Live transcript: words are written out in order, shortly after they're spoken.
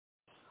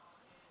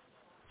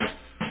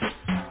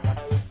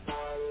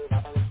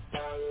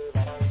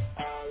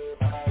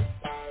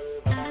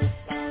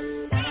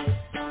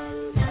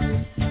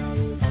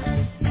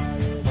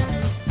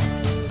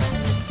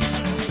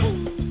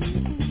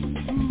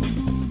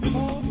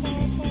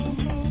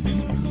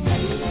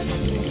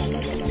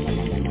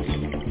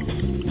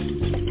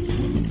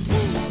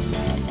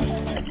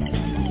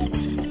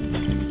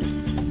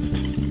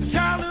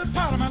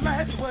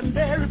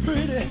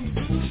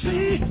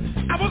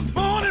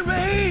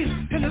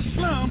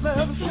I've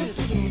ever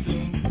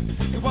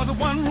seen. It was a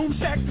one-room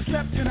shack that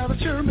slept in other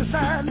children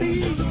beside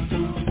me.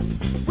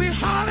 We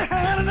hardly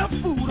had enough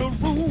food or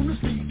room to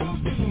sleep.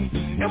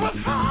 It was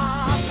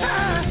hard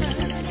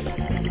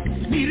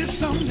time. Needed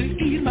something to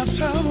ease my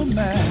troubled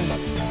mind.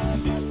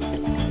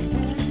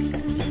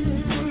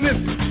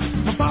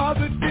 Listen, my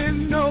father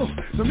didn't know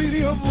the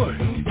meaning of work.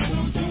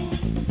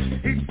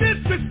 He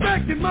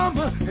disrespected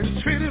mama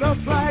and treated us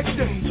like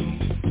dirt.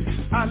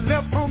 I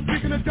left home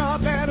picking a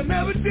job that I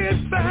never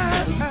did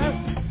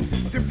find.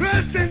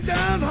 Depressed and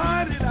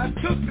downhearted, I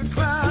took the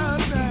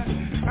clouds.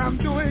 I'm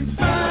doing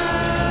fine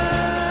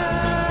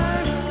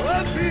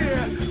up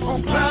here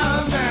on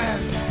cloud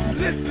nine.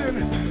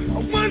 Listen,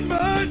 one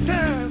more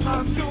time,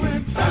 I'm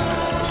doing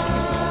fine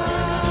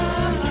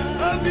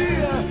up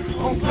here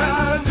on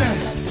cloud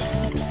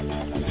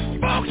nine.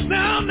 Folks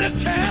now they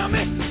tell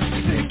me,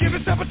 say, give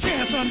yourself a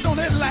chance, son, don't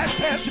let life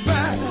pass you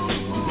by.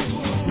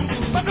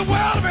 But the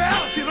world of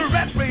reality, the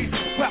rat race,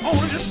 where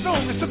only the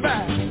strongest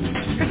survive.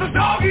 It's a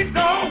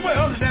dog-eat-dog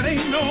world that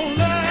ain't no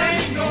lie.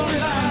 Ain't no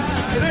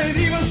lie. It ain't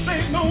even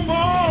safe no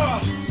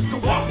more to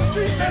walk the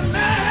streets at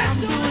night.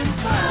 I'm doing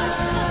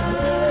fine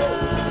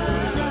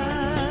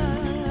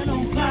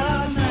on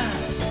cloud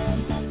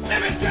nine. Let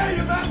me tell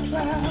you about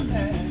cloud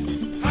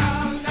nine.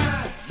 Cloud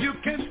nine. You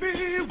can be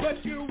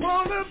what you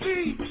wanna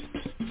be.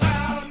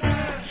 Cloud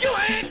nine. You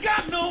ain't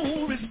got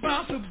no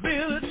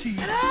responsibility.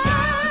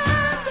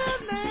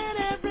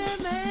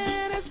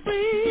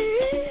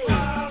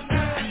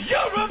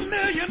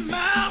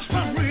 Miles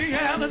from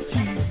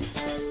reality.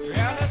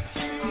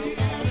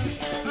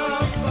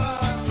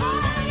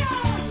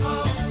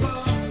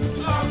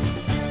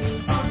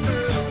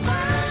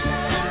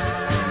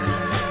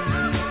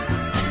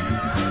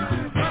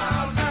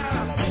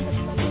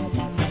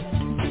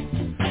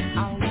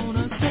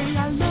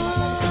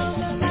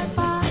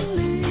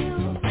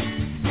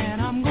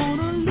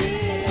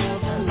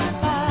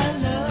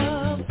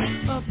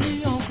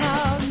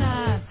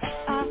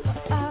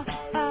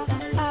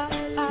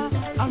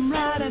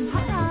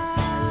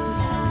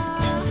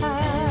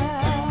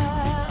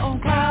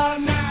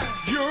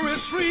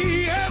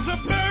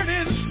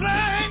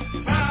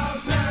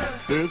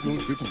 There's no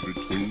difference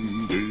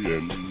between day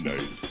and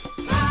night.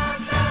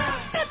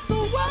 It's a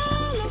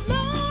world of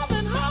love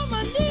and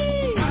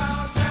harmony.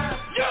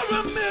 You're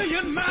a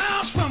million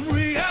miles from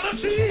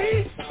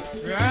reality.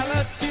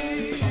 Reality.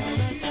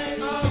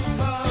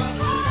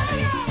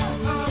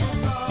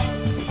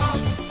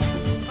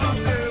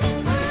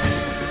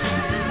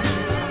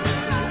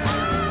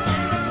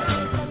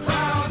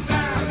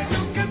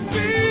 You can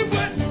be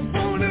what you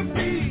wanna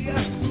be.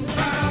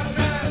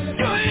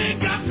 You ain't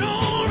got no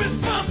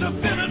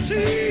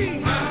responsibility.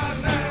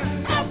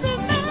 Every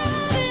man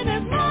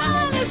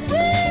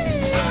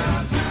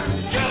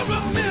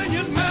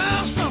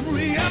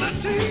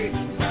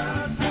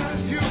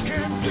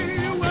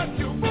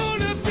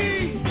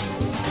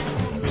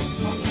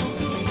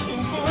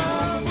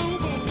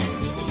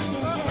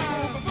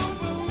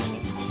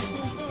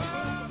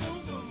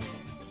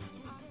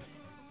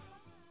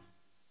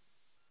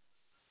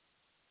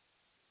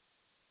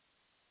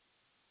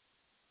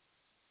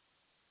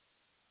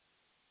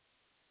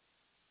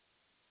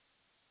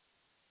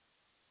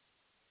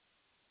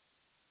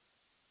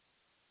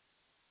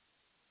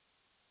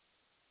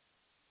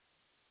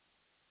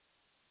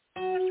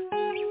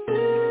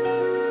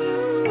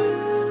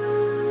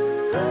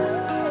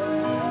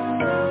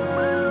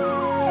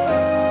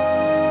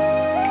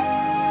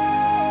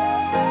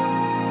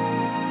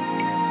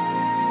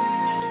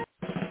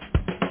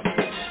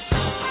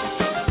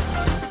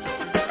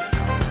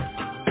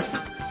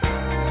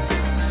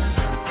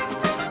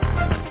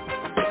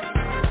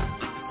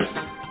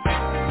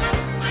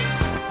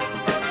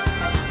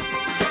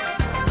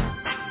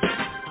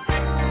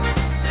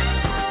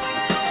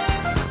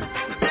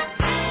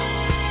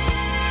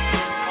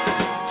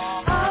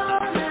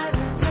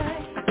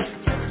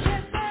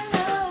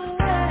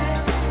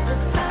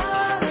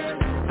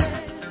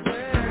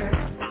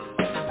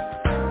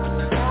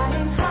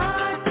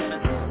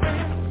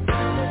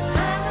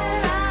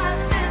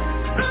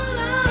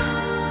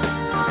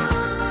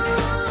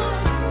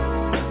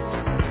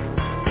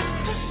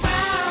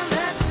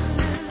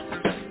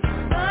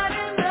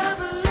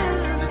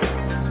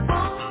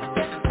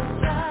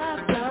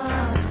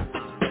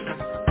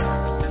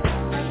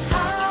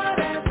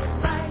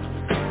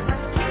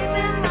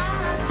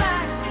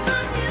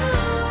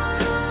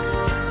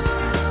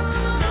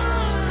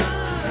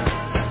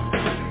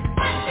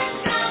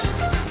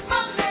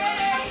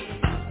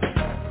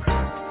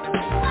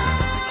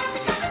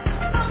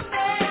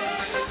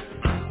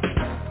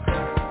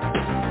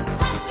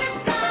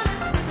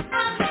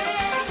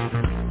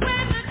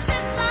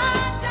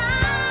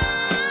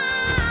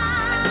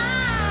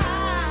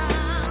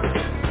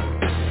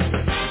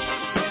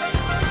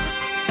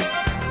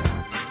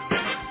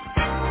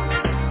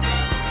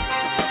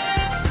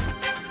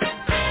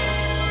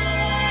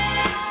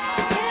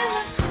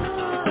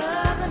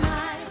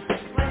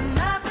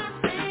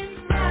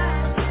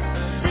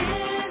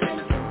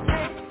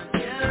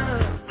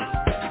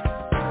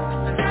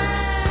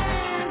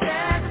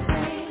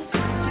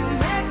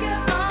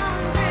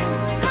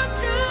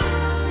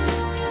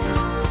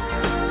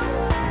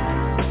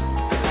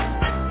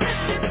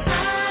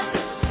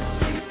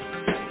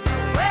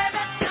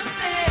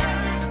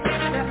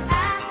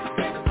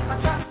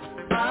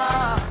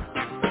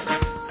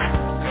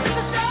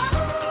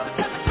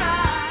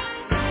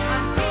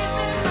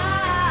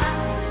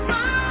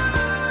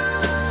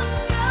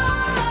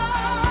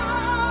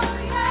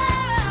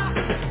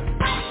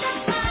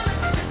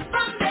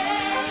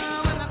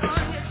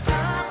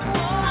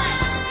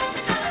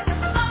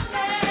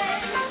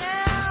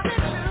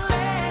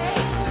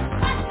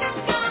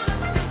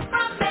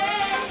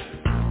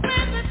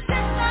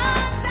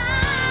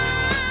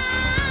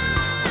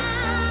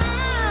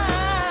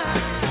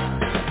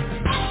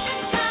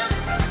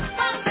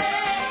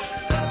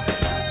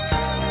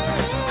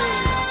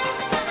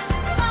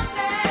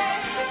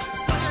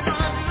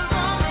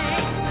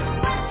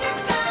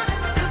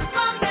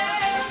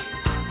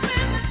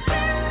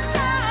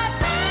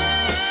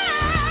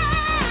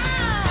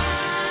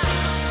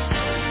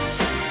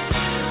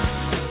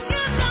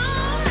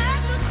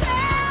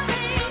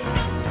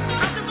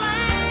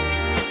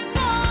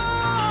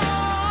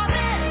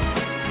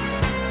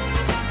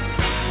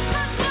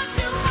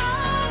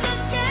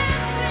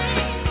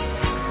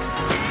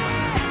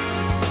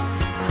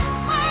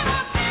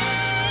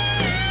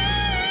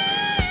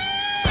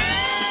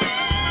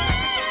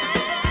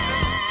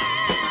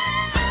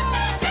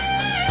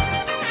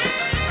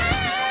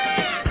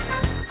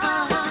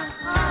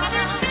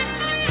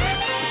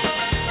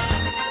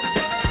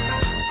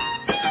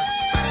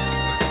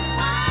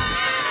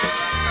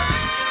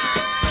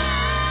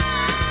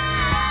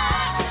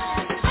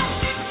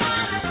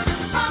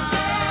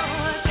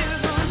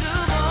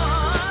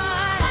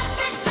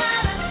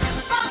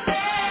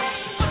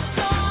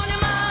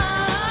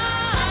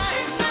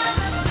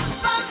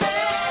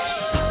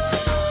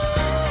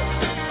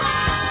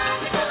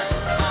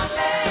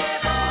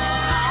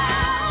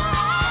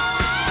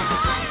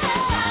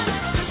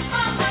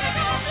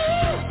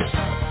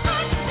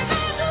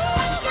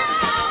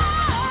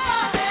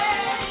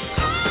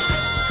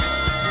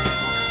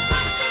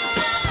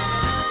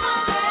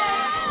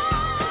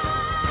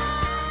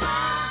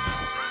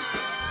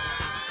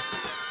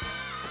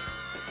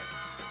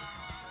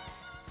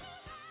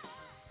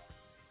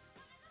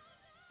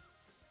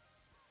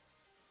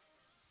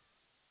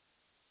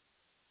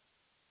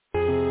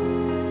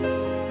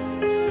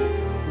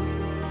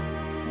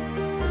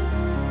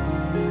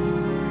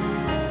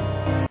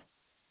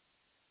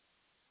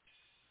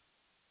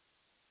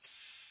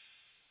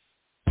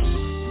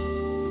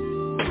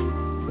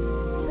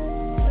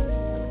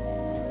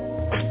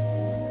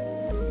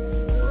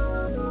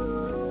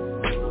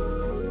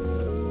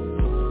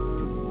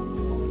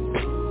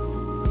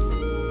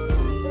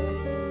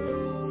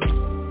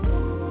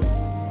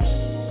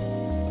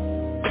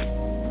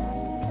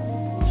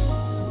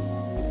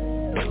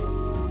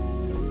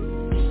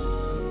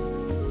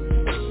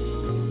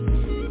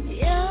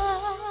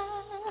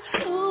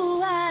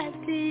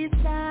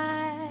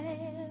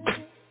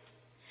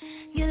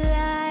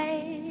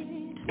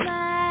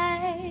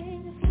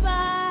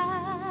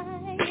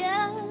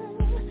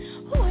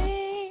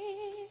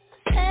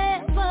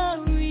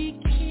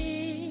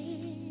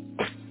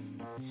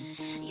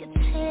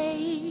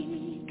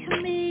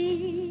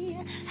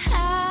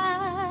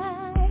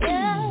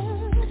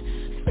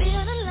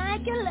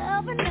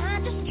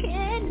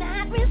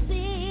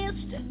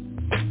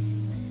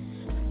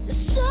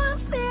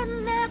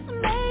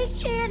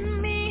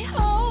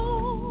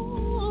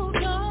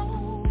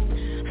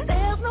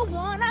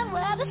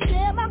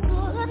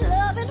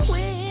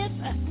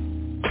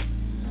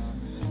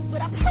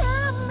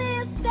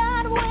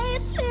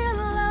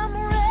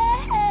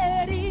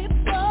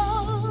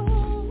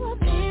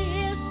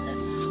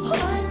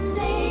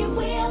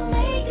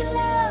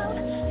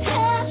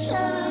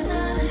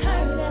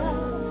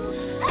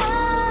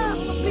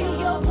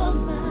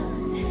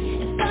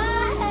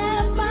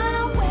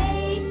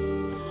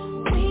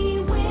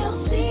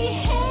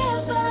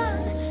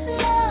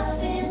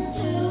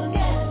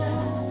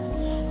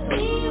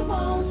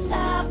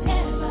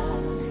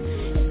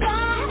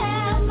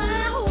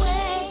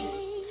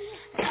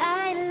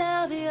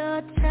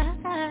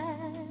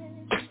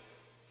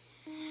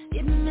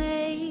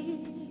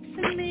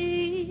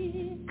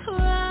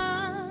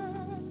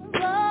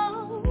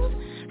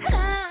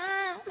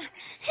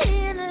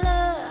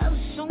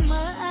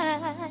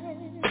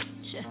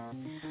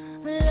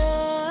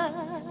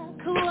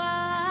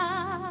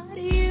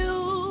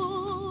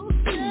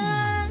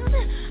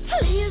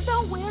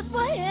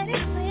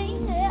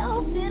anything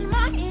else in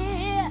my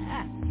ear.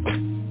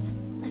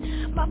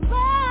 My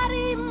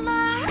body,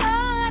 my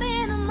heart,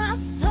 and my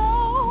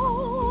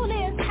soul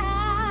is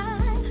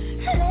high.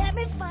 Let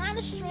me find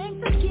the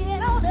strength to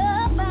get on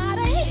up out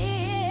of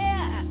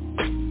here.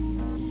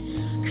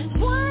 'Cause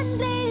one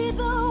day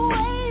the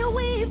way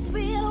we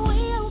feel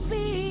will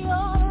be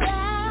alright.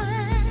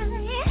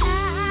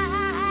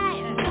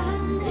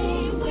 One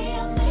day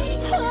we'll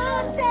make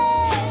one day.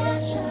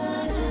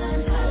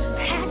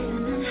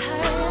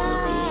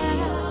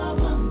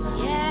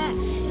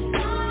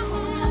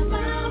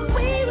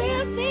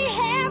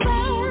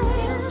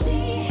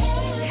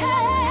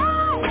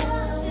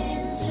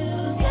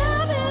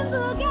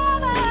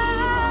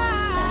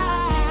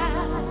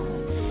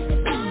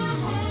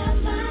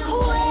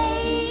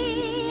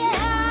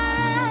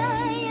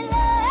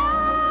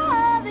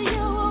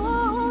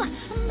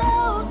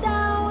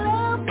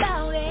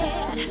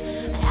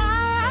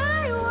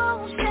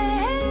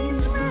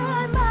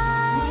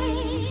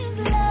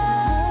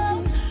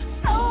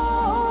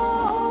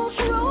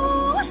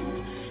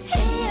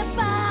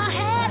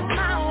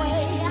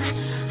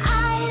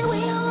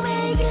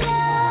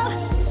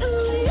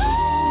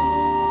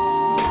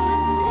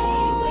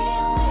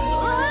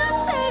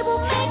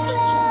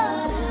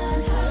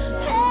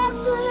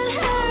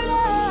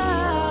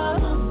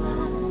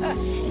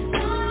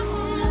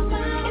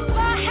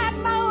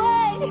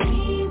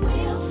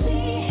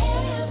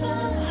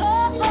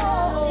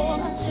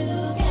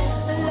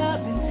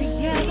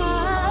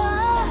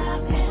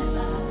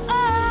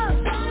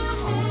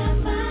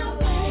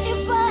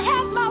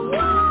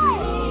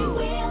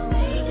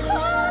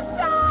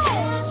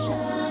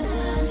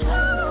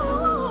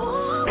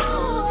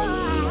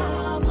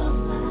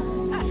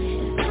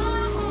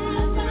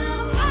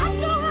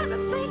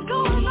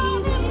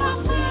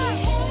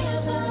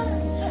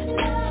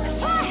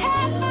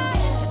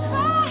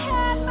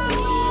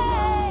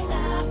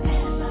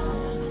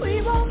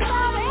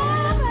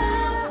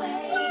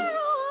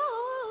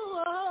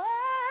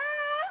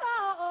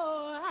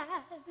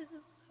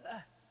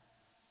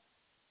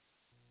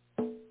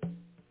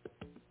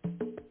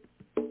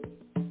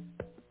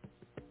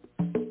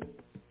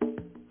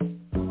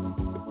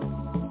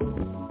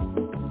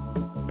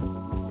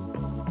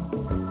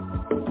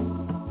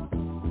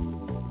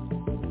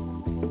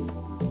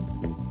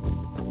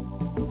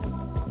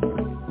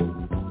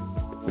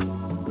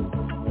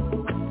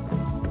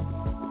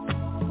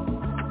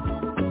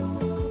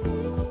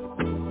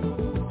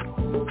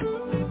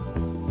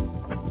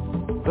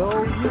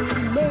 Though you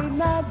may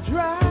not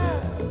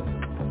drive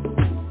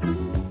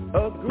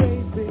a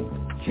great big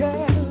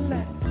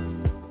Cadillac,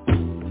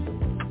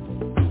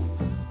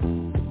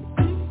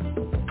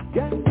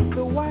 got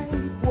the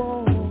white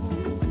wall,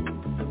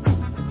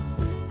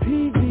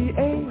 TV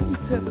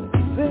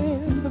antennas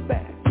in the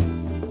back.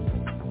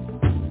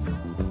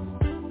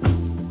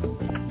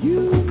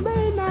 You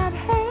may not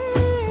have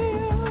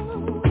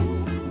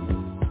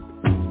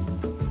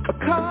a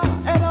car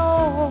at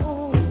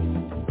all,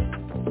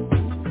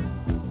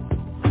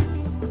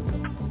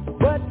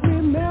 but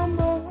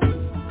remember,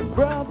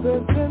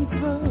 brothers and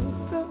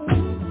sisters,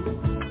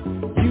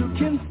 you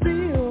can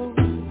still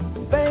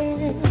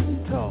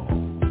stand tall.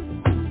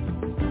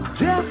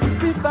 Just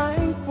be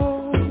thankful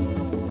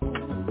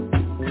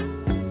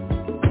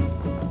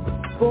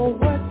for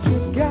what you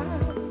got.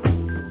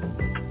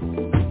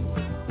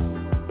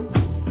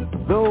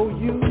 Though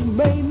you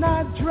may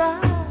not drive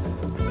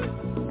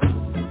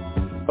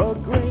a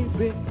great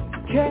big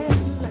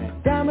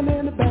Cadillac, diamond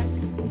in the back,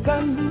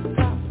 sunroof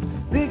top,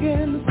 big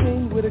in the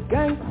scene with a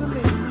gangster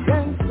lean,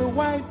 gangster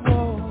white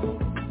wall,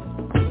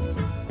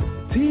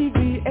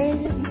 TV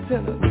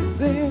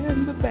antennas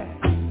in the back.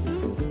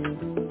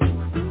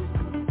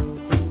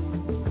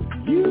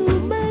 You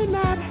may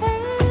not have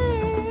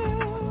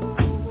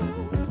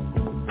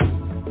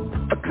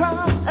a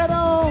car at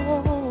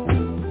all,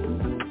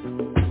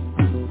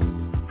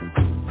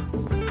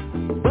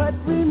 but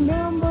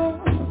remember,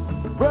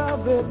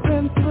 brothers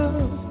and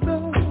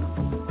sisters,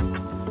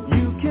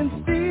 you can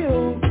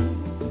still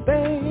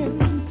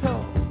stand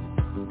tall.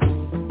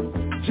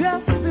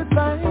 Just be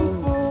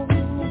thankful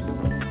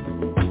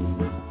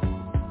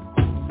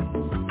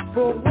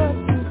for what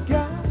you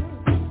got.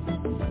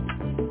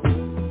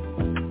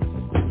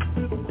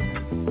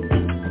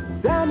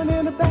 Diamond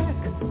in the back,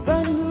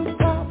 sunroof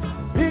top,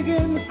 big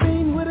in the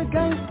scene with a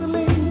gangster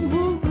lean.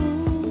 Woo-hoo.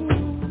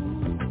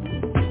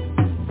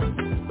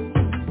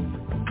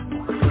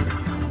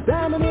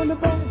 Diamond in the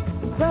back,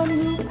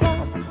 sunroof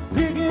top,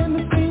 big in the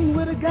scene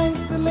with a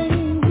gangster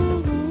lean.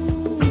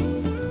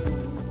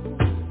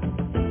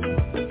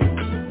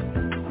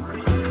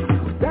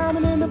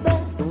 Diamond in the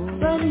back,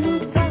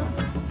 sunroof top,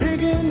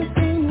 big in the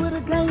scene with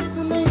a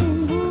gangster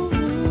lean.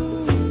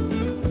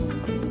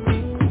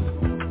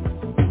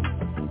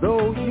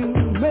 Though you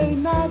may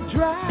not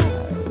drive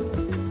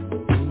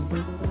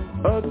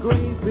a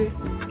great big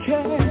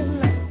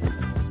Cadillac,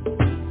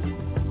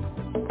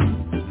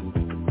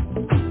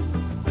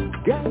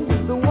 got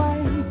the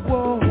white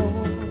wall,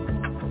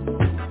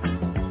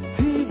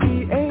 TV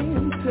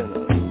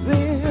antennas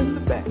in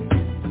the back.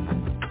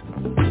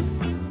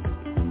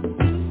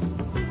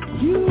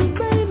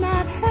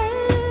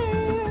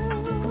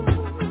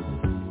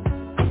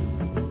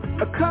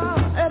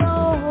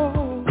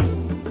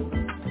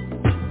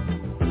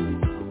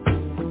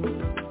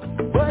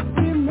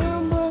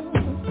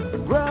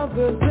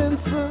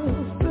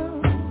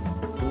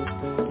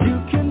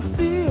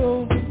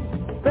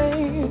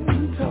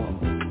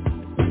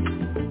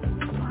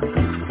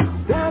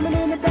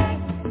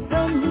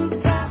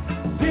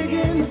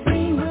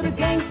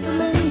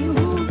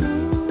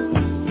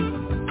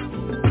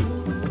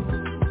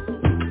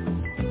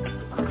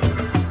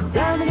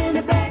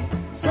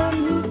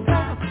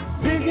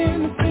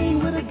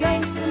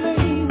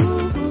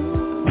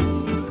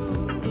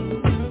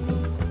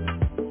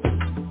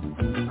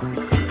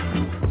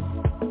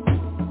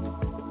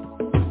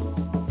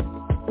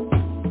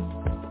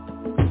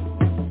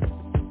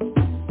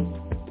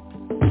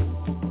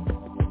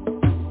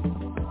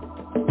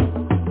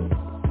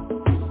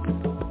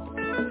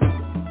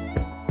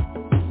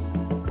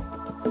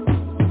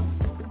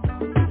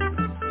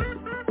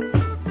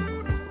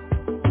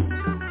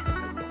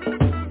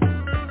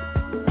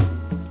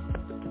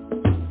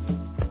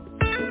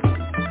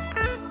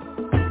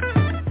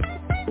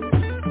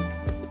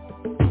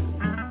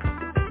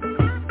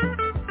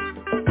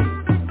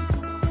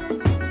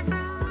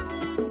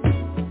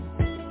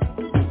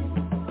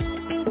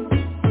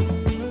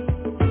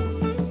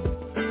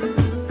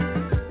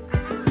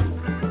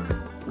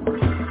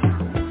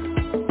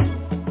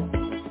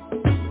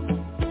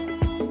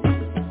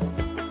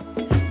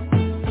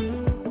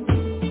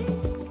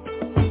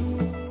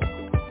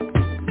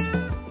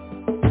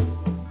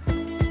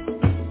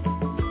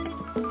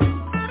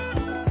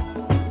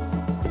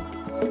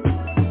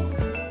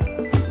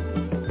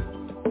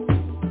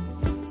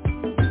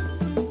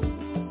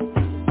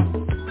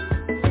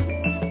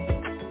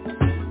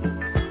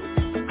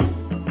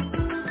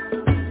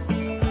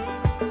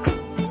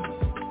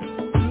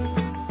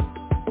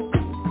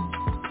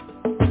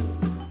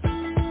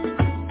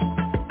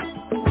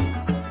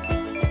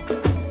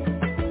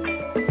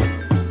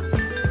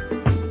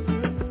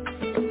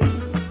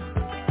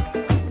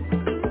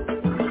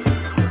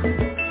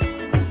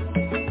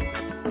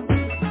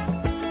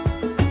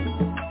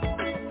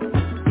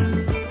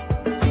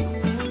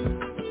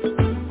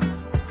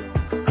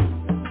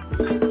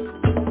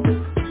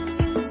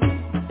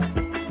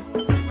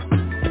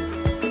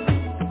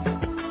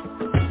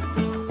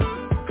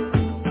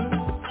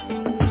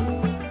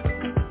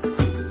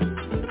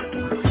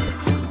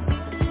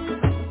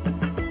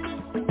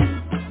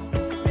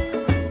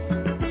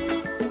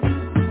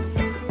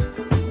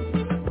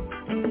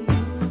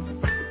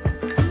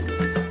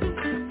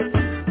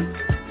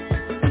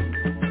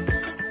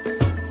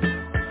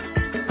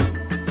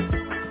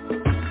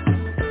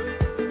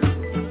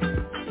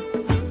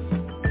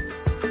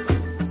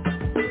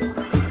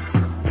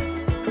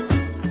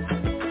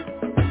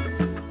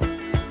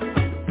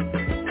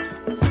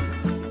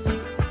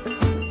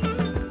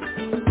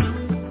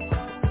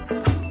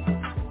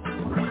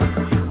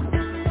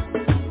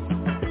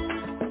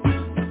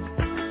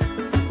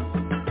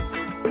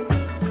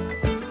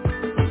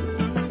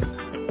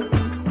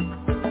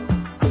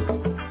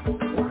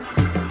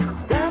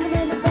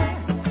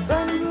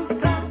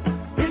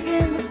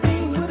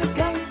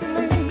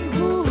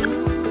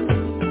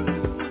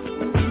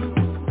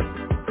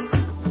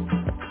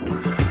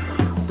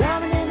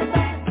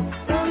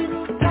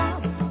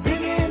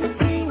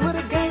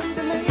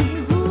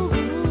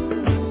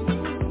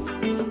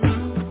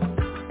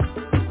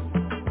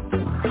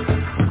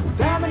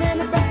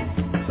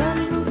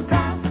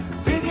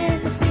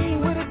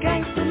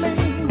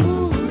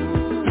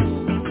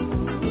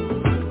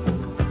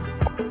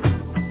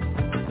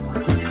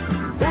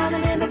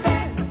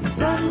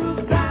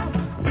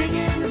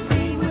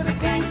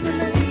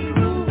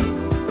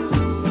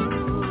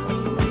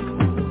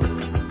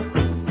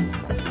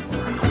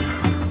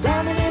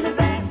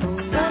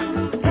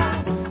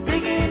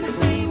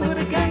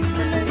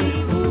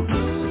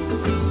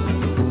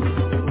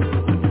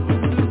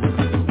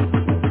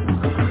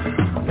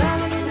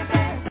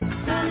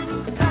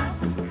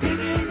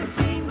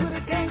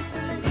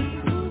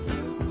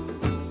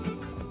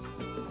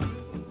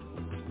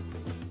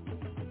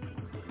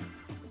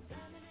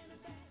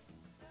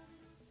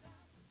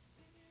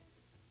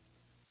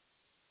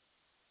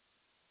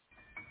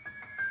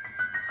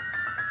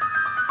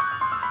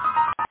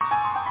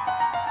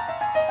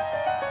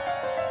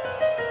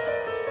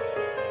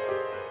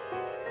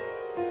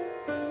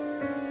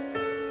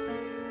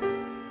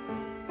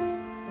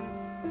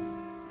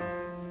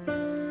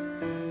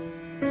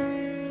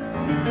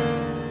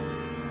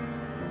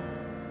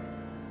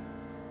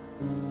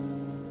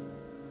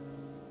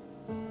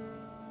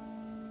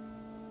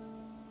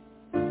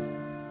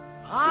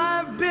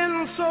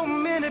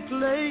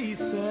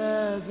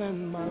 places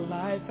in my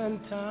life and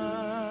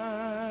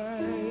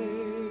time.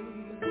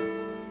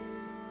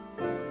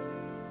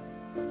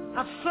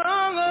 I've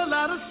sung a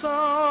lot of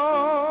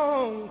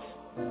songs,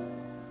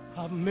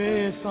 I've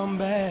made some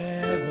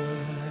bad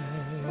ones.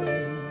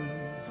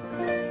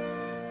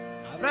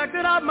 I've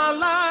acted out my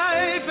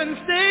life in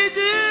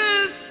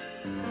stages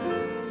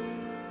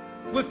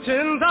with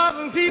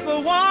 10,000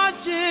 people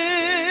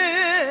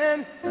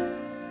watching.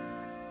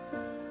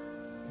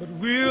 But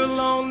we're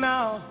alone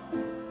now,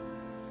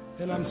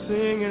 and I'm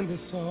singing this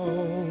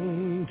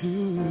song to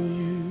you.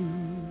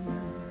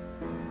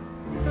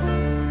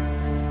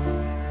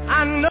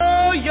 I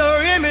know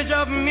your image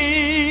of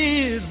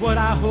me is what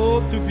I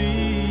hope to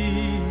be.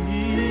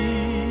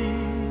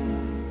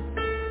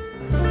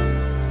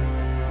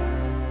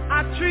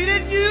 I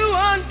treated you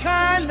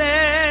unkindly,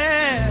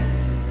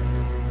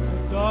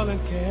 but darling,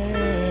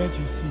 can't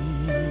you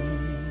see?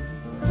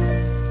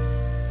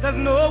 There's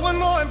no one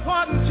more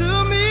important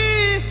to me.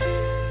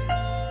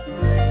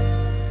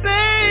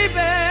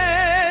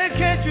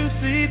 Can't you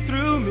see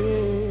through me?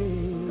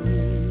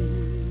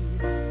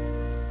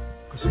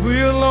 'Cause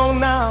we're alone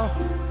now,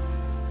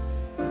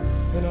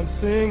 and I'm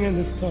singing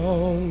this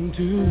song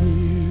to you.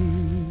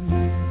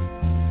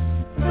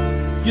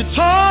 You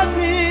taught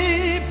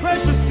me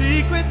precious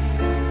secrets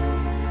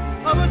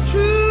of a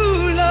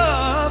true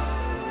love,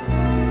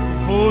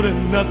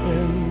 holding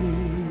nothing.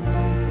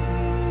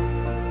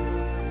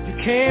 You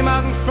came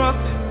out in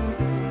front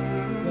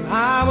when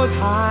I was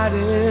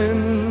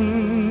hiding.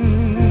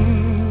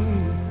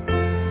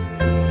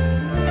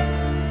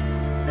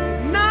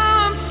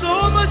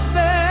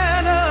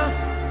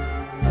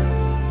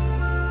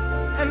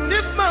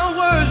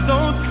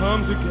 Don't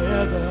come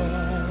together.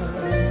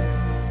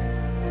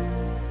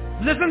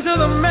 Listen to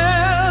the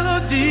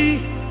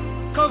melody,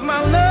 'cause my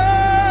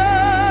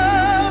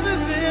love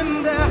is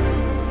in there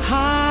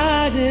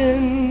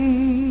hiding.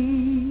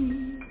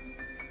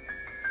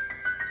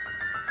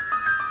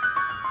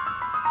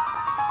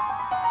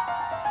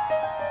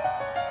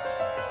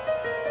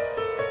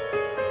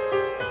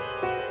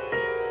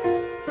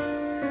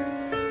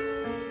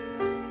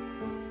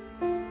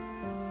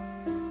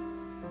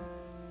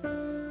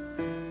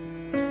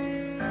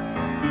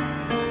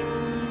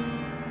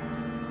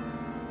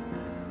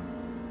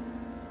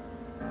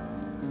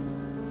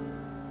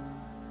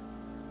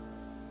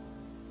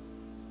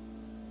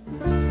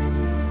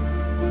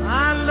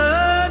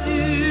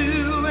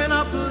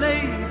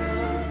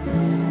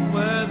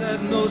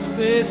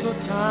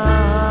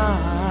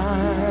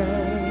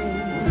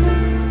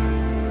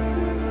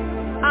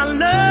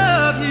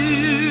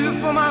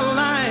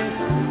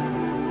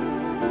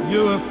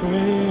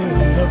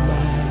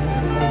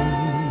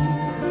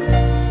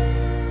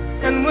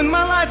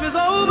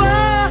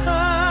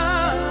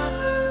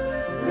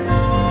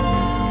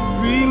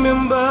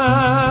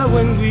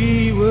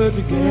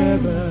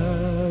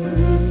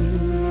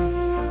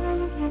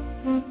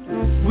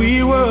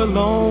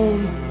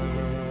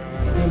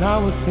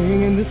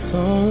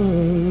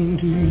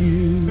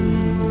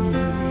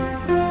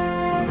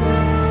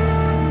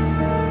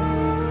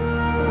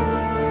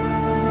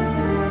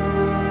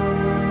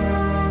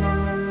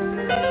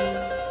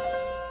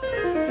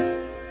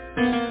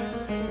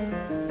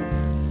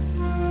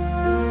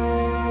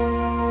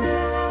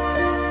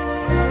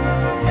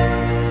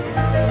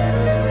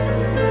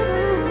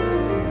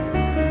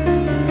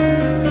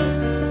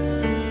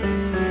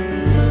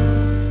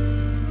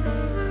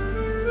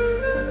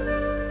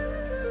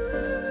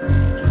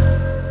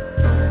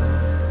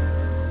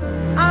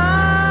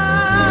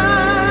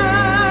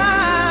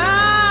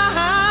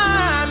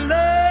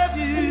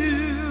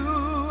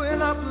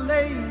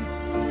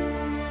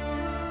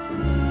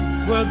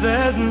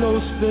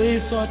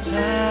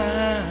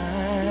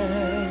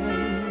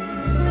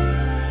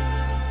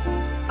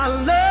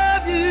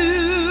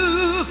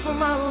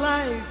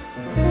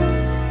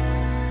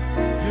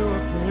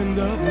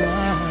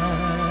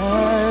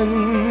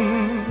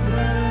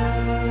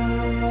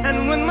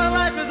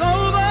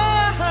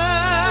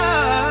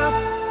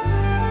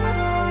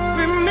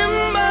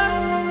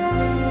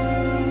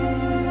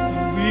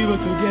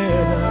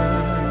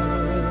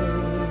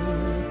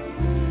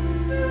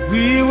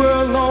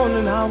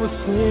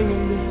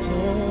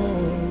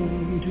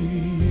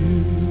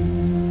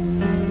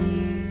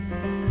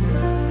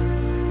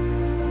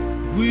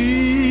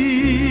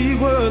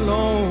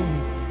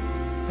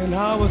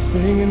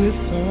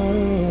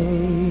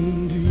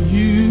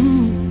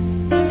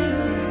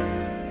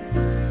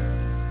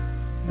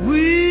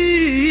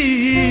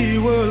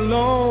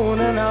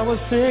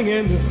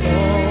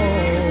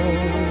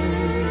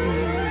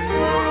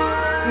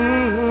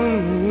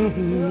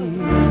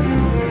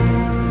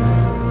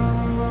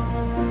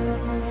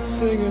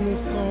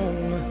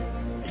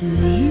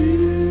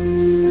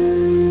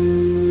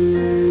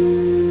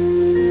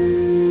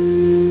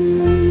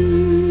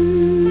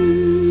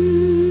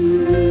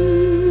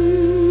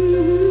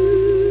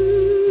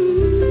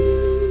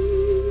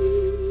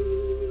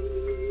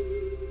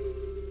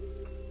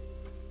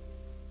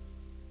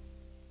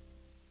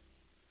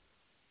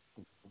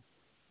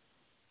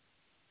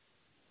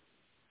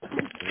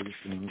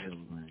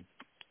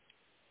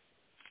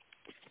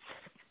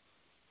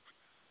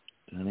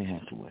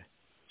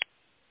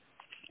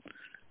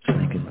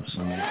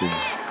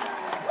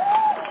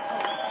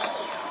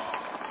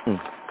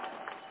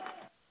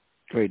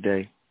 Great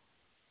day.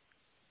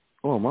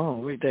 Oh,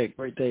 Mom, great day,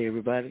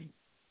 everybody.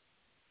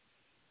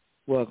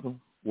 Welcome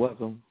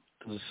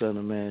to the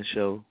Southern Man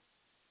Show.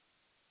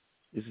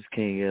 This is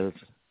King Ellis.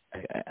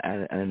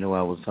 I didn't know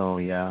I was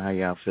on, y'all. How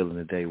y'all feeling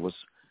today? What's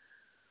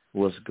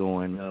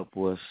going up?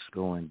 What's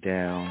going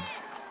down?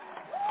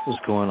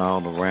 What's going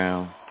all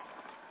around?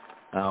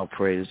 All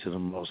praise to the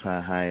Most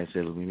High, highest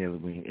Elohim,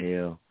 everything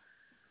El.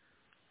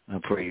 I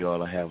pray you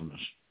all are having a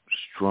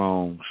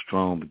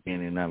strong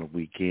beginning of the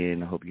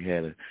weekend. I hope you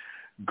had a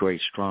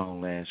great, strong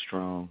last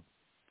strong.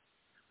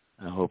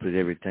 I hope that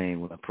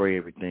I pray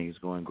everything is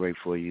going great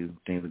for you.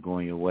 Things are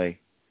going your way.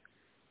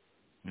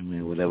 I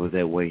mean,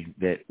 whatever way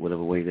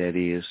that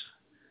is.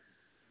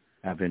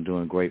 I've been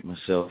doing great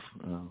myself.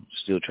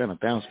 Still trying to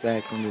bounce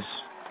back from this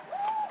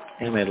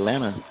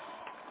Atlanta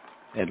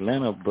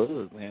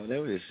bug, man,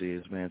 whatever this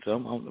is, man. So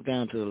I'm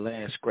down to the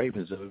last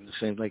scrapings of it. It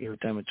seems like every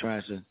time it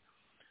tries to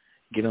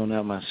get on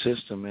out my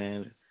system,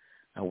 man,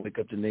 I wake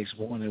up the next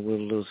morning with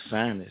a little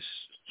sinus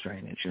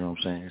drainage, you know what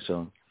I'm saying?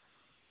 So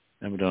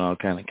I've been doing all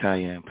kind of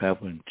cayenne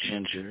pepper and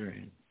ginger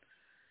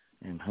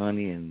and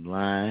honey and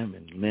lime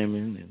and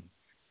lemon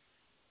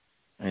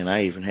and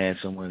I even had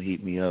someone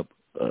heat me up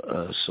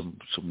some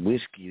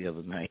whiskey the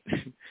other night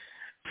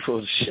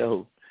for the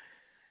show,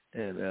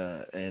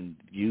 and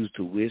used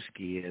the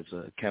whiskey as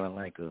a kind of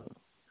like to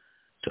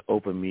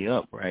open me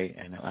up, right?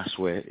 And I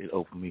swear it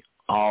opened me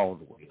all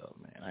the way up,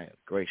 man. I had a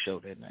great show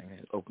that night, man.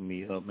 It opened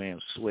me up, man. I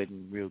was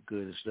sweating real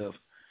good and stuff.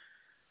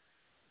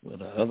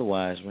 But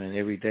otherwise, man,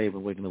 every day I've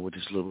been waking up with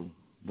this little,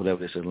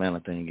 whatever this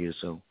Atlanta thing is.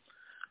 So,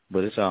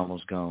 but it's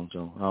almost gone.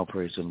 So all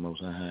praise to the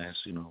Most High,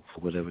 you know,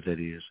 for whatever that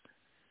is.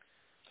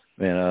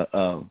 Man,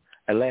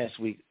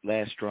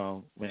 last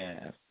strong,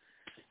 man,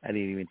 I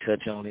didn't even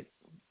touch on it.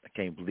 I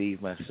can't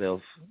believe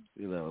myself,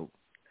 you know,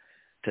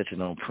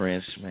 touching on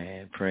Prince,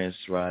 man, Prince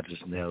Rogers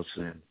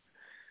Nelson,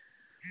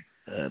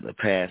 the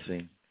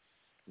passing,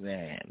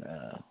 man.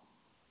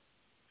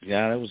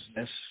 Yeah,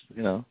 that's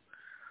you know,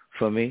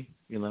 for me,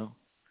 you know,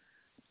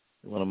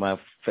 one of my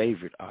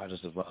favorite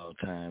artists of all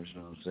time, you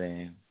know what I'm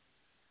saying?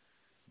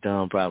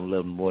 Don probably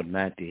loved him more than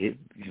I did,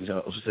 you know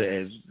what I'm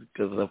saying,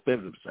 because of the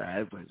feminine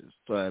side, but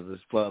as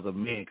far as a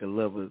man can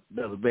love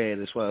another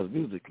man as far as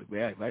musically,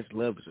 man, I just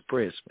love his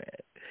Prince, man.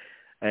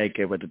 I ain't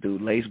care about the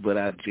dude lace but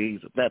out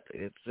jeans or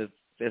nothing.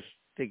 Let's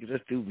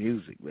do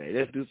music, man.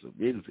 Let's do some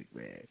music,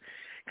 man.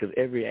 Because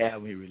every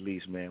album he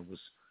released, man, was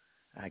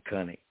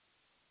iconic.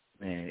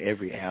 Man,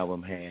 every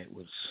album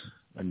was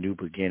a new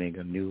beginning,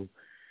 a new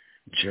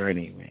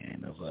journey,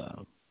 man,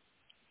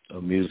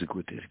 of music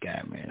with this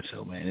guy, man.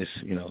 So, man, it's,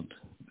 you know,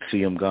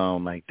 see him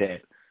gone like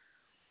that,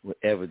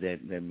 whatever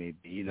that may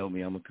be. You know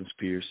me, I'm a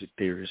conspiracy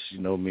theorist. You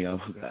know me,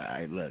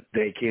 look,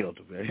 they killed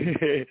him,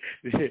 man.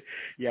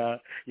 y'all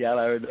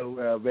already know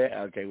where I'm at.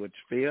 Okay, what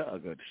you feel?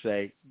 I'm going to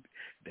say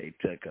they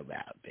took him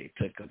out.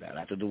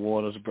 After the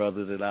Warner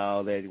Brothers and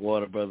all that,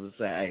 Warner Brothers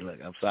say, hey, look,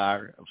 I'm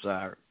sorry.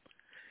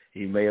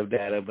 He may have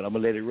died, but I'm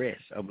going to let it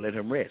rest. I'm going to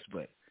let him rest,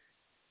 but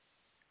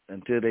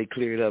until they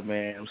clear it up,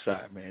 man, I'm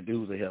sorry, man.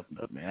 Dudes are helping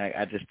up, man.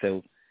 I just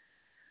felt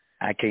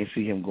I can't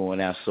see him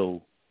going out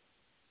so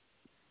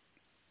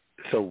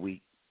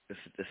weak.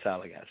 That's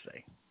all I got to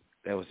say.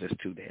 That was just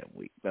too damn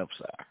weak. I'm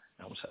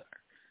sorry.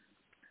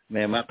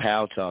 Man, my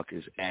Power Talk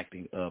is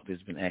acting up.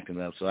 It's been acting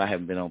up, so I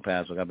haven't been on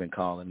Power Talk. I've been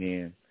calling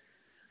in.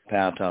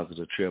 Power Talk is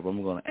a trip.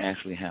 I'm going to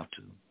actually have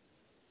to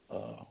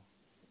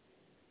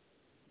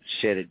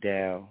shut it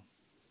down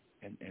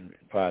and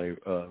probably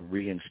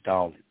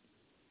reinstall it.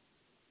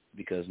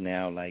 Because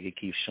now, like, it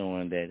keeps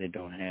showing that they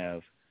don't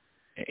have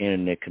an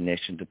internet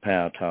connection to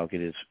Power Talk.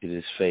 It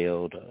is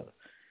failed.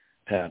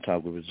 Power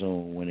Talk will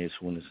resume when it's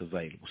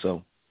available.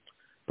 So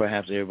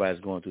perhaps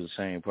everybody's going through the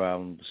same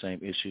problem, the same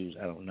issues.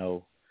 I don't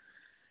know.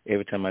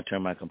 Every time I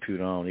turn my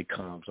computer on, it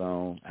comes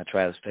on. I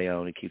try to stay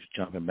on. It keeps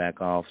jumping back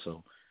off.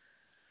 So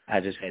I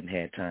just hadn't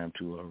had time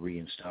to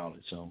reinstall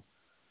it. So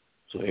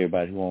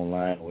everybody who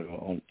online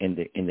or in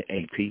the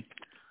AP,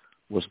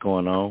 what's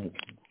going on?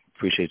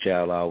 Appreciate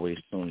y'all always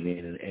tuning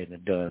in and the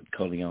Dunn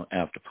Coleon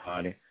after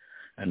party.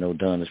 I know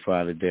Dunn is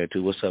probably there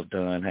too. What's up,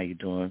 Dunn? How you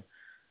doing?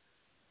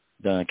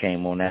 Dunn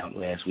came on out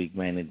last week,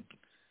 man, and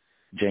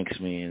jinxed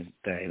me and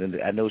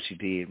thing. I know she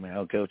did, man. I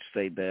don't care what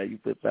you say, Dunn. You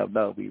put something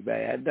on me,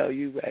 man. I know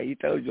you, man. You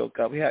told you gonna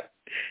come here.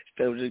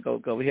 You told you gonna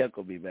come here,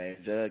 gonna be, man.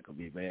 John gonna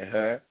be, man.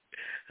 Her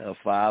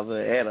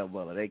father, and her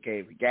mother. They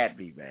came and got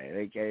me, man.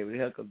 They came and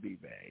here, gonna be,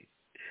 man.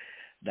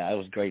 Nah, it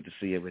was great to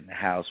see him in the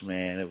house,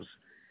 man.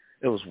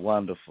 It was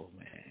wonderful,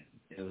 man.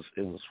 It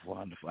was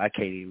wonderful. I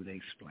can't even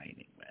explain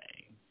it, man.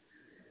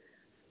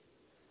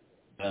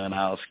 Done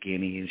all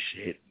skinny and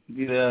shit.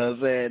 You know what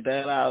I'm saying?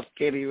 Done all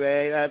skinny,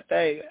 man. I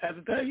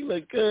tell you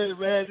look good,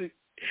 man.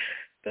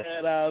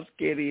 Done all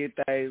skinny and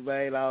things,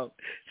 man. I'll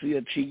see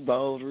your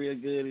cheekbones real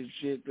good and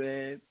shit,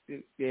 man.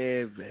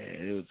 Yeah,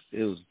 man.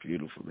 It was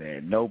beautiful,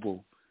 man.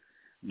 Noble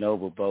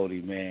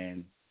Boddie,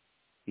 man.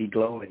 He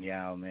glowing,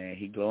 y'all, man.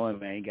 He glowing,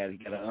 man. He got an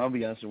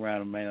ambiance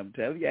around him, man. I'm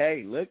telling you,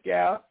 hey, look,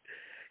 y'all.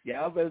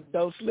 Y'all better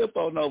don't slip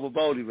on over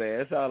Boddie, man.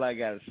 That's all I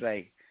gotta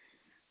say,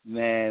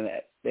 man.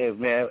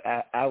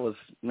 I was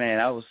man.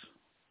 I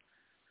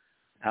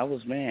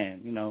was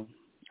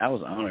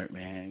honored,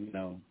 man.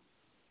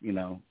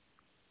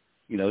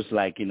 It's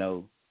like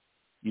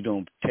you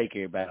don't take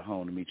everybody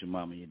home to meet your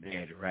mama and your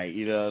daddy, right?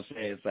 You know what I'm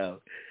saying?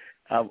 So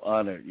I'm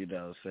honored, you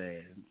know what I'm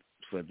saying,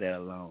 for that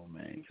alone,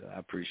 man. So I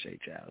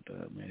appreciate y'all,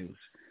 man.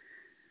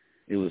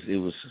 It was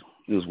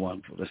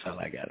wonderful. That's all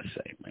I gotta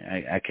say,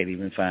 man. I can't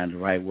even find the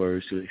right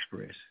words to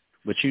express.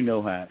 But you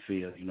know how I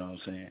feel, you know what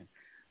I'm saying?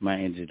 My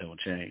engine don't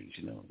change,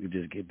 it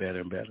just get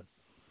better and better.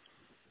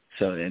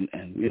 So and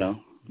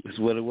it's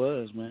what it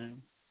was,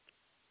 man.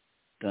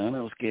 Done,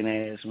 I was getting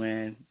ass,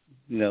 man,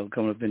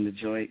 coming up in the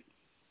joint.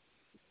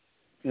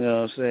 You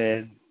know what I'm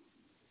saying?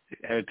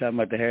 Every time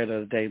about the hair the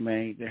other day,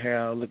 man, the hair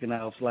all looking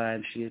all fly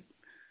and shit.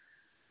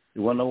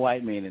 There wasn't no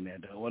white man in there,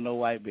 though. There wasn't no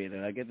white man in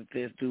there. I get the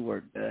test to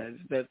work. The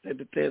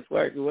test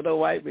worked. There wasn't no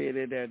white man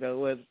in there,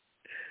 though.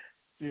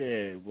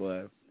 Yeah,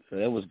 boy. So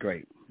that was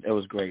great. That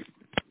was great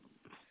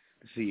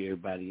to see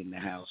everybody in the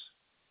house.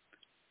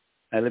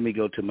 Now, let me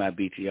go to my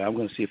BTR. I'm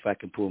going to see if I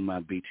can pull my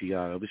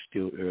BTR up. It's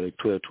still early,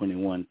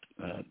 12:21,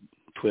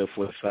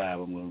 12:45.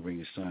 I'm going to bring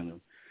the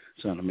son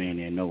of man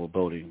there, Noah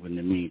Boddie. But in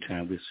the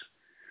meantime,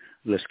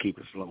 let's keep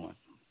it flowing.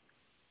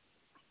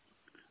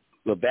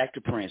 But back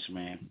to Prince,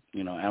 man.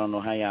 I don't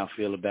know how y'all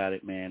feel about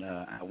it, man.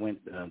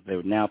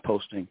 They're now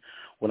posting.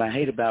 What I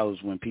hate about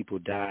is when people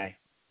die,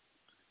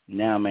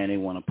 now, man, they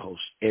want to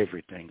post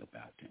everything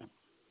about them.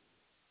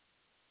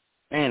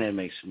 Man, that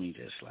makes me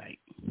just like,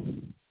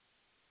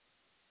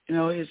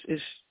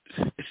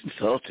 it's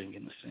insulting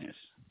in a sense.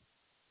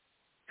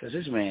 Because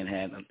this man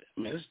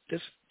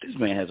this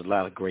man has a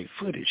lot of great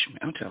footage, man.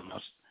 I'm telling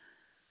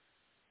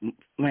you,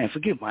 man,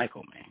 forget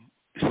Michael,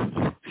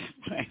 man.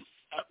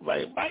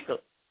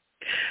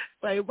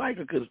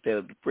 Michael could have stayed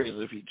up the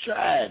prison if he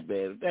tried,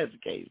 man. If that's the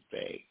case,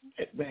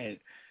 man.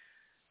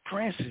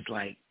 Prince is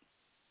like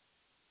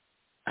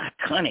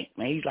iconic,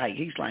 man. He's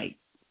like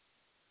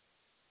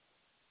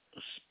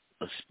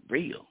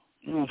real.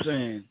 You know what I'm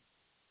saying?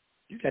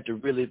 You got to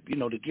really,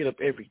 to get up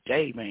every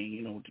day,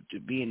 man. To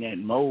be in that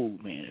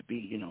mode, man. To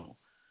be,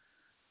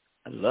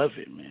 I love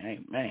it,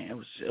 man. Man, it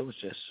was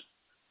just.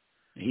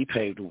 He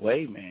paved the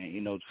way,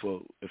 man,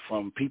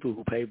 from people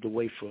who paved the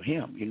way for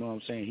him. You know what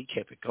I'm saying? He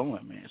kept it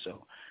going, man.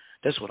 So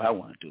that's what I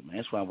want to do, man.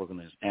 That's why I'm working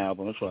on this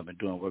album. That's what I've been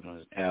doing, working on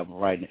this album,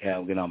 writing the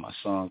album, getting all my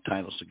song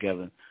titles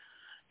together.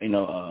 Like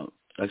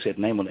I said,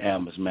 the name of the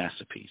album is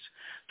Masterpiece.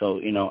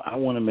 So, I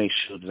want to make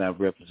sure that I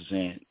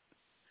represent,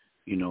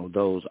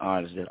 those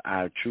artists that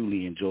I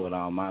truly enjoyed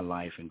all my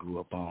life and grew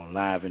up on,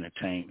 live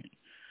entertainment.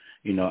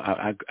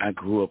 I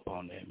grew up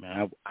on that,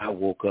 man. I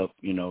woke up,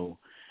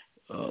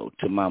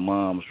 to my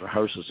mom's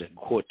rehearsals and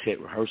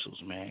quartet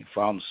rehearsals, man,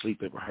 falling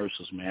asleep at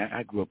rehearsals, man.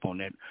 I grew up on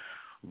that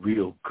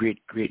real grit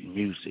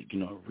music,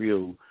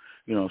 real,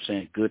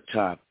 good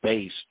top,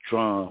 bass,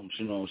 drums,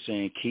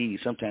 keys.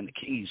 Sometimes the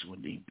keys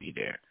wouldn't even be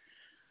there.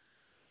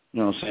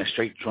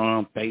 Straight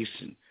drum, bass,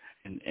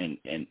 and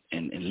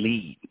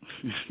lead.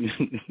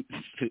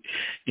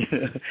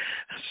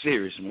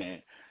 Serious,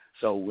 man.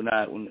 So when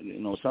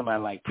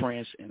somebody like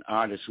Prince and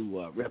artists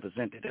who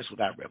represent that, that's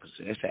what I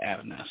represent. That's the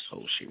out and out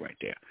soul shit right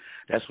there.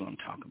 That's what I'm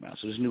talking about.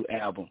 So this new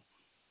album,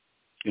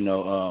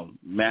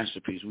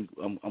 Masterpiece,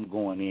 I'm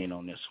going in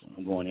on this one.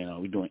 I'm going in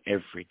on. We're doing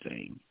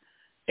everything.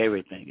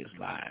 Everything is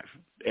live.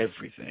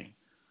 Everything.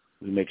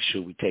 We make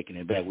sure we're taking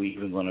it back. We're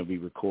even going to be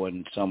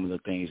recording some of the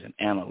things in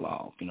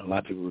analog. A lot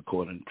of people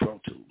record in Pro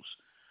Tools.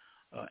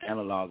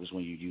 Analog is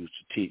when you use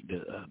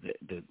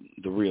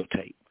the real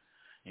tape.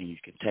 And you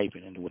can tape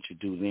it, and what you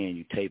do then,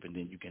 you tape it, and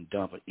then you can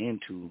dump it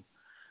into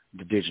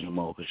the digital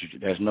mode. Because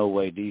there's no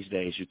way these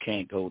days you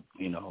can't go,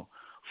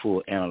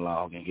 full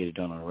analog and get it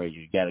done on the radio.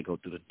 You got to go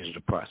through the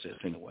digital process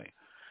anyway.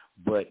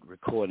 But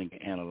recording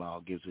in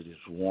analog gives it this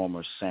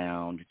warmer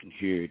sound. You can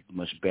hear it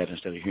much better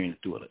instead of hearing it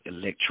through an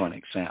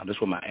electronic sound.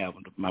 That's what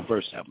my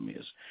first album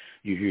is.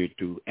 You hear it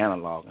through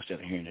analog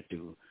instead of hearing it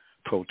through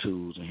Pro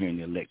Tools and hearing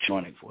the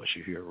electronic voice.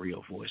 You hear a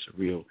real voice, so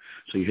you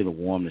hear the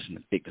warmness and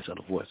the thickness of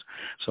the voice.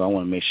 So I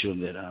want to make sure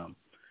that,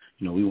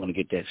 we want to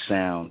get that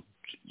sound,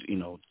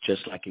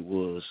 just like it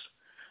was,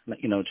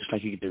 just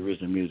like you get the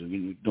original music.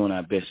 We're doing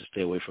our best to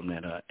stay away from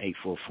that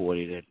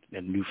 8440,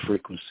 that new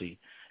frequency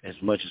as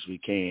much as we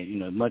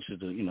can, as much as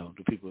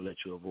the people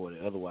let you avoid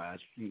it. Otherwise,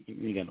 you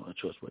ain't got no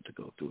choice but to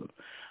go through it.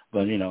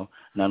 But,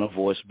 not no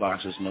voice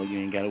boxes. No, you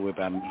ain't got to worry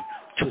about me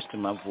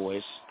twisting my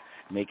voice,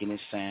 making it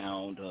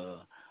sound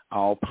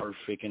all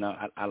perfect,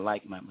 I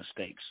like my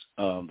mistakes.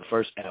 The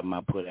first album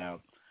I put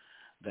out,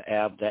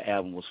 that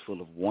album was full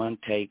of one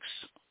takes,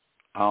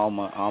 all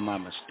my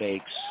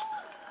mistakes.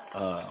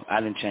 I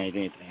didn't change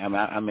anything.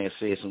 I may have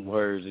said some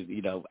words,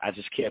 I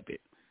just kept it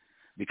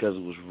because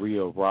it was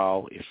real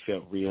raw. It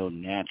felt real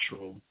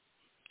natural,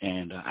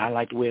 and I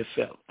like the way it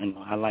felt.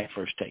 I like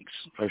first takes.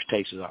 First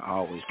takes are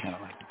always kind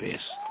of like the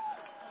best.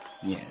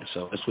 Yeah,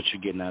 so that's what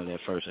you're getting out of that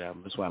first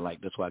album. That's why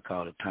I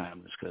call it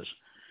timeless, because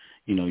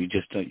you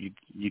just don't,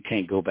 you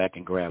can't go back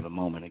and grab the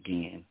moment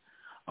again.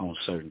 on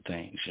certain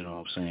things, you know what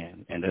I'm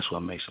saying? And that's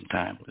what makes them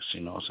timeless,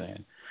 you know what I'm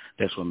saying?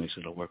 That's what makes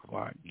it a work of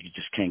art. You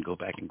just can't go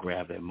back and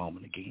grab that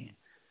moment again,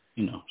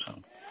 you know. So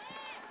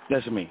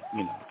that's me,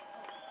 you know.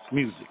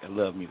 Music, I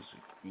love music,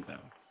 you know.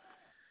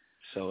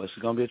 So it's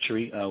going to be a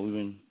treat. We've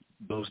been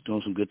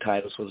doing some good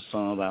titles for the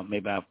songs.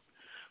 Maybe I'll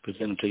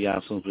present them to y'all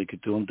as soon as we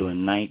could do them.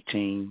 Doing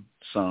 19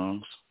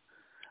 songs.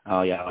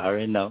 Oh, y'all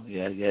already know.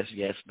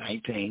 Yes,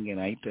 19.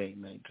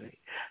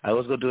 I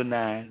was going to do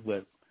 9,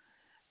 but,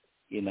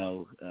 you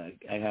know,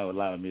 I have a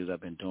lot of music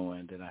I've been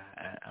doing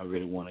that I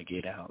really want to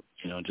get out,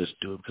 you know, just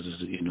do it because,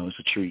 it's, you know, it's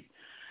a treat.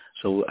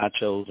 So I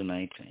chose the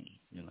 19,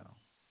 you know.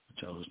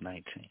 I chose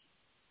 19.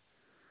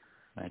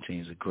 19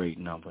 is a great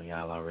number.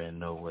 Y'all already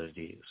know what it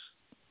is.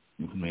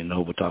 Me and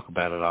Nova talk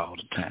about it all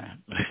the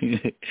time.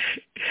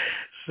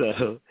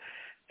 So,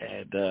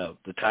 and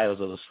the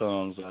titles of the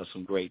songs are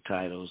some great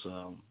titles.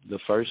 The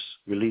first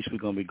release we're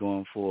going to be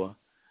going for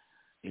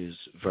is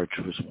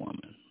Virtuous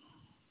Woman.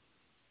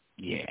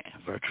 Yeah,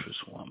 Virtuous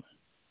Woman.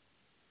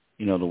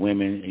 You know, the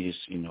women is,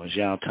 you know, it's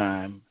y'all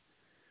time.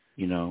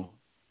 You know,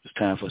 it's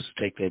time for us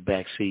to take that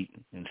back seat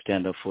and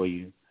stand up for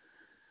you.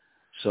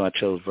 So I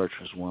chose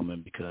Virtuous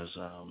Woman because,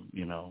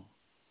 you know,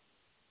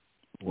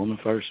 woman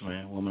first,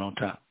 man, woman on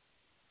top.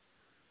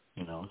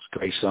 You know, it's a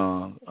great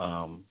song.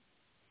 I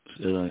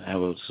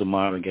have some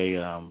Marvin Gaye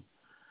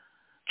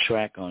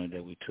track on it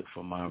that we took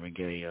from Marvin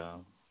Gaye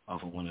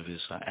off of one of his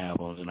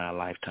albums in our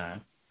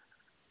lifetime.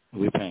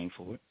 We're paying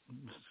for it.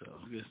 So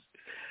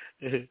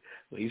well,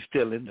 he's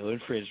still in, no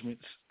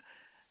infringements.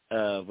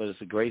 But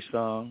it's a great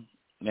song.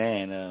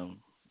 Man,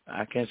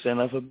 I can't say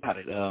enough about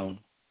it.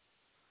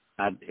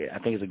 I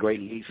think it's a great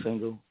lead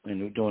single,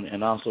 and we're going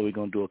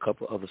to do a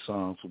couple other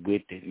songs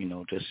with it, you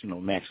know, just, you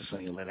know, Max is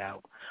singing it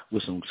out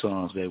with some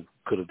songs that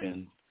could have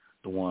been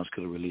the ones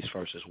could have released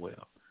first as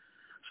well.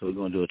 So we're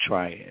going to do a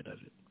triad of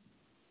it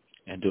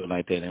and do it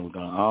like that. And we're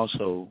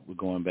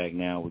going back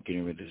now, we're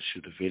getting ready to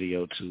shoot a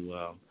video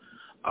to,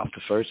 off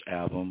the first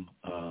album,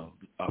 off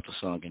the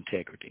song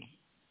Integrity.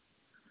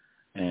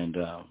 And,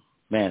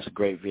 man, it's a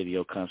great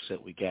video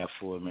concept we got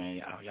for it,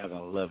 man. Y'all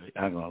going to love it.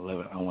 I'm going to love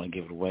it. I don't want to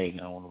give it away. I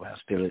don't want to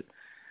steal it.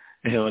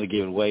 I don't want to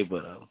give it away,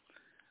 but,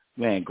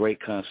 man, great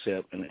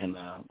concept. And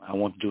I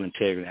want to do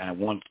Integrity. I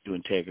want to do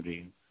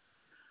Integrity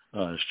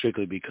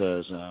strictly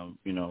because,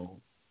 you know,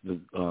 the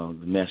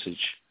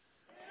message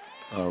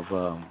of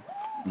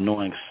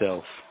knowing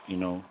self, you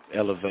know,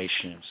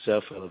 elevation,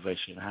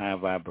 self-elevation, higher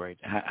vibration,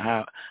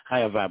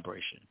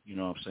 you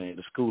know what I'm saying,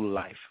 the school of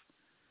life,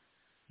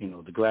 you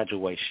know, the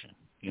graduation.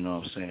 You know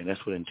what I'm saying?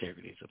 That's what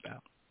integrity is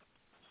about,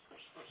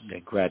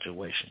 that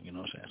graduation, you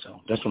know what I'm saying?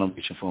 So that's what I'm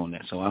reaching for on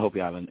that. So I hope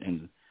y'all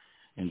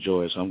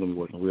enjoy it. So I'm going to be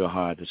working real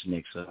hard these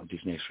next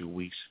few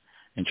weeks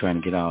and trying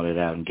to get all that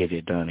out and get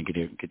it done and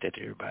get that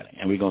to everybody.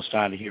 And we're going to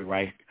start it here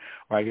right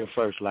here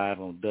first,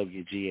 live on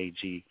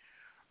WGAG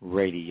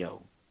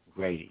Radio.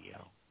 All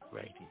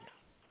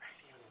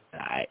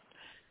right.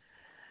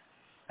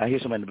 I hear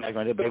somebody in the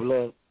background there, baby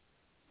love.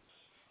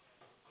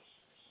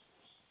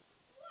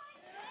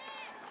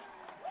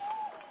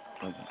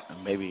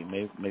 Maybe,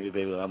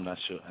 baby, I'm not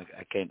sure.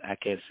 I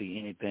can't see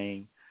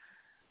anything.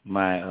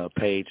 My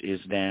page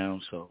is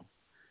down, so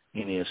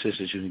any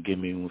assistance you can give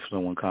me with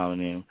someone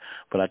calling in.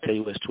 But I tell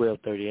you what, it's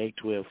 12:38,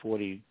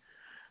 12:40.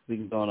 We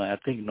can go on. I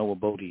think Noah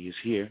Boddie is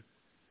here,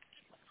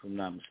 if I'm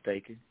not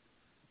mistaken.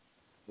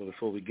 But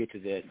before we get to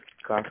that,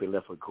 Coffee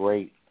left a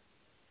great.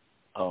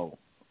 Oh,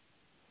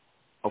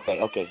 okay,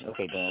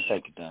 Don.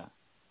 Thank you, Don.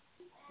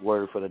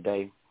 Word for the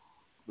day.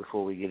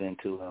 Before we get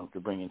into to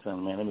bring in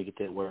something, man, let me get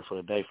that word for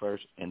the day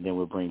first, and then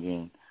we'll bring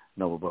in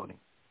Nova Boddie.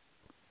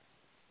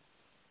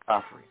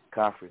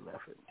 Coffee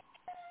left it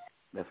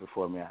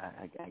for me.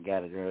 I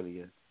got it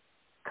earlier,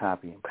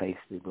 copy and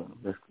pasted, but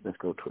let's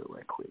go to it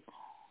right quick.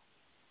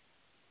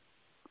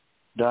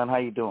 Don, how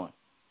you doing?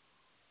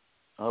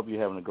 I hope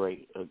you're having a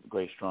great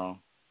strong.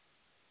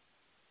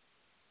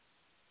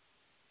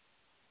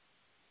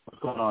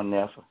 What's going on,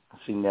 Neff? I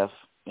see Neff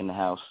in the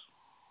house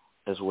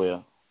as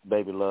well.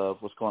 Baby Love,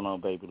 what's going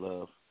on, Baby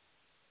Love?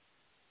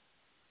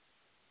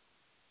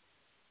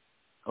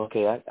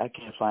 Okay, I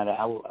can't find it.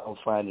 I'll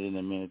find it in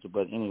a minute.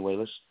 But anyway,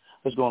 let's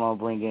go on and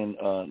bring in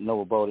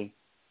Nova Boddie.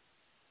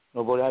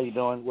 Nova Boddie, how you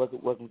doing?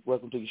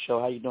 Welcome to your show.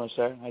 How you doing,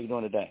 sir? How you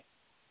doing today?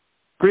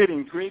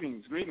 Greetings.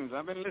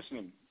 I've been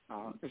listening.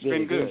 It's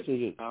been good.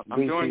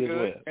 I'm doing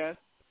good. Well.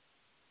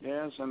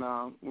 Yes,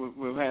 and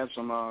we'll have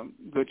some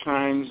good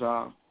times.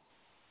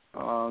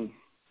 The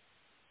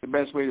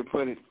best way to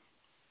put it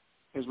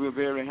is we're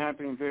very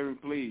happy and very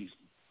pleased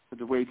with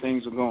the way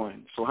things are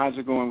going. So how's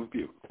it going with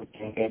you?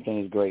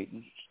 Everything is great.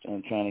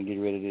 I'm trying to get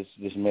rid of this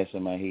mess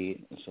in my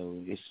head.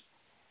 So it's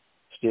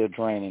still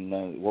draining.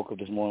 Woke up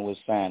this morning with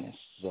sinus,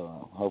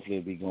 so hopefully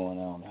it'll be going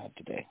on out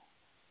today.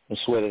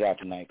 Let's sweat it out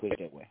tonight, put it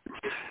that way.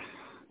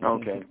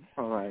 Okay.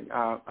 All right.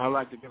 I'd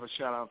like to give a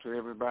shout-out to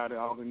everybody,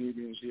 all the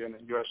Nubians here in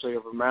the USA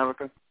of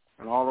America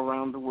and all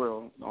around the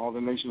world, all the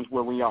nations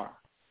where we are.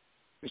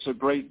 It's a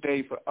great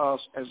day for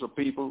us as a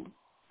people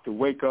to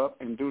wake up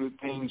and do the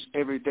things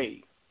every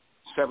day,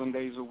 7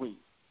 days a week.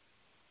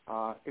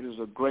 It is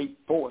a great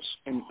force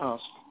in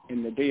us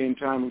in the day and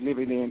time we're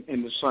living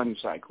in the sun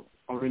cycle.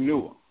 A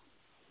renewal,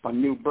 a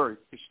new birth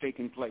is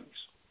taking place.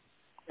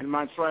 In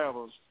my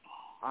travels,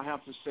 I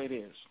have to say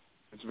this.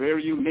 It's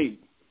very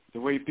unique the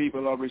way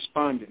people are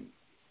responding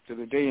to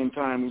the day and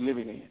time we're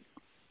living in.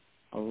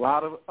 A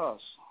lot of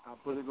us, I'll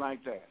put it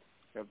like that,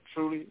 have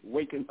truly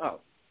waken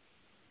up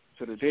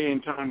to the day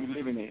and time we're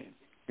living in.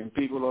 And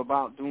people are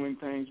about doing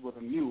things with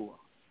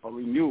a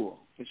renewal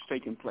is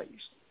taking place.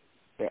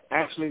 They're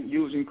actually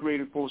using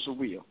creative force of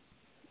will.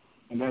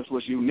 And that's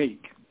what's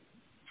unique.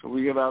 So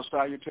we give our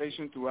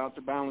salutation throughout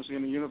the balance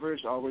in the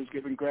universe, always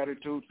giving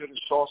gratitude to the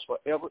source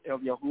forever, El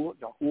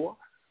Yahuwah,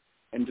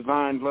 and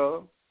divine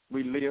love.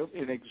 We live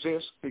and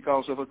exist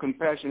because of a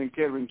compassionate and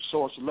caring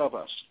source love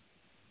us.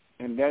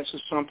 And that's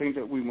just something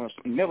that we must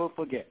never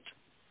forget.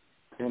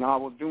 In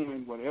our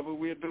doing, whatever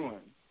we're doing,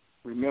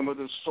 remember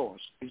the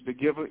source is the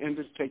giver and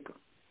the taker.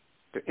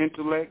 The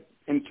intellect,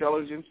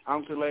 intelligence,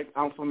 intellect,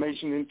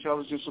 information,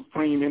 intelligence,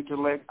 supreme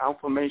intellect,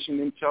 information,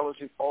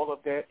 intelligence, all of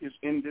that is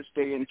in this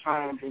day and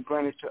time and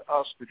granted to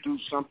us to do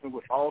something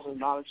with all the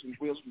knowledge and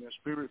wisdom and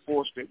spirit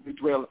force that we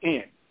dwell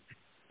in.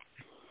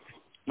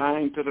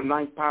 9 to the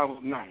 9th power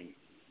of 9.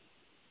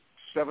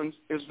 7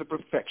 is the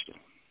perfection.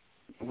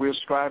 We're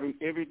striving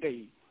every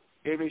day,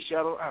 every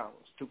shadow hours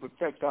to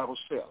perfect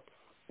ourselves.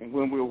 And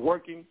when we're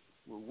working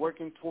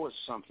towards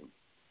something.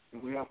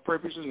 And we have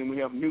purposes and we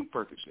have new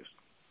purposes.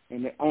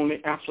 And the only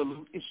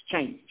absolute is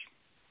change.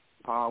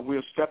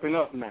 We're stepping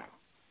up now.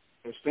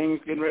 There's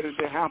things getting ready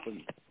to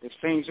happen. There's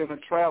things in the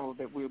travel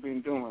that we've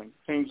been doing.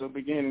 Things are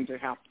beginning to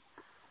happen.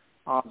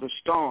 The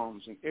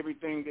storms and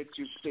everything that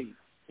you see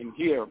and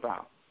hear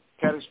about,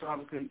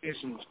 catastrophic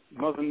conditions,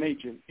 Mother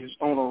Nature is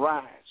on a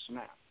rise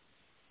now.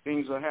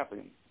 Things are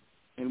happening.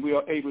 And we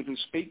are able to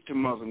speak to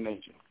Mother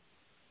Nature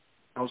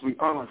as we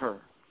honor her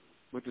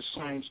with the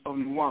science of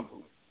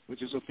Nwambu,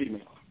 which is a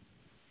female.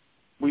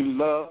 We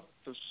love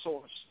the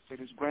source that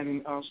is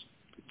granting us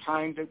the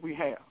time that we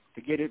have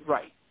to get it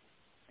right,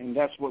 and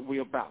that's what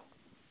we're about.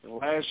 The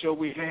last show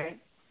we had,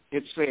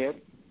 it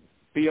said,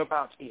 be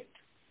about it,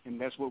 and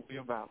that's what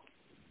we're about.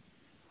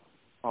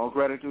 All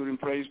gratitude and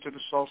praise to the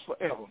source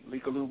forever.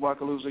 Likaloo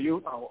Wakaloo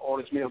Zayut, our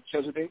oldest male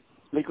Chesapeake.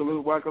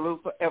 Likaloo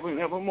Wakaloo forever and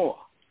evermore.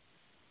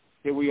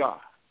 Here we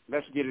are.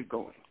 Let's get it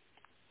going.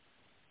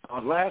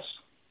 Last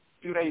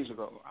few days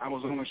ago, I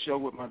was on a show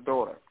with my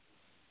daughter,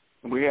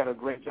 and we had a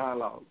great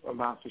dialogue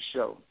about the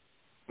show.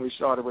 We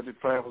started with the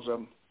travels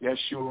of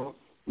Yeshua.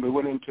 We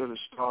went into the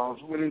stars.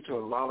 We went into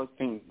a lot of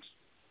things,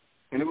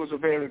 and it was a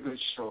very good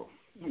show.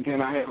 And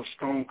then I had a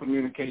strong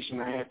communication.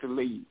 I had to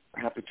leave.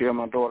 I have to tell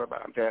my daughter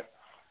about that.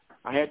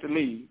 I had to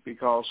leave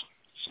because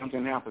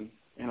something happened,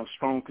 and a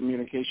strong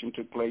communication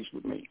took place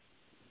with me.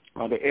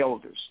 The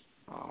elders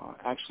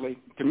actually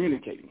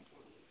communicating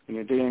in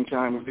the day and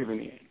time we're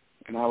living in.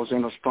 And I was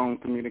in a strong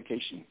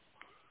communication.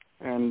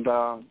 And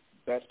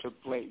that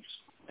took place.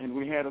 And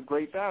we had a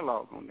great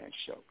dialogue on that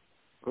show,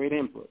 great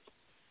input.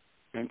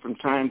 And from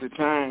time to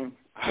time,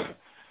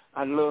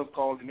 I love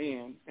calling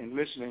in and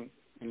listening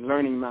and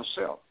learning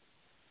myself.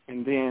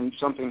 And then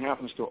something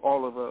happens to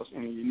all of us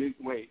in a unique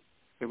way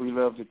that we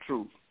love the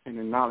truth and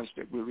the knowledge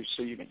that we're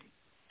receiving.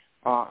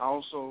 I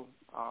also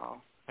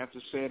have to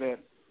say that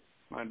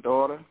my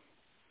daughter,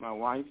 my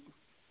wife,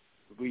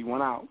 we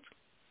went out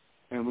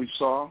and we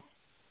saw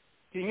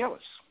King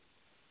Ellis.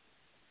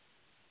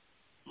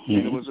 Mm-hmm.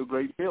 And it was a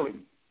great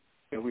feeling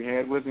that we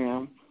had with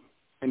him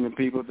and the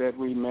people that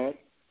we met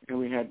and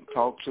we had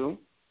talked to.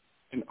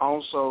 And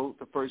also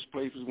the first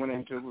place we went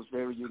into was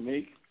very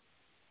unique.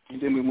 And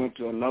then we went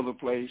to another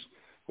place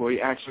where he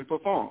actually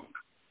performed.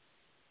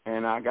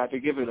 And I got to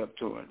give it up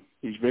to him.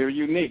 He's very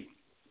unique,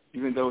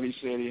 even though he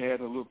said he had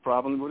a little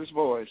problem with his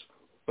voice,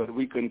 but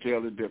we couldn't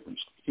tell the difference.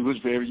 He was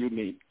very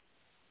unique.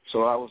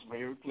 So I was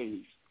very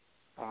pleased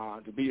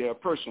to be there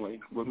personally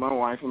with my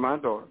wife and my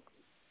daughter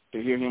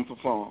to hear him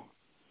perform.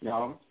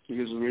 Y'all, he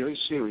is really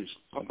serious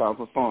about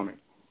performing.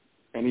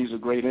 And he's a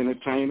great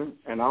entertainer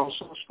and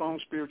also strong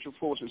spiritual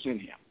forces in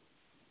him.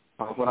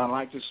 What I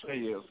like to say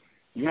is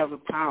you have the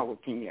power,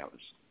 King Ellis,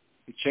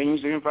 to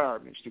change the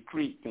environments, to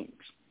create things,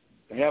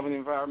 to have an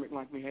environment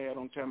like we had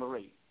on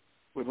Tamaray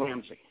with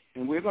Ramsey.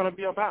 And we're going to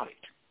be about it.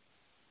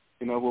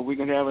 You know, where we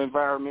can have an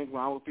environment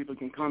where our people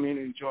can come in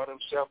and enjoy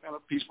themselves in a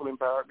peaceful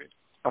environment,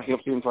 a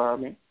healthy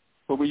environment,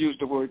 where we use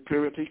the word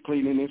purity,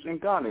 cleanliness,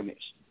 and godliness.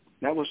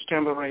 That was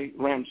Tamaray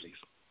Ramsey's.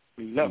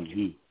 We loved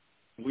it.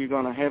 We're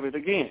going to have it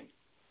again.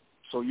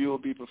 So you'll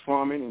be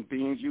performing in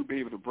beings. You'll be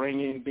able to bring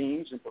in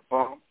beings and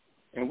perform.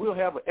 And we'll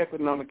have an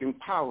economic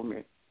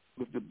empowerment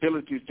with the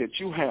abilities that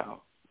you have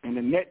and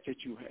the net that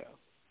you have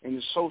and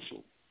the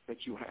social that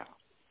you have,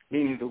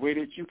 meaning the way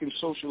that you can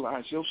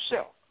socialize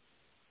yourself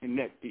and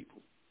net people,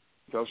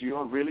 because you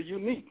are really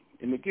unique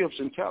in the gifts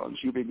and talents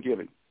you've been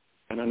given.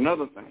 And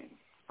another thing,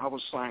 our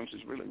science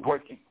is really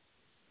working.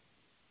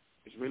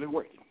 It's really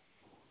working.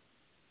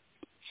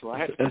 So I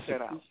had to put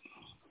that out.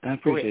 I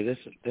appreciate it.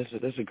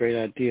 That's a great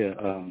idea.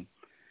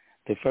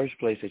 The first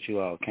place that you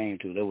all came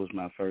to, that was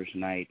my first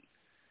night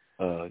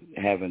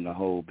having the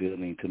whole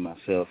building to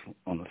myself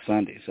on a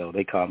Sunday. So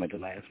they called me at the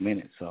last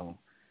minute. So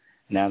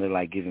now they're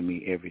like giving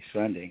me every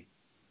Sunday.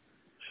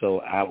 So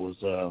I was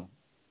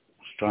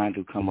trying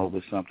to come up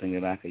with something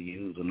that I could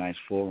use, a nice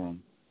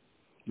forum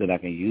that I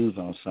can use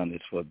on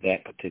Sundays for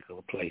that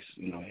particular place,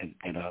 you know,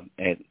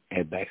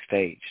 at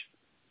backstage.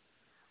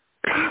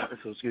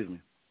 So excuse me.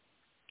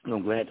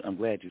 I'm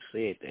glad you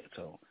said that.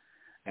 So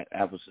like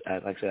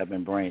I said, I've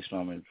been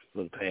brainstorming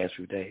for the past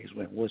few days.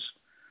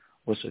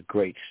 What's a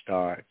great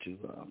start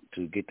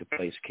to get the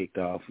place kicked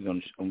off? I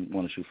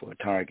want to shoot for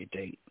a target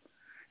date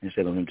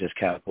instead of them just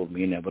catapulting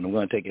me in there. But I'm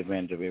going to take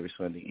advantage of every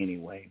Sunday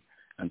anyway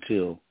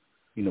until,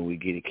 you know, we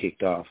get it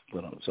kicked off.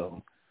 But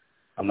so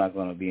I'm not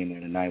going to be in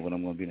there tonight, but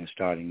I'm going to be in there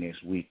starting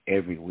next week,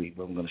 every week.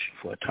 But I'm going to shoot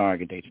for a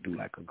target date to do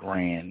like a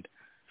grand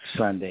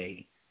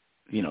Sunday.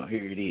 You know,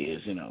 here it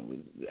is, you know,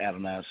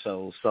 Adonai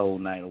Soul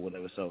Night or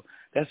whatever. So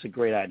that's a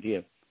great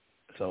idea.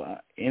 So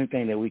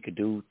anything that we could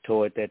do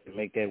toward that to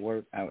make that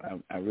work,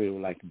 I really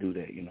would like to do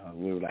that. You know, I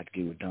really would like to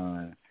get it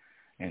done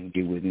and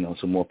get with, you know,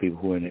 some more people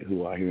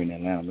who are here in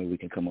Atlanta. Maybe we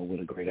can come up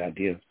with a great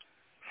idea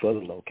for the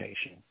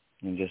location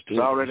and just do it's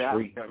it. already it's out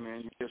free. there,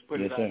 man. You just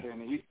put yes, it out sir. there in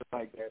the ether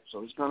like that.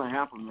 So it's going to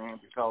happen, man,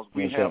 because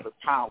we yes, have sir. the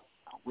power.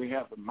 We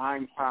have the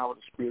mind power,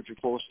 the spiritual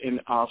force in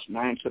us,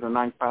 9 to the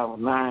 9th power of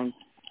 9.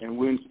 And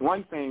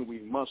one thing we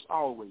must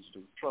always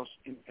do, trust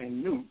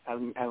in new as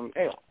an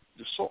L,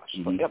 the source,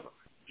 forever.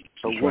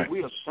 So That's what right.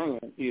 we are saying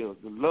is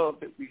the love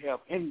that we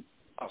have in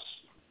us,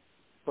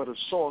 but the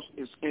source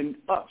is in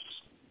us.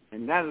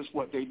 And that is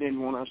what they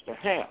didn't want us to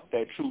have,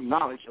 that true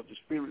knowledge of the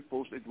spirit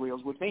force that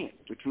dwells within,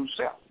 the true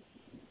self.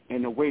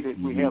 And the way that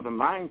we have the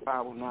mind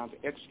power now to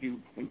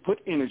execute and put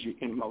energy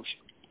in motion.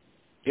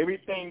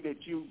 Everything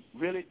that you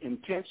really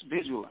intense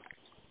visualize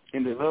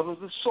in the love of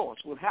the source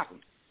will happen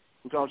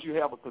because you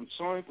have a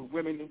concern for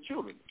women and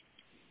children.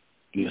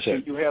 Yes,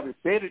 sir. You have it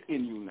embedded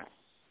in you now.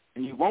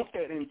 And you want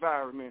that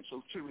environment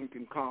so children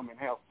can come and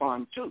have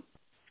fun too,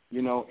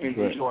 you know, and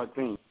enjoy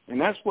things.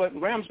 And that's what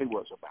Ramsey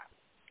was about.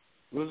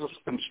 It was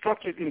a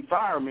constructed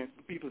environment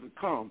for people to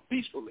come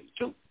peacefully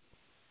too,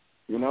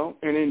 you know,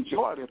 and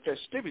enjoy the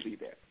festivity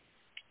there.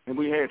 And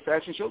we had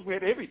fashion shows. We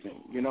had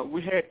everything, you know.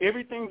 We had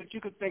everything that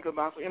you could think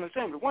about for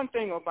entertainment. One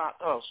thing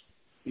about us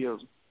is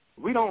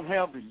we don't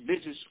have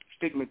religious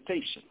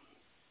stigmatization.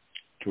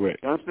 Correct.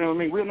 You understand what I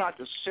mean? We're not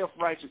the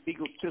self-righteous,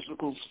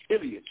 egotistical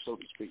idiots, so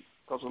to speak,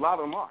 because a lot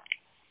of them are.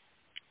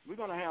 We're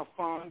going to have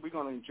fun. We're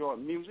going to enjoy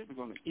music. We're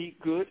going to eat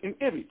good and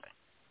everything.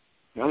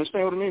 You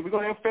understand what I mean? We're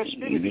going to have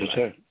festivities. Yes,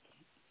 sir.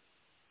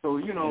 So,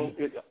 you know,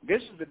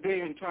 this is the day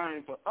and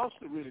time for us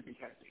to really be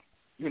happy.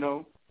 You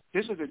know,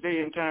 this is the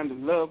day and time to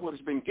love what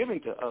has been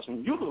given to us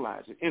and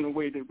utilize it in a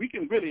way that we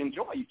can really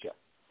enjoy each other.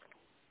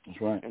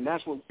 That's right. And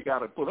that's what we got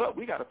to put up.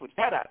 We got to put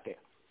that out there.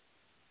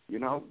 You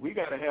know, we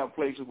got to have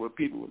places where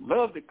people would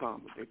love to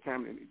come with their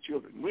family and their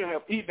children. We'll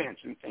have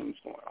events and things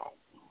going on.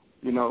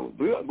 You know,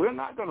 we're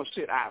not going to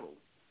sit idle.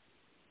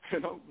 You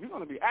know, we're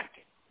going to be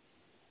active.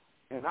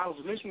 And I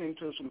was listening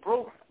to some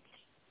programs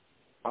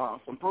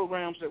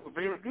that were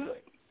very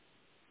good.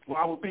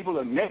 While people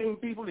are netting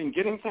people and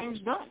getting things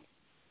done.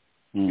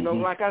 Mm-hmm. You know,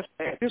 like I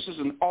said, this is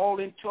an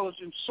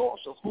all-intelligent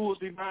source of who is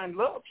divine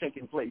love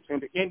taking place in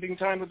the ending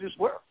time of this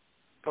world.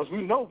 Because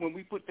we know when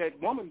we put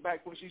that woman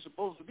back where she's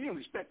supposed to be and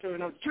respect her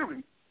and her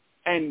children,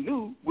 and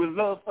knew will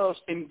love us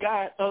and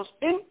guide us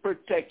and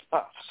protect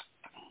us.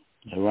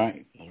 That's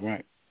right. That's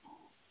right.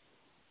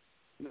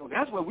 You know,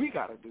 that's what we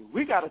got to do.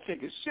 We got to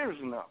take it serious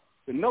enough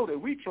to know that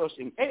we trust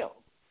in L,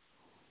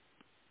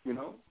 you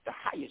know, the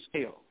highest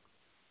L.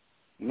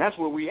 And that's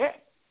where we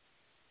at.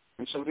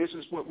 And so this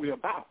is what we're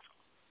about.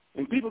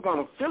 And people are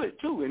going to feel it,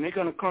 too, and they're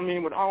going to come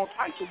in with all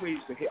types of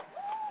ways to help.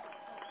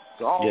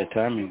 So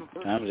time is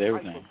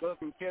everything. Love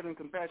and caring,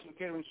 compassion,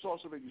 caring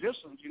source of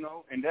existence, you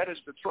know, and that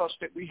is the trust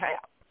that we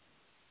have.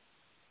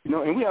 You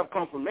know, and we have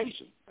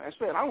confirmation. Like I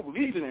said, I don't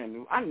believe in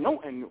Anu. I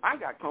know Anu. I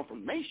got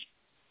confirmation.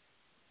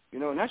 You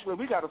know, and that's where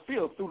we got to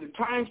feel through the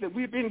times that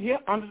we've been here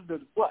under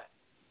the what?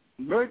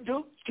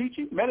 Murder,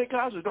 teaching,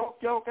 medicals, adult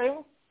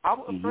L,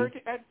 our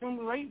authority at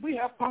human rate, we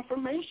have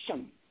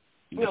confirmation.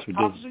 We have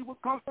prophecy with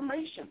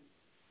confirmation.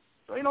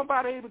 So ain't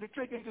nobody able to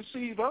trick and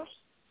deceive us.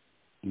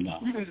 No.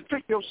 You can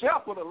trick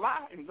yourself with a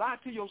lie and lie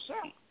to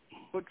yourself.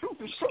 But truth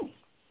is truth.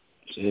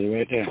 See it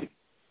right there.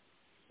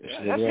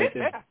 That's it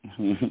there.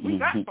 We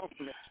got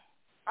confirmation.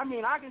 I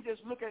mean, I can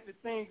just look at the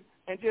thing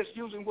and just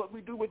using what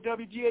we do with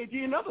WGAG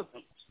and other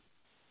things.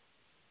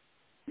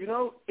 You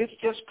know, it's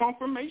just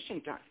confirmation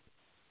time.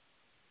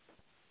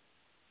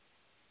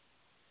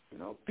 You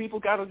know, people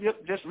got to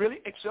just really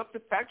accept the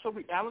facts of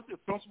reality. The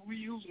principle we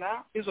use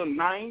now is a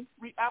 9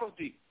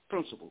 reality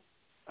principle,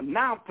 a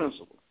now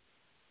principle.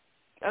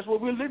 That's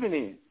what we're living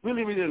in. We're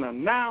living in a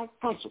now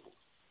principle.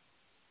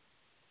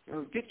 You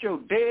know, get your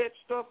dead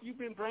stuff you've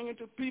been bringing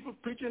to people,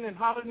 preaching and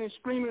hollering and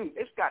screaming.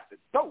 It's got to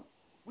go.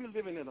 We're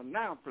living in a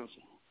now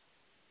principle.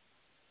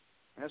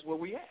 That's where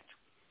we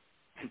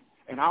at.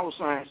 And our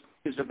science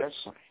is the best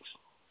science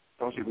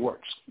because it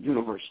works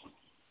universally.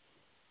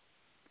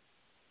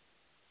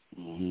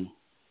 Mm-hmm.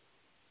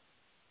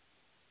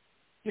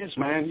 Yes,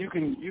 man, you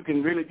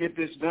can really get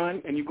this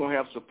done, and you're going to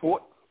have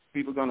support.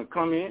 People are going to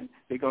come in.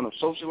 They're going to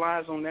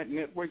socialize on that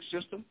network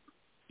system.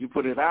 You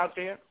put it out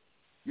there.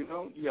 You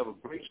know, you have a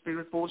great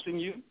spirit force in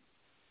you.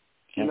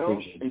 You know,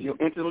 and your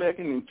intellect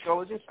and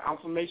intelligence,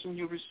 information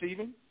you're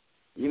receiving,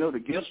 you know, the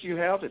gifts you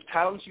have, the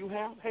talents you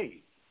have.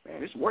 Hey,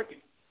 man, it's working.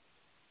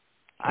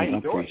 I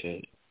enjoy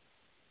it.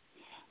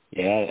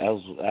 Yeah,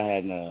 I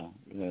had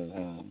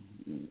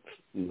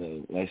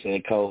like I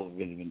said, cold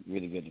really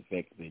been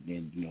effective. And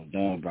then, you know,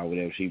 Dawn brought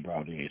whatever she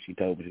brought in. She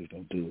told me she was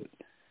going to do it.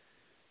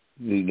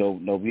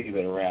 No beauty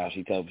been around.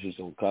 She told me she was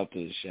going to come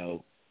to the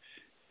show,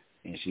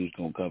 and she was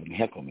going to come and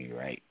heckle me,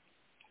 right?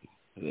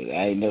 I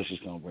didn't know she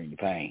was going to bring the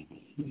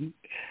pain.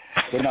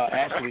 But no,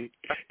 actually,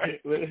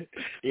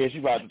 yeah, she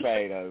brought the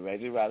pain on me, man.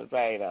 She brought the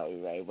pain on me,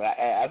 man. But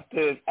I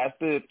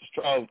stood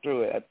strong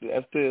through it.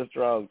 I stood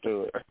strong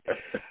through it.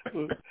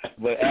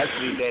 But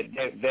actually,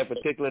 that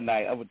particular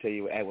night, I'm going to tell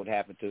you what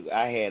happened to.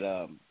 I had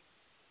a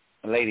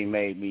lady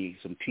made me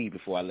some tea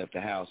before I left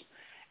the house,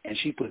 and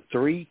she put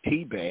 3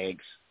 tea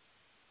bags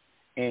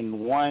in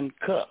 1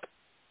 cup.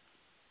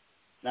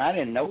 Now, I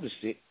didn't notice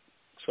it,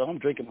 so I'm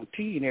drinking my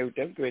tea and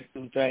everything. I'm going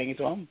through the thing,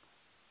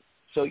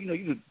 so you know,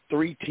 you do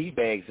 3 tea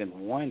bags in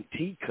 1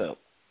 teacup.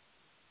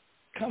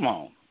 Come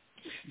on.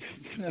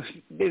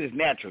 This is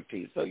natural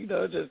tea. So, you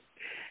know,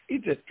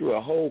 it just threw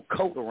a whole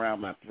coat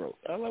around my throat.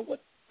 I was like,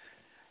 what?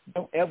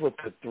 Don't ever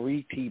put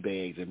 3 tea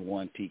bags in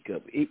 1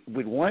 teacup.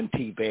 With 1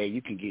 tea bag,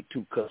 you can get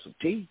 2 cups of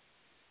tea.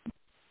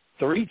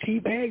 3 tea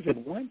bags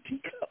in 1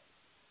 teacup.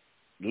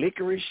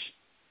 Licorice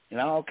and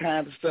all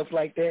kinds of stuff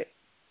like that.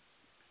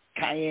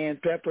 Cayenne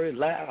pepper,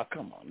 lime.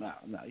 Come on,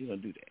 no, you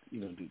don't do that.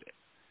 You don't do that.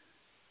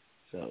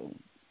 So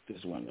this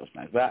is one of those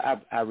nights.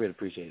 But I really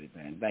appreciate it,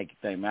 man. Thank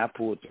you, man. I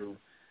pulled through.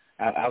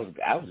 I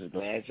was just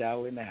glad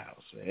y'all were in the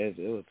house.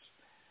 Man.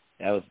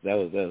 That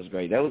was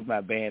great. That was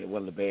my band,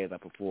 one of the bands I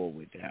performed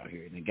with down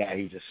here. And the guy,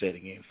 he's just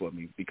setting in for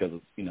me because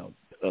of, you know,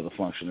 other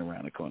function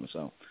around the corner.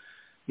 So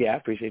yeah, I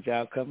appreciate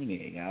y'all coming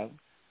in, y'all.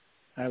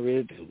 I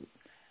really do.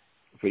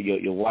 For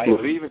your wife,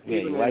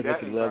 your wife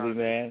is lovely,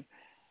 man.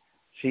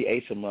 She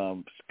ate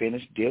some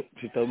spinach dip.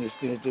 She told me the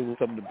spinach dip was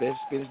some of the best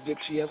spinach dip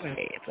she ever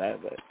had.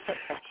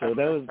 So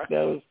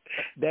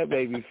that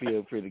made me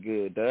feel pretty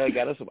good. Doug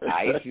got us some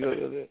ice. You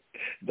know,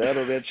 Doug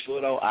on that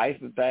short on ice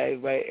and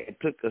things, right? And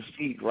took a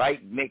seat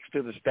right next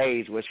to the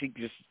stage where she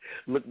just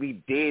looked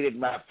me dead in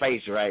my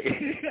face, right?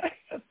 Hey,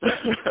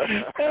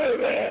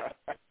 man.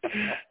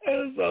 It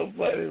was so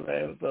funny, man.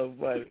 It was so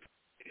funny.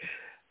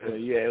 But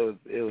yeah,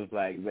 it was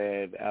like,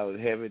 man, I was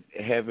heaven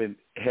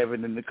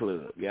in the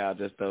club. Y'all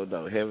just don't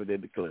know, heaven in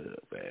the club,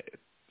 man.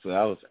 So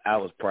I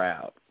was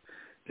proud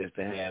just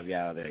to have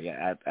y'all there.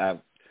 Yeah,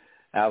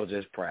 I was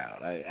just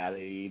proud. I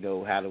didn't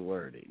know how to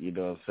word it. You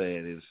know what I'm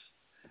saying?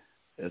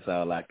 That's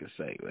all I can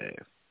say, man.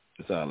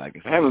 That's all I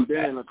can say. I haven't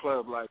been in a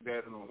club like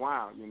that in a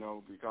while, you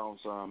know, because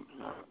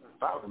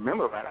if I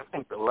remember right, I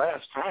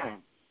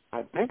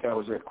think I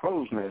was at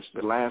Crow's Nest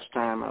the last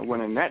time I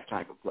went in that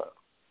type of club.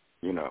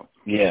 You know.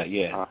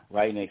 Yeah.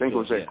 Right next to it. I think it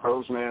was at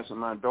Crow's Nest, and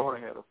my daughter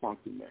had a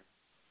funky there.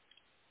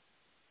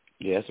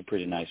 Yeah, that's a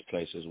pretty nice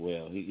place as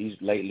well.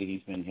 Lately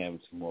he's been having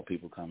some more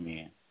people come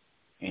in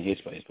his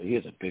place, but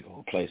here's a big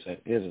old place.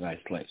 Here's a nice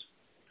place.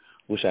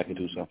 Wish I could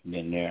do something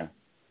in there,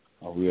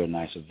 a real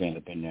nice event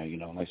up in there. You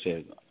know, like I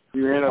said,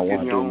 I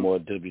want to do more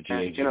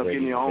WGAG. You know,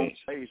 getting your own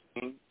place,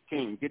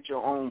 King. Get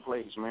your own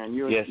place, man.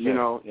 You'll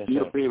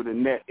be able to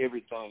net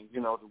everything, you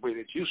know, the way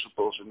that you're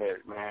supposed to net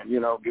it, man. You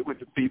know, get with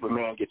the people,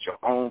 man. Get your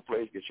own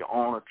place, get your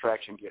own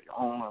attraction, get your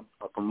own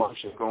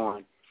promotion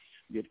going,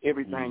 get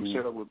everything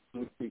set up with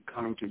people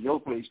coming to your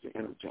place to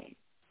entertain.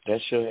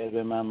 That sure has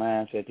been my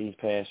mindset these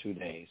past few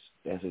days.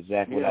 That's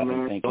exactly what I've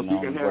been thinking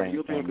on.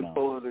 You'll be in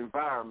control of the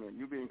environment.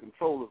 You'll be in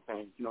control of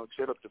things. You know,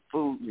 set up the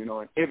food, you know,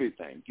 and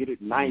everything. Get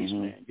it nice,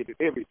 man. Get it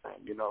everything,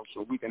 you know,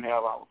 so we can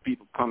have our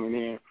people coming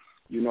in,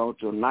 you know,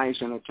 to a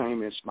nice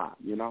entertainment spot,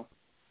 you know.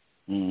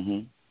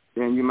 Then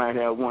you might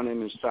have one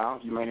in the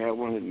south. You might have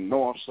one in the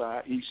north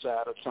side, east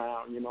side of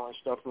town, you know, and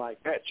stuff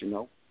like that, you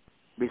know.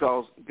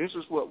 Because this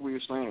is what we're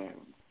saying.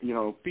 You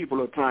know,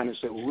 people are trying to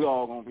say, well, we're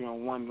all going to be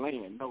on one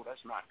lane. No,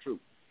 that's not true.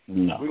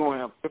 No. We're going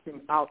to have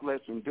different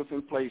outlets in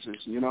different places,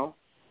 you know,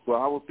 where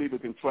our people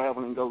can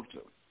travel and go to.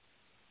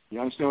 You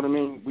understand what I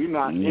mean? We're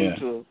not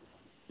into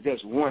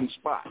just one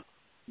spot.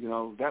 You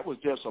know, that was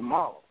just a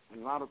model.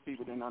 And a lot of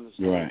people didn't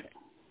understand that.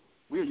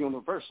 We're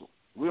universal.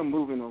 We're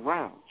moving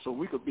around. So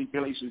we could be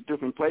places,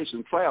 different places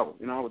and travel.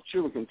 You know, our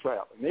children can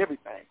travel and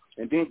everything.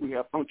 And then we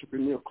have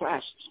entrepreneurial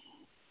classes.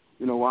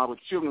 You know, our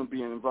children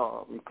being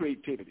involved in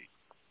creativity.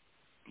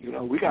 You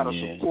know, we got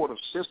to support a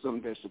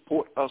system that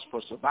support us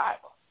for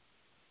survival.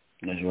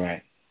 That's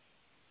right.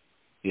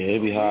 Yeah,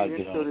 it'd be hard to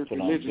get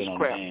on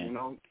crap, you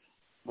know.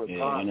 But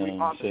God, we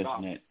are the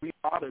gods. We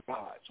are the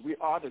gods. We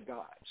are the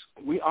gods.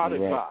 We are the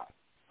gods.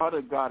 We are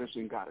the goddesses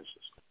and goddesses.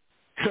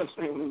 You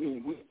understand what I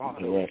mean? We are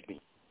those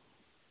things.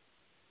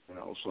 You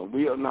know, so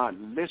we are not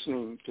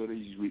listening to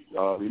these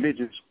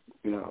religious,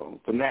 you know,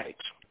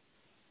 fanatics.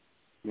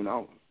 You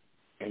know,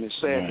 and it's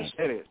sad to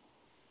say it.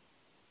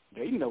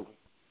 They know.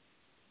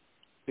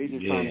 They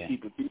just trying to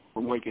keep the people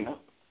from waking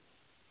up.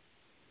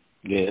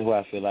 Yeah, that's why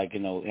I feel like,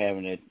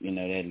 having that,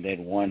 that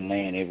one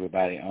land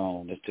everybody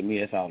owns. To me,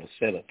 that's all a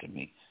setup to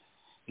me.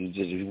 If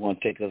you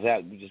want to take us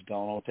out, you just go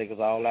on take us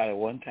all out at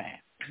one time.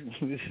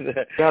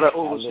 Gotta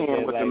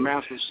understand what the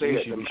master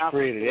said. The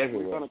master said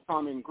we're going to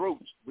come in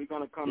groups. We're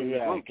going to come in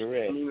groups.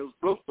 Correct. I mean, those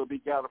groups will be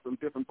gathered from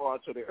different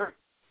parts of the earth.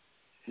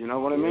 You know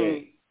what I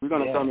mean? We're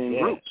going to come in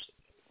groups.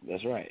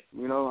 That's right.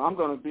 I'm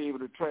going to be able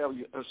to travel.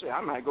 Say,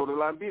 I might go to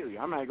Liberia.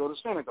 I might go to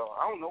Senegal.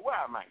 I don't know where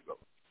I might go.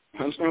 You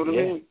understand what I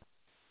mean?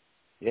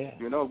 Yeah.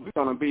 We're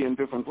going to be in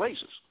different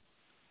places.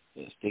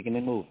 Yeah, sticking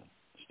and moving.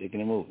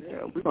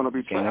 Yeah, we're going to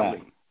be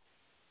traveling.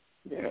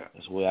 Yeah.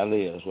 That's where I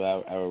live. That's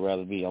where I would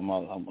rather be. I'm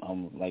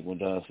like when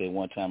Don said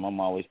one time, I'm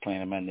always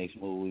planning my next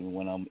move, even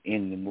when I'm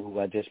in the move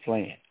I just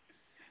planned.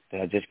 That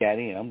I just got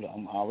in.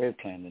 I'm already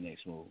planning the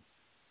next move.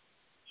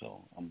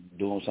 So I'm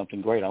doing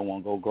something great. I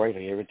want to go greater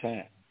every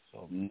time.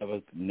 So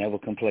never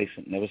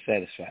complacent, never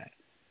satisfied.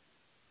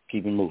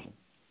 Keep it moving.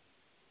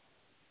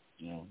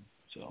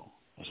 So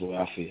that's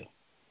what I feel.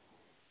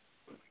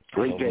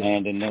 Great day.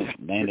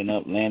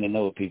 Landing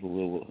up people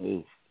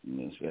who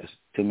that's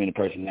too many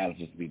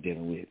personalities to be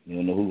dealing with. You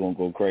don't know who's gonna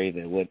go crazy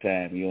at what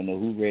time. You don't know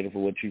who's ready for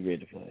what you're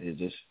ready for.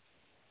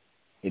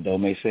 It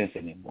don't make sense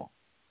anymore.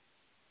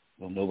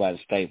 Nobody's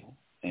stable.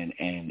 And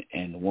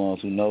the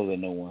ones who know that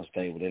no one's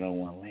stable, they don't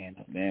want to land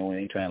up. They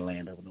ain't trying to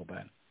land up with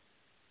nobody.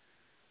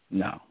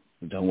 No,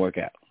 it don't work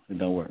out. It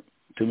don't work.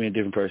 Too many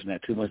different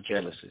personalities, too much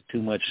jealousy,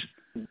 too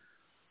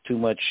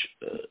much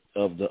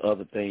of the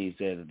other things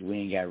that we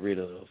ain't got rid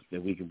of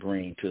that we can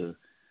bring to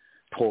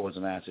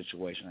poison our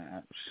situation.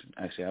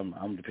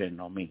 I'm depending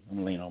on me.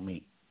 I'm leaning on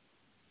me.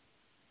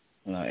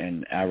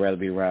 And I'd rather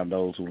be around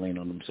those who lean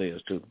on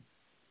themselves too.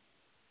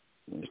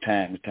 It's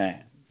time.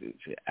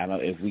 I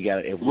don't. If we we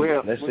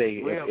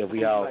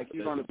all. Wait,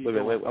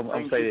 I'm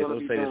gonna say this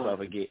so I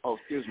forget. Oh,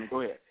 excuse me.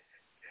 Go ahead.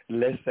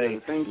 Let's say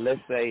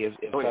if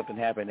something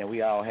happened and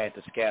we all had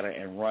to scatter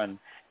and run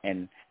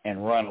and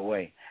run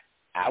away.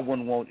 I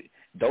wouldn't want.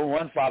 Don't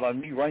run, follow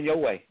me. Run your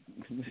way,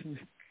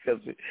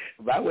 because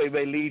my way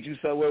may lead you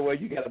somewhere where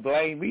you got to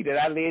blame me that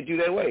I led you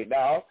that way.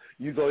 No,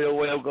 you go your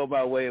way, I'll go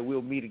my way, and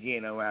we'll meet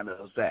again around the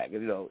other side.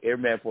 Every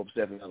man for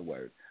himself. In other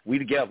words, we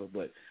together,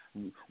 but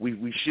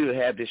we should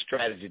have this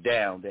strategy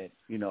down that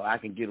I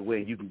can get away,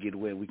 and you can get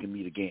away, and we can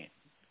meet again.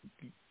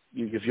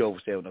 If you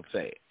understand what I'm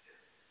saying.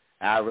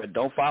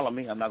 Don't follow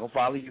me. I'm not gonna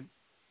follow you.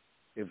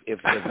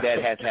 If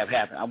that has to have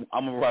happened,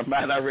 I'm gonna run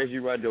my direction,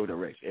 you run your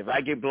direction. If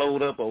I get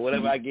blown up or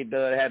whatever I get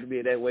done, it had to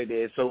be that way.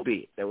 Then so be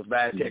it. That was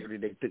my integrity.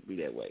 They took me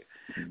that way.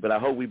 But I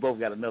hope we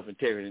both got enough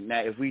integrity. Now,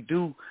 if we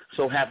do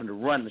so happen to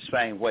run the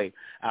same way,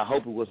 I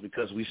hope it was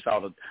because we saw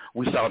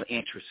the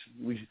interest.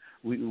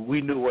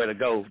 We knew where to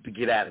go to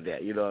get out of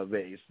that. You know what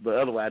I mean? But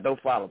otherwise,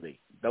 don't follow me.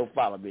 Don't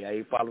follow me. I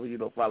ain't following you.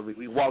 Don't follow me.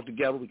 We walk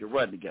together. We can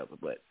run together.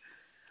 But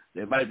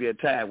there might be a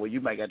time where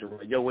you might got to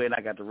run your way and I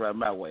got to run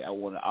my way. I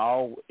want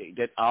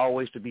that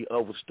always to be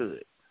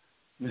understood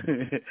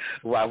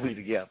while we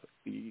together.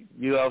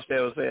 You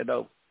understand what I'm saying,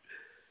 though?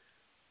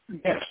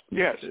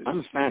 Yes, I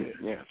understand it,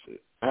 yes.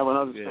 I have an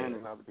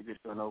understanding of it to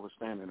get to an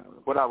understanding of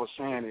it. What I was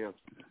saying is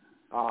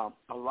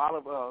a lot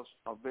of us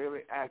are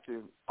very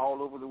active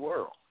all over the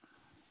world.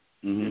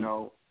 Mm-hmm.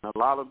 A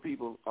lot of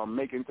people are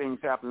making things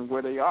happen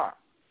where they are.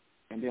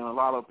 And then a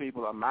lot of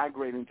people are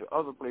migrating to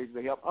other places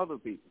to help other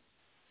people.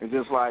 It's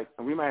just like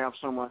we might have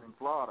someone in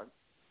Florida,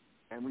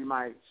 and we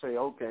might say,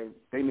 okay,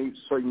 they need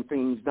certain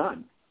things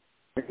done.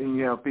 And then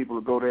you have people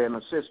who go there and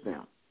assist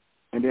them.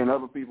 And then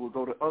other people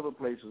go to other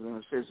places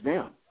and assist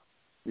them.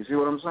 You see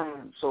what I'm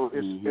saying? So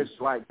it's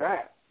like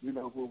that,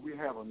 where we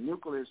have a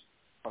nucleus,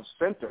 a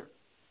center,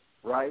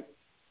 right?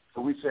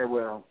 So we say,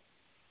 well,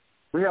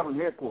 we have a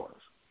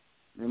headquarters.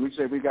 And we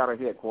say we got a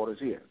headquarters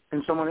here.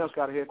 And someone else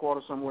got a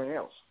headquarters somewhere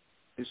else.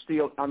 It's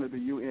still under the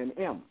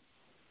UNM,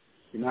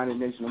 United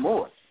Nations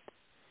Accord.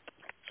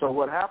 So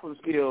what happens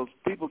is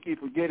people keep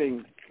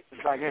forgetting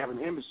it's like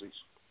having embassies.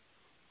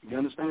 You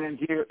understand?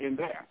 Here and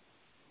there.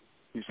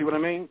 You see what I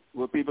mean?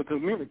 Where people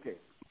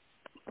communicate.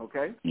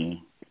 Okay?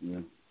 Yeah.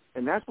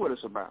 And that's what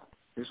it's about.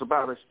 It's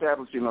about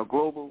establishing a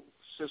global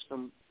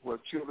system where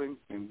children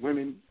and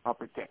women are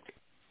protected.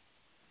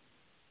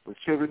 Where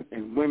children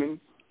and women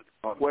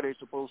are where they're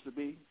supposed to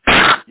be.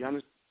 You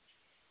understand?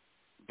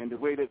 And the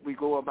way that we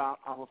go about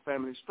our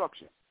family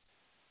structure.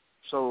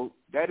 So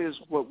that is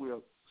what we're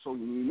so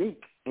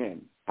unique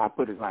in. I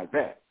put it like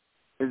that.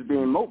 It's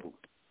being mobile,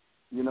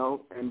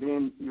 and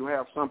then you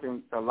have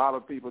something a lot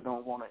of people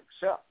don't want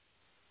to accept,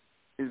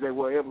 is that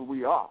wherever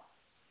we are,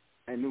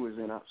 Anu is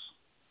in us.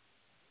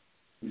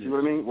 You see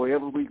what I mean?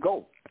 Wherever we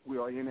go, we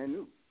are in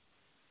Anu.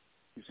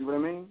 You see what I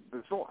mean?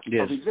 The source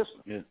of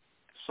existence. Yeah.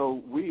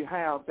 So we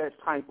have that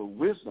type of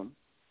wisdom,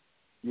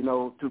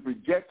 to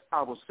project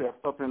ourselves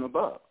up and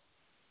above.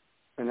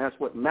 And that's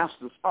what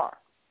masters are.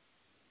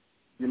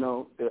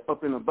 They're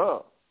up and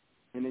above.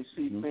 And they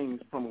see things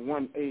from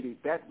 180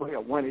 that way,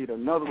 or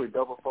 180 another way,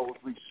 double fold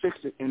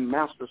 360 in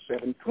Master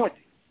 720.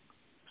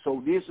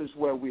 So this is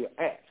where we're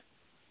at.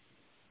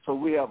 So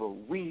we have a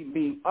we,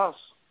 me, us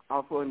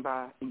offered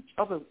by each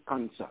other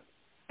concept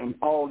and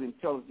all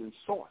intelligent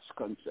source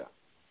concept,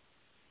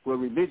 where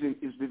religion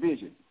is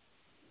division.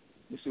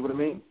 You see what I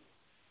mean?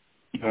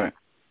 All right.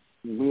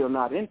 We are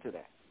not into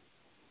that.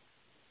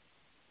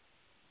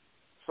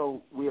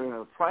 So we are in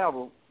a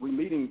travel, we're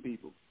meeting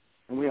people,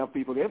 and we have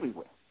people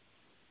everywhere.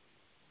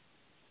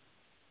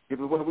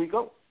 Everywhere we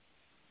go.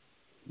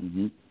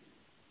 Mm-hmm.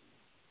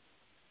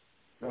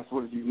 That's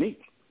what is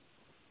unique.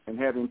 And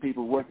having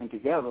people working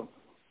together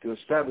to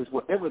establish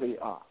whatever they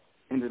are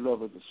in the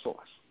love of the source.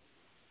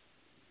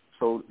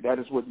 So that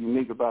is what's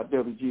unique about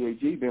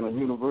WGAG being a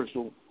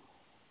universal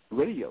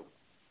radio,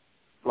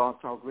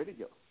 blog talk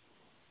radio.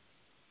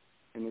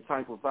 And the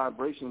type of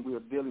vibration we are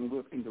dealing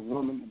with in the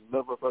woman and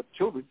love of her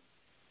children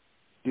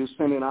is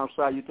sending our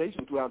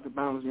salutation throughout the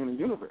boundaries in the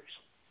universe.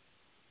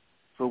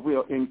 So we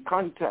are in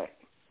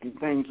contact, and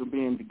things are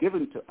being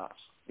given to us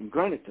and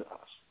granted to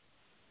us.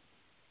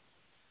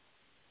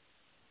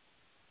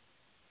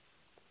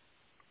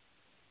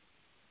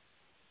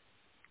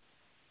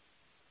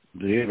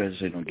 Do everybody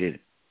say don't get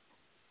it?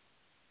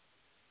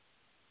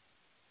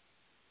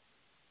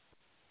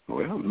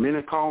 Well,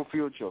 many called,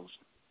 few chosen.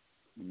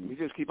 We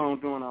just keep on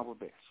doing our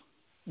best.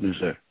 Yes,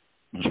 sir.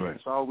 That's right.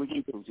 That's all we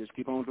can do. Just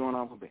keep on doing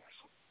our best.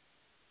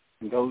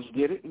 And those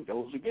get it, and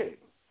those who get it.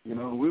 You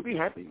know, we'll be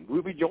happy.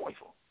 We'll be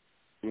joyful.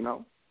 You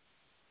know,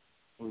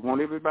 we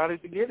want everybody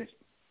to get it.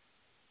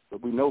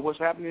 But we know what's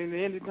happening in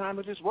the end time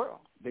of this world.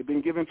 They've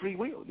been given free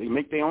will. They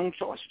make their own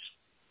choices.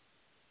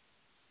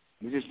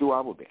 We just do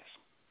our best.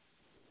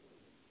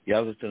 Yeah,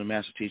 I was to the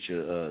master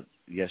teacher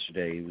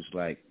yesterday. He was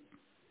like,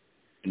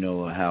 you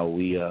know, how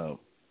we all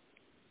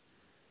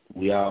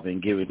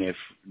been given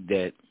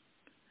that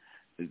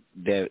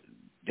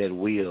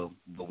will,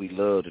 but we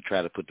love to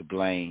try to put the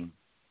blame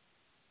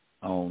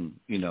on,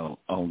 you know,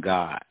 on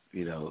God,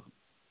 you know,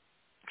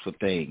 for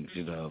things,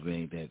 you know, I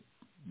mean, that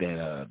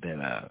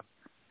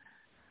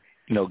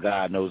you know,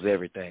 God knows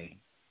everything.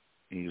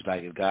 And he was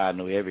like, if God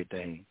knew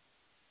everything,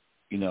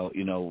 you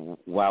know,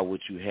 why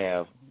would you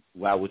have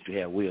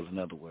will, in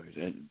other words?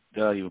 And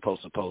they'll even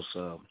post a post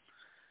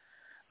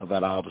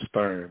about all the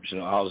sperms, you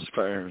know, all the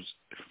sperms,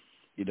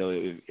 you know,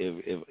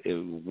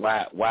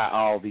 if why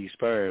all these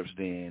sperms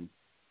then,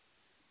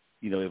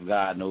 you know, if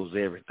God knows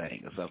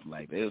everything or something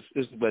like that.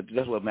 But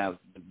that's what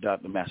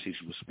Dr.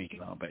 Massich was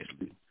speaking on,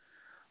 basically,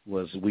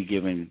 was we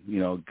giving, you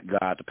know,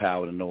 God the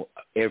power to know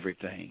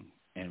everything,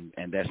 and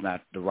that's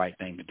not the right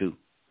thing to do.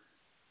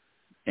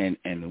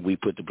 And we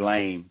put the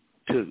blame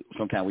to,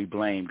 sometimes we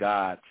blame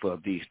God for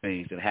these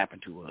things that happen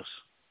to us.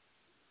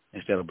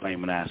 Instead of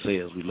blaming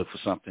ourselves, we look for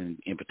something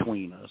in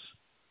between us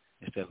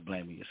instead of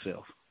blaming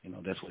yourself. You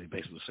know, that's what he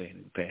basically was saying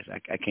in the past.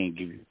 I can't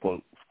give you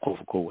quote for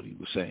quote what he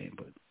was saying,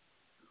 but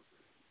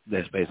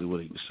that's basically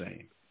what he was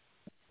saying.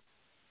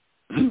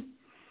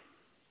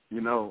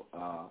 You know,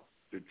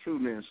 the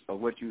trueness of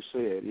what you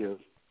said is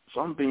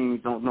some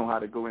beings don't know how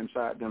to go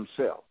inside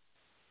themselves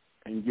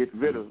and get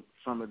rid of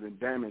some of the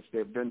damage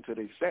they've done to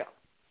themselves.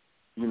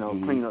 You know,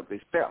 clean up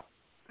themselves.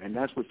 And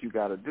that's what you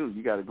got to do.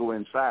 You got to go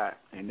inside,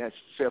 and that's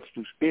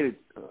self-stupidity,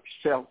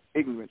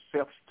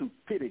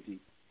 self-stupidity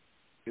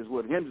is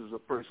what hinders a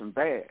person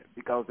bad,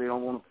 because they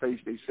don't want to face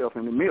themselves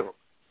in the mirror.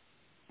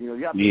 You know,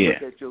 you have to look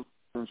at yourself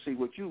and see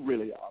what you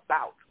really are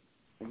about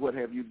and what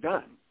have you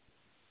done,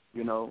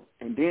 you know,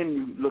 and then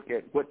you look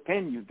at what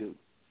can you do,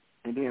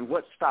 and then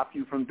what stopped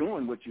you from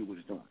doing what you was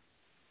doing.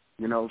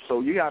 You know, so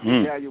you have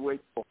to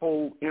evaluate the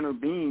whole inner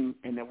being,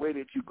 and the way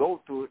that you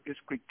go through it is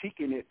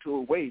critiquing it to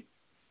a way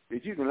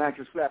that you can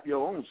actually slap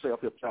your own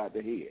self upside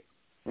the head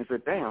and say,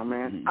 damn,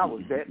 man, I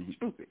was that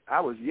stupid.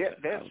 I was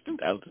that stupid.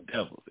 That was the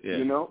devil, yeah.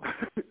 You know,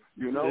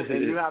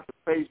 and you have to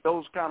face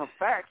those kind of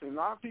facts, and a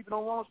lot of people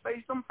don't want to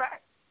face them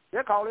facts.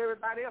 They call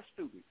everybody else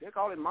stupid. They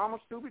call it mama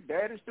stupid,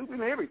 daddy stupid,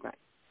 and everything.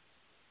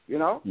 You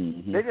know,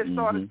 they just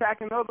start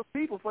attacking other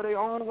people for their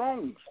own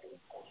wrongs.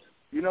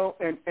 You know,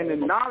 and the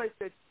knowledge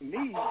that you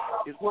need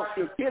is what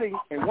you're getting.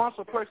 And once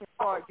a person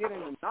starts getting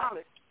the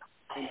knowledge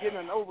and getting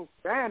an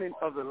understanding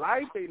of the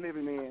life they're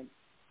living in,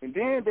 and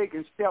then they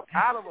can step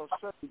out of a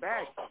certain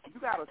baggage.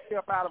 You got to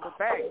step out of a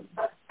baggage.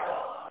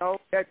 You know,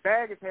 that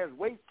baggage has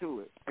weight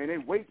to it, and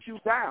it weights you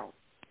down.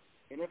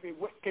 And if it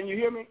can you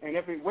hear me? And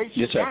if it weights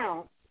you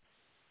down,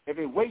 if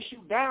it weights you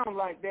down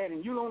like that,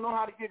 and you don't know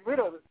how to get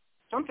rid of it,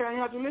 sometimes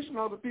you have to listen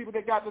to other people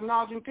that got the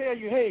knowledge and tell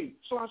you, hey,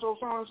 so-and-so,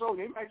 so-and-so.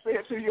 They might say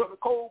it to you in a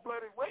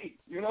cold-blooded way,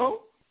 you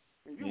know?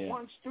 And you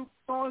one stupid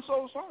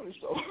so-and-so,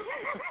 so-and-so.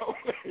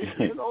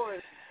 You know,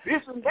 and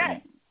this and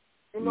that.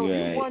 You know,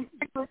 you one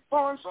ignorant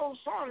so-and-so,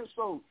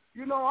 so-and-so.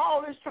 You know,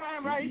 all this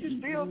time, right, you're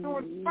still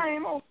doing the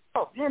same old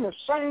stuff. You're in the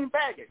same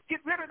baggage.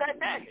 Get rid of that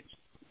baggage.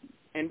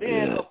 And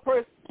then a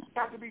person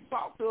has to be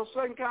talked to a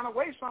certain kind of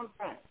way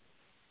sometimes.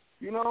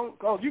 You know,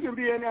 because you can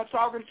be in there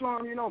talking to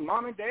them, you know,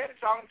 mom and dad are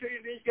talking to you,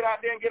 and then you get out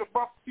there and get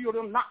a few of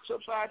them knocks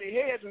upside their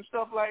heads and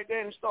stuff like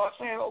that and start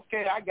saying,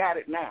 okay, I got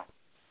it now.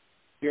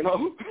 You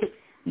know?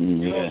 You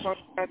know, sometimes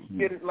you have to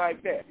get it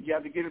like that. You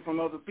have to get it from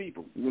other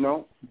people, you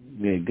know.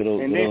 Yeah, good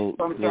old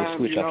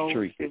switch off the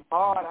tree. It's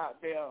hard out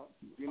there,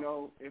 you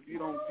know, if you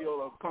don't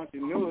feel a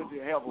continuity,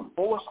 have a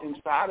force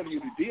inside of you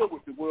to deal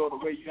with the world the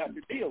way you have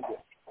to deal with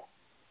it.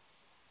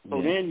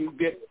 So then you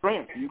get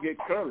strength, you get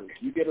courage,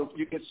 you get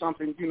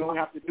something you don't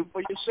have to do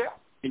for yourself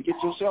and get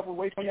yourself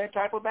away from that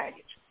type of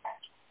baggage.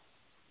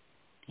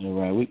 All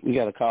right, we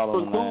got a call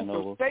on the line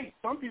over.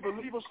 Some people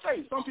leave a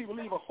state. Some people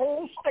leave a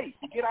whole state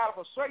to get out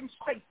of a certain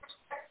state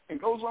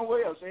and go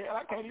somewhere else. Say,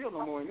 I can't live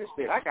no more in this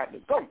state. I got to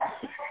go.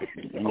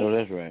 No,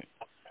 that's right.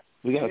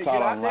 We got a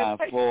call on the line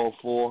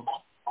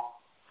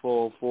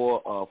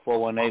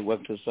 418.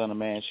 Welcome to the Son of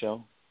Man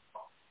Show.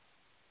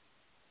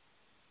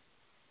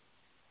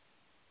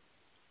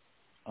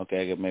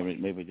 Okay,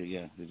 maybe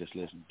they're just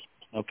listening.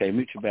 Okay,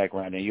 mute your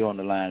background and you're on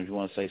the line. If you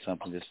want to say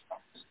something, just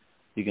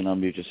you can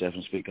unmute yourself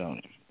and speak on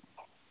it.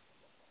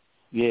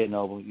 Yeah,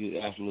 Noble,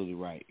 you're absolutely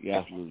right. You're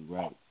absolutely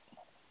right.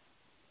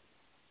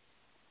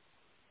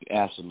 You're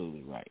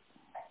absolutely right.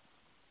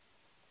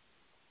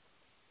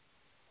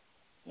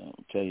 I'll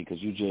tell you,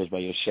 because you judge by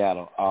your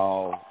shadow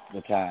all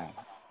the time.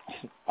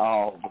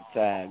 All the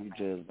time. You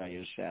judge by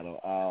your shadow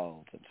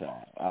all the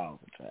time. All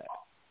the time.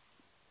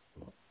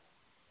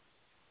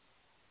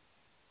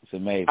 It's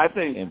amazing. I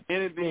think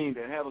any being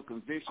that have a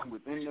conviction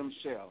within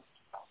themselves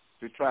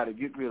to try to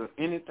get rid of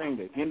anything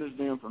that hinders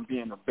them from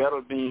being a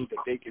better being that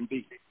they can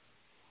be,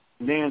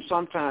 and then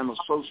sometimes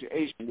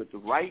association with the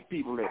right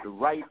people at the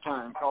right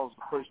time causes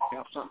the person to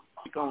have something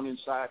click on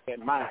inside that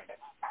mind.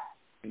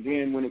 And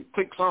then when it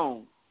clicks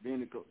on, then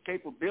the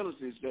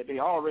capabilities that they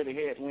already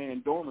had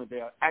laying dormant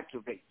there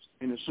activates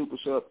in the super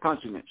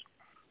subconscious.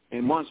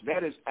 And once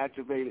that is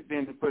activated,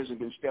 then the person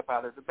can step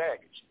out of the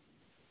baggage.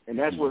 And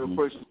that's where the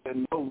person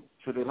said no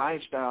to the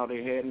lifestyle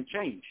they had and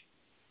change,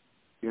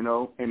 you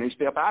know, and they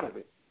step out of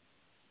it,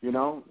 you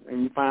know,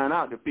 and you find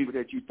out the people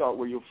that you thought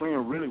were your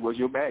friend really was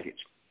your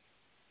baggage.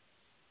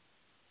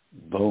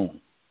 Boom.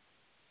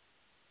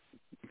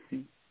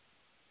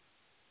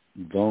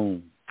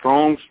 Boom.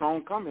 Strong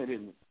comment,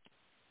 isn't it?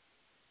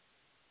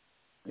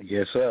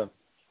 Yes, sir.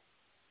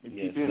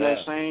 Yes, you in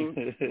that same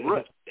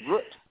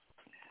root.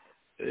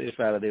 They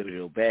found out they were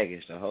your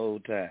baggage the whole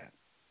time.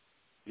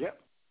 Yep.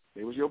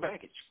 It was your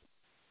baggage.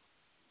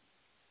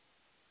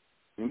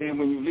 And then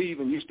when you leave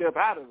and you step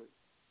out of it,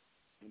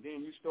 and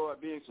then you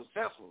start being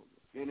successful,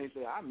 then they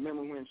say, I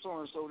remember when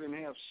so-and-so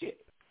didn't have shit.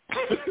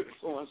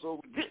 So-and-so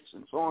was this,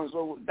 and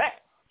so-and-so was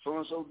that.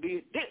 So-and-so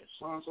did this.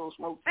 So-and-so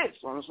smoked this.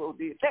 So-and-so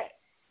did that.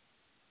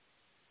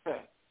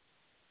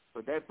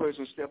 But that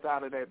person stepped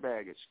out of that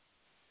baggage.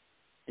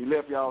 He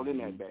left y'all in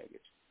that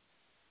baggage.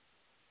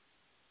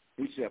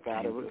 He stepped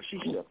out of it, or she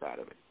stepped out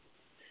of it.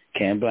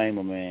 Can't blame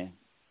a man.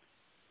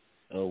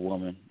 A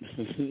woman.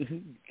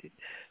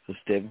 So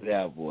step it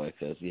out, boy,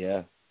 because,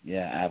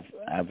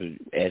 I've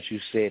as you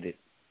said it,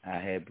 I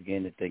had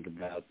begun to think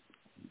about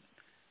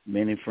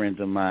many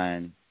friends of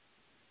mine,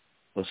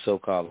 or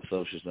so-called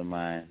associates of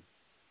mine,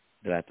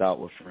 that I thought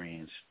were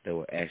friends that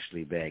were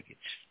actually baggage.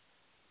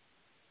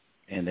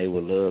 And they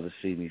would love to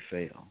see me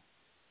fail.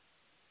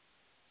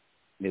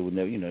 They would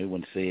never, they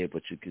wouldn't say it,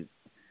 but you could,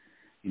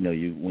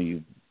 when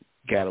you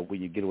get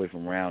away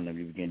from around them,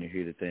 you begin to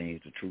hear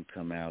the truth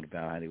come out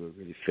about how they were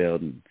really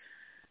felt and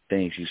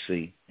things you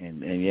see.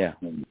 And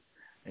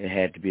it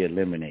had to be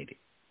eliminated.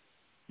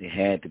 It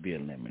had to be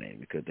eliminated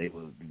because they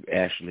were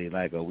actually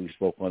like, we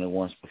spoke on it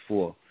once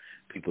before,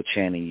 people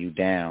chanting you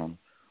down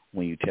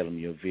when you tell them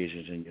your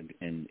visions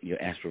and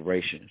your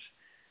aspirations,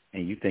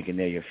 and you thinking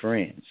they're your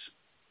friends.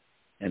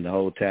 And the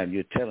whole time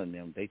you're telling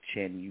them, they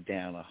chanting you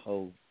down the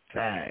whole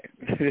time.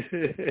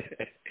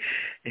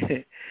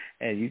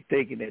 And you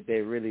thinking that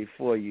they're really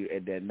for you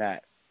and they're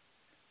not.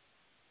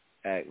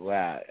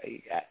 Wow.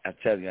 I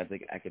tell you, I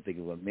think I can think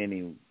of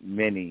many,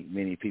 many,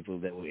 many people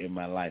that were in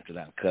my life that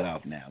I've cut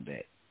off now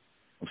that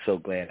I'm so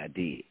glad I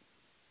did,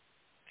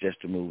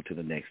 just to move to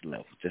the next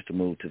level, just to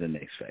move to the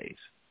next phase.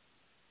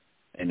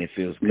 And it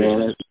feels good.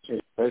 Man,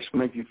 that should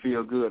make you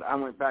feel good. I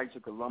went back to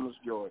Columbus,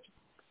 Georgia,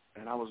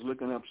 and I was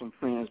looking up some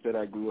friends that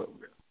I grew up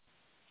with.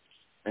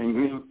 And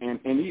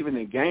even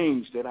the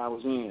games that I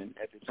was in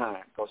at the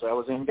time, because I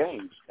was in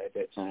games at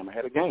that time. I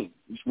had a game,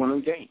 each one of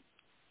the games,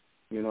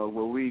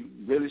 where we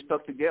really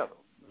stuck together.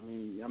 I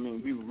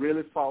mean, we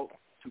really fought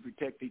to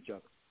protect each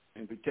other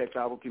and protect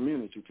our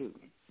community too,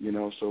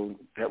 so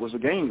that was a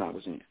game I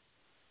was in.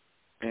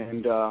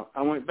 And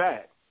I went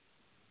back,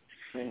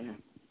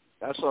 and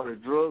I saw the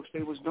drugs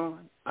they was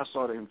doing. I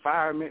saw the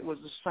environment was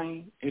the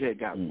same. It had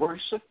got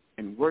worse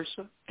and worse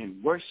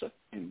and worse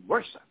and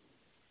worse.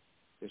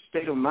 The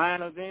state of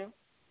mind of them,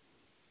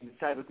 and the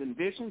type of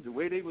conditions, the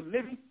way they were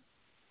living,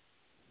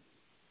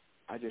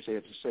 I just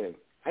had to say,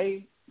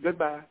 hey,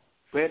 goodbye.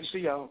 Glad to see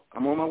y'all.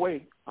 I'm on my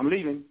way. I'm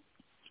leaving.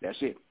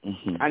 That's it.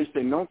 Mm-hmm. I didn't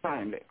spend no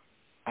time there.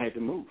 I had to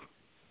move.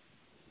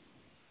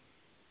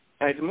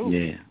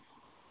 Yeah.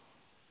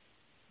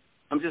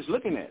 I'm just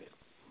looking at it,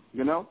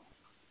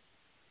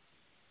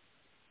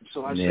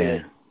 So I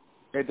said,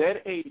 at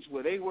that age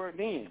where they were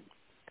then,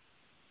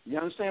 you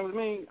understand what I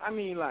mean? I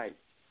mean, like,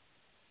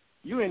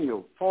 you in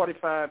your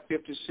 45,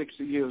 50,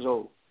 60 years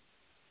old,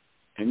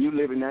 and you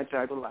living that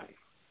type of life,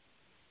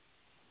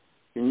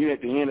 and you're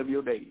at the end of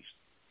your days,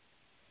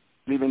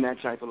 living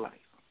that type of life.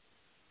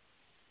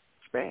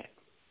 It's bad.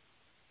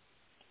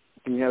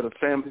 And you have the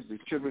families, the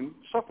children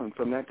suffering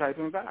from that type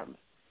of environment.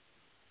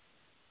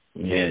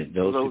 Yeah,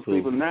 those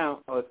people now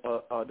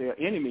are their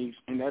enemies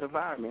in that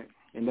environment,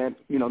 in that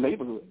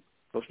neighborhood,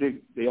 because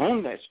they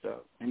own that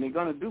stuff, and they're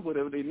going to do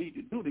whatever they need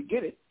to do to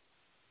get it.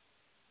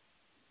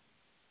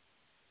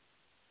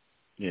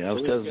 Yeah, I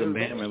was telling some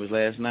band members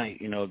last night.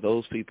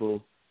 Those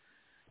people.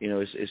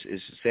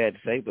 It's sad to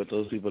say, but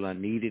those people are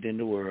needed in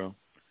the world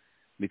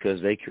because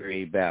they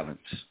create balance.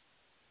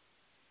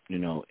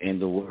 In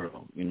the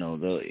world.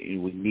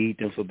 We need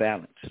them for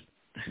balance.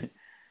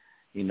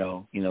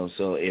 So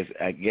if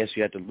I guess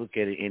you have to look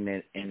at it in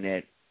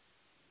that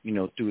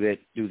through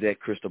that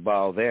crystal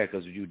ball there,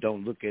 because if you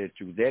don't look at it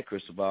through that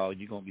crystal ball,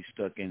 you're gonna be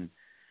stuck into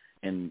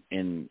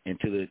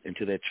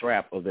that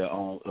trap of their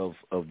own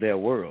of their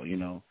world.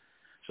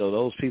 So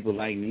those people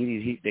we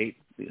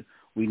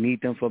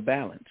need them for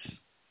balance.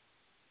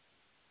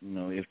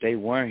 If they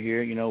weren't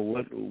here,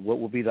 what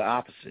would be the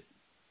opposite?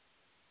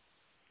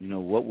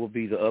 What would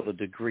be the other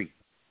degree?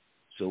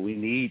 So we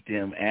need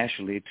them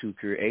actually to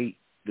create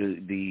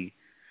the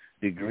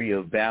degree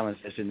of balance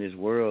that's in this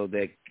world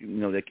that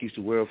that keeps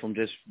the world from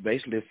just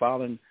basically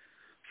falling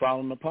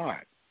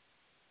apart.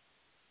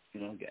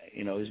 Even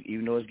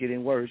though it's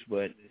getting worse,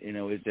 but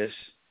it's just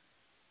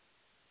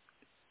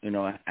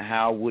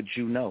how would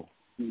you know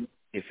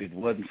if it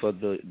wasn't for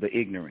the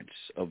ignorance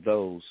of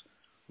those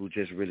who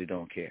just really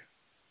don't care?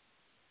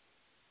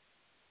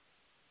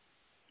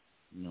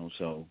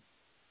 So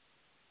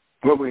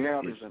what we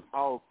have is an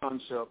all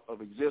concept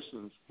of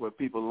existence where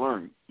people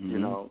learn,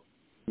 and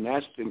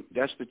that's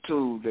the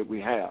tool that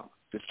we have.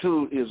 The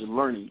tool is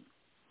learning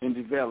and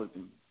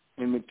developing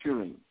and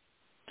maturing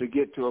to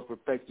get to a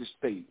perfected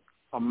state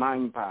of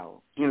mind power,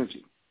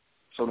 energy,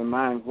 so the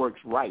mind works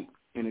right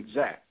and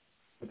exact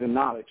with the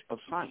knowledge of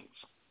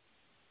science.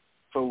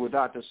 So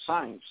without the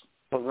science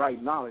of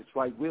right knowledge,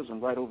 right wisdom,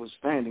 right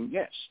understanding,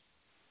 yes,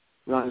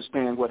 we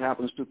understand what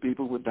happens to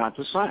people without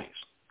the science.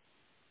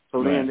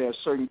 So then there are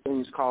certain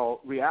things called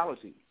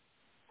reality,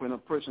 when a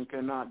person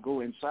cannot go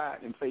inside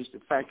and face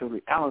the fact of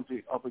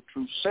reality of a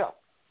true self,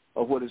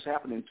 of what is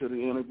happening to the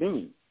inner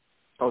being,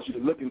 because you're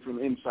looking from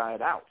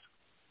inside out.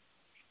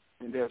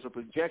 And there's a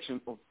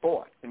projection of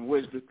thought, and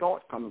where's the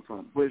thought coming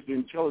from? Where's the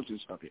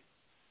intelligence of it?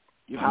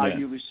 How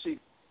you receive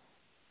it.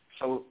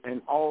 So,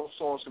 and all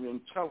sorts of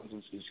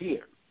intelligence is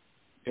here.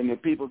 And the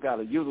people got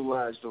to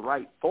utilize the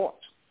right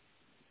thoughts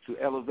to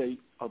elevate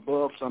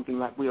above something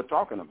like we are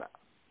talking about.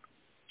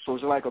 So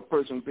it's like a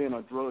person being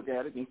a drug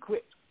addict and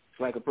quit.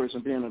 It's like a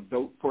person being a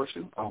dope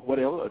person or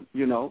whatever,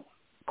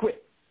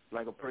 quit.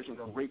 Like a person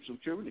that rapes some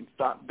children and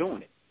stop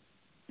doing it.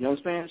 You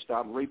understand?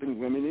 Stop raping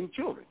women and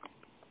children.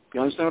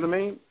 You understand what I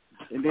mean?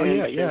 And then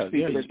there's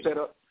people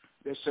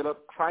that set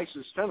up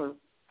crisis center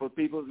for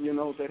people,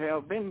 that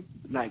have been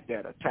like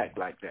that, attacked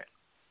like that.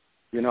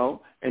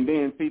 And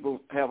then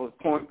people have a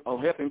point of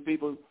helping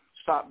people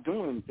stop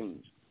doing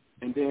things.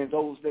 And then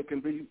those that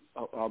can be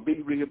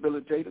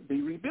rehabilitated,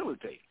 be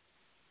rehabilitated.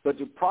 But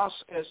the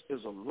process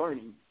is a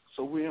learning.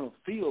 So we're in a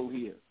field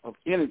here of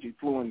energy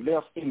flowing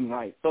left and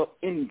right, up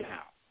and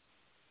down.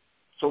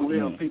 So we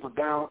have people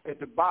down at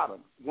the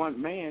bottom.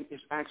 One man is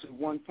actually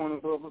 1 point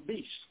above a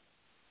beast.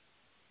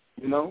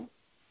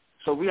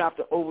 So we have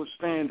to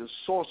understand the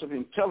source of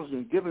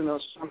intelligence giving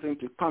us something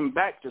to come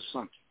back to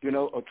something.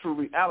 A true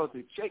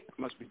reality check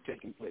must be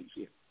taking place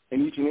here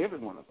in each and every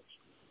one of us.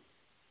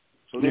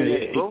 So then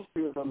that growth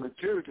field of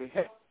maturity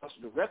helps us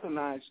to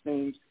recognize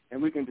things,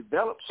 and we can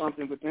develop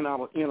something within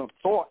our inner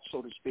thought,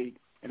 so to speak,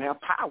 and have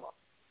power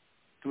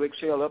to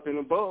excel up and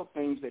above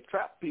things that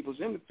trap people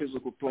in the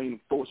physical plane of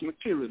force,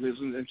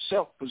 materialism, and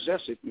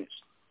self-possessiveness,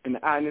 and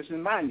the I-ness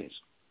and my-ness.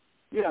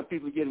 You have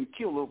people getting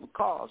killed over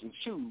cars and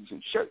shoes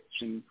and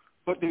shirts and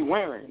what they're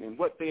wearing and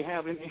what they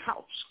have in their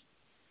house.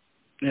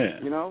 Yeah.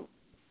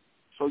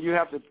 So you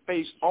have to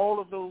face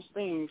all of those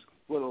things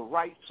with a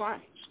right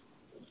science.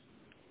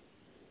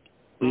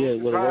 Yeah,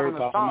 with a word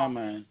pops in my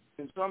mind.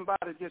 And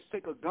somebody just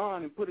take a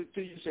gun and put it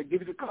to you and say,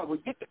 give you the car. Well,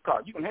 get the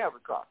car. You can have the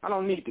car. I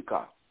don't need the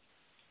car.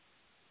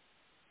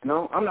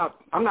 I'm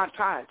not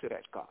tied to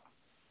that car.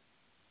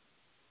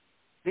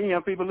 Then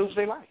young people lose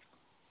their life.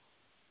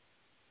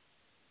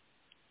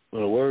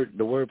 Well,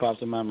 the word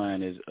pops in my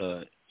mind is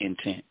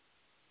intent.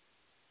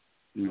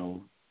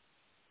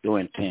 Your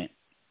intent,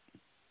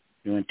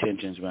 your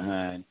intentions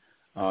behind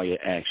all your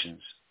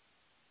actions.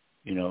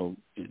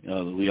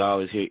 We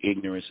always hear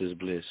ignorance is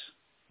bliss.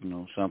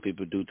 Some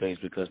people do things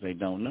because they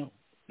don't know.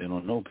 They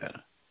don't know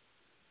better.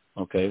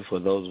 Okay, for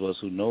those of us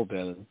who know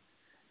better,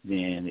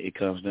 then it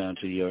comes down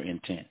to your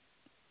intent.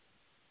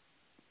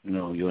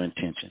 Your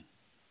intention.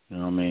 You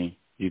know what I mean?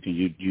 You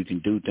can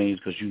do things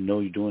because you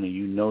know you're doing it.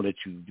 You know that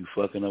you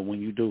fucking up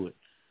when you do it,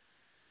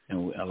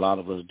 and a lot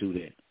of us do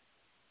that.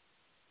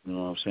 You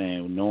know what I'm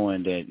saying?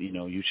 Knowing that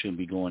you shouldn't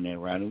be going that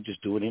route, we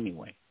just do it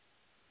anyway.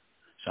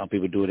 Some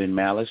people do it in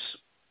malice.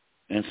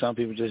 And some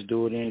people just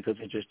do it in because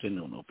they just didn't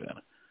know no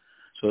better.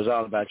 So it's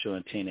all about your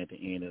intent at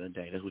the end of the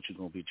day. That's what you're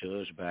going to be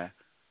judged by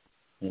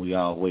when we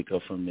all wake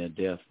up from that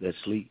death, that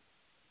sleep.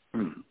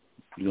 You're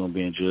going to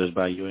be judged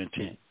by your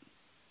intent.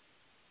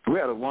 We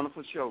had a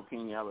wonderful show,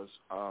 King Ellis,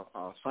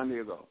 Sunday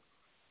ago,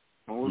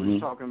 when we were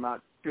talking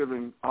about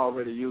children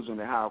already using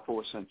the higher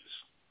four senses.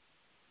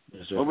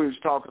 Yes, sir. When we was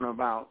talking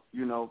about,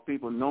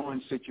 people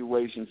knowing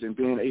situations and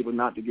being able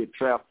not to get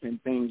trapped in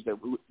things that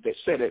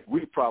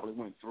we probably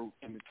went through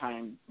in the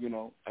time,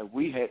 that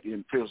we had the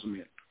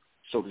imprisonment,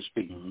 so to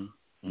speak.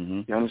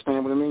 You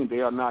understand what I mean? They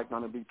are not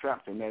going to be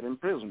trapped in that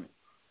imprisonment,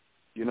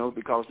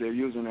 because they're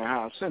using their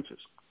higher senses,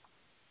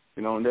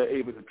 and they're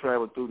able to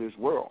travel through this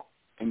world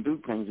and do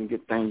things and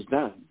get things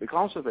done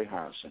because of their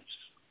higher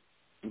senses.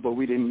 But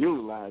we didn't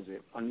utilize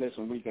it unless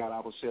when we got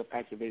ourselves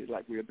activated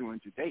like we are doing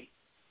today,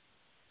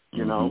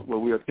 where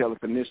we are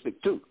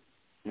telekinetic too.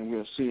 And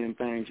we're seeing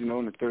things, and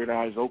the third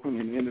eye is open,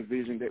 and the inner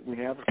vision that we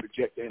have is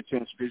project the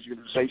intense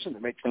visualization to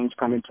make things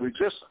come into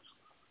existence.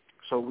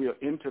 So we are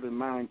into the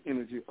mind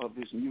energy of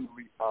this new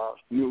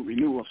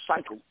renewal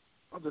cycle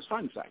of the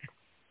sun cycle.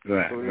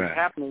 Right, so it's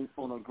happening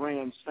on a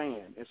grand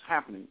stand. It's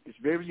happening. It's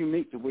very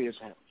unique the way it's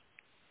happening.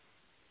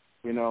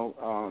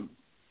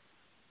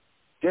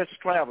 Just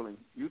traveling.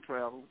 You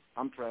travel,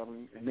 I'm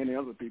traveling, and many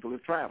other people are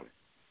traveling.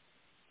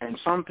 And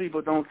some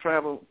people don't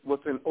travel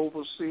with an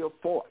overseer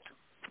thought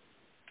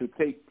to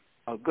take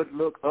a good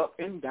look up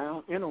and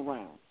down and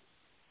around,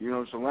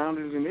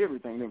 surroundings and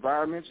everything,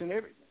 environments and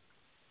everything.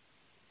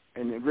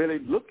 And they really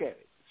look at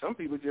it. Some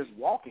people just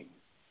walking,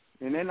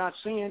 and they're not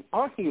seeing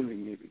or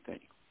hearing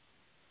everything,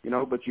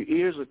 but your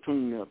ears are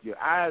tuned up, your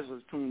eyes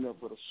are tuned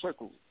up with a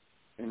circle,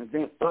 and it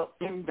went up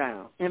and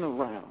down and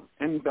around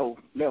and go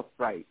left,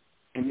 right,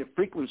 and your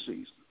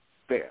frequencies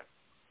there.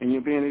 And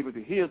you're being able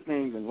to hear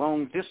things in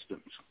long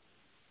distance,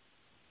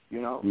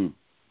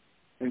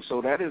 And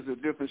so that is the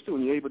difference, too.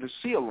 And you're able to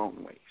see a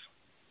long ways,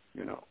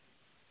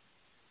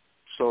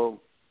 So,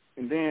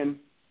 and then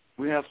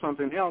we have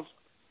something else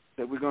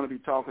that we're going to be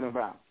talking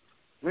about.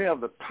 We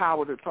have the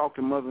power to talk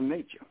to Mother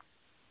Nature.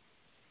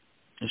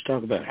 Let's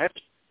talk about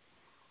it.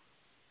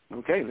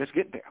 Okay, let's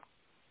get there.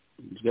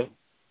 Let's go.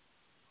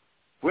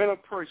 When a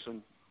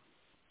person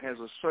has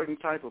a certain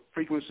type of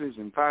frequencies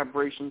and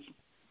vibrations,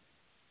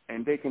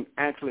 and they can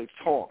actually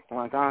talk,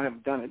 like I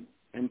have done it,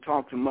 and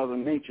talk to Mother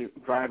Nature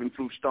driving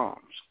through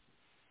storms,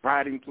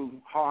 riding through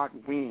hard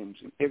winds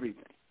and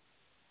everything.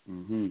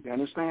 You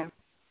understand?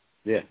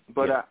 Yeah.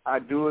 But yeah. I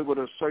do it with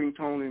a certain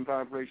tone and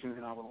vibration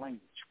in our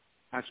language.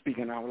 I speak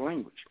in our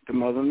language, to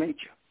Mother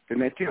Nature, to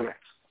Naturax.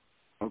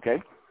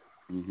 Okay?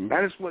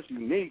 That is what's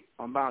unique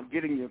about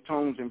getting your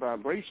tones and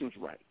vibrations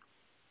right.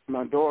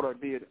 My daughter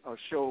did a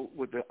show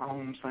with the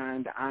Om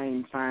sign, the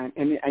Ayin sign,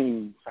 and the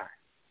Ain sign.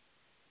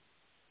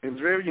 It was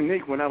very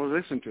unique when I was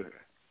listening to her,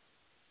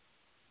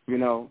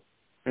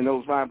 and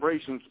those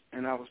vibrations,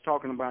 and I was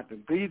talking about the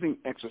breathing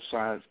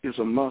exercise is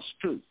a must,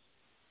 too.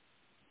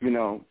 We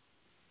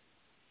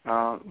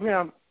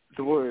have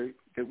the word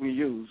that we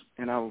use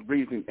in our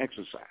breathing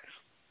exercise.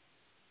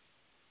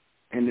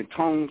 And the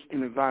tones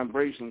and the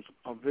vibrations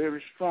are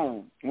very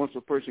strong once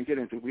a person gets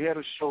into it. We had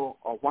a show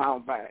a while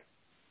back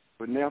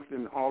with Neff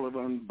and all of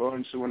them,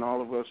 Burnsue and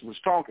all of us was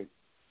talking.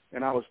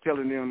 And I was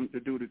telling them to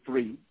do the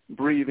 3.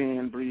 Breathe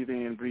in, breathe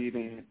in, breathe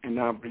in, and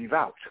now breathe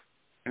out.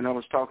 And I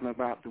was talking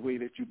about the way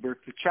that you birth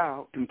the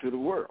child into the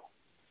world.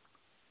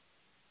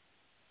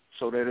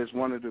 So that is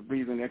one of the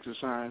breathing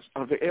exercises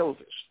of the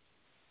elders.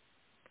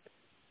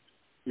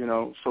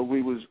 So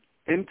we was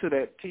into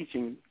that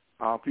teaching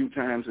a few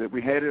times that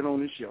we had it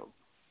on the show.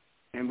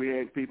 And we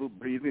had people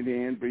breathing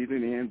in,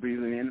 breathing in,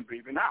 breathing in, and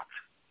breathing out.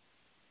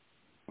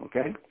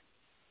 Okay?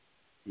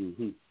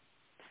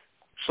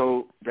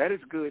 So that is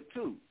good,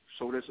 too.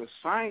 So there's a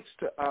science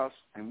to us,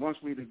 and once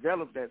we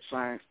develop that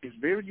science, it's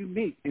very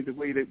unique in the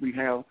way that we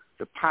have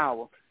the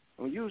power.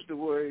 And we use the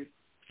word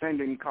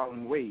sending,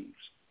 calling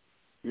waves,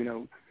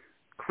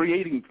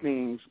 creating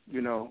things,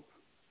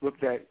 with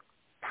that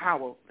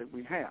power that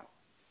we have.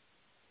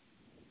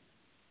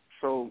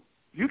 So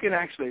you can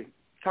actually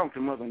talk to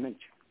Mother Nature.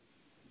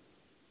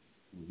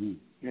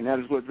 And that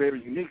is what's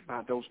very unique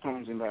about those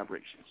tones and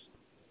vibrations.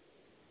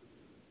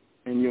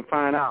 And you'll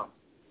find out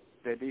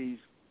that these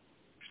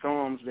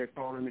storms that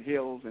fall in the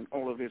hills and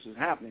all of this is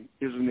happening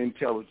is an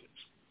intelligence.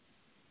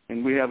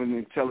 And we have an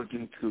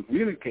intelligence to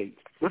communicate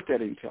with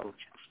that intelligence.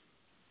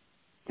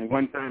 And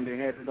one time they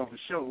had it on the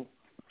show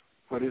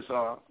where this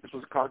was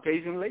a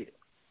Caucasian lady.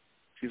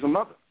 She's a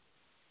mother.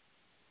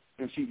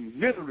 And she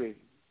literally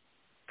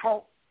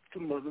talked to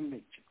Mother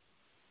Nature.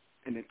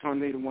 And the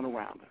tornado went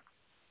around her.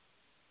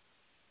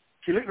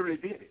 She literally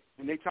did it,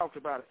 and they talked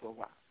about it for a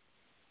while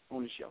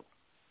on the show.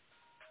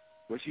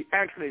 Where she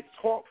actually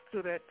talked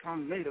to that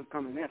tornado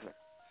coming at her,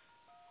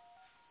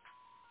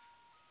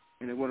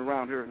 and it went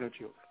around her and her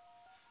children.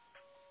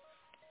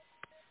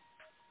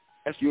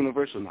 That's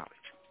universal knowledge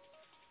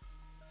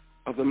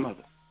of the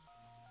mother,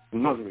 the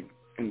mothering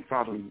and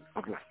fathering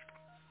of life,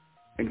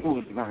 and who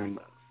is divine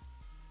mother.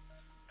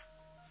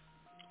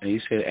 And you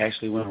said it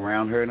actually went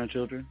around her and her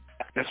children?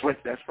 That's right.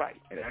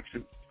 It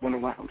actually went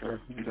around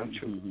her. Is that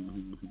true?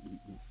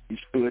 She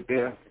stood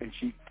there and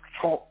she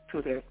talked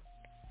to that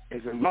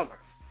as a mother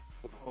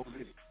of the whole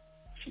city.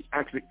 She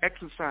actually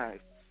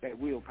exercised that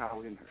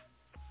willpower in her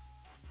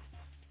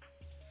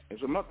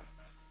as a mother,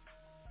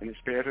 and it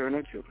spared her and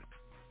her children.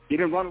 He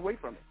didn't run away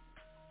from it.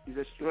 He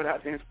just stood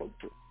out there and spoke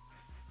to it.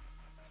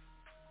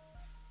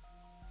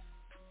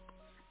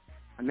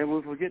 I never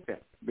will forget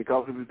that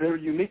because it was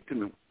very unique to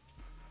me.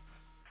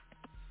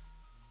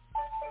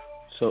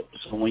 So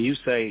when you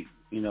say,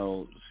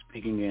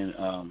 speaking in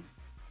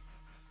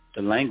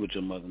the language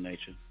of Mother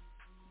Nature,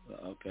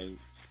 okay,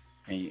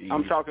 and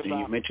I'm talking and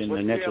about you mentioned what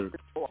the we nature, have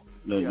been taught.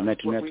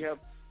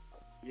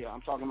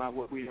 I'm talking about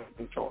what we have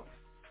been taught.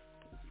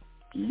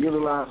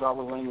 Utilize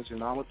our language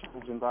and our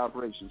tools and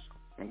vibrations,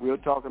 and we're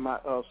talking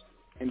about us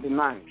in the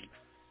nine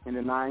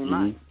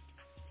mind.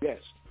 Yes,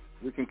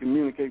 we can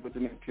communicate with the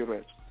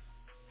naturals,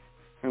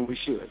 and we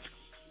should,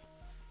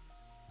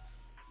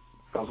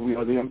 because we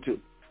are them too.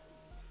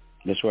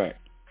 That's right.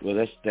 Well,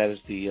 that is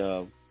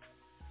the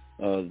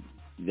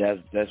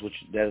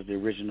the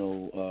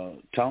original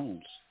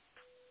tones.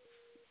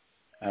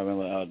 I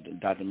remember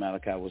Dr.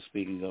 Malachi was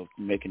speaking of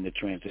making the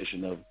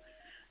transition of,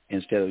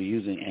 instead of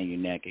using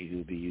Anunnaki, he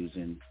would be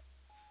using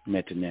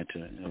Meta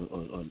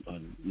or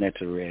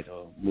Netaret,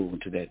 or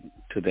moving to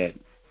that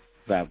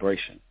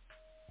vibration.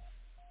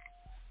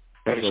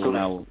 That is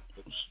correct.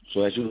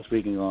 So as you were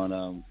speaking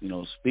on,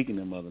 speaking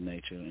to Mother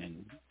Nature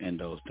and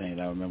those things,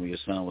 I remember your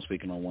son was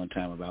speaking on one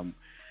time about,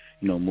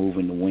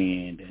 moving the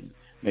wind and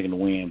making the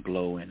wind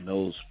blow and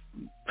those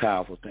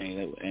powerful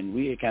things. And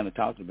we had kind of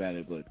talked about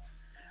it, but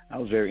I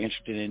was very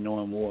interested in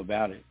knowing more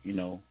about it.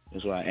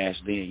 That's why I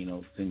asked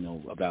then,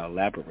 about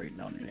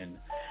elaborating on it and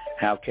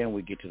how can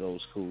we get to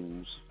those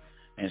schools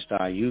and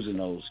start using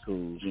those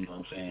schools. You know what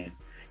I'm saying?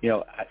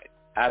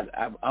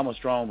 I'm a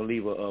strong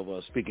believer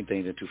of speaking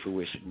things into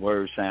fruition.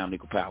 Words, sound,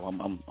 equal power.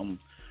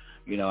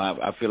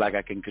 I feel like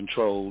I can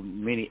control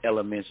many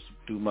elements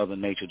through Mother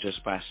Nature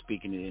just by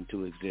speaking it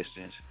into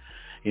existence.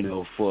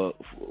 For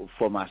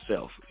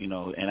myself.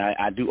 And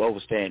I do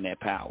understand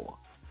that power.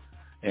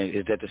 And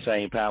is that the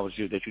same powers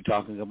that you're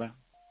talking about?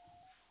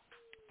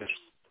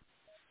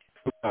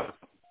 I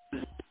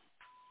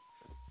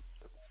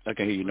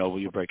can hear you, Nova.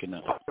 You're breaking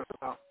up.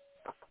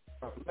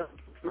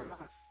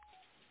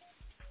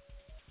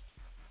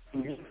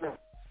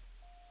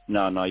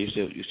 No,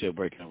 you're still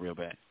breaking up real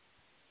bad.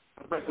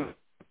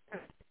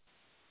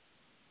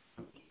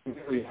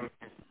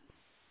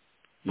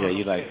 Yeah,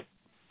 you like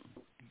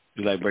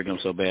breaking up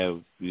so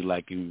bad. You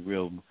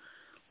real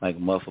like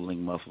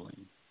muffling.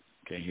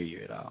 Can't hear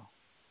you at all.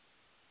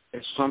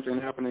 It's something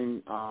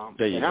happening.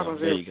 There you it go. happens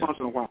There every you go. once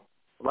in a while.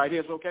 Right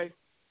here is okay?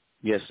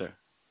 Yes, sir.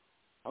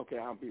 Okay,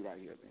 I'll be right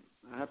here then.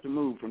 I have to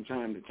move from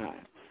time to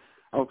time.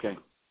 Okay.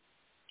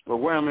 Well,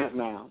 where I'm at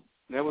now,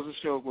 there was a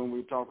show when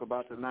we talk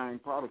about the 9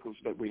 particles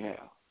that we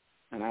have.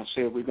 And I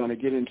said we're going to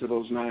get into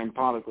those 9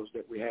 particles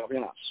that we have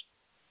in us.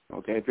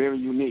 Okay, very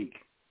unique.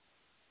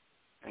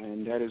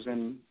 And that is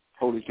in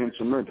Holy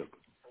Tincture Murder.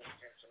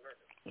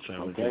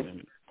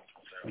 Okay.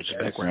 What's the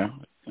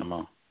background? Come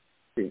on.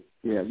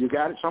 Yeah, you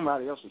got it.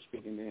 Somebody else is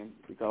speaking then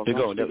because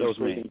that was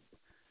me.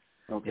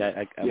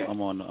 Okay. Yeah, I'm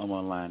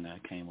online now. I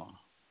came on.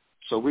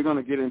 So we're going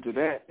to get into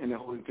that in the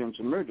Holy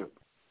Tincture Murder.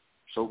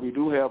 So we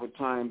do have a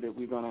time that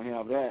we're going to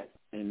have that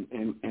in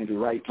the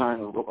right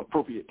time, or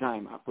appropriate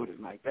time. I put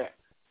it like that,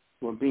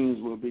 where beings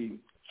will be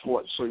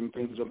taught certain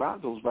things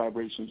about those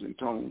vibrations and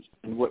tones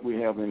and what we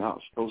have in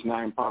us, those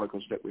 9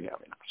 particles that we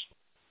have in us.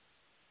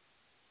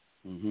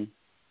 Mm-hmm.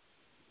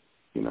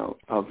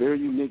 A very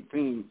unique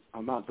thing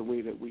about the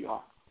way that we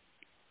are.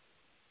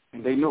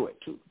 And they know it,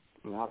 too.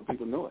 A lot of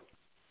people know it.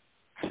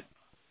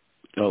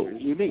 Oh,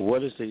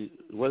 what is the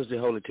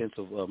Holy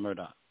Tincture of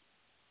Murdoch?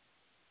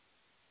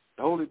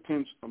 The Holy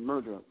Tincture of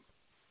Murdoch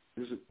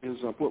is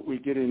what we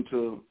get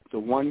into the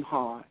one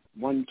heart,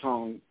 one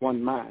tongue,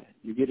 one mind.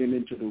 You get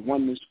into the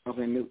oneness of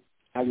Anu,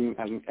 as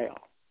an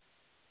L.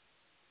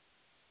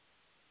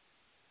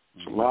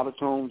 There's a lot of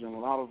tones and a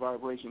lot of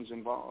vibrations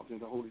involved in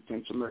the Holy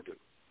Tincture of Murdoch.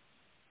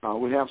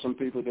 We have some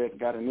people that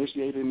got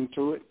initiated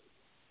into it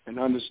and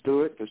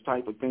understood this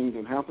type of thing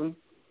that happened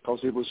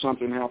because it was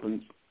something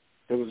happened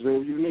that was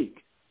very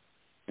unique.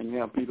 And you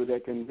have people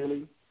that can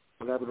really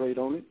elaborate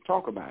on it,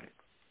 talk about it,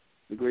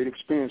 the great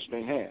experience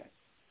they had.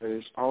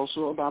 It's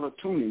also about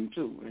attuning,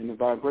 too, and the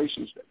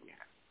vibrations that we have.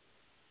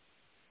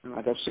 And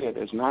like I said,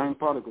 there's 9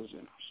 particles in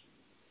us.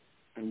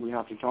 And we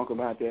have to talk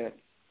about that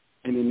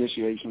in the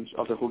initiations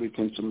of the Holy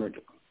Tincture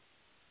Murder.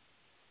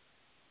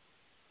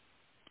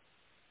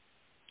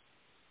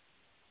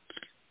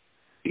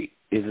 Is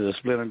it a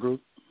splinter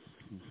group?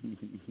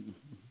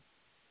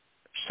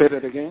 Say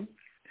that again?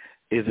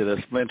 Is it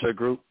a splinter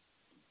group?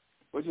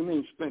 What do you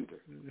mean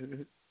splinter?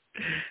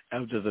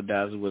 I'm just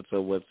announcing what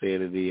someone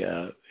said in the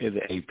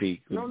AP.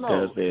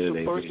 No.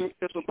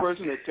 It's a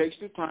person that takes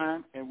the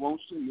time and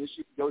wants to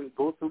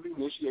go through the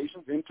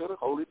initiations into the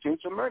Holy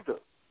Tincture Murder.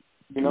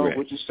 Right.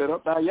 Which is set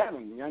up by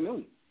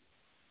Yanun.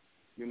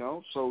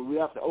 So we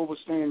have to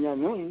understand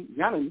Yanun,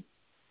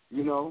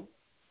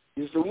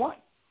 is the one.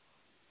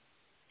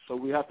 So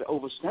we have to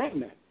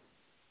understand that.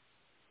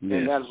 Yes.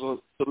 And as a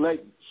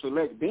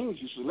select beings,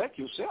 you select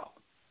yourself.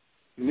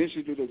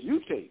 Initiative that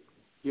you take,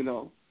 you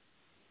know.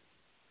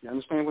 You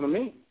understand what I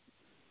mean?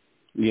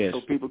 Yes.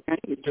 So people came,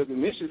 they took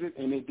initiative,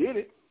 and they did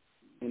it.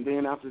 And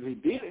then after they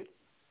did it,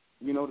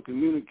 you know, the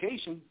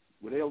communication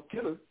with El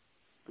Killer,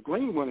 the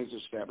Green One, is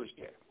established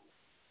there.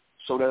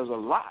 So there's a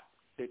lot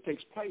that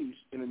takes place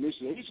in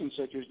initiation,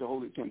 such as the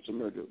Holy Tenets of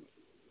Murder.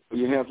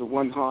 You have the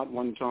one heart,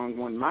 one tongue,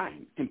 one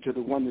mind, into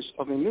the oneness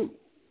of the new.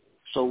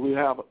 So we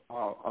have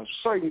a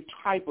certain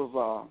type of,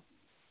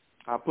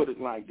 I'll put it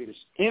like this,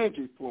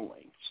 energy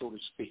flowing, so to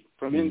speak,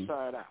 from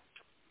inside out.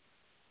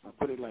 I'll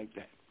put it like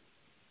that.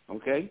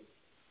 Okay?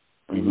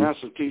 And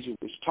Master Teacher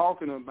was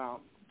talking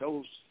about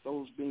those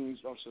beings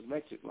are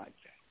selected like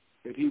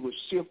that he would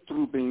sift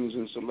through beings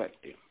and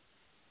select them.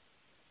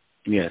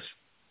 Yes.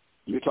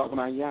 You're talking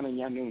about Yan and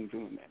Yanun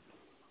doing that.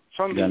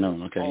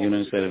 Yanun, okay.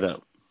 Yanun set it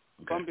up.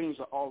 Okay. Some beings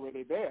are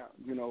already there,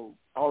 you know,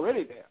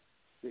 already there.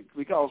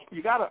 Because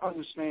you got to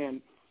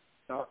understand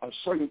a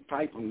certain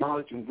type of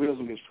knowledge and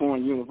wisdom is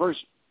foreign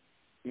universal.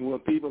 And when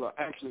people are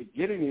actually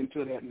getting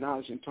into that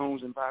knowledge and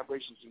tones and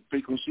vibrations and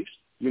frequencies,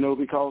 you know,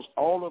 because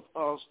all of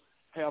us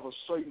have a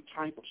certain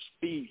type of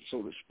speed,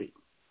 so to speak,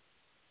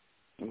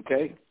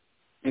 okay,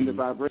 in the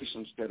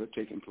vibrations that are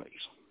taking place.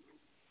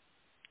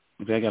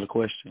 Okay, I got a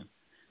question.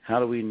 How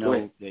do we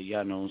know that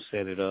Yanun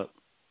set it up?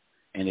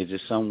 And is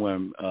it somewhere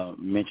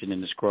mentioned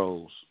in the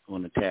scrolls,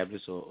 on the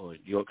tablets or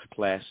York's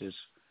classes,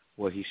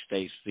 where he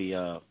states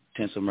the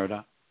Tenets of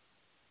Murdoch?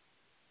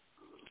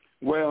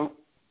 Well,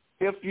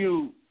 if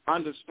you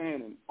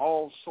understand an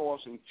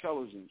all-source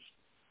intelligence,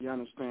 you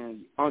understand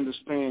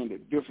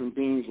that different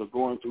beings are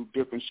going through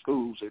different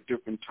schools at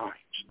different times.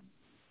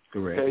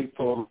 Correct. Okay,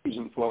 for a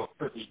reason, for a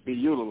purpose to be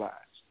utilized.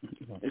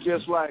 It's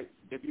just like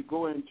if you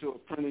go into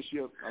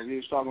apprenticeship, we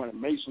were talking about the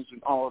Masons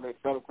and all of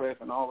that,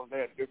 Fellowcraft and all of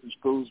that, different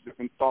schools,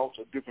 different thoughts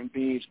of different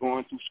beings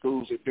going through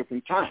schools at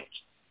different times.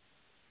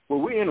 Well,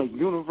 we're in a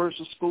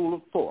universal school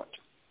of thought,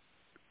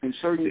 and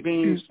certain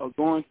beings are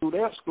going through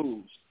their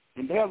schools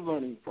and their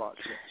learning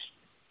process,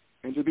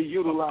 and to be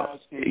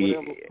utilized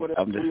in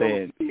whatever I'm just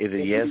saying, is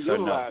it yes or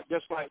no?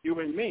 Just like you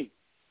and me.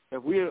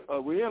 If we're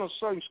in a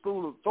certain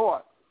school of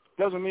thought,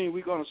 doesn't mean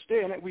we're going to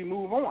stay in it. We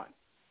move on.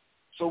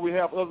 So we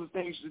have other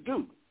things to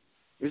do.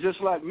 It's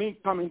just like me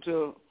coming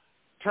to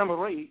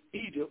Tamaray,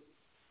 Egypt,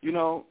 you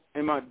know,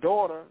 and my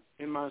daughter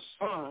and my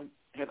son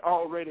had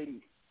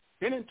already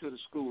been into the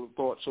school of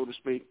thought, so to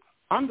speak,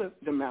 under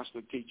the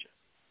master teacher.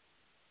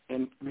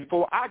 And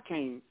before I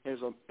came, as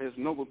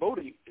Noble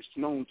Boddie is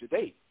known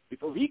today,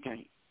 before he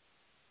came,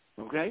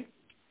 okay?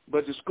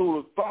 But the school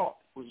of thought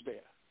was there.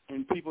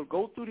 And people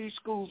go through these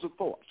schools of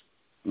thought,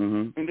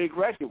 and they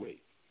graduate.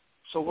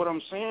 So what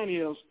I'm saying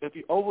is, if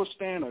you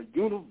understand a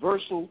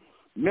universal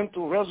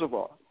mental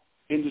reservoir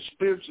in the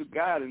spiritual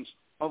guidance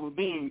of a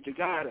being to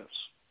guide us,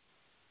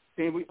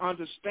 then we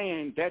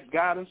understand that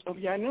guidance of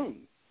Yanun.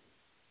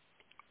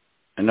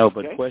 I know,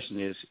 but the question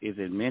is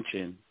it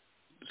mentioned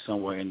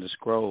somewhere in the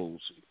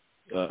scrolls?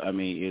 I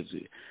mean, is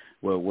it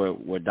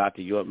where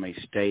Dr. York may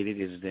state it?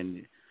 Is it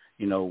in,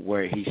 you know,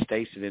 where he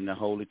states it in the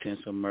Holy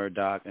Tenets of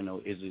Murdoch? You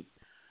know, is it?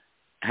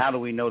 How do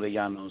we know that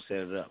Yanun set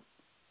it up?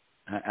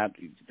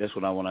 That's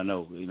what I want to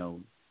know. You know,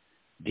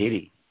 did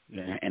he?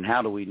 And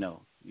how do we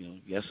know? You know,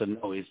 yes or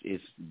no?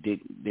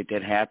 Did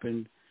that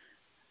happen?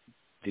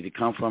 Did it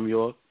come from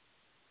York?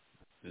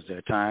 Is there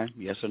a time?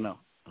 Yes or no?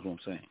 That's what I'm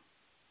saying.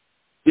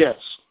 Yes,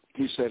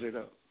 he set it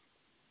up.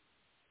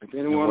 If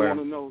anyone want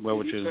to know, where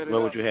would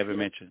you have it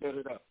mentioned? Set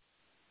it up.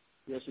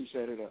 Yes, he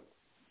set it up.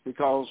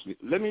 Because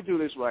let me do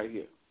this right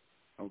here,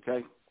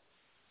 okay?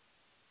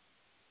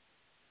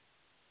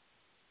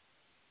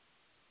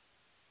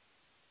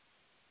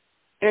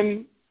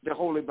 In the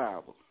Holy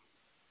Bible,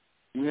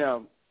 you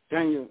have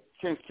Daniel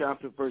 10th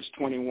chapter, verse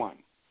 21,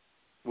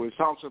 where it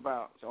talks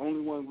about the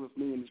only one with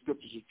me in the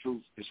scriptures of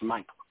truth is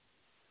Michael.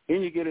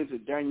 Then you get into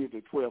Daniel,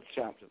 the 12th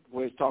chapter,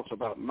 where it talks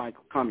about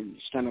Michael coming to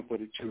stand up for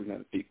the children of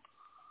the people.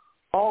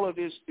 All of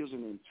this is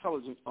an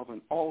intelligence of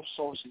an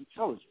all-source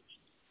intelligence.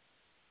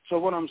 So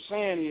what I'm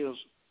saying is,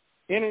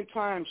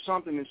 anytime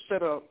something is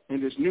set up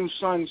in this new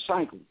sun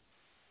cycle,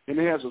 and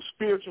it has a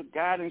spiritual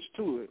guidance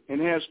to it,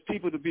 and it has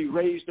people to be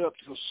raised up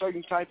to a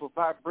certain type of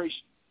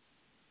vibration,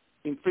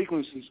 and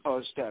frequencies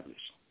are established.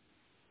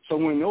 So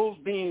when those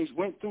beings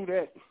went through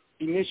that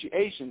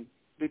initiation,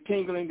 the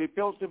tingling, they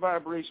felt the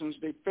vibrations,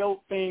 they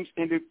felt things,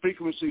 and the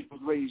frequencies was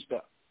raised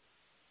up.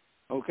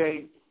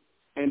 Okay?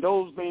 And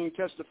those beings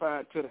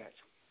testified to that.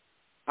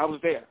 I was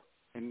there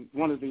in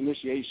one of the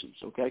initiations,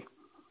 okay,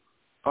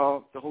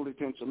 of the Holy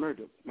Tenets of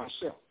Murdoch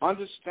myself.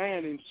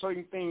 Understanding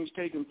certain things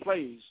taking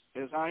place,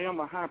 as I am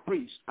a high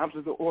priest,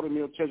 after the order of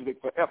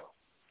Melchizedek forever.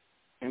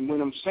 And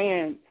when I'm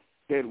saying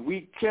that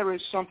we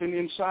carry something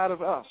inside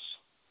of us,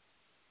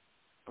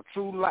 a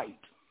true light,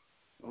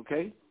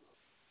 okay,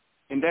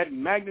 and that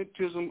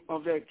magnetism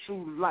of that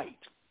true light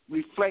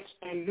reflects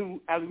in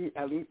new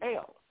Alim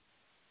El.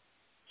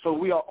 So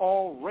we are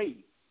all ray,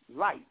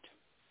 light.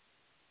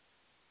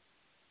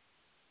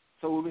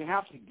 So we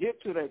have to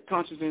get to that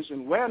consciousness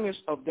and awareness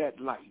of that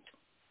light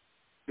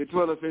that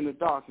dwelleth in the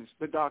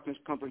darkness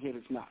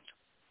comprehendeth not.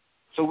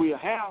 So we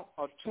have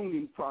a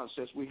tuning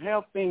process. We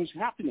have things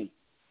happening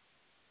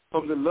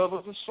from the love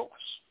of the source.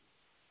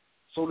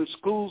 So the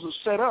schools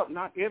are set up.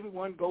 Not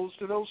everyone goes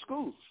to those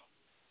schools.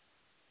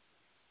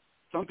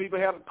 Some people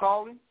had a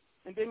calling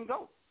and didn't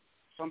go.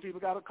 Some people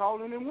got a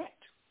calling and went.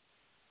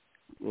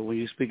 Well, when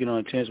you're speaking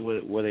on tents,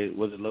 was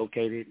it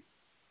located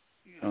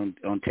on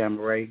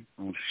Tamaray,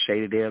 on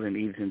Shadydale in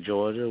Eaton,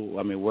 Georgia?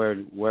 I mean, where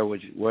did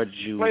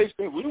you? The place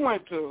that we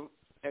went to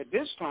at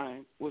this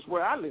time was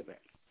where I live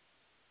at,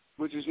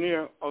 which is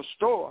near a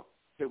store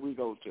that we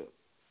go to,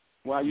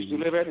 where I used to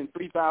live at in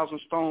 3000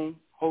 Stone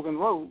Hogan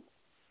Road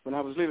when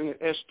I was living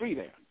at S3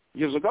 there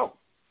years ago.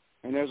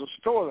 And there's a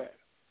store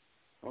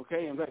there,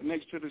 okay? And right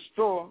next to the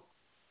store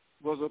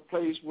was a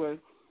place where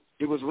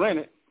it was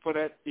rented for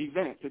that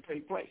event to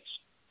take place.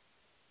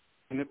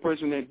 And the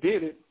person that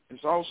did it is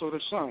also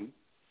the son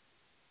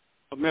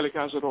of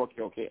Melikah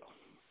Zadok-Yokel.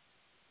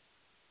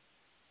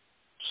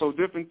 So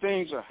different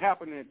things are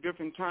happening at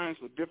different times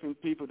for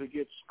different people to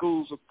get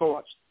schools of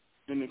thoughts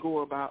and to go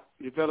about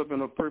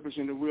developing a purpose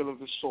in the will of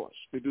the source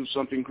to do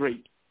something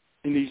great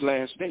in these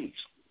last days.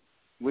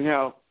 We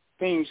have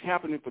things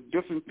happening for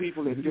different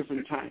people at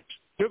different times.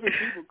 Different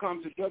people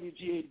come to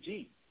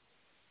WGAG,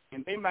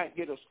 and they might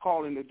get us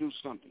calling to do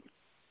something,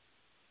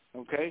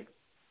 okay?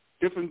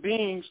 Different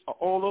beings are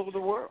all over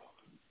the world,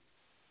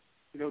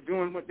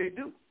 doing what they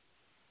do.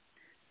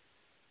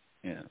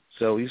 Yeah.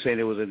 So you said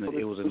it was in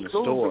the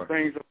store.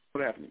 Things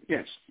are happening.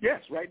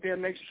 Yes, right there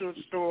next to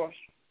the store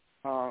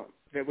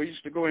that we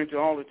used to go into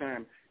all the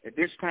time. At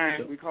this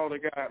time, we call the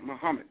guy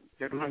Muhammad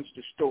that runs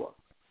the store,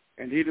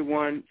 and he's the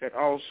one that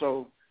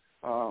also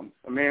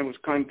a man was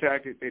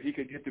contacted that he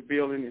could get the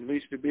building and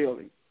lease the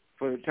building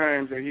for the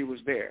times that he was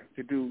there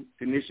to do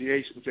the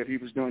initiations that he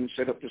was doing to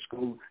set up the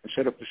school and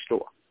set up the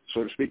store,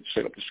 so to speak, to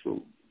set up the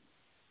school.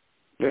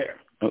 There.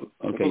 Oh,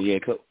 okay, yeah,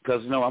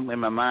 because I'm in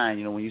my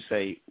mind. When you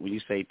say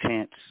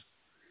tents,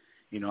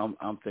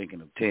 I'm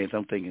thinking of tents.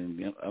 I'm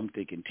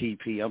thinking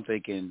TP. I'm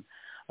thinking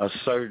a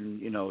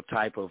certain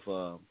type of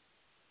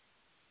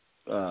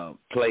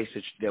place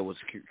that was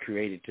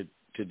created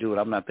to do it.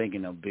 I'm not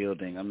thinking of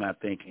building. I'm not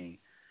thinking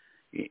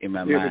in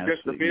my mind. But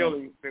just the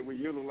building that we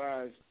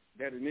utilize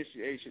that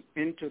initiation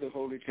into the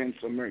holy tents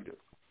of murder.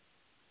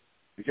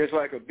 Just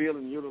like a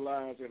building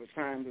utilized at a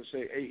time to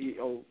say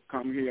AEO,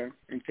 come here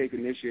and take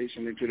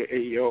initiation into the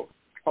AEO,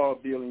 or a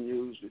building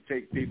used to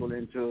take people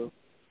into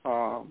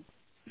the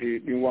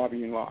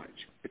Nuwabian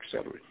Lodge,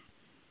 etc.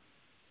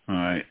 All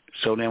right.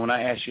 So then when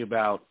I asked you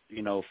about,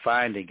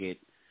 finding it,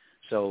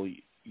 so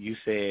you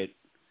said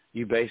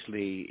you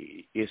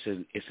basically, it's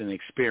an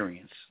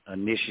experience,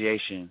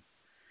 initiation,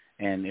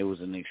 and it was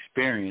an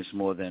experience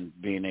more than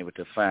being able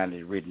to find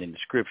it written in the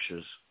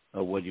scriptures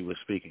of what you were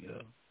speaking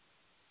of.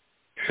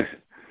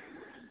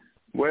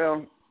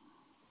 Well,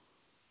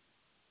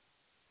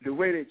 the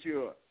way that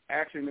you're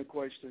asking the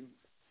question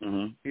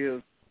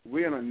is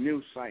we're in a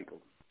new cycle,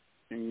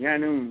 and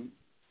Yanun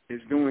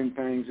is doing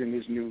things in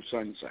this new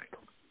sun cycle.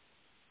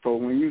 So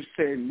when you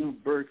say new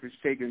birth is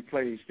taking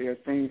place, there are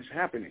things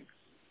happening,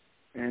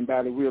 and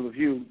by the will of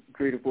you,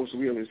 greater force of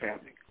will is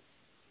happening.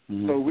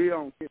 So we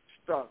don't get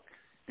stuck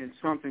in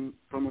something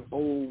from an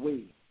old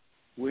way.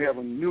 We have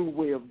a new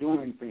way of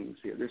doing things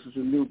here. This is a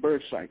new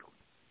birth cycle.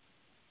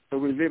 So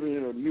we're living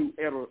in a new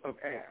era of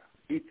air,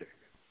 ether.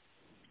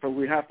 So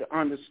we have to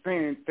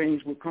understand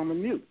things will come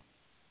anew.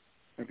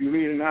 If you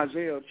read in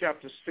Isaiah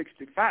chapter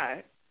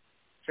 65,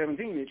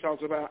 17, it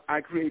talks about,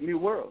 I create new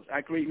worlds.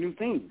 I create new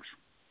things.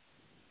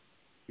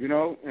 And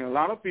a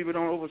lot of people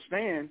don't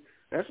understand.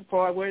 That's the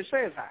part where it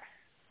says I,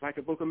 like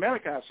the book of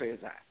Malachi says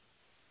I.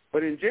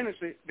 But in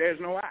Genesis, there's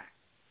no I.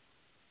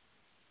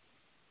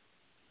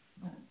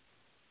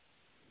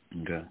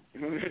 Okay.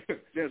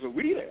 There's a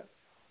we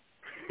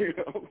there,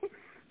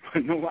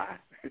 but no I.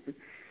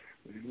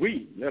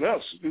 We, let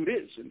us do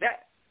this and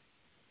that.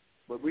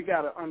 But we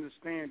got to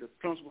understand the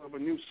principle of a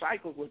new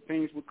cycle where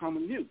things will come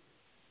anew.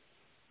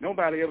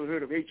 Nobody ever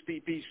heard of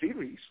HPP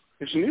series.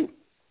 It's new.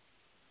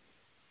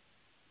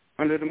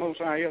 Under the Most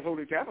High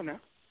Holy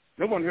Tabernacle.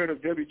 No one heard of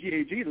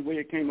WGAG the way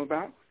it came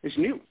about. It's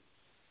new.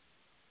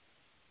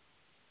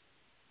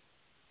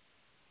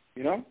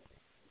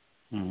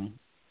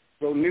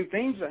 So new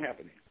things are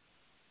happening.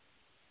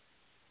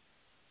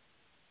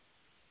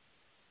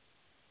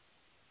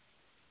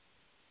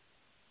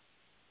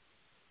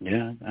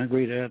 Yeah, I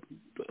agree that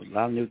a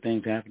lot of new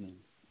things happening.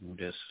 We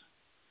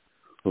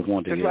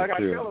want to it's get like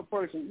clear. I tell a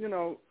person,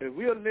 if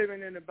we're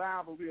living in the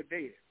Bible, we're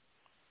dead.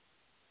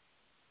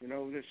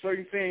 There's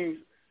certain things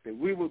that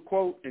we would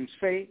quote and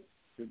say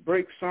to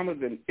break some of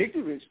the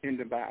ignorance in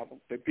the Bible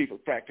that people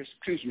practice,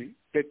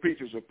 that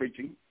preachers are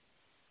preaching,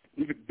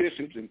 even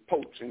bishops and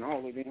popes and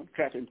all of them,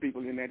 trapping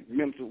people in that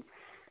mental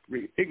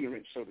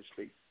ignorance, so to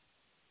speak.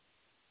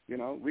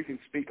 We can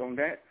speak on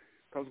that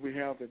because we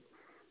have the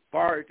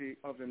authority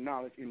of the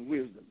knowledge and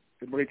wisdom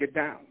to break it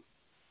down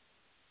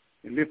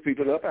and lift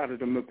people up out of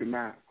the milky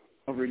mile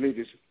of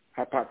religious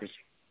hypocrisy.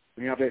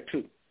 We have that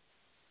too.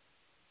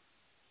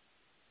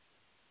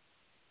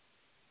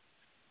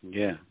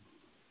 Yeah.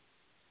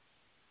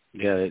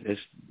 Yeah, that's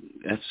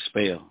a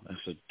spell.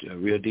 That's a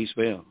real deep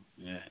spell.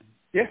 Yeah.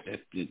 Yeah.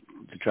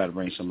 To try to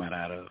bring somebody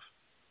out of.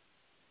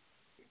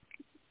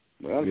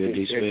 Well, real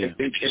deep spell. If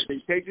they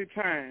take the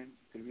time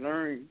to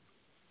learn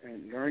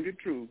the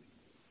truth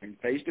and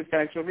face the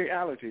facts of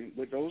reality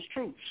with those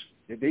truths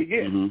that they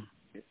get,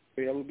 the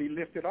spell will be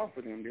lifted off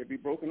of them. They'll be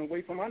broken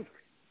away from under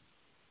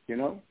it,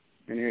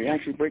 and they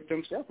actually break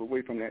themselves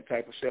away from that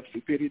type of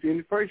self-stupidity in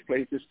the first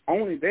place. It's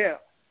only there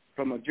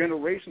from a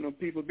generation of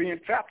people being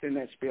trapped in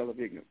that spell of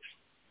ignorance.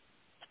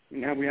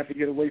 And now we have to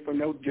get away from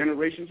those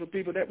generations of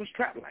people that was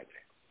trapped like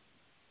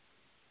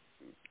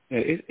that.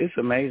 Yeah, it's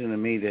amazing to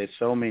me that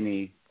so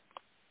many,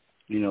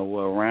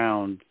 were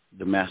around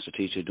the master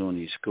teacher doing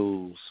these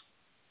schools,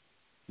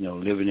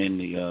 living in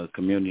the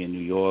community in New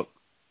York,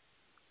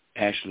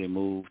 actually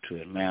moved to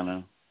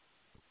Atlanta.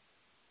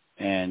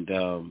 And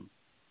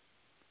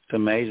it's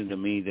amazing to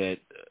me that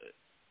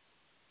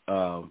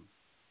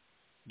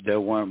there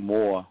weren't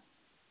more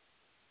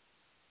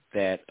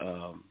that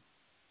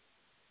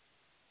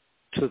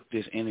took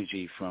this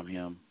energy from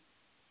him,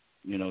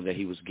 that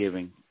he was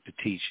giving to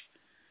teach,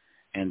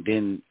 and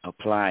then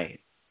apply it.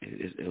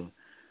 It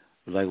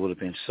would have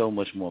been so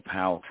much more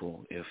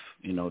powerful if,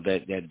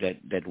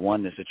 that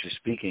oneness that you're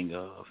speaking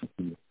of,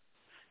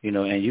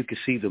 and you could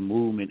see the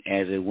movement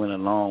as it went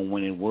along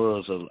when it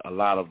was a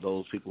lot of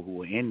those people who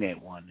were in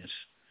that oneness,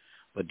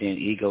 but then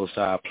ego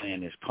started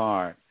playing its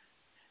part,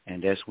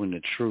 and that's when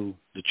the true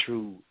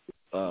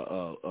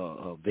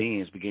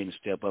beings began to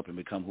step up and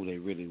become who they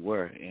really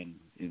were, and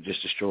it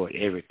just destroyed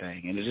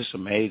everything. And it's just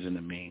amazing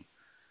to me,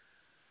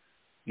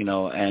 and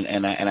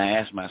I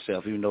asked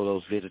myself, even though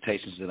those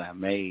visitations that I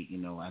made,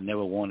 I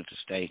never wanted to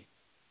stay.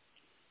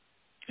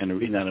 And the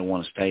reason I didn't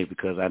want to stay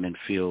because I didn't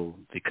feel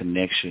the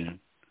connection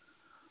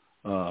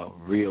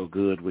real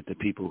good with the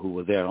people who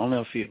were there. Only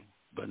a few,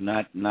 but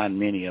not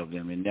many of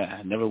them. And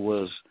I never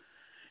was,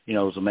 it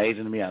was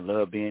amazing to me. I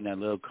love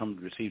coming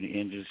to receive the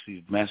energy,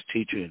 see the master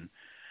teacher and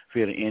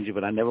feel the energy,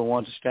 but I never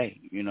wanted to stay,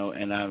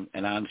 and I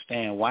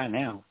understand why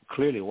now,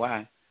 clearly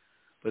why.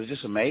 But it's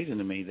just amazing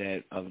to me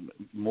that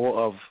more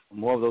of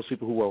those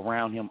people who were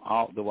around him,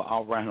 that were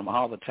all around him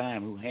all the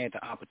time, who had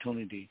the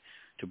opportunity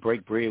to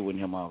break bread with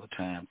him all the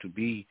time, to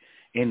be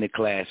in the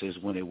classes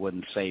when it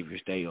wasn't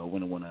Savior's Day or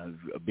when it wasn't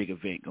a big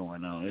event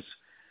going on.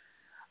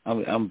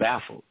 I'm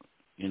baffled,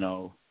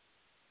 and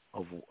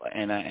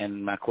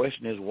my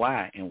question is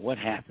why and what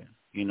happened?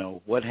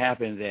 What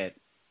happened that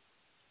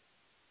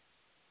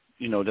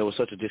there was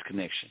such a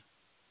disconnection,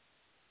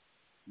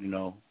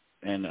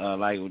 and a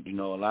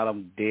lot of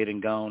them dead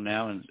and gone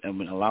now, and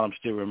a lot of them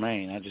still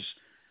remain.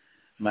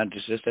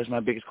 That's my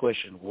biggest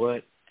question.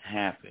 What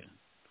happened?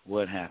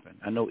 What happened?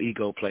 I know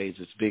ego plays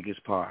its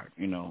biggest part.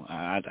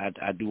 I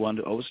do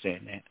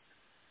understand that.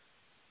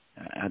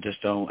 I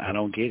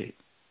don't get it.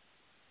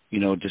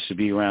 Just to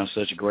be around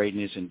such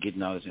greatness and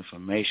getting all this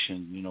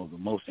information, the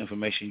most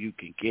information you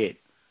can get.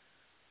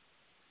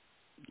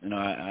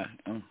 I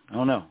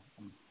don't know.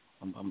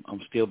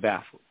 I'm still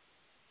baffled.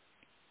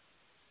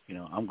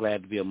 I'm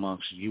glad to be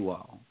amongst you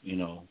all,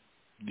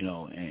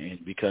 and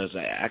because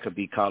I could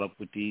be caught up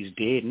with these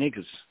dead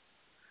niggas,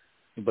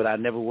 but I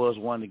never was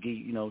one to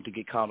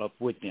get caught up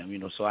with them,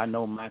 so I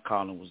know my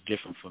calling was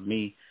different for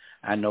me.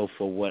 I know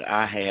for what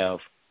I have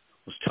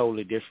was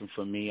totally different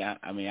for me.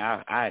 I'm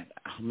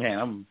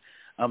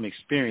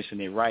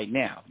experiencing it right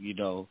now,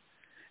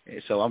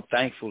 and so I'm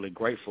thankful and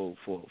grateful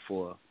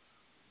for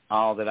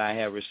all that I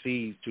have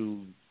received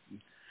through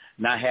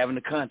not having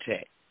the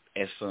contact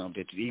as some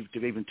that to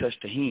even touch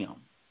the hem,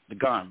 the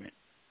garment.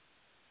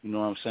 You know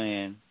what I'm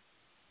saying?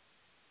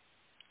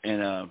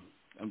 And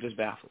I'm just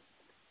baffled.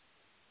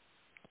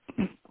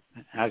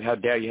 How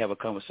dare you have a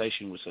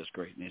conversation with such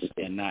greatness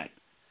and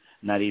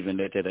not even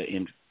let that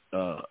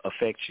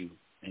affect you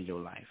in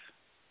your life?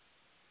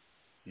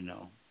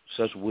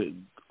 Such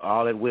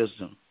all that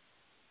wisdom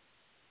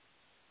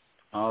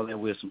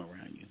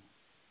around you.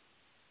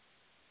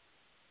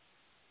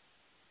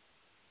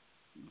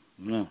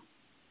 No.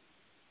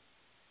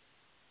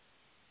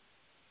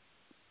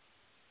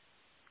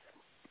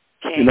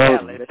 King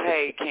Ellis.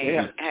 Hey, King.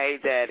 Yeah. Hey,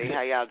 Daddy.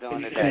 How y'all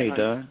doing today?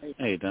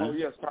 Hey, Don. Oh,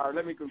 yes, sorry.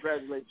 Let me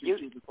congratulate you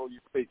too before you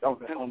speak on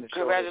the show.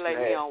 Congratulate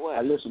me on what?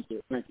 I listened to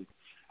it. Thank you.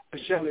 The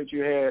show that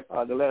you had,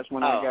 the last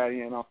one I got in,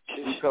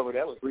 you covered,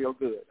 that was real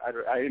good.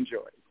 I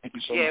enjoyed it. Thank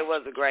you so much. Yeah, it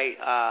was a great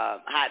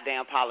Hot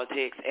Damn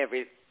Politics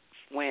every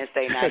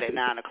Wednesday night at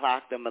 9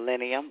 o'clock, the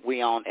Millennium.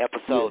 We on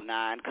episode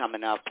 9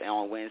 coming up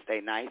on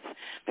Wednesday nights.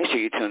 Make sure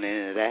you tune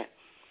into that.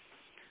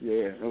 Yeah,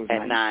 it was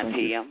at nice. 9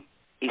 p.m.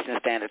 Eastern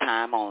Standard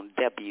Time on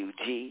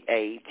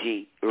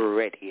WGAG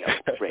Radio.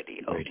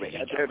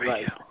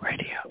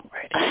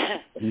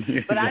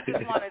 But I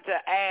just wanted to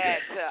add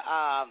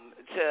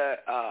to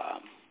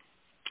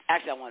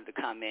actually I wanted to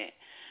comment.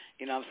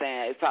 You know what I'm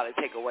saying? It probably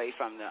take away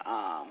from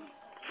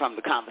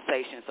the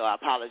conversation, so I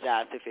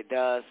apologize if it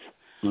does.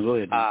 Go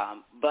ahead.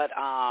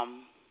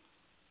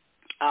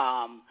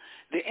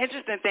 The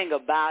interesting thing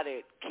about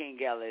it, King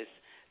Ellis,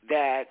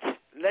 that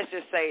let's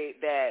just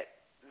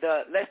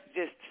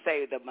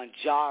say the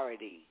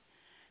majority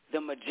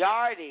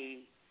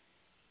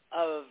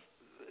of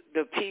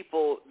the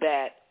people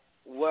that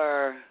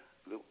were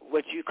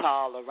what you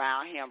call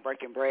around him,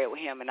 breaking bread with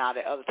him and all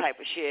that other type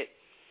of shit,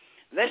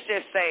 let's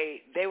just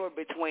say they were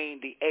between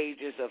the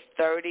ages of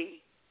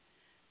 30,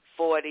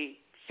 40,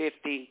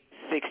 50,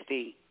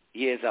 60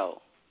 years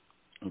old.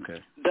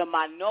 Okay. The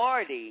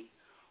minority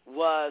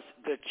was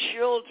the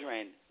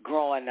children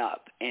growing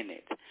up in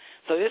it.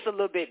 So it's a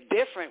little bit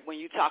different when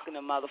you're talking to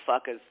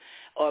motherfuckers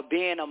or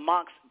being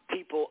amongst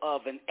people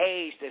of an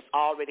age that's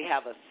already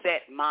have a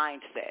set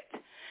mindset.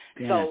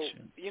 Gotcha. So,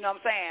 you know what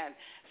I'm saying?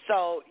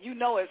 So, you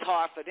know it's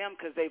hard for them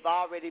because they've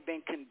already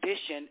been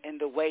conditioned in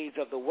the ways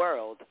of the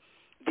world.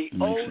 The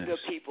older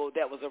people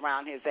that was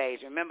around his age.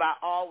 Remember, I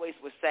always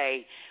would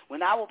say,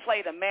 when I would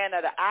play the Man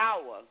of the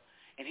Hour,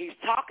 and he's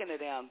talking to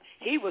them,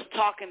 he was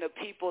talking to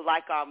people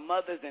like our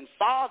mothers and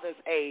fathers'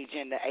 age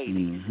in the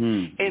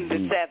 80s, in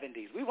the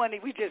 70s.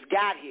 We just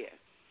got here.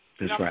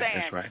 You know what I'm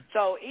saying? That's right.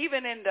 So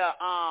even in the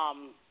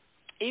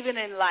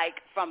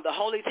like from the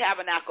Holy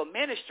Tabernacle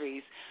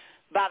Ministries,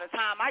 by the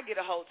time I get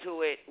a hold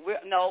to it,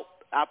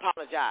 I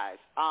apologize.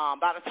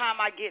 By the time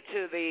I get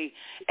to the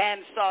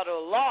Ansar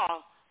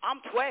Law, I'm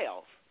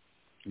 12.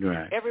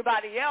 Right.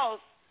 Everybody else,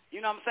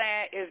 you know what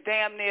I'm saying, is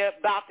damn near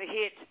about to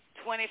hit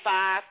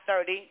 25,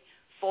 30,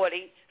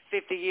 40,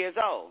 50 years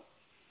old.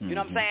 You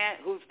know what I'm saying?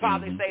 Who's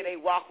probably say they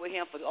walk with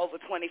him for over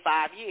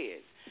 25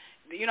 years.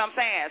 You know what I'm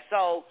saying?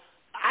 So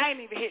I ain't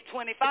even hit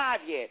 25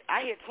 yet.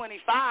 I hit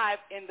 25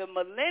 in the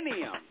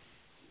millennium.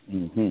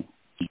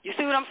 You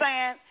see what I'm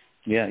saying?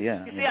 Yeah.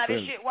 You see how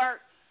this shit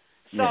works?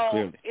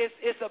 So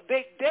it's a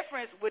big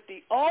difference with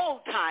the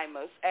old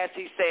timers, as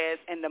he says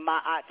in the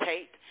Ma'at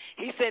tape.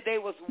 He said they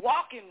was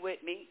walking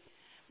with me,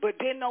 but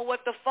didn't know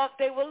what the fuck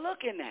they were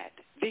looking at.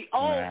 The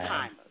old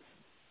timers.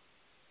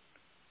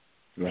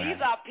 Right.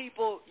 These are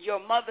people your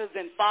mothers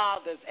and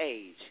fathers'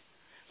 age.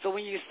 So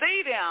when you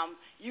see them,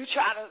 you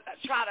try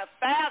to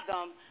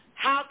fathom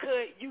how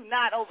could you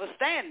not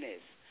understand this?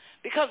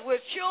 Because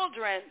with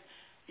children,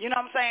 you know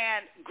what I'm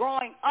saying,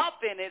 growing up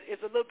in it is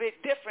a little bit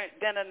different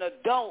than an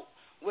adult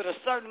with a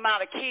certain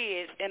amount of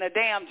kids and a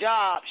damn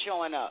job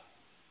showing up.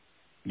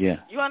 Yeah.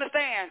 You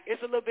understand?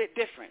 It's a little bit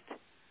different.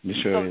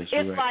 It sure is.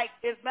 It's like,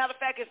 as a matter of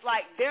fact, it's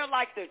like they're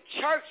like the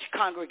church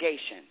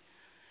congregation.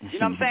 You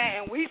know what I'm saying?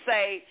 And we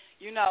say,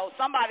 you know,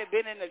 somebody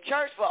been in the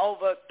church for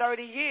over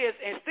 30 years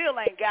and still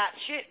ain't got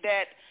shit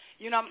that,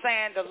 you know what I'm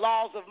saying, the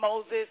laws of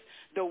Moses,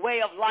 the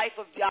way of life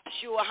of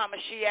Yahshua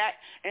HaMashiach,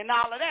 and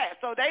all of that.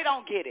 So they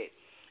don't get it.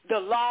 The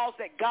laws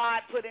that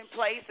God put in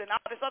place and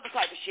all this other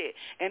type of shit.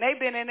 And they've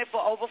been in it for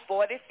over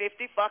 40,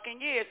 50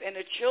 fucking years, and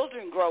the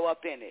children grow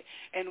up in it.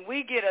 And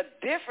we get a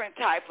different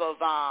type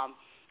of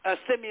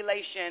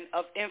assimilation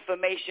of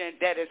information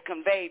that is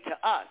conveyed to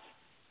us.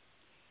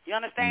 You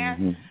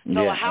understand?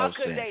 So how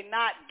could they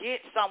not get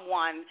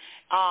someone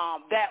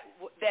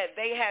that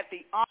they had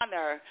the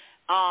honor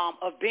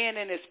of being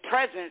in his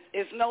presence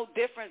is no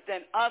different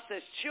than us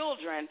as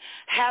children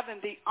having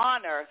the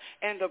honor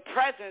and the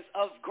presence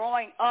of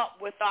growing up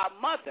with our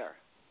mother.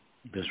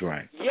 That's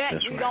right.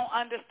 Yet we don't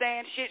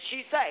understand shit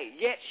she say.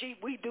 Yet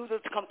we do the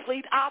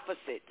complete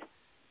opposite.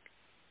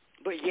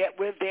 But yet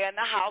we're there in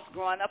the house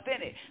growing up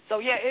in it. So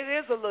yeah,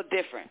 it is a little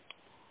different.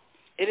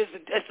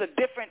 It's a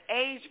different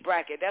age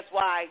bracket. That's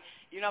why,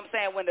 you know what I'm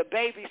saying, when the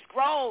baby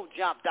scroll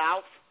jumped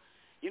off,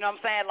 you know what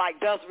I'm saying, like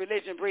does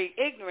religion breed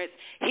ignorance,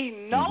 he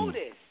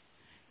noticed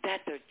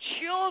that the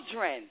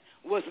children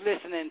was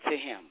listening to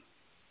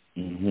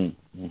him.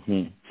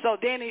 So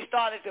then he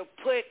started to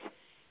put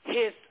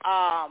his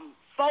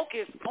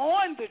focus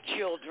on the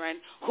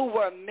children who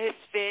were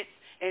misfits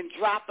and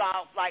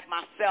dropouts like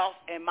myself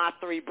and my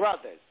three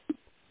brothers.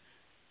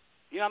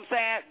 You know what I'm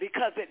saying?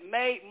 Because it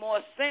made more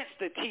sense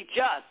to teach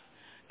us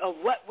of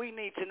what we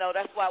need to know.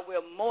 That's why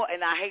we're more,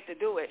 and I hate to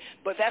do it,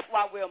 but that's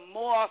why we're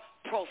more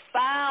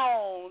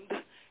profound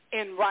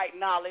in right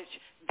knowledge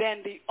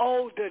than the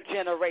older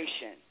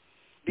generation.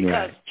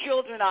 Because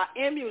children are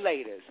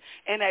emulators.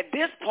 And at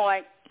this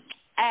point,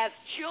 as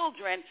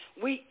children,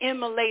 we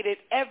emulated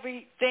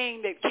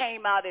everything that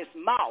came out his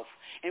mouth,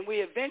 and we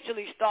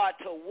eventually start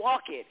to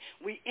walk it.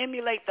 We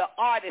emulate the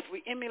artists.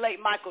 We emulate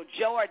Michael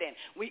Jordan.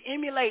 We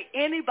emulate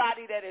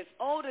anybody that is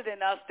older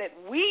than us that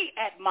we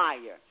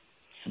admire.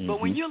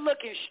 But when you're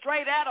looking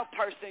straight at a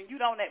person, you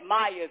don't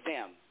admire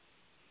them.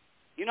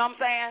 You know what I'm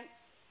saying?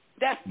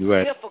 That's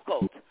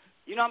difficult.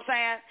 You know what I'm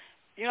saying?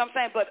 You know what I'm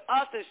saying? But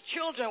us as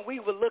children,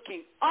 we were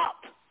looking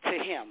up to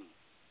him.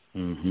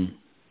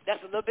 That's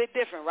a little bit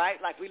different,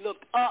 right? Like we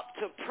looked up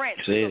to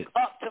Prince. We looked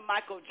up to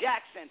Michael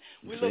Jackson.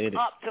 We looked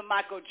up to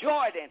Michael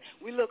Jordan.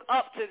 We look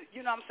up to,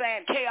 you know what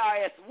I'm saying,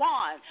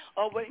 KRS-One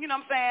or, you know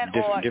what I'm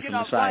saying, or, you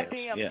know, Run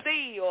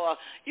DMC or,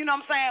 you know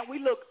what I'm saying, we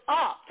look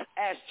up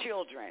as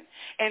children.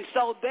 And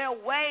so their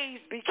ways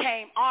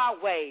became our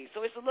ways.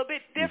 So it's a little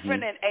bit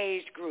different in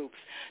age groups.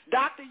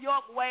 Dr.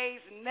 York ways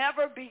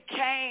never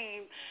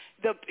became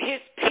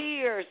his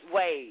peers'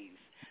 ways.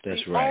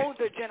 That's the right.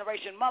 older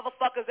generation,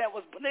 motherfuckers that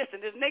was,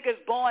 listen, this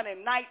nigga's born in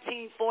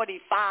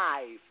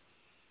 1945.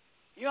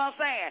 You know what I'm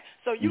saying?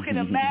 So you can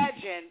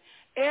imagine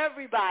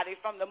everybody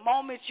from the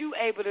moment you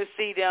able to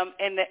see them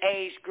in the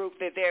age group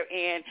that they're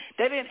in,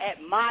 they didn't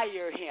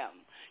admire him.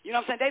 You know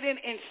what I'm saying? They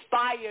didn't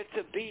inspire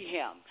to be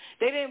him.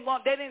 They didn't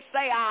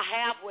say I'll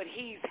have what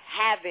he's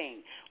having.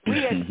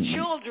 We as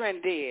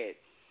children did.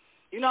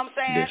 You know what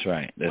I'm saying? That's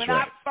right. When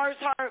I first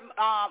heard,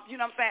 you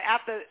know what I'm saying,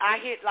 after I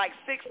hit like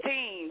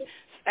 16,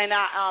 and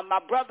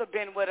my brother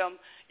been with him,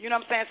 you know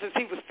what I'm saying, since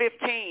he was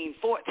 15,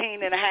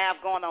 14 and a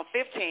half, going on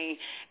 15.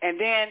 And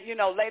then, you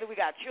know, later we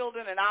got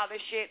children and all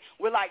this shit.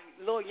 We're like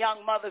little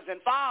young mothers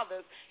and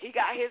fathers. He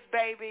got his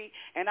baby,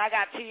 and I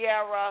got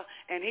Tierra,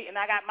 and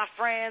I got my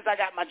friends, I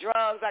got my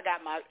drugs, I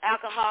got my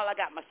alcohol, I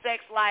got my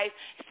sex life,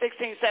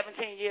 16,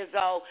 17 years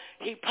old.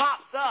 He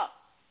pops up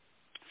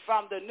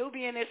from the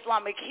Nubian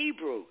Islamic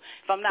Hebrew,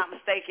 if I'm not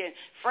mistaken.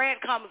 Fred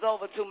comes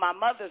over to my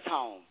mother's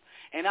home,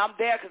 and I'm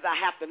there because I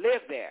have to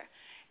live there.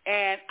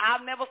 And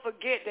I'll never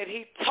forget that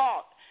he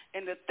taught,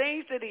 and the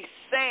things that he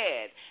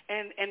said,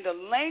 and the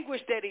language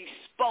that he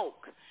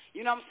spoke,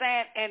 you know what I'm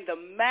saying, and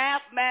the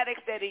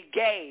mathematics that he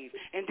gave,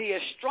 and the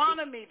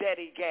astronomy that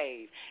he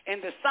gave,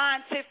 and the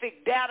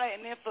scientific data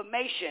and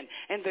information,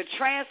 and the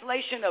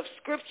translation of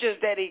scriptures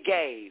that he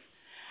gave.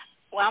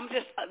 Well, I'm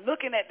just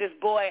looking at this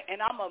boy,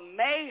 and I'm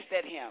amazed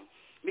at him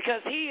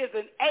because he is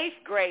an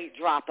 8th grade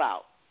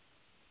dropout.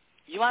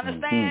 You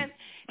understand?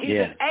 He's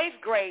an 8th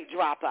grade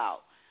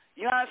dropout.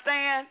 You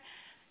understand?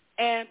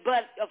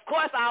 But of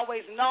course, I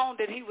always known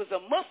that he was a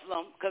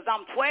Muslim because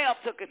I'm 12,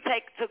 took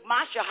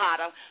my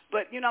shahada.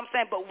 But you know what I'm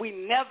saying? But we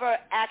never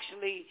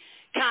actually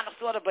kind of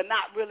sort of, but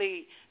not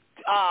really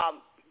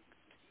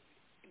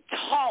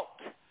taught,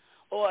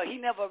 or he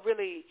never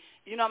really.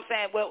 You know what I'm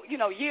saying? Well, you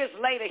know, years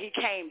later he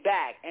came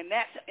back, and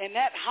that's in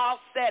that house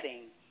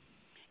setting,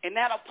 in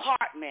that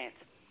apartment.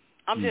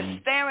 I'm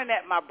just staring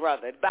at my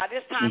brother. By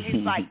this time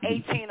he's like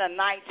 18 or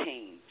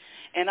 19,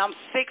 and I'm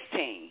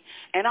 16,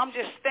 and I'm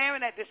just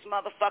staring at this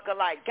motherfucker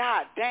like,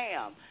 God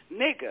damn,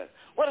 nigga,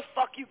 where the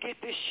fuck you get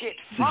this shit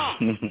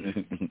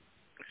from?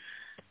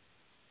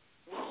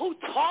 Who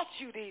taught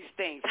you these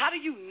things? How do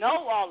you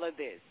know all of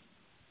this?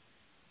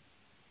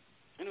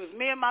 And it was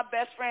me and my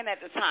best friend at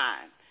the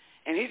time.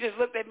 And he just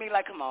looked at me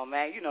like, come on,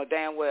 man, you know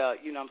damn well,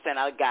 you know what I'm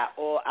saying,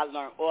 I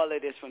learned all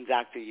of this from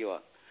Dr.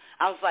 York.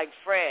 I was like,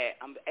 Fred,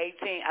 I'm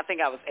 18. I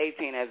think I was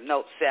 18 as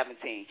note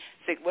 17.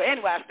 Well,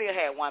 anyway, I still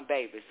had one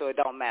baby, so it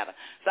don't matter.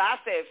 So I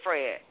said,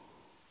 Fred,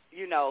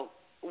 you know,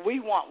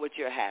 we want what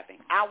you're having.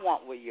 I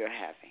want what you're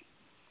having.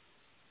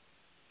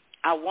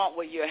 I want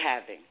what you're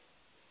having.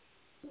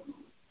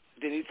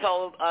 Then he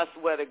told us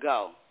where to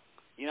go.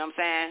 You know what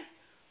I'm saying?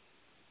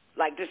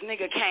 Like, this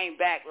nigga came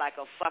back like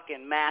a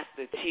fucking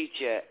master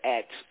teacher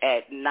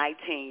at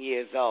 19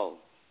 years old.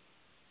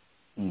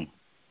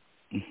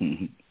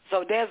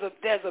 So there's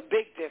a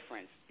big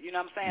difference. You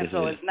know what I'm saying?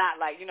 So it's not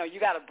like, you know, you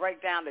got to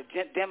break down the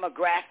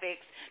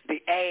demographics, the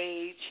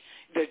age,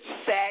 the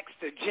sex,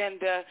 the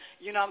gender.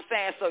 You know what I'm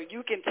saying? So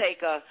you can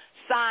take a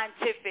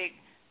scientific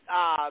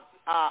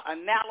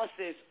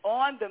analysis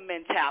on the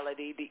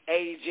mentality, the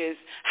ages,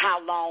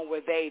 how long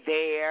were they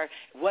there,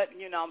 what,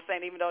 you know what I'm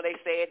saying, even though they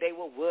said they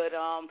were with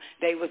them,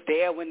 they was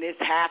there when this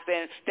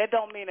happened, that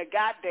don't mean a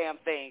goddamn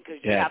thing,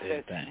 because you have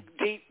to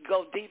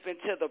go deep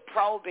into the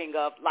probing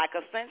of, like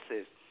a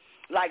census,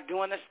 like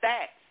doing the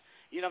stats.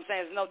 You know what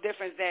I'm saying? It's no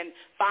difference than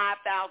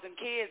 5,000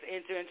 kids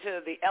enter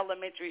into the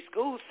elementary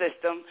school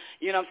system,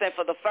 you know what I'm saying,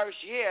 for the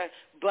first year,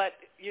 but,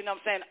 you know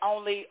what I'm saying,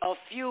 only a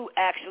few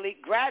actually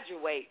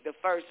graduate the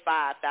first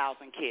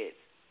 5,000 kids.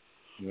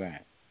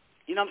 Right.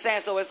 You know what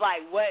I'm saying? So it's like,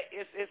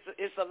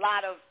 it's a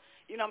lot of,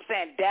 you know what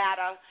I'm saying,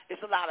 data.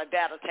 It's a lot of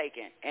data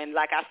taken. And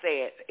like I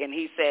said, and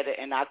he said it,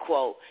 and I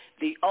quote,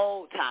 the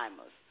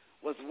old-timers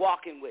was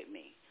walking with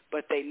me,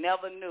 but they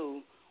never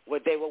knew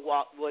what they were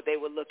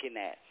looking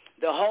at.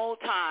 The whole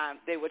time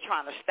they were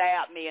trying to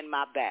stab me in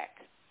my back.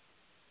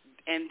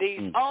 And these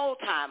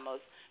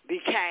old-timers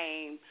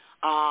became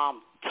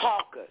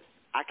talkers.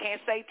 I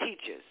can't say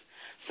teachers.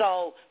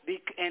 So,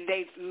 and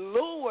they've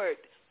lured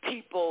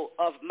people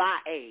of my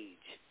age,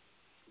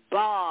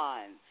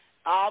 Bond,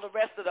 all the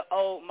rest of the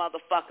old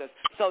motherfuckers.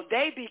 So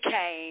they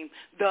became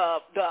the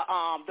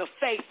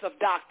face of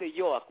Dr.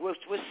 York, which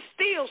was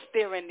still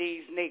steering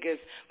these niggas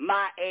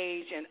my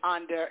age and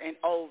under and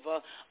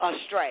over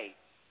astray.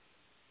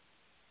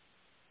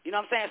 You know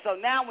what I'm saying? So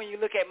now when you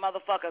look at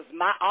motherfuckers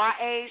our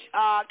age,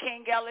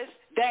 King Ellis,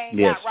 they ain't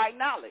got right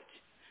knowledge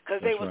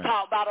because they was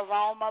taught by the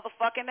wrong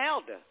motherfucking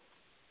elder.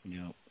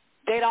 Yep.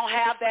 They don't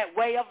have that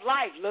way of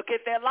life. Look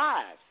at their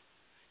lives.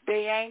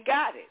 They ain't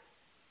got it.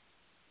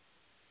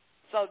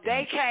 So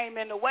they came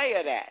in the way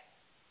of that.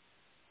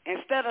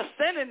 Instead of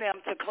sending them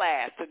to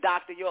class, to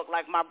Dr. York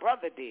like my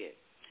brother did.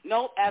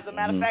 Nope, as a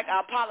matter of fact, I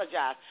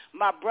apologize.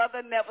 My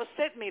brother never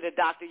sent me to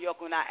Dr. York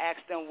when I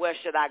asked him, where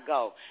should I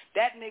go?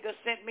 That nigga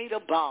sent me to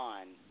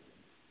Bond.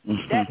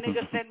 That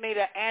nigga sent me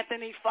to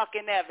Anthony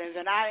fucking Evans,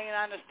 and I didn't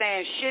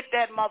understand shit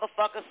that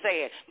motherfucker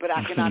said, but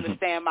I can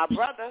understand my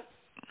brother.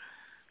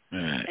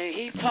 And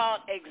he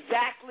taught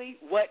exactly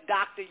what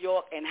Dr.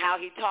 York and how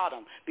he taught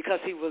him, because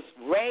he was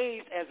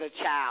raised as a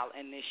child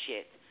in this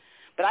shit.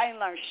 But I didn't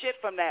learn shit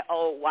from that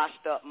old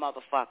washed-up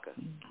motherfucker.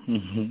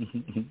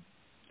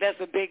 That's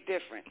a big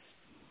difference.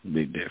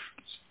 Big difference.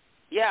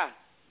 Yeah.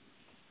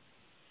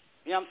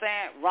 You know what I'm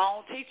saying?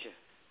 Wrong teacher.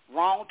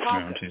 Wrong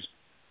talker.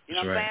 You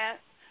know what I'm saying?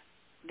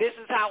 This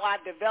is how I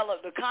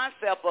developed the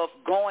concept of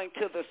going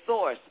to the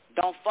source.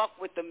 Don't fuck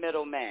with the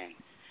middleman.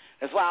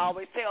 That's why I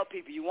always tell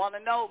people, you want to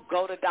know,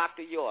 go to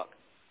Dr. York.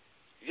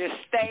 Just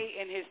stay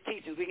in his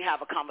teachings. We can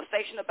have a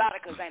conversation about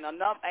it because ain't a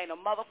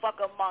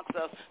motherfucker amongst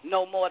us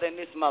no more than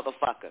this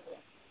motherfucker.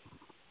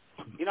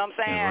 You know what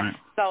I'm saying? Right.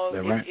 So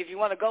if you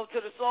want to go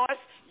to the source,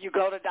 you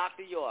go to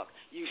Dr. York.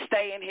 You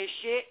stay in his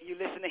shit. You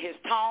listen to his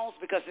tones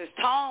because his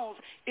tones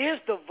is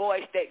the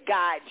voice that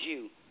guides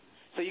you.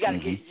 So you got to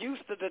get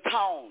used to the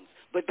tones.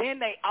 But then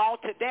they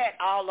altered that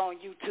all on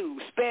YouTube,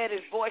 sped his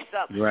voice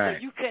up so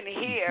you couldn't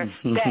hear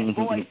that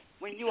voice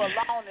when you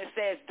alone that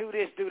says do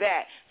this, do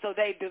that. So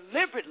they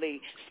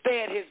deliberately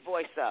sped his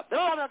voice up.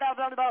 Got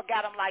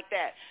him like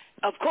that.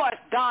 Of course,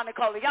 Dawn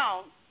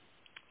Nicoleon,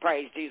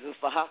 praise Jesus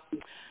for her,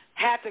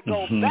 had to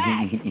go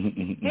back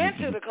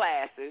into the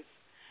classes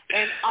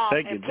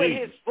and put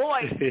his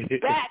voice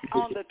back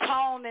on the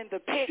tone and the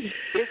pitch,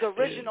 his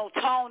original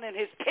tone and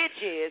his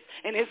pitches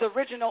and his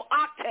original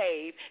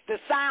octave, the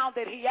sound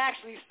that he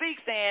actually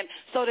speaks in,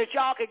 so that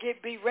y'all could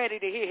be ready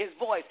to hear his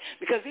voice.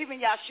 Because even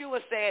Yeshua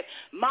said,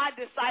 my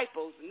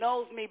disciples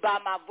knows me by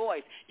my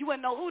voice. You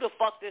wouldn't know who the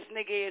fuck this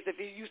nigga is if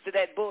you're used to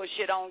that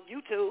bullshit on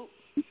YouTube.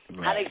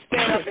 How they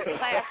sped up his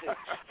classes.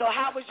 So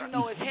how would you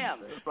know it's him?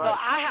 So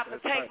I have to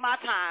take my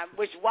time,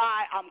 which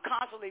why I'm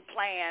constantly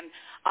playing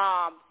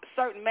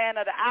certain man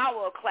of the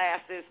hour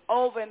classes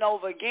over and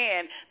over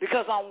again,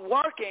 because I'm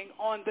working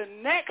on the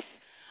next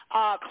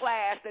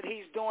class that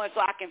he's doing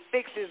so I can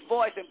fix his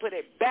voice and put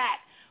it back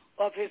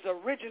of his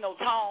original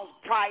tones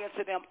prior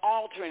to them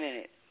altering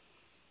it.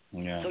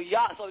 Yeah.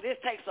 So this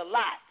takes a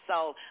lot.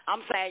 So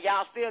I'm saying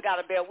y'all still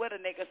got to bear with a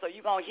nigga. So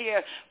you're going to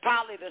hear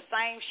probably the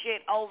same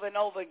shit over and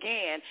over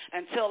again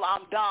until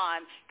I'm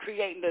done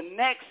creating the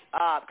next,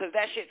 because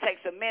that shit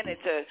takes a minute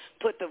to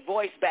put the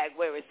voice back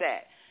where it's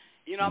at.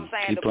 You know what I'm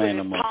saying? To put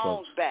his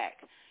tones back.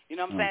 You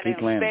know what I'm saying?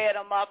 They sped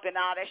them up and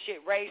all that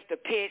shit, raised the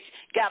pitch,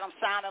 got them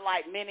sounding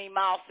like Minnie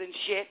Mouse and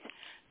shit.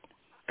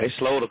 They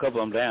slowed a couple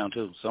of them down,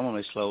 too. Some of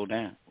them they slowed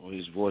down. Well,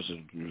 his voice is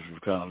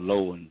kind of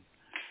low and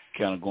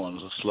kind of going a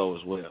little slow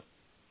as well.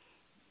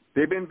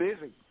 They've been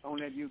busy on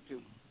that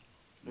YouTube.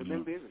 They've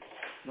been busy.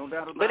 No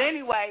doubt about it. But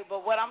anyway,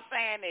 what I'm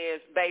saying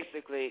is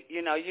basically,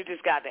 you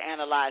just got to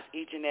analyze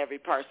each and every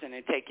person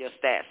and take your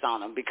stats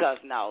on them because,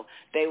 no,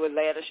 they were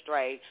led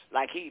astray.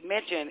 Like he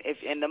mentioned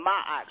if in the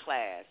Ma'at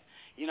class,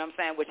 you know what I'm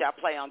saying, which I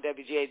play on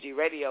WGAG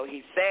radio,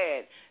 he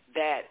said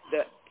that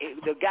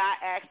the guy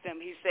asked him,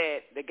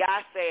 the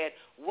guy said,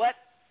 what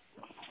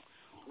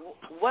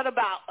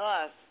about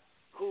us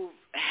who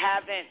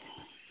haven't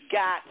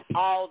got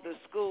all the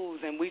schools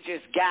and we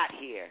just got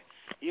here?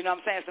 You know what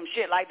I'm saying? Some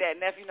shit like that.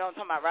 Nephew, you know what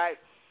I'm talking about, right?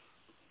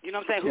 You know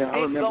what I'm saying?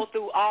 Who didn't go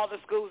through all the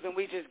schools and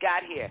we just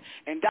got here.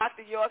 And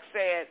Dr. York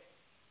said,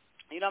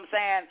 you know what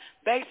I'm saying,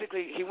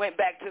 basically he went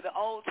back to the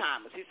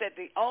old-timers. He said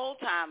the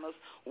old-timers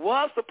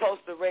was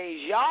supposed to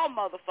raise y'all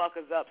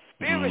motherfuckers up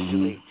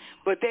spiritually,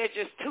 but they're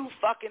just too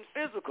fucking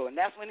physical. And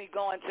that's when he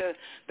going to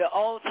the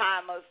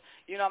old-timers,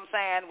 you know what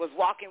I'm saying, was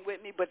walking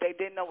with me, but they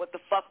didn't know what the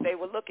fuck they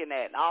were looking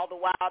at. And all the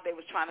while they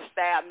was trying to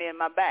stab me in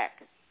my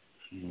back.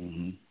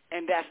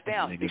 And that's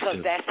them,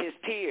 because that's his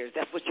peers.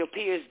 That's what your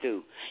peers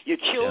do. Your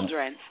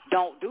children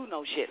don't do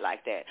no shit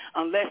like that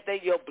unless they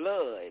your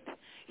blood.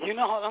 You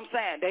know what I'm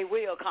saying? They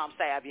will come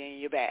stab you in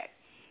your back.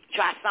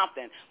 Try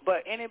something.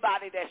 But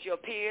anybody that's your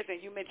peers,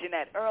 and you mentioned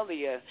that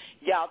earlier,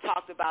 y'all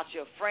talked about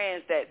your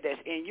friends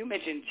and you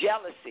mentioned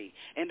jealousy,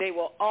 and they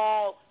were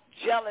all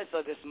jealous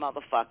of this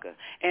motherfucker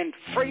and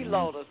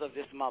freeloaders of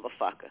this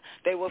motherfucker.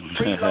 They were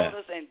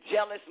freeloaders and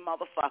jealous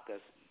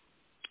motherfuckers.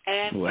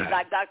 And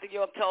like Dr.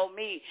 York told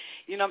me,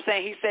 you know what I'm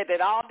saying, he said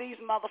that all these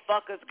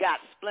motherfuckers got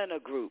splinter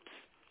groups.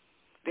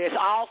 They're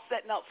all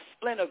setting up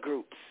splinter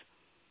groups.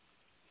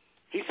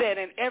 He said,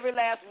 and every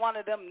last one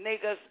of them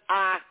niggas,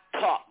 I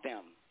taught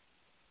them.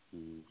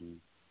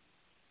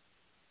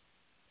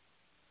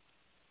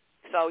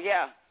 So,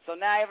 yeah. So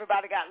now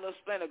everybody got little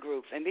splinter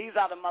groups, and these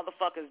are the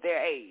motherfuckers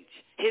their age,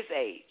 his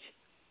age.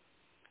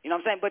 You know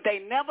what I'm saying? But they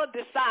never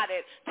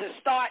decided to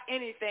start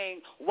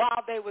anything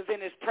while they was in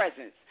his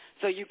presence.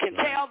 So you can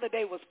tell that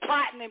they was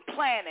plotting and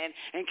planning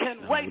and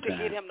couldn't wait to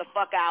get him the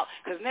fuck out,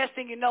 because next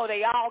thing you know,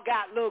 they all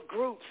got little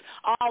groups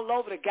all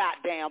over the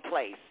goddamn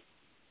place.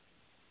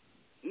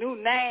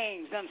 New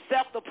names, them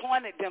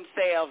self-appointed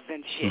themselves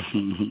and shit.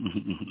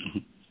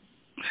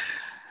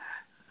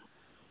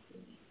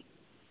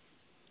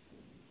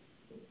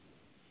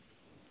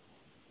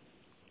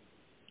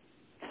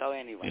 So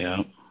anyway.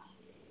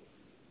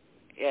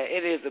 Yeah,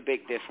 it is a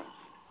big difference.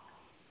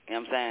 You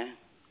know what I'm saying?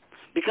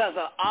 Because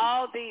of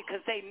all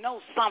because they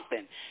know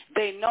something.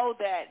 They know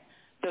that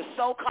the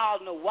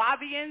so-called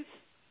Nawabians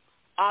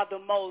are the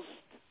most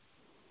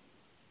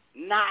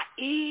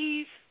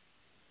naive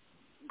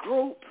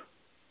group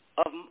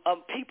of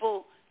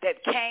people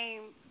that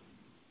came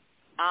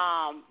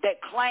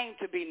that claim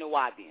to be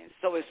Nubians.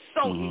 So it's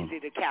so easy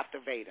to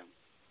captivate them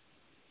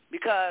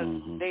because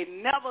they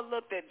never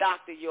looked at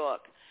Dr.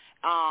 York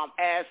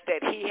as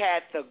that he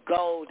had the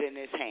gold in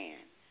his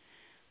hand.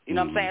 You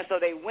know what I'm saying? So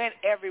they went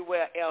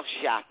everywhere else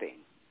shopping,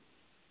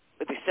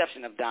 with the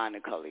exception of Don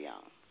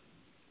Nicoleone.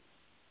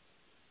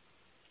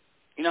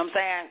 You know what I'm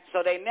saying?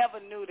 So they never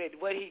knew that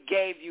what he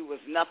gave you was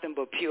nothing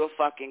but pure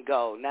fucking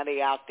gold. Now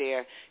they out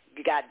there,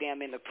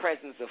 goddamn, in the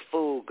presence of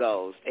food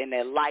goals, and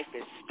their life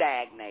is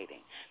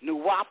stagnating.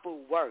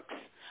 Nuwapu works.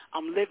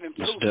 I'm living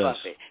proof of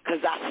it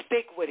because I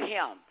stick with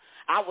him.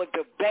 I would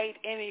debate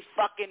any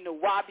fucking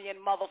Nuwabian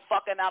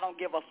motherfucker, and I don't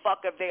give a fuck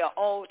if they're an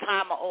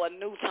old-timer or a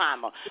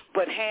new-timer.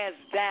 But hands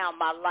down,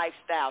 my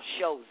lifestyle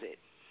shows it.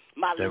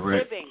 My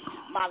living,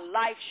 my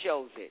life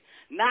shows it.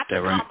 Not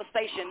the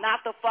conversation, not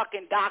the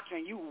fucking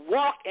doctrine. You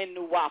walk in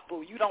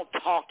Nuwapu. You don't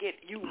talk it.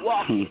 You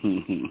walk it.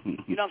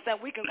 You know what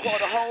I'm saying? We can quote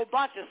a whole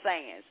bunch of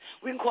sayings.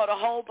 We can quote a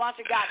whole bunch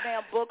of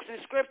goddamn books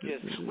and scriptures.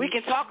 We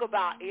can talk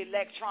about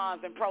electrons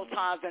and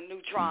protons and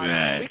neutrons.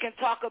 Right. We can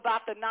talk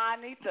about the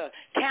non-ether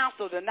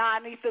council, the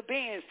non-ether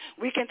beings.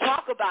 We can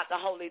talk about the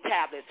holy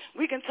tablets.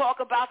 We can talk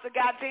about the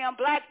goddamn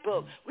black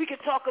book. We can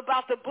talk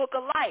about the book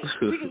of life.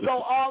 We can go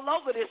all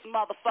over this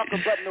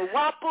motherfucker, but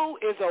Nuwapu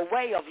is a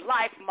way of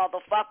life,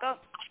 motherfucker.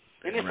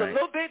 And it's a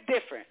little bit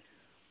different.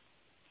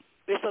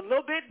 It's a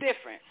little bit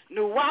different.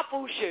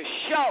 Nuwapu should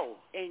show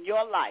in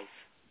your life.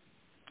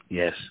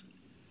 Yes.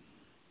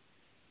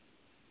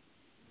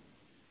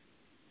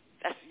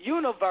 That's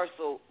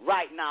universal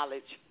right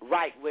knowledge,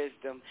 right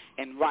wisdom,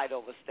 and right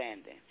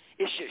understanding.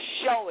 It should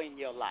show in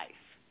your life.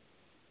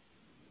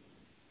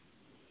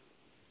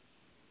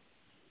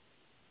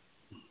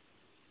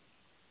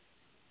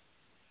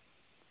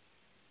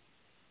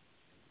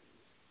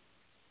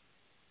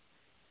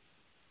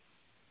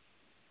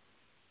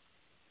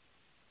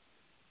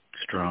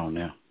 Strong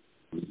now.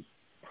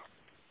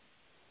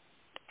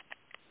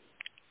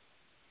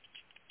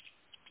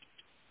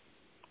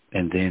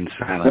 And then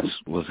silence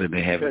was in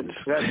the heavens.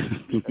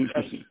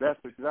 That's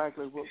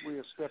exactly what we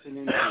are stepping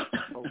into,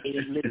 a way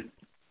of living.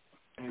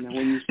 And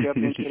when you step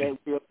into that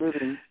way of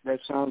living, that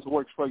sounds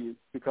works for you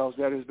because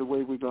that is the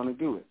way we're going to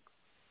do it.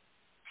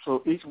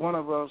 So each one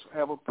of us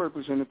have a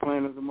purpose in the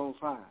plan of the Most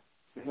High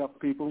to help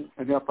people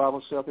and help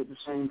ourselves at the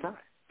same time,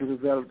 to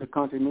develop the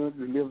continuity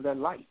to live that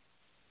life.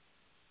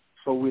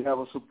 So we have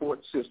a support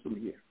system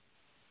here.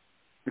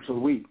 It's a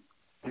we,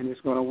 and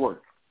it's going to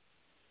work.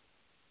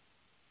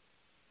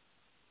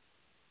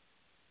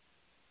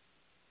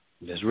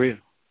 That's real.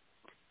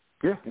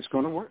 Yeah, it's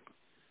going to work.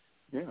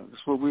 Yeah,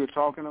 that's what we were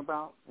talking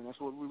about, and that's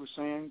what we were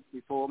saying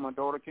before my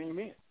daughter came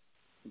in.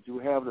 That you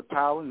have the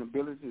power and the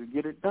ability to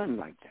get it done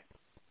like that.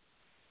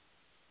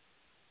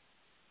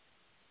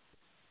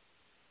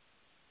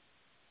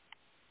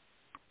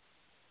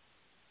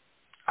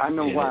 I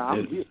know why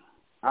I'm here.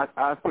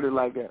 I put it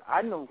like that.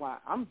 I know why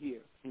I'm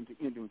here in the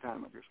ending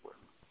time of this world.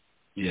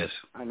 Yes.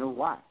 I know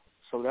why.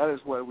 So that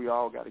is where we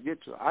all got to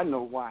get to. I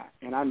know why,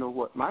 and I know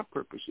what my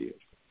purpose is,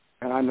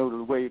 and I know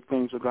the way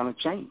things are going to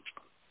change.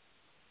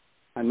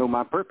 I know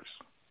my purpose.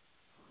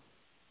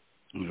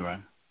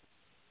 Right.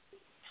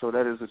 So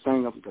that is the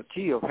thing of the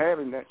key of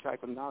having that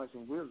type of knowledge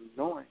and really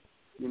knowing,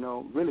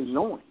 really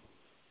knowing.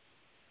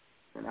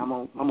 And I'm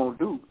gonna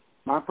do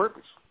my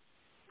purpose.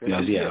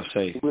 I'll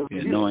say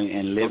knowing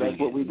and living. So that's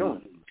what we're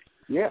doing.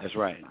 Yeah, that's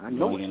right. I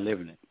know knowing and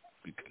living it.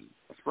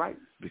 That's right.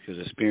 Because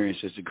experience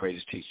is the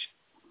greatest teacher.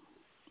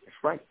 That's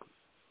right.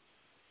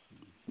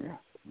 Yeah.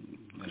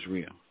 That's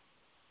real.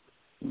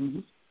 Mm-hmm.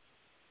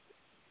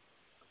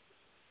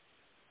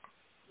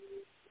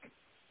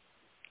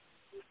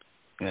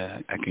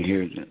 I can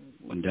hear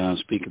when Don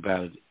speak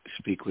about it,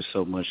 speak with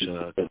so much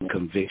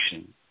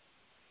conviction.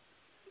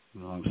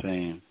 You know what I'm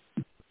saying?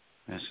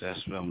 That's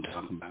what I'm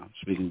talking about.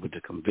 Speaking with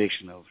the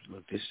conviction of,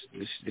 look, this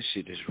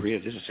shit is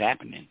real. This is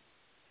happening.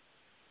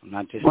 I'm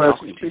not just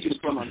talking to you. Speaking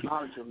from a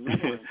knowledge of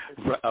knowing.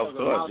 Of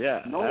course,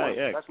 yeah. Knowing.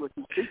 Yeah. That's what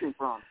he's speaking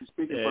from. He's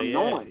speaking from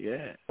knowing.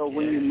 Yeah. So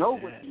when you know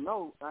what you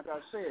know, like I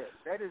said,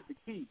 that is the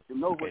key, to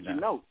know what you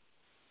know.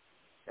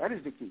 That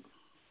is the key,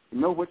 to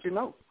know what you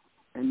know.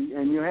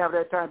 And you have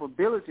that type of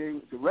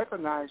ability to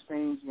recognize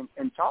things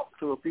and talk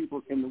to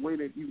people in the way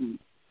that you can,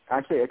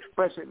 I say,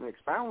 express it and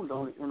expound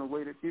on it in a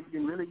way that people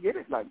can really get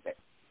it like that.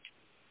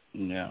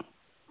 Yeah.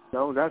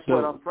 So that's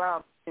what I'm proud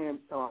of. And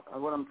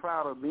what I'm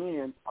proud of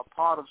being a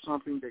part of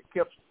something that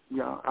keeps,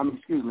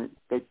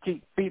 that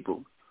keep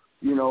people,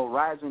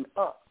 rising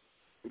up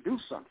to do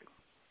something.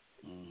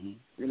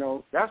 Mm-hmm.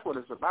 That's what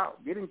it's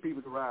about, getting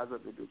people to rise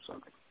up to do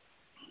something.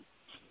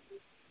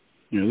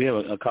 We have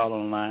a call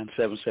on the line,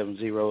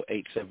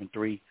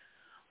 770-873.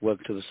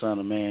 Welcome to the Son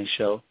of Man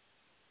show.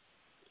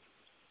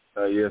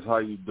 Yes, how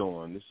you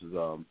doing? This is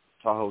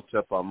Tahoe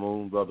Tep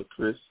Amun, Brother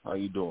Chris. How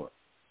you doing?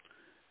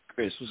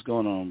 Chris, what's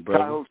going on,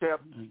 brother? Tahoe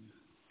Tep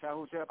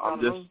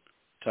Amun?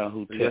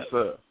 Tahoe Tep. Yes,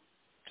 sir.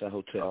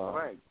 Tahoe Tep. All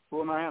right.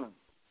 Who am I on?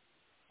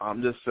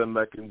 I'm just sitting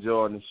back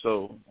enjoying the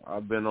show.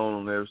 I've been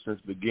on ever since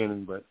the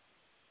beginning, but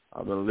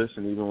I've been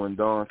listening even when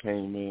Dawn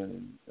came in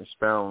and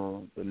expounded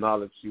on the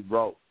knowledge you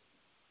brought.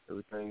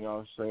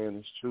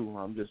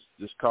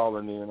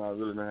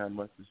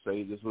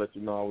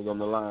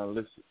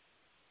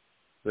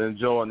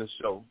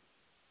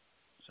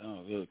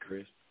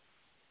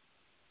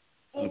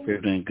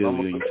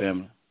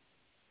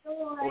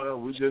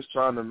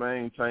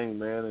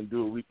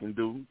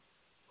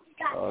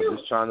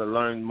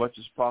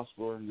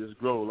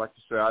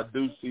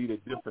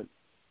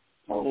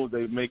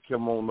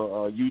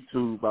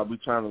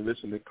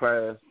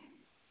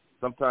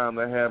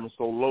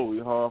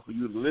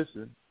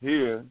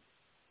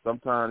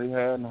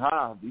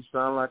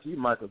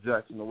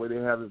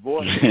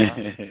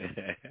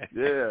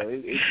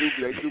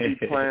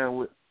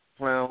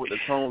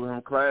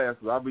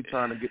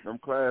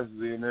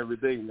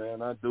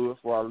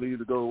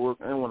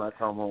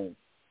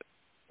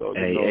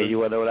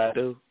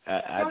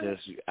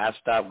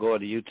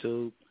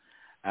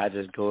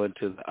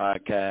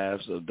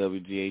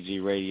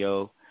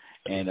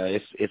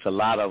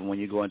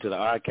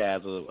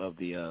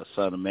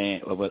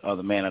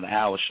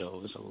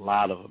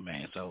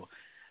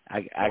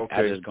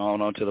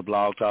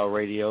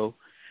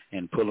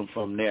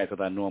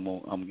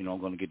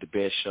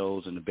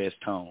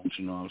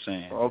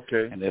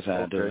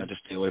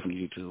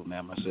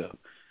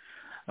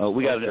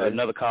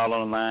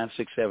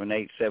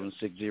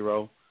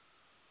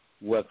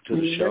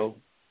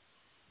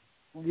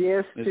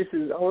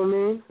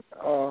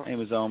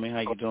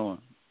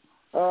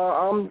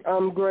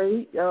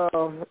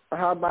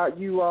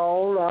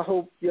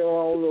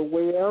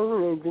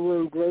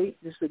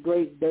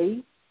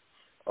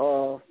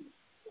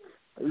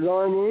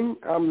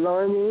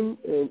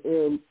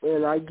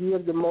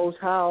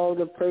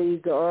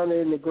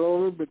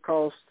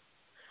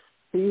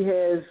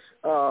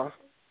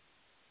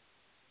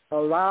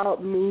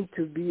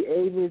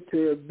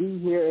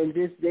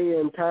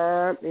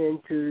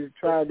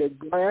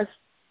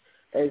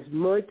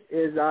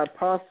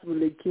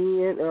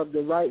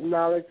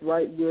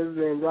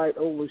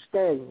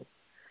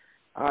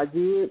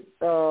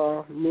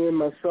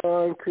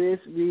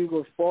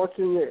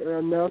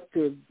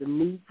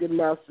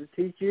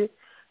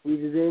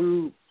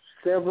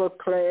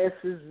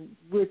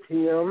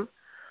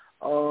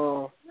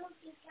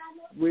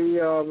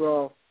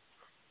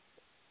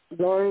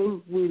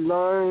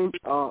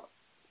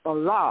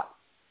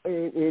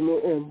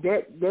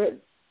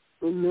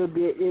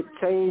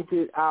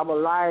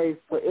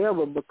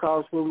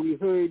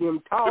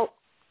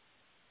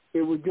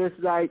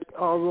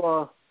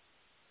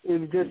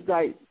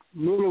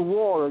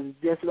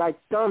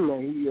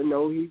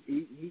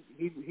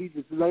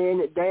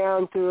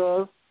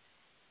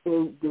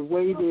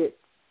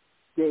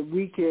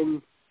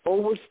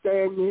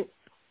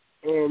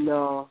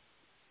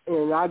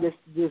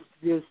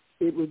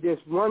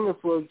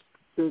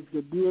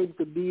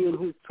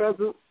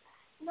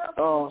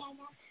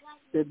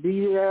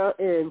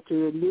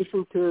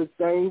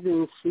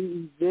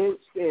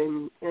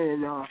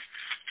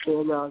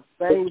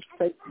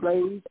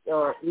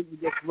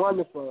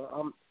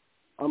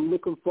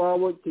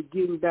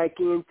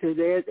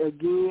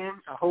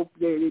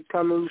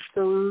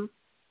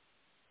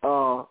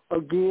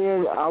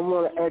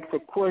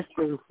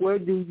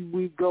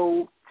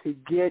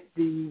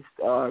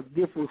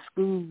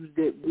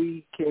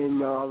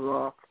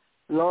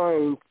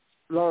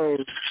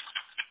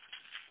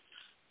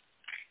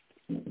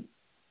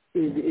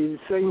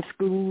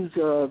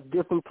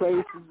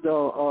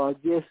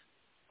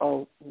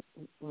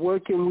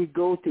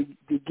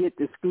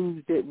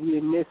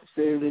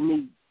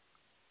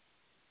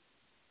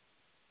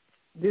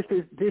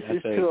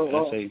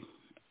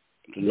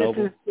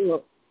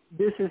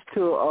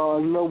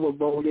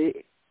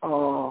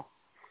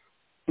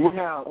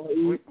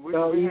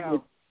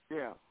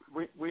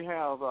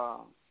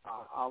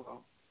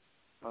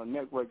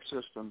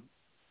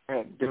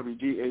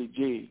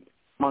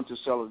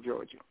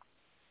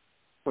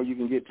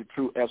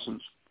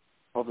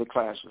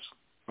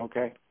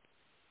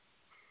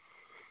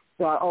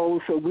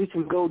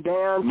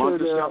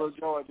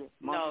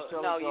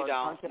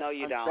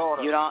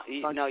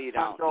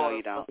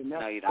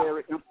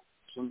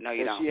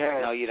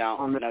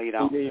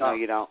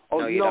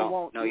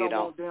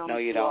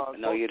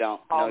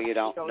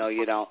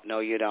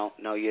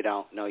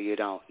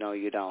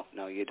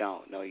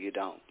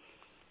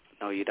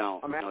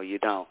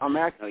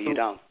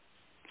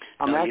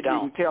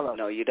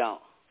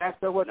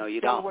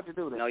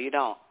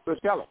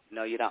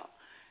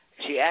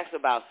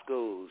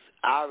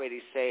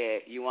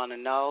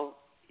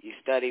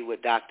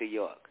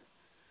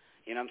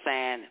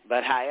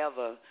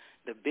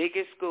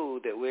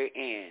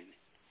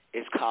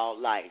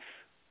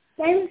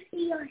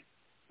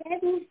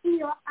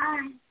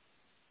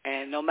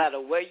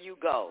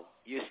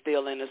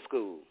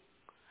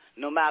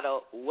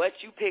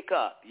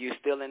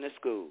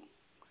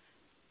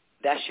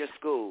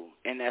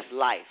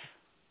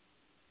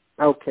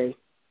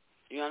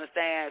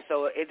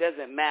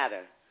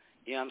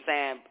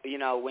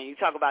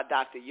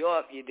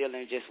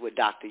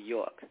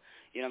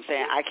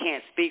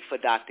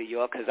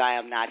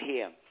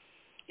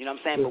 You know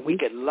what I'm saying? But we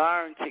could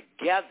learn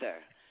together.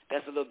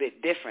 That's a little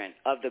bit different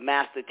of the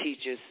master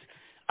teacher's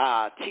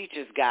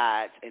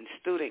guides and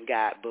student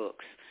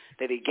guidebooks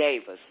that he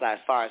gave us as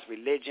far as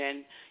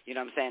religion, you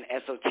know what I'm saying,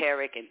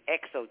 esoteric and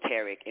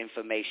exoteric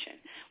information.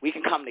 We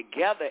can come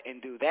together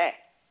and do that.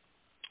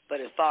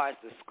 But as far as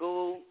the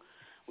school,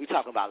 we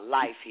talk about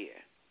life here,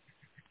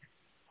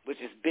 which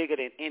is bigger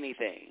than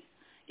anything.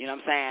 You know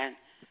what I'm saying?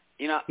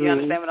 You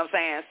understand what I'm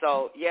saying?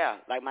 So, yeah,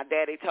 like my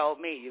daddy told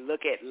me, you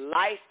look at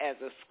life as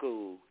a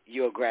school,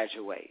 you'll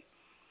graduate.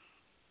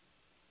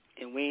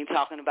 And we ain't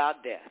talking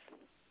about death.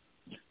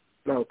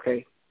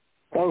 Okay.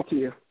 Thank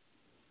you.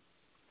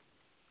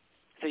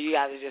 So you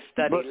got to just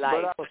study life.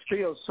 But I was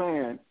still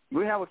saying,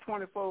 we have a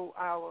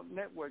 24-hour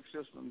network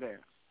system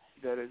there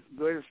that is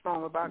good and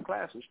strong about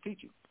classes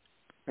teaching.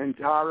 And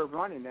Tara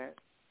running that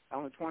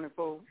on a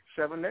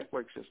 24/7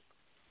 network system.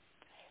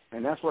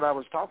 And that's what I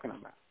was talking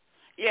about.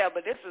 Yeah,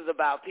 but this is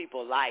about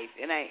people's life.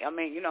 It ain't. I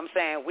mean, you know what I'm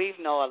saying? We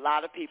know a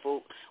lot of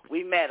people.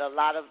 We met a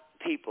lot of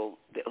people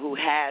who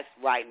has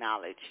right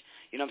knowledge.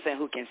 You know what I'm saying?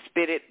 Who can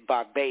spit it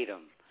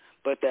verbatim,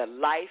 but their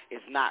life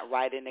is not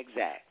right and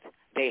exact.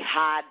 They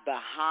hide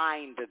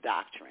behind the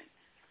doctrine.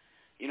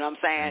 You know what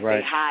I'm saying? Right.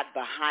 They hide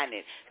behind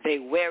it. They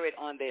wear it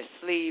on their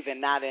sleeve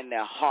and not in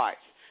their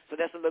hearts. So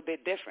that's a little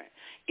bit different.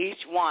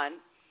 Each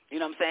one, you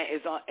know what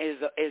I'm saying,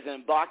 is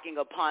embarking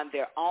upon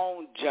their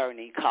own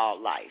journey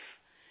called life.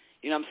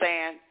 You know what I'm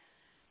saying?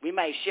 We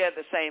may share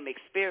the same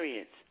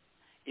experience,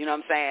 you know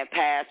what I'm saying,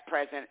 past,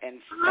 present,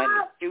 and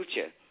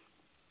future.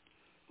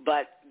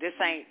 But this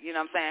ain't, you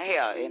know what I'm saying,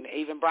 hell, and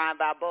even Brian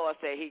Balboa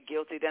said he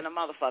guilty than a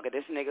motherfucker.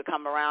 This nigga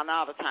come around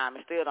all the time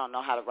and still don't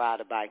know how to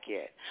ride a bike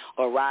yet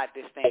or ride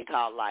this thing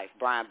called life,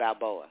 Brian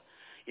Balboa.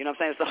 You know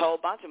what I'm saying? It's a whole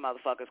bunch of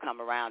motherfuckers come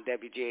around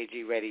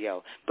WGAG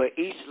radio. But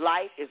each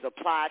life is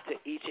applied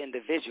to each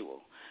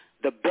individual.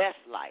 The best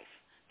life,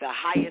 the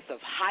highest of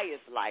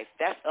highest life,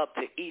 that's up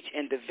to each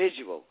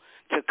individual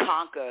to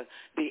conquer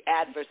the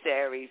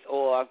adversaries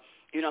or,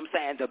 you know what I'm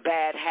saying, the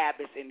bad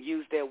habits and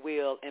use their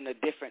will in a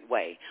different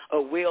way,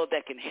 a will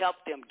that can help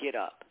them get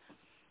up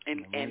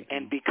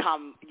and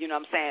become, you know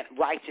what I'm saying,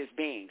 righteous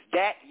beings.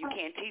 That you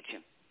can't teach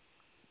them.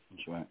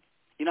 That's right.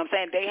 You know what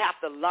I'm saying? They have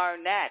to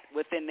learn that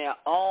within their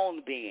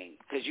own being,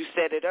 because you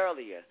said it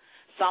earlier.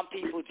 Some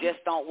people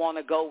just don't want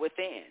to go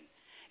within.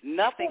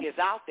 Nothing is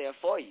out there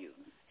for you.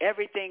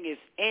 Everything is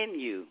in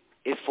you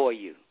is for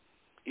you.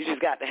 You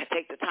just got to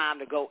take the time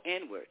to go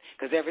inward,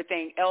 because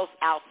everything else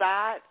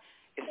outside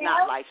is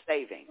not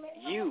life-saving.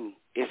 You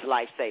is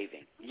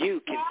life-saving.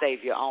 You can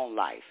save your own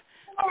life.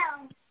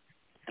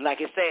 And like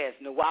it says,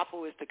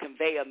 Nuwapu is to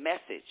convey a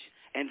message,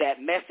 and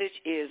that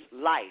message is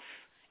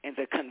life, and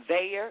the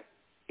conveyor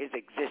is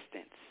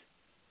existence.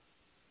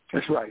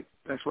 That's right.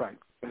 That's right.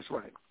 That's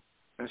right.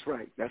 That's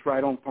right. That's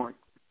right on point.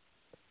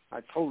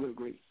 I totally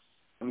agree.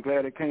 I'm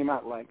glad it came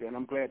out like that, and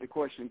I'm glad the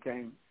question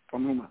came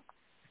from Uma.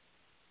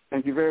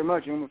 Thank you very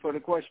much, Uma, for the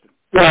question.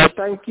 Yeah,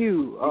 thank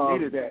you. We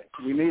needed that.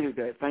 We needed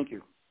that. Thank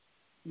you.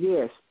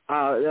 Yes,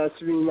 that's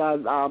the reason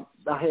I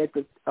had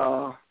to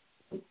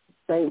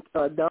thank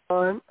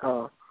Don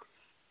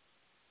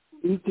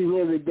each and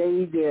every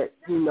day that,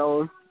 you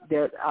know,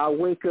 that I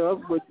wake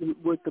up with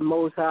the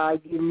Most High,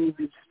 give me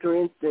the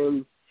strength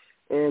and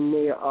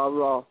the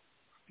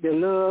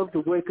love to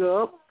wake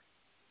up.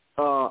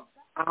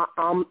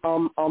 I'm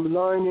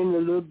learning a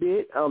little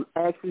bit. I'm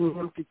asking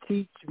him to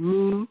teach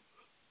me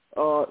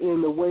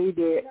in a way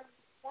that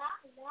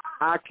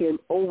I can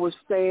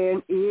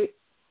understand it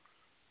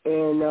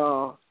and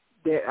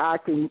that I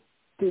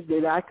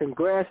can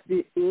grasp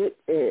it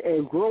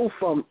and grow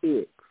from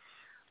it.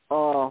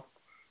 I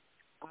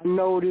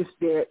noticed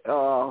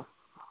that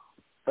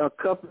a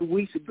couple of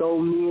weeks ago,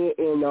 me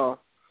and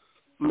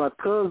my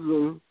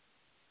cousin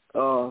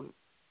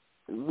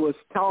was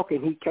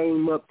talking. He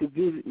came up to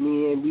visit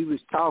me, and we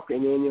was talking,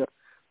 and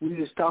we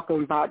was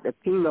talking about the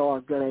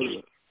penile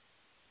gland.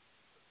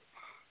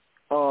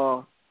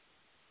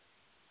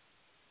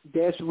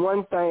 That's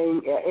one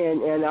thing,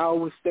 and I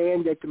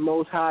understand that the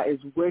Most High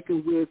is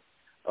working with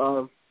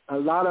a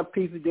lot of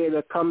people that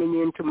are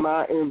coming into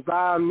my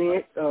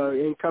environment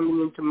and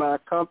coming into my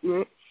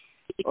company.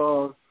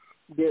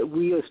 That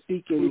we are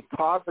speaking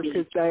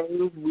positive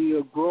things, we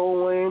are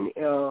growing,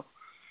 we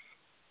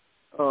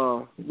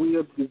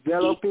are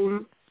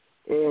developing,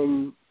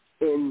 and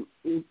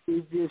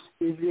it's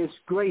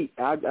just great.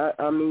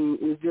 I mean,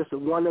 it's just a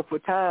wonderful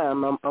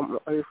time.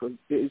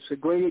 It's a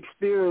great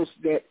experience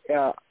that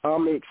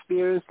I'm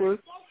experiencing,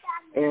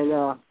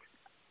 and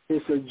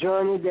it's a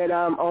journey that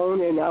I'm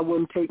on, and I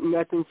wouldn't take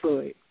nothing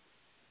for it.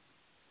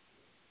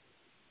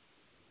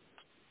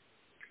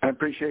 I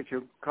appreciate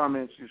your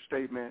comments, your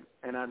statement,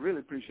 and I really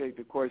appreciate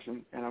the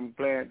question, and I'm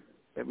glad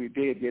that we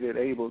did get it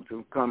able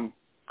to come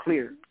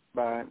clear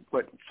by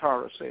what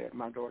Tara said,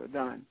 my daughter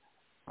Don,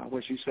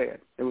 what she said.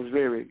 It was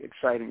very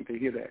exciting to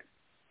hear that,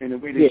 and the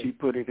way that she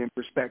put it in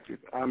perspective.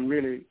 I'm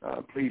really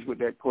pleased with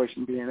that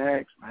question being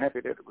asked. I'm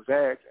happy that it was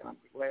asked, and I'm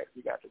glad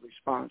we got the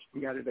response.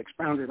 We got it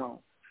expounded on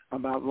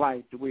about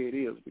life the way it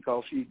is,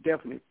 because she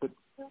definitely put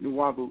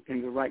Nuwapu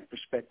in the right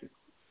perspective.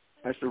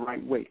 That's the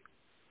right way.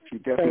 She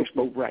definitely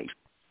spoke right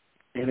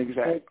and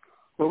exact.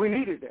 Well, we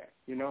needed that.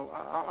 You know,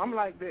 I'm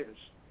like this.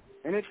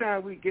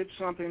 Anytime we get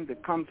something to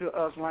come to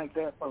us like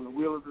that from the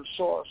will of the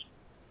source,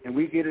 and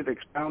we get it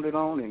expounded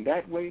on in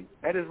that way,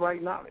 that is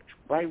right knowledge,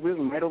 right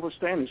wisdom, right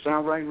understanding,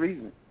 sound right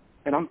reasoning.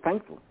 And I'm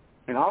thankful.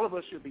 And all of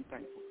us should be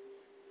thankful.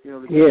 You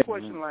know, to get a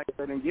question like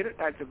that and get it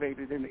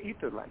activated in the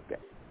ether like that.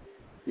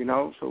 You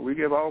know, so we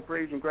give all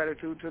praise and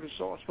gratitude to the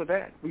source for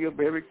that. We are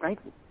very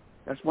thankful.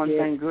 That's one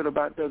thing good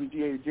about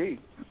WGAG.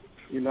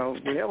 You know,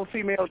 we have a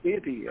female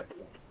deity here.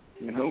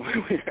 You know,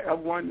 we have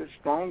one that's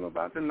strong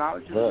about the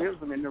knowledge and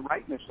wisdom and the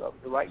rightness of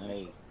it, the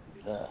rightness.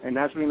 And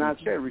that's when I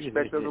said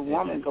respect of the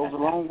woman goes a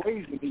long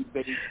ways in these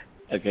days.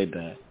 Okay,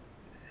 Dad.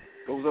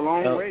 Goes a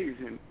long ways.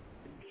 And,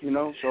 you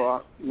know,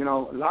 so, you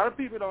know, a lot of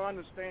people don't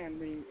understand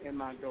me and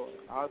my daughter.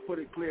 I'll put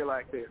it clear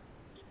like this.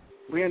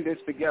 We're in this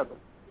together.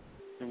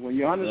 And when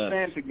you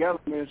understand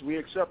togetherness, we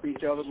accept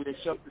each other. We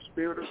accept the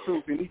spirit of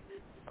truth in each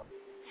other.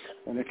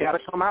 And it got to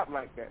come out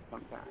like that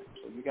sometimes.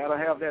 So you got to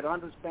have that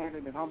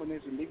understanding and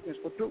humbleness and meekness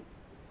for truth.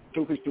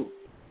 Truth is truth.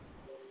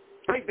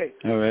 Great day.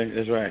 All right,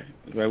 that's right.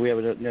 That's right. We have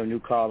a new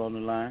call on the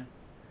line.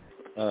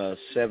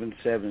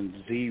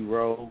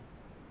 770-385.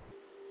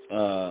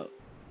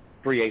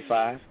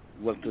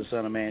 Welcome to the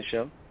Son of Man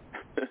Show.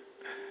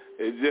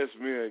 It's just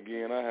me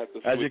again. I have to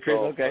switch How's your Chris?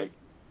 off. Okay.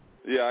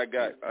 Yeah, I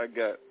got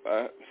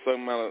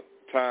some amount of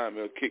time.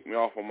 It'll kick me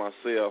off on my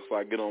cell, so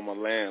I get on my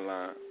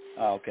landline.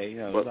 Oh, okay.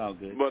 Yeah, it's all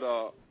good.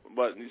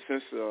 But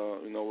since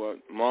you know what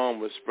Mom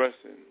was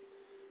expressing,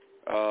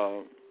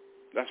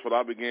 that's what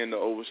I began to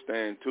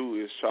understand too.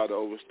 Is try to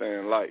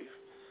understand life.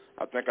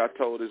 I think I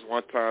told this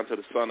one time to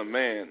the Son of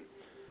Man.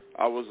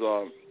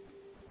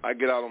 I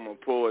get out on my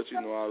porch,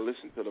 you know, I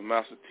listen to the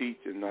master teach,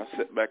 and I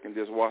sit back and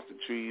just watch the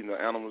trees and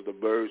the animals, the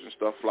birds and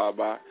stuff fly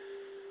by.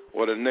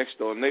 Or the next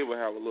door neighbor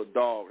have a little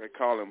dog. They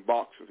call him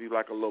Boxer. He's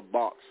like a little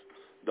box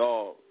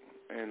dog.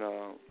 And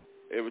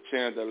every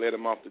chance I let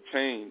him off the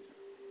chain.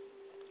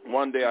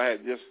 One day I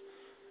had just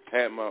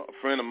had a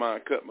friend of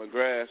mine cut my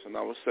grass, and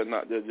I was sitting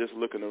out there just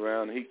looking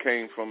around. And he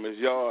came from his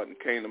yard and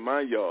came to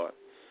my yard.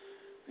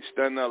 He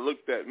standing there,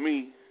 looked at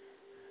me.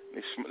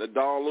 The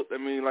dog looked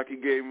at me like he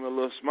gave me a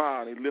little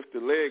smile, and he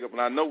lifted his leg up,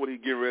 and I know what he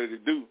getting ready to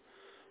do.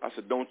 I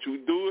said, "Don't you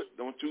do it!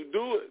 Don't you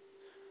do it!"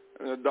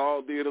 And the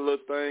dog did a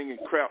little thing and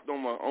crapped on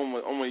my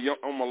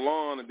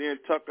lawn, and then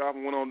tucked off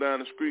and went on down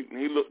the street. And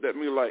he looked at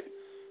me like,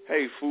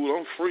 "Hey, fool,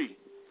 I'm free."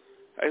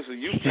 I said,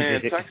 "You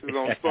paying taxes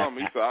on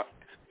something?"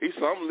 He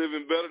said, "I'm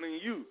living better than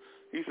you."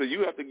 He said,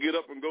 "You have to get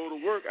up and go to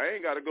work. I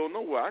ain't got to go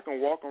nowhere. I can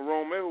walk and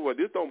roam everywhere.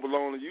 This don't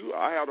belong to you.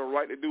 I have the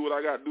right to do what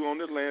I got to do on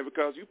this land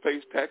because you pay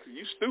taxes.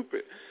 You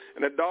stupid."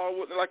 And the dog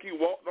wasn't like he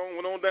went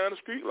on down the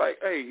street like,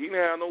 hey, he didn't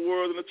have no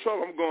worries in the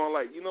trouble. I'm going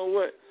like, you know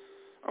what?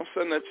 I'm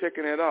sitting there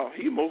checking that out.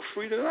 He more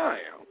free than I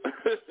am.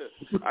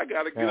 I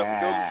got to get up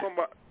and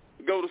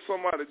go to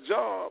somebody's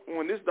job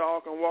when this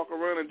dog can walk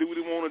around and do what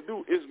he want to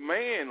do. It's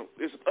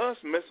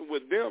us messing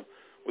with them.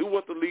 We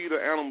want to leave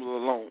the animals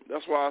alone.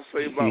 That's why I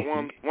say about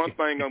one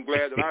thing. I'm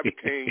glad that I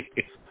became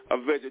a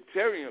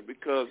vegetarian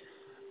because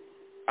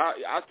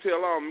I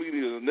tell our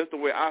media, and that's the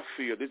way I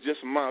feel. It's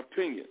just my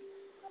opinion.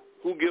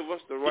 Who give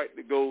us the right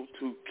to go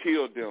to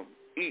kill them,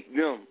 eat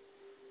them?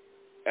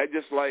 That's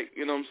just like,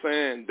 you know what I'm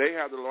saying, they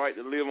have the right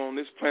to live on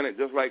this planet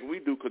just like we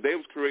do because they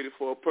was created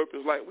for a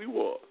purpose like we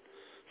were.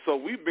 So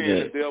we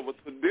being the devil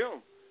to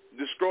them,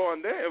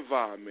 destroying their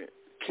environment,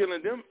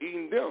 killing them,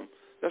 eating them.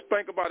 Let's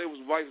think about it was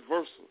vice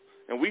versa.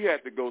 And we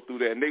had to go through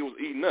that, and they was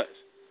eating us.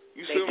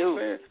 You see what I'm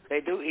saying?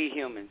 They do eat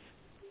humans.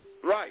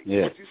 Right.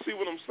 Yeah. But you see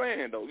what I'm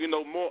saying, though. You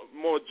know, more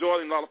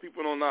majority, a lot of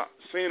people are not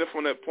seeing it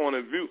from that point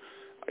of view.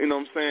 You know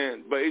what I'm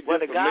saying? But it's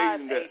just amazing the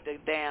gods ate the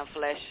damn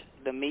flesh,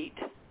 the meat.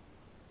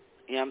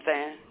 You know what I'm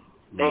saying?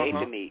 They ate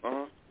the meat.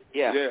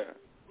 Yeah.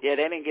 Yeah, they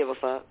didn't give a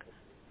fuck.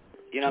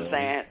 You know what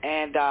I'm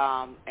saying?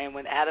 And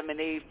when Adam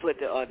and Eve put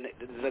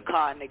the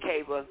car and the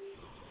cable,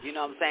 you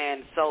know what I'm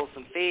saying, sewed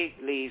some fig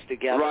leaves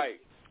together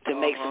to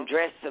make some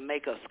dress, to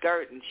make a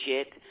skirt and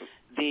shit,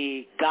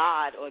 the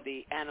god or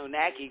the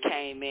Anunnaki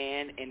came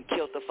in and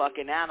killed the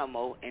fucking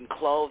animal and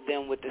clothed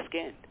them with the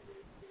skin.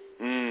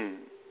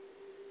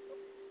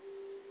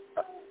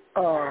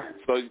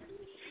 So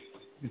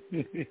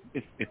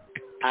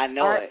I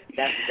know it.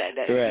 That's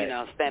you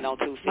know, stand on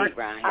 2 feet,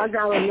 Brian. I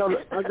got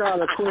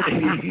a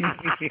question.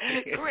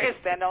 Chris,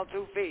 stand on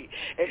 2 feet.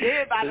 And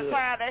then by the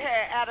time they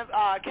had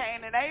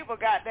Cain and Abel,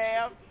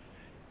 goddamn,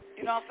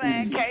 you know what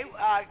I'm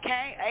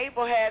saying?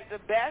 Abel had the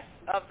best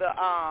of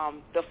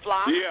the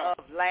flock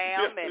of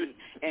lamb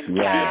and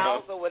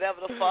cows or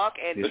whatever the fuck,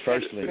 and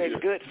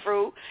good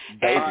fruit.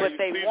 But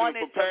they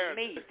wanted the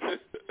meat.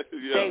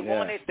 They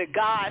wanted the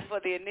God for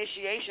the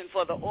initiation,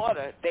 for the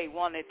order. They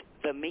wanted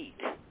the meat.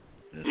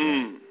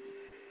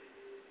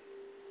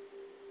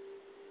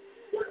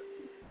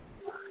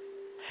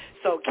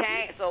 So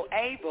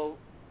Abel,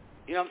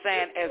 you know what I'm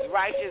saying, as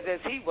righteous as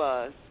he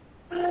was,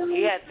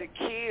 he had to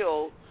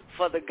kill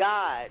for the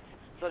gods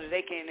so that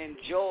they can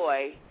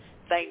enjoy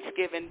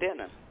Thanksgiving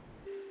dinner.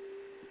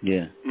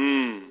 Yeah.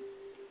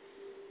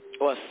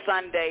 Or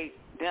Sunday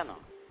dinner.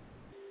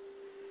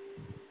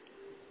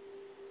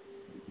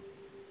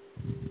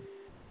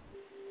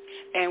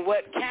 And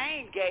what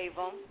Cain gave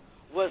them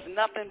was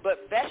nothing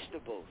but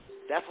vegetables.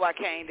 That's why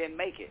Cain didn't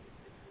make it.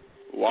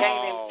 Wow.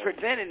 Cain didn't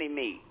present any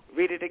meat.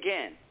 Read it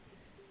again.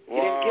 He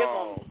didn't give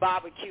them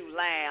barbecue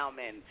lamb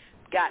and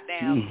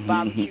goddamn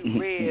barbecue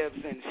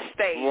ribs and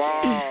steak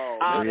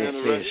and all that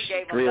shit. He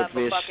gave them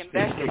nothing but fucking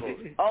vegetables.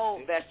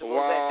 Old vegetables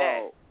at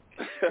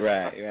that.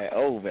 Right.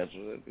 Old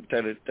vegetables.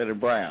 Turn it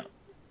brown.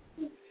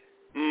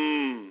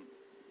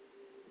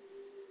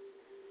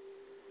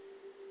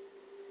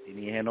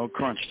 Didn't even have no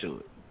crunch to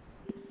it.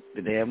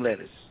 The damn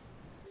lettuce.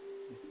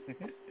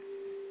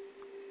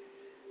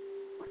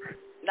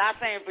 Not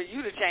saying for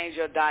you to change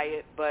your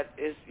diet, but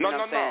it's what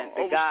I'm saying.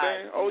 No. God,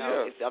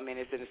 yeah.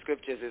 It's in the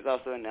scriptures. It's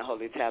also in the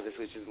Holy Tablets,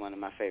 which is one of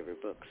my favorite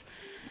books.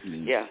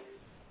 Yeah.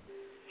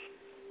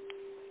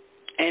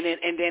 And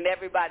then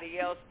everybody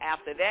else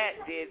after that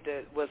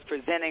was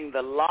presenting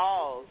the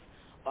laws,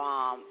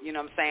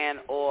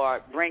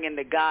 or bringing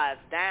the gods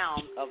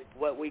down of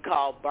what we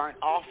call burnt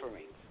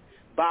offerings,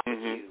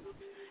 barbecue,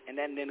 and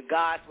then the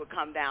gods would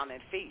come down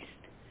and feast.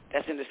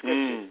 That's in the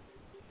scriptures.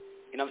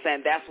 You know what I'm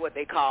saying? That's what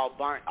they call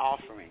burnt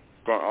offering.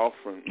 Burnt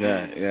offering.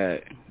 Yeah.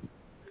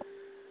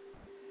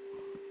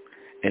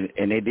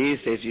 And they did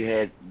say you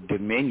had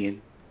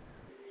dominion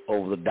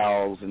over the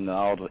dogs and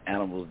all the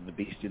animals, the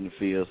beasts in the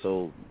field.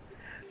 So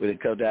when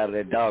it comes down to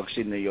that dog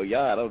sitting in your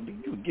yard,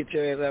 you get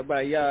your ass out of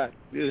my yard.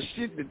 You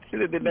sit in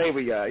the neighbor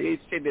yard. You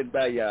ain't sitting in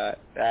my yard.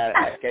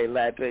 I can't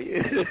lie to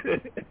you.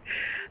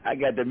 I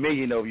got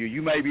dominion over you.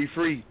 You may be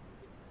free.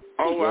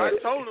 Oh, well, I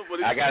told him,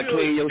 but I got to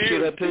clean your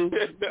shit up, too?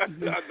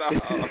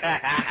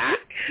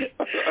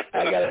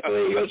 I got to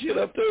clean your shit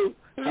up, too?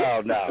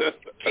 Oh, no.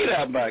 Get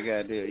out my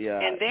goddamn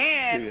yard. And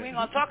then we're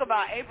going to talk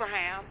about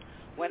Abraham.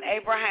 When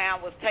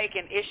Abraham was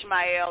taking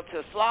Ishmael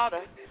to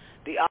slaughter,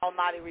 the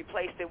Almighty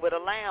replaced it with a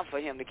lamb for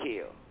him to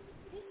kill.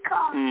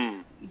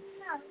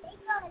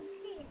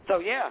 So,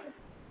 yeah.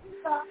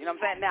 You know what I'm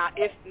saying? Now,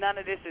 if none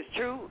of this is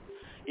true,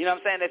 you know what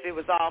I'm saying? If it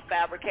was all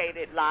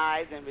fabricated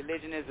lies and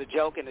religion is a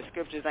joke and the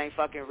scriptures ain't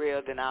fucking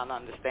real, then I don't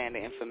understand the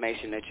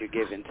information that you're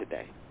giving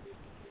today.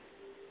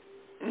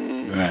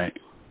 Right.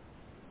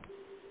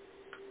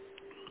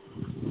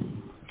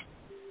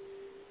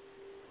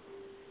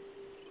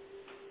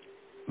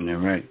 Yeah,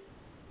 right.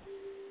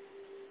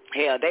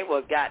 Hell, they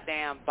were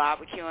goddamn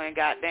barbecuing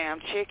goddamn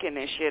chicken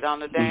and shit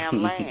on the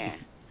damn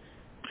land.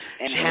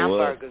 And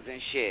hamburgers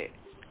and shit.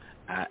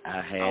 I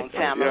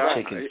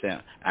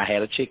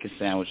had a chicken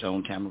sandwich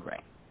on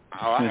Tamaray.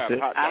 Oh, I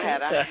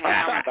had a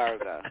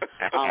hamburger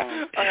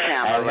on Tamaray. I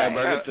had a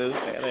hamburger too. I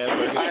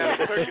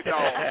had a turkey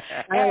dog.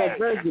 I had a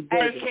burger.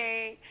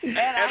 King, and I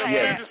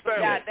had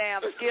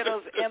goddamn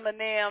Skittles,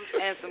 M&M's,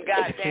 and some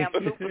goddamn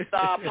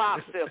Superstar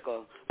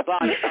popsicle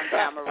Boddie on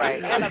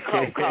Tamaray, and a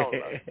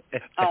Coca-Cola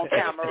on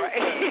Tamaray,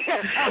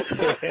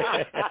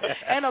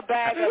 and a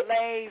bag of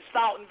Lay's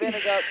salt and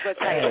vinegar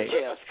potato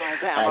chips on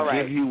Tamaray. I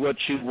give you what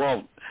you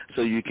want,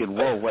 so you can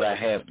want what I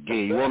have to give.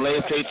 You want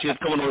Lay's potato chips?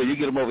 Come on over. You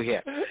get them over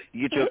here.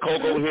 You get your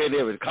Coke over here and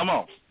everything. Come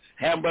on,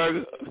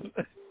 hamburger.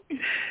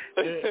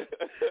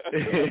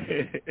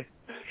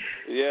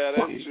 Yeah,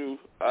 that's true.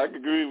 I can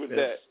agree with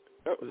that.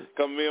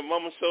 Come me and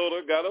Mama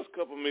Soda got us a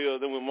couple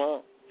meals, then with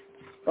Mom.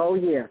 Oh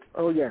yeah.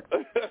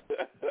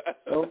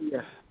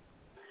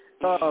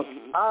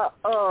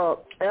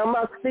 Am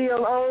I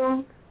still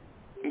on?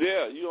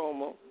 Yeah, you on,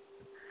 Mom.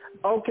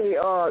 Okay,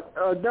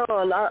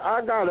 Don,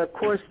 I got a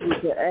question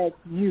to ask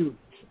you.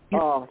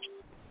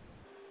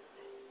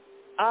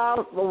 I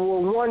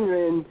was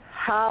wondering,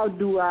 how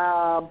do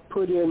I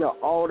put in an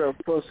order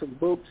for some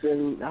books,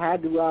 and how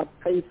do I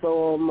pay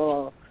for them?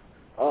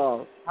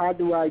 How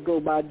do I go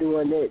by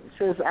doing that?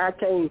 Since I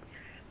can't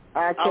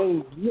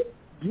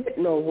get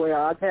nowhere.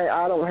 I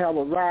don't have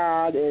a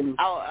ride, and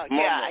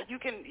you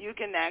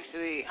can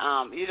actually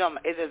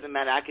it doesn't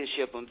matter. I can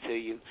ship them to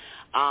you,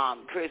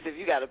 Chris. If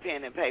you got a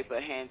pen and paper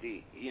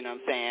handy, you know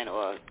what I'm saying,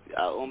 or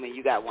Umi,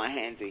 you got one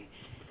handy.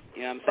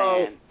 You know what I'm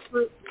saying?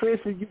 Chris,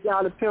 if you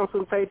got a pencil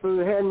and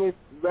paper handy,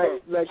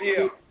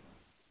 yeah.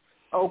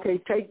 Okay,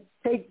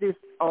 take this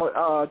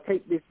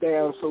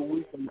down so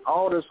we can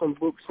order some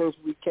books since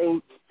we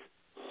can't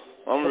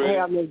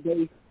have no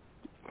day.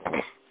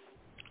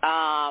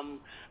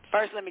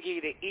 First, let me give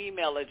you the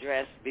email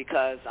address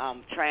because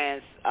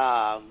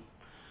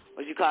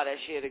what you call that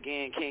shit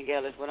again, King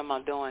Ellis? What am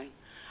I doing?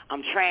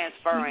 I'm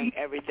transferring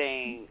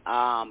everything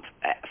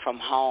from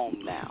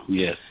home now.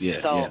 Yes. So,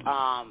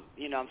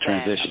 you know what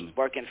I'm saying? I'm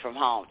working from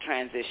home,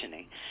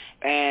 transitioning.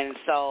 And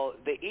so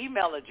the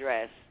email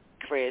address,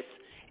 Chris,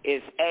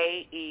 is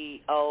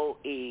AEOEGA,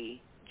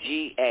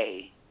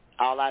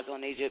 all eyes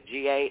on Egypt,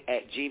 GA,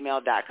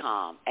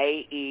 @gmail.com.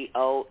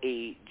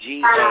 AEOEGA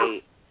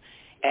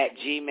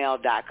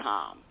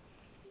 @gmail.com.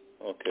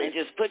 Okay. And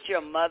just put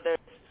your mother's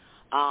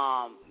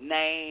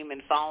name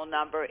and phone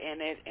number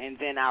in it, and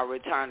then I'll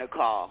return a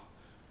call.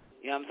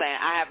 You know what I'm saying?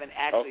 I haven't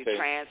actually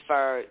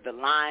transferred the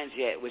lines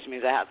yet, which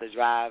means I have to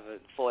drive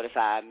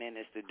 45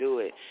 minutes to do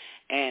it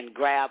and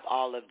grab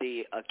all of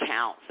the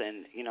accounts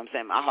and, you know what I'm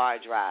saying, my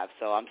hard drive.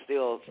 So I'm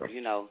still,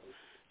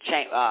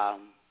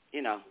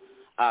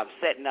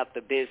 setting up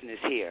the business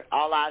here.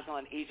 All Eyes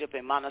on Egypt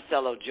in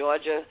Monticello,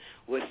 Georgia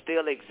will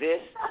still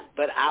exist,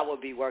 but I will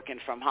be working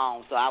from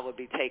home, so I will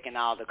be taking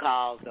all the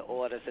calls, the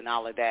orders, and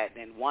all of that.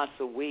 And once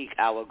a week,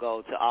 I will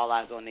go to All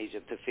Eyes on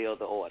Egypt to fill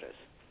the orders.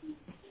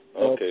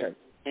 Okay.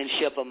 And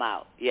ship them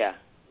out, yeah.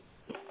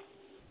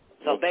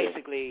 So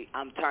basically,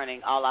 I'm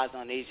turning All Eyes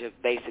on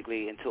Egypt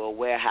basically into a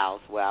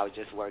warehouse where I'll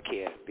just work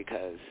here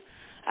because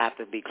I have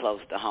to be close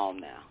to home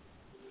now.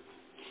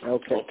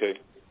 Okay.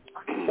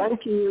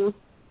 Thank you.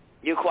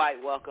 You're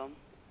quite welcome.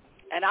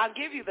 And I'll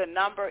give you the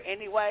number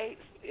anyway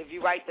if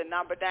you write the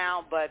number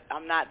down, but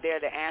I'm not there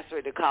to answer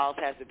it. The calls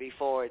has to be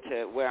forwarded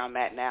to where I'm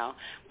at now.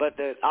 But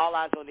the All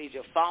Eyes on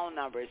Egypt phone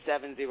number is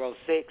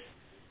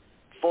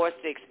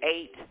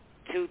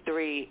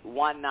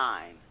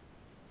 706-468-2319.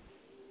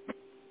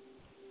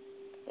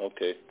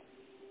 Okay.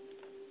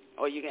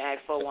 Or you can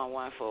ask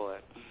 411 for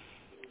it.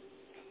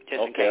 Just in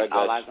Okay, case I got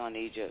All you. Eyes on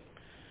Egypt.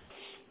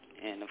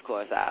 And, of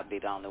course, I'll be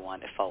the only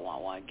one that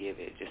 411 give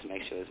it. Just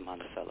make sure it's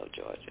Monticello,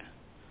 Georgia.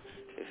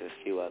 There's a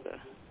few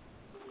other.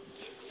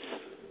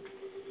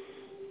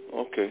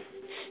 Okay.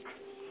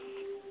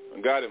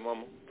 I got it,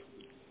 Mama.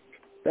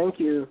 Thank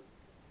you.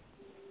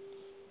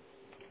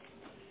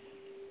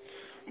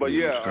 But,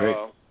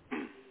 dealing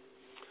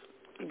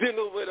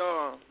with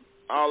our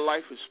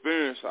life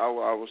experience, I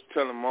was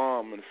telling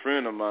Mom and a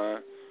friend of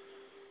mine,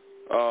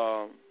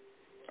 I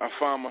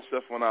find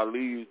myself when I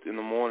leave in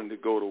the morning to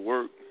go to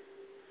work,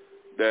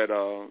 that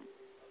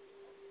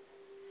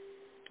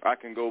I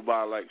can go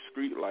by like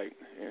street light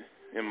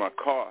in my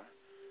car,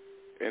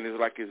 and it's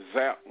like it's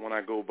zapped when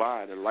I go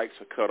by. The lights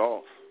are cut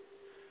off.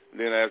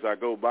 Then as I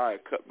go by,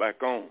 it cut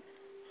back on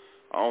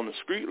the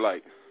street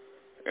light.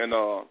 And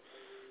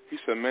he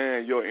said,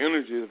 man, your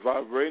energy is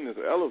vibrating, it's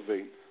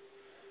elevating.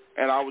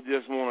 And I would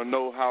just want to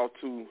know how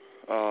to,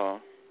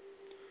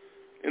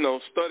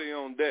 study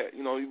on that.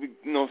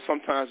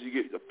 Sometimes you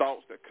get the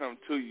thoughts that come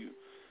to you,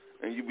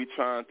 and you be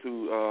trying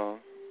to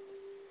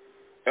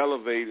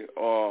elevate it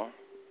or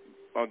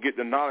get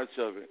the knowledge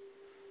of it,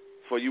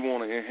 for you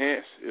want to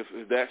enhance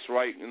if that's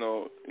right.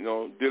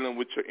 Dealing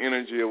with your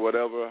energy or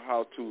whatever,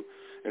 how to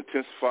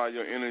intensify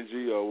your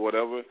energy or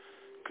whatever.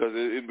 Because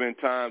it's been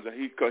times that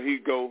he said,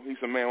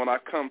 man, when I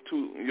come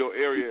to your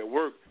area at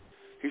work,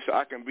 he said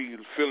I can be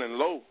feeling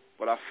low,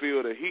 but I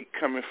feel the heat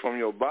coming from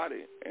your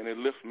body and it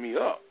lifts me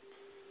up.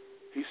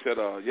 He said,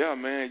 yeah,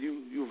 man,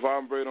 you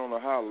vibrate on a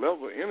high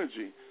level of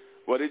energy.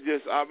 But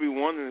I be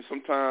wondering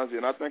sometimes,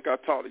 and I think I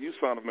talked to you,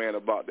 Son of Man,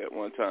 about that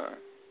one time.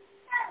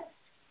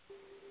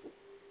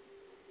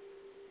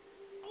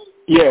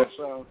 Yes,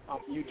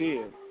 you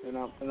did, and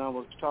I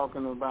was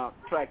talking about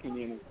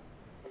tracking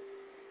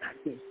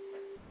energy.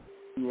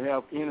 You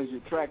have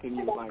energy tracking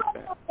you like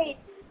that,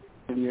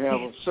 and you have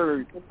a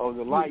surge of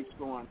the lights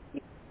going.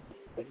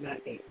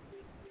 Okay,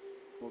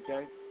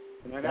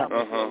 and that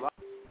happens a lot.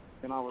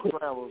 In our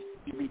travels,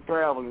 you be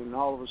traveling, and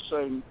all of a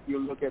sudden you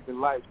look at the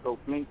lights go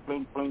blink,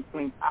 blink, blink,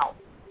 blink out.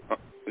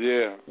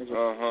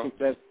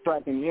 That's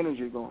tracking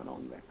energy going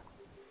on there.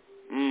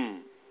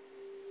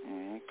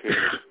 Okay.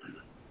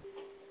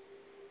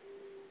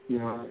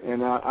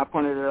 And I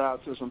pointed it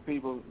out to some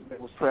people that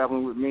was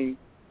traveling with me,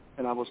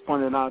 and I was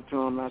pointing out to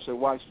them, and I said,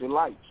 watch the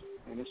lights.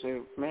 And they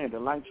said, man, the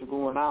lights are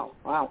going out,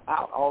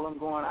 all of them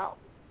going out.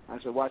 I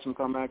said, watch them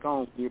come back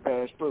on. You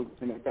pass through,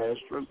 and they pass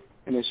through,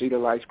 and they see the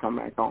lights come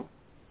back on.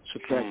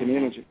 Subtracting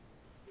energy.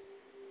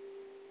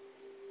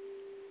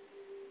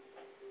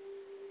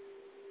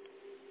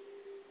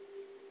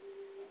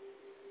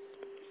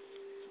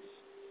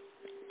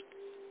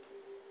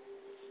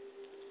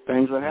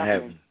 Things are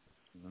happening.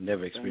 I've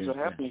never experienced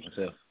that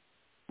myself.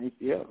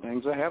 Yeah,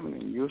 things are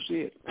happening. You'll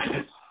see it.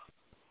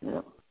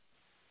 Yeah.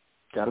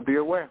 Got to be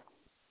aware.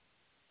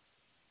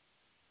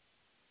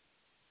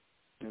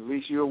 At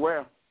least you're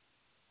aware.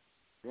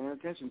 Paying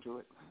attention to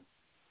it.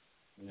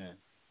 Yeah.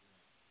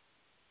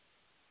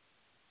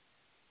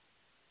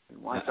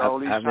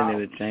 I've been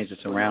able to change the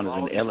surroundings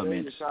and the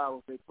elements.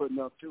 Towers they putting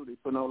up too. They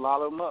putting a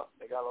lot of them up.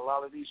 They got a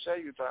lot of these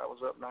cellular towers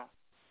up now.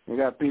 They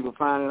got people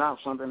finding out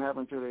something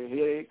happened to their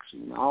headaches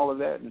and all of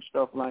that and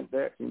stuff like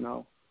that.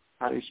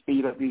 How they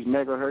speed up these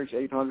megahertz,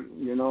 800.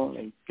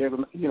 They give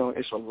them.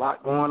 It's a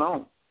lot going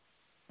on.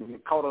 And you're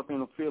caught up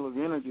in a field of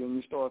energy and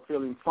you start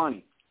feeling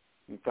funny.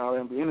 You call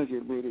them the energy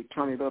where they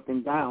turn it up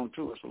and down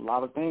too. It's a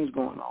lot of things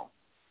going on.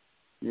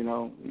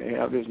 They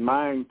have this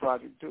mind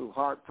project too,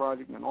 heart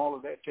project, and all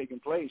of that taking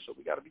place. So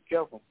we got to be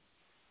careful.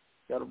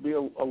 Got to be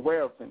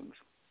aware of things.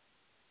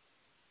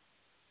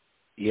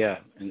 Yeah,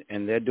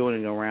 and they're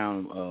doing it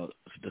around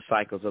the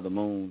cycles of the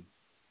moon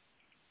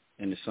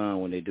and the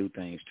sun when they do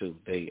things too.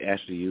 They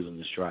actually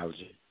using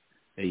astrology.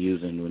 They're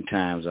using when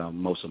times are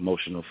most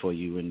emotional for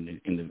you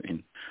and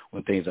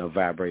when things are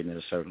vibrating at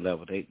a certain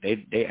level.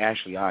 They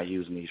actually are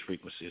using these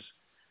frequencies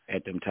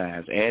at them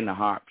times, and the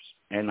harps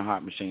and the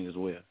harp machine as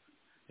well.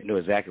 They know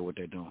exactly what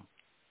they're doing.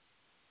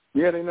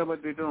 Yeah, they know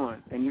what they're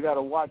doing. And you got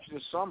to watch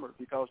this summer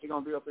because they're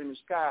going to be up in the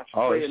sky.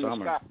 Oh, it's in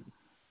summer. The sky.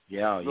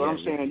 Yeah, you know what I'm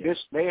saying? This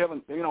they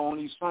haven't, on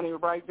these sunny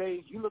bright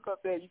days, you look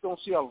up there, you're gonna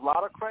see a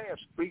lot of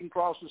crafts streaking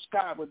across the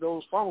sky with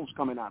those phones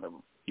coming out of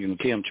them.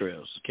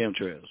 Chemtrails.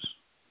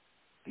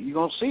 You're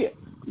gonna see it.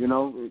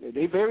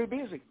 They're very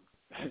busy.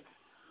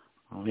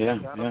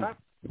 Yeah.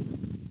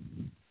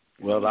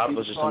 Well, a lot of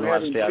us just don't know how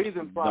to stay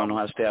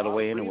out of the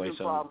way anyway.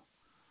 So.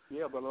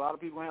 Yeah, but a lot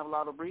of people have a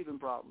lot of breathing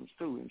problems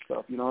too and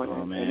stuff.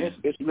 And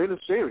it's really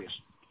serious.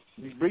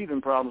 These breathing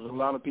problems a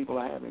lot of people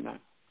are having now.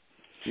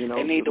 They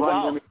need to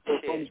walk.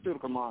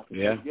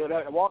 Yeah,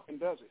 that walking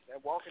does it.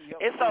 That walking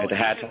helps. It's so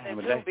interesting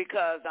too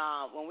because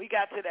when we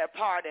got to that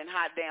part in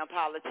Hot Damn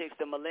Politics,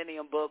 the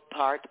Millennium Book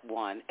Part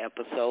 1,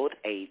 Episode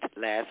 8,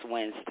 last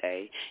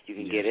Wednesday, you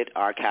can get it,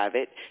 archive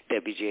it,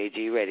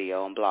 WGAG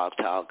Radio and Blog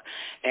Talk,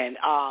 and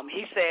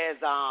he says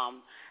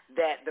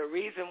that the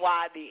reason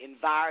why the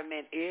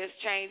environment is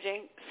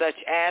changing, such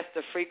as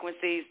the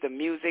frequencies, the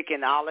music,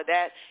 and all of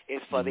that, is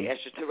for the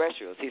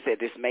extraterrestrials. He said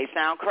this may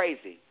sound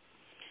crazy.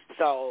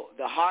 So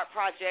the Heart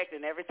Project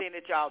and everything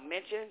that y'all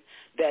mentioned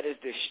that is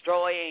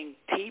destroying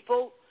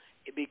people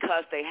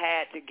because they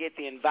had to get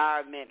the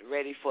environment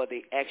ready for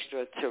the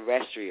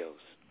extraterrestrials.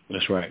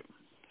 That's right.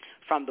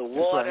 From the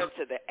water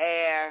to the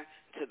air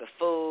to the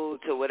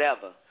food to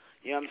whatever.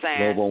 You know what I'm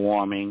saying? Global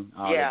warming,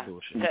 all that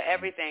bullshit. To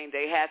everything.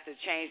 They have to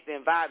change the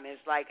environment.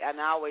 It's like, and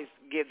I always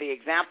give the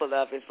example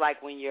of, it's like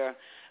when you're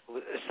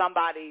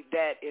somebody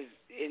that is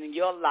in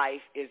your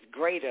life is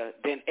greater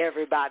than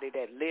everybody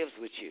that lives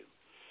with you.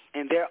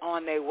 And they're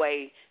on their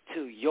way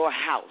to your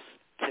house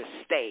to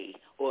stay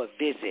or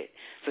visit.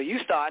 So you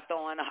start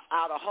throwing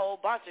out a whole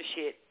bunch of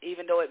shit,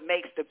 even though it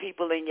makes the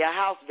people in your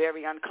house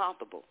very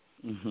uncomfortable.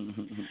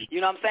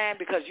 You know what I'm saying?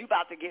 Because you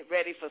about to get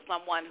ready for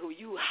someone who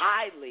you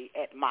highly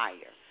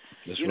admire.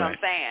 That's you know what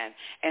I'm saying?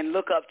 And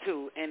look up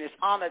to. And it's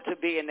honored to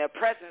be in their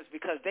presence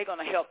because they're going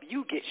to help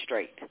you get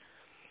straight.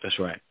 That's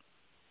right.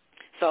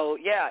 So,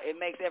 yeah, it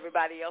makes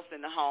everybody else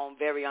in the home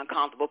very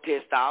uncomfortable,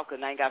 pissed off, because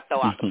now you got to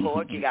throw out the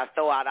pork. You got to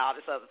throw out all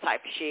this other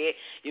type of shit.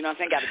 You know what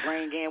I'm saying? Got to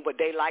bring in what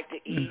they like to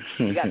eat.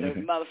 You got to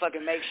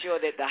motherfucking make sure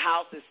that the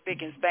house is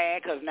spick and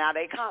span because now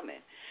they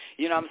coming.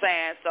 You know what I'm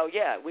saying? So,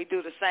 yeah, we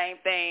do the same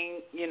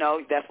thing.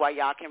 That's why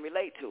y'all can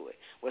relate to it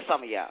with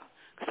some of y'all.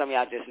 Some of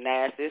y'all just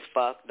nasty as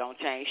fuck. Don't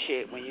change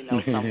shit when you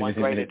know someone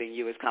greater than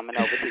you is coming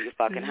over to your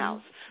fucking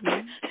house.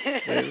 That's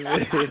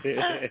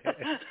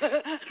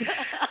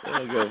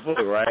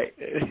good, right?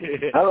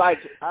 I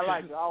like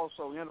to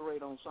also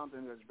iterate on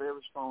something that's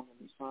very strong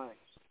in the science.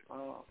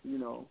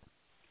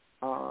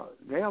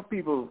 There are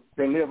people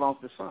that live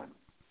off the sun.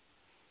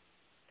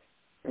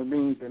 It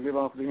means they live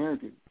off the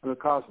energy of the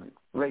cosmic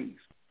rays,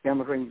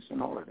 gamma rays,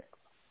 and all of that.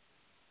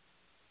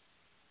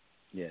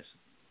 Yes.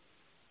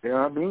 There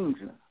are beings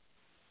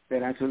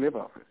that actually live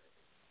off it.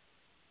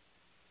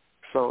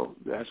 So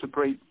that's a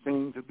great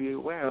thing to be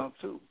aware of,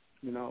 too.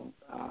 We're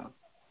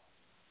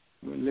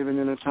living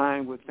in a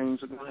time where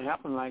things are going to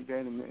happen like that,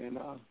 and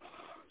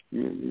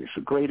it's a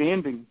great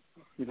ending.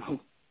 It's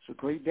a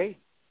great day.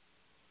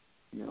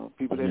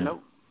 People that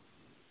know,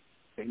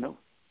 they know.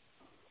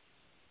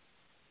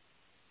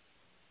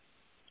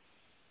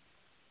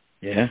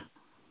 Yeah.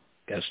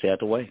 Got to stay out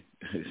the way.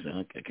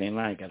 I can't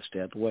lie. Got to stay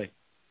out the way.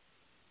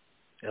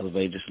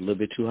 Elevate just a little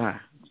bit too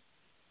high.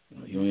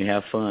 You don't even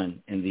have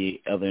fun in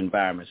the other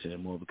environments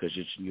anymore because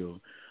you're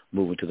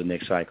moving to the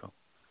next cycle.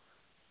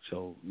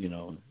 So,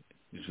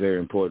 it's very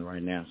important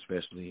right now,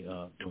 especially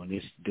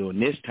during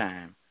this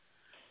time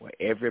where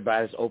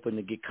everybody's open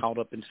to get caught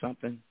up in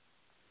something.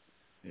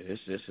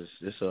 This is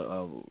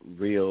a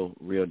real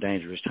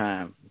dangerous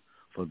time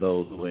for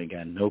those who ain't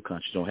got no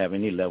conscience, don't have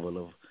any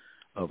level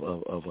of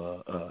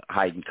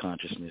heightened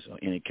consciousness or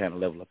any kind of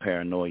level of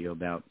paranoia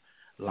about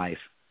life.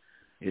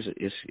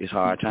 It's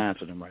hard times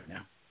for them right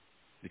now.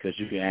 Because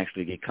you can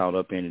actually get caught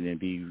up in it and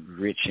be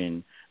rich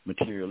in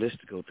material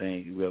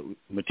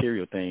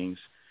things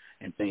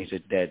and things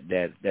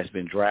that's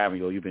been driving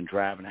you, or you've been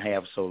driving to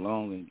have so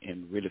long,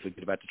 and really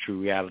forget about the true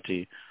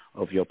reality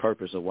of your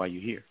purpose of why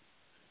you're here.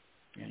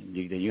 And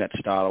then you have to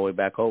start all the way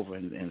back over,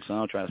 and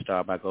some try to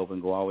start back over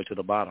and go all the way to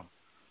the bottom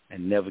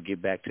and never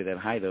get back to that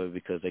height of it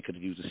because they could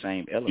have used the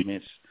same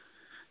elements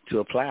to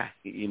apply,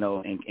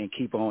 and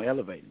keep on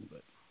elevating.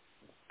 But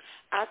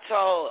I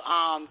told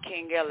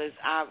King Ellis,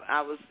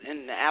 I was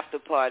in the after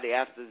party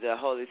after the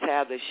Holy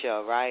Tablet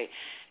show, right?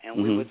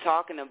 And we were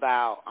talking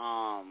about,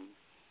 on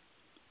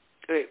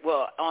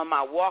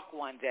my walk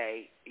one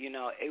day,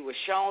 it was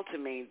shown to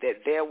me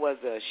that there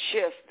was a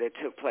shift that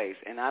took place.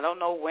 And I don't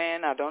know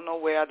when, I don't know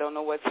where, I don't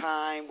know what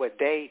time, what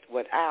date,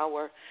 what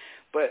hour,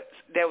 but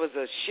there was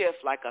a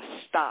shift, like a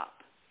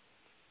stop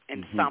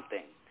in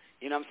something.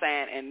 You know what I'm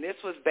saying? And this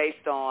was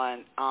based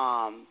on,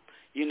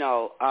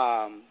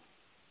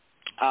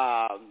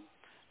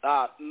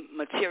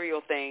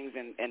 material things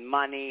and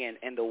money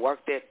and the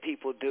work that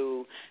people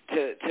do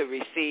to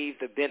receive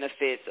the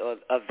benefits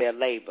of their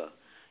labor.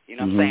 You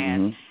know what I'm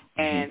saying?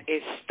 And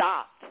it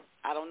stopped.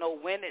 I don't know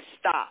when it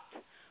stopped,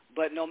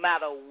 but no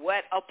matter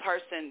what a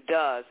person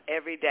does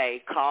every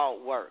day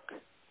called work,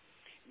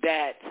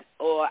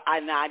 or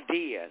an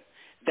idea,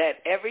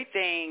 that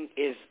everything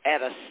is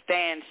at a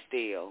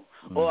standstill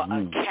or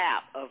a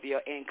cap of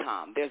your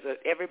income.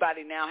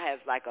 Everybody now has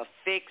like a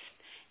fixed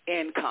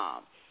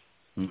income.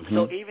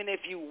 So even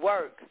if you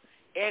work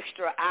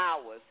extra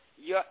hours,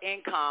 your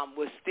income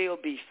will still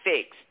be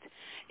fixed.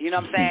 You know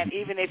what I'm saying?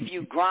 Even if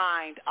you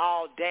grind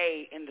all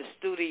day in the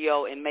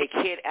studio and make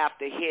hit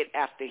after hit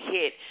after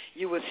hit,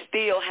 you would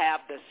still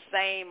have the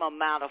same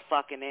amount of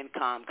fucking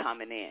income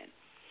coming in.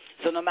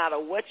 So no matter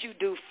what you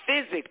do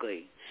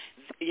physically,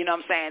 you know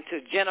what I'm saying,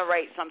 to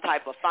generate some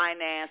type of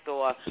finance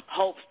or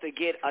hopes to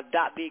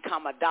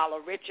become a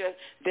dollar richer,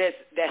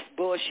 that's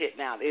bullshit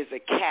now. There's a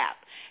cap.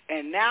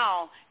 And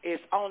now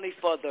it's only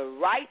for the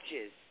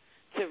righteous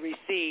to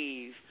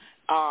receive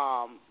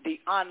the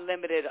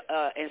unlimited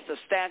and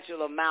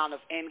substantial amount of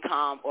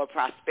income or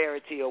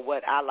prosperity, or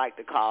what I like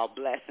to call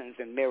blessings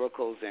and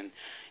miracles and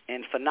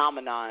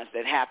phenomenons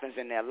that happens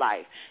in their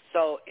life.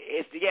 So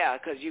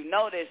because you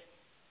notice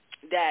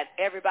that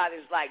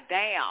everybody's like,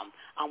 damn,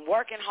 I'm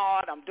working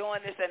hard, I'm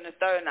doing this and the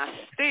third, and I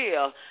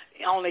still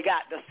only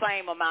got the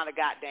same amount of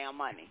goddamn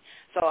money.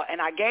 So, and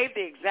I gave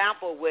the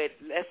example with,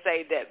 let's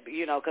say that,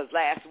 because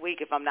last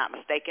week, if I'm not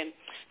mistaken,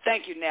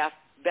 thank you, Neff,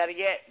 better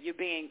yet,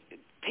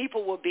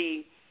 people will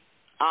be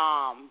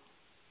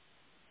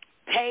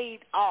paid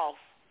off,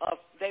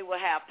 they will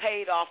have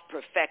paid off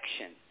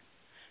perfection.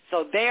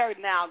 So they're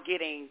now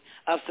getting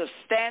a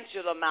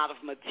substantial amount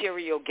of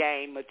material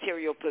gain,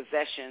 material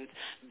possessions,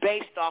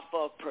 based off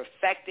of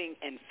perfecting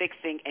and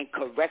fixing and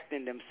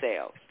correcting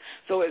themselves.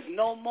 So it's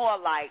no more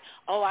like,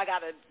 I got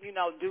to,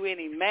 do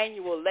any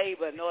manual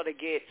labor in order to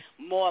get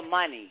more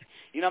money.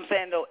 You know what I'm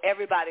saying? Though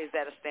everybody's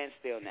at a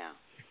standstill now.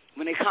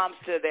 When it comes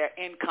to their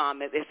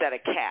income, it's at a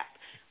cap.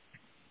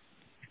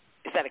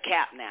 It's at a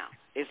cap now.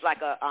 It's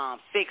like a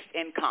fixed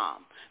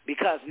income,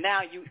 because now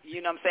you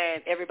know what I'm saying,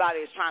 everybody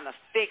is trying to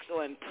fix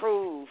or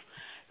improve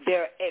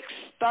their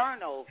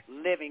external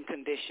living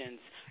conditions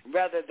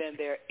rather than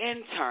their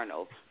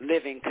internal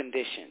living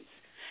conditions,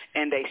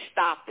 and they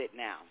stopped it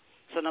now.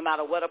 So no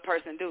matter what a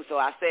person do, so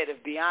I said if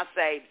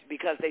Beyonce,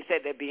 because they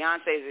said that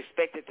Beyonce is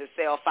expected to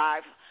sell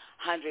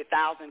 500,000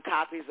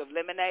 copies of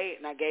Lemonade,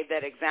 and I gave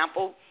that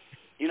example.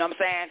 You know what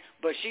I'm saying?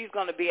 But she's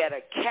going to be at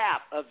a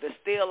cap of the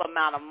still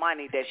amount of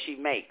money that she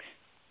makes.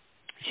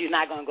 She's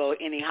not going to go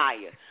any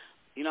higher.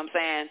 You know what I'm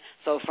saying?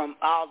 So from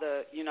all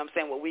the,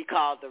 what we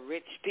call the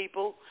rich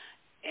people,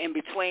 in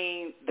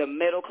between the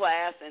middle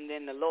class and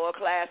then the lower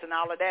class and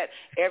all of that,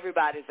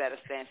 everybody's at a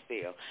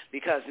standstill.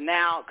 Because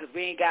now, because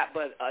we ain't got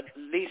but at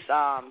least,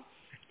 10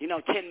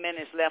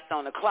 minutes left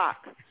on the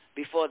clock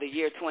before the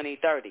year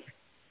 2030.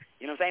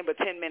 You know what I'm saying? But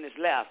 10 minutes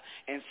left.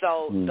 And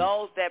so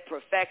those that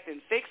perfect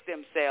and fix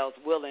themselves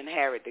will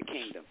inherit the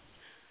kingdom.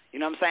 You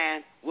know what I'm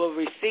saying? Will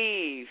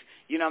receive,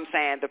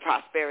 the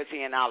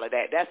prosperity and all of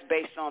that. That's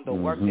based on the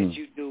work that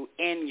you do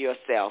in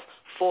yourself,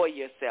 for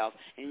yourself.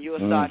 And you'll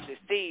start to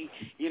see,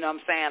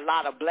 a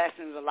lot of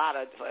blessings,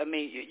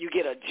 you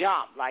get a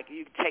jump, like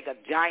you take a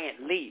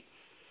giant leap.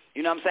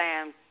 You know what I'm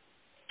saying?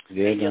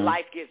 Yeah, and your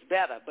life gets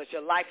better. But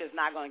your life is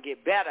not going to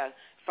get better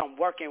from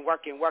working,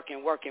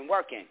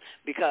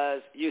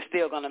 because you're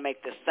still going to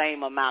make the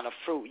same amount of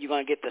fruit. You're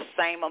going to get the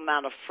same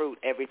amount of fruit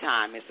every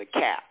time. It's a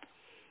cap.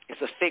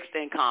 It's a fixed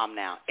income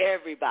now.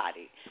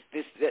 Everybody.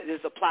 This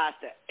applies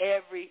to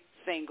every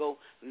single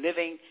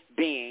living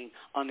being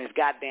on this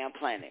goddamn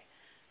planet.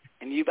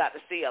 And you about to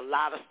see a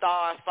lot of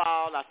stars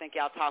fall. I think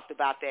y'all talked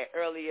about that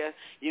earlier.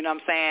 You know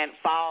what I'm saying?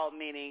 Fall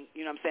meaning,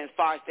 as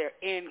far as their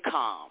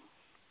income.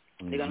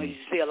 You're going to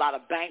see a lot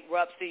of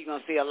bankruptcy. You're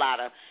going to see a lot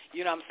of,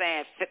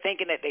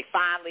 thinking that they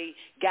finally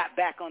got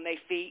back on their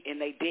feet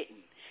and they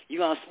didn't. You're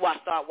going to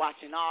start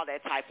watching all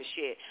that type of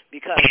shit,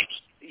 because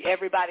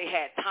everybody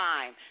had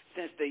time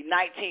since the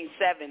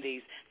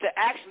 1970s to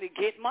actually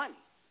get money.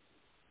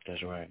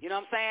 That's right. You know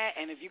what I'm saying?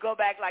 And if you go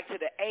back like to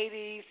the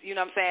 80s, you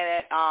know what I'm saying,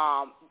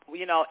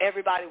 that,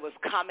 everybody was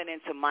coming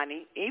into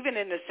money, even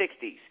in the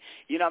 60s.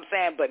 You know what I'm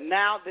saying? But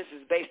now this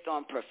is based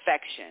on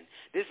perfection.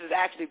 This is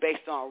actually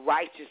based on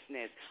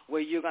righteousness,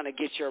 where you're going to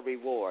get your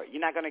reward.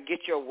 You're not going to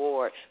get your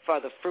reward for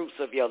the fruits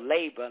of your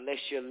labor unless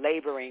you're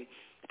laboring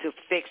to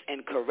fix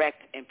and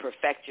correct and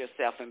perfect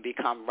yourself and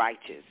become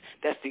righteous.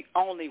 That's the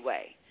only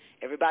way.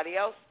 Everybody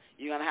else,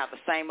 you're going to have the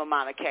same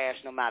amount of cash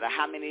no matter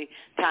how many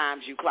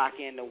times you clock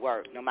in to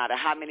work, no matter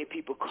how many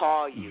people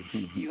call you.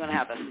 You're going to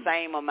have the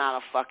same amount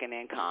of fucking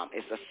income.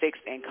 It's a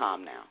fixed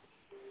income now.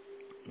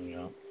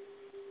 Yeah.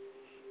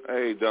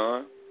 Hey,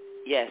 Don.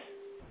 Yes.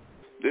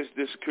 This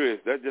Chris,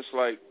 that just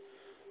like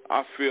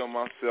I feel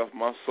myself,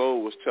 my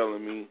soul was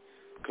telling me,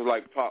 because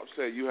like Pop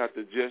said, you have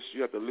to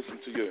listen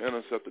to your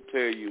inner self to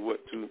tell you what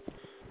to,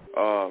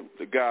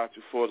 the guide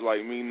you for,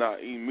 like me not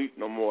eating meat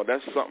no more.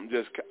 That's something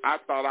I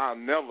thought I'd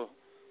never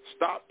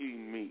stop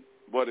eating meat,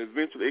 but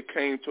eventually it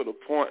came to the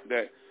point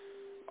that,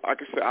 like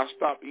I said, I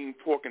stopped eating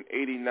pork in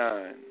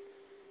 89.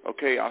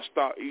 Okay, I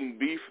stopped eating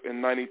beef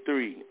in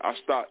 93. I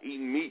stopped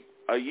eating meat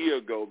a year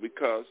ago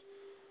because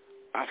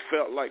I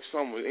felt like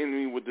someone in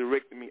me was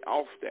directing me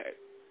off that.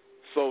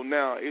 So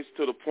now it's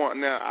to the point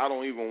now I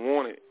don't even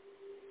want it.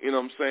 You know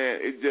what I'm saying?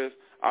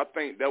 I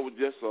think that was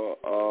just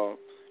a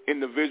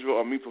individual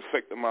of me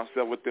perfecting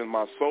myself within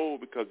my soul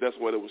because that's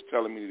what it was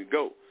telling me to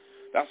go.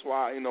 That's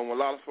why, when a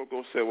lot of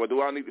folks say, well,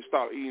 do I need to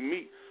stop eating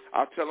meat?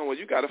 I tell them, well,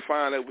 you got to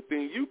find that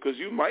within you because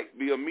you might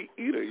be a meat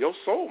eater. Your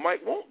soul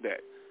might want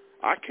that.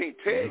 I can't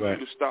tell you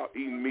to stop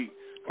eating meat.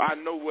 I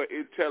know what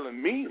it's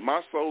telling me.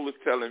 My soul is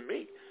telling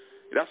me.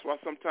 That's why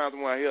sometimes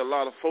when I hear a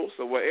lot of folks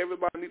say, well,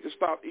 everybody needs to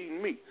stop eating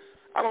meat,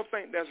 I don't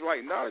think that's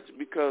right knowledge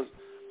because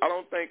I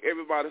don't think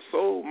everybody's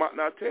soul might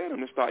not tell them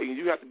to stop eating.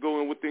 You have to go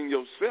in within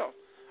yourself.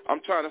 I'm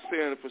trying to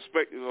say in the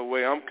perspective of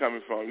where I'm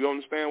coming from. You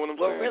understand what I'm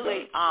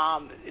saying?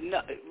 Well,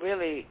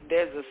 really,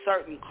 there's a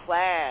certain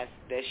class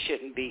that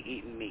shouldn't be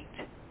eating meat.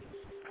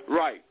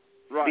 Right.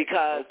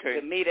 Because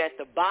the meat at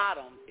the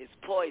bottom is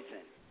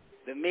poison.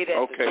 The meat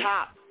at the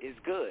top is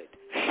good.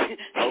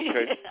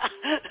 Okay.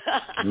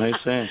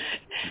 Makes sense.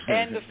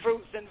 And the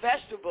fruits and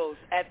vegetables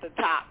at the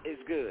top is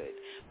good.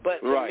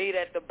 But the meat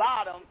at the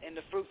bottom and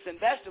the fruits and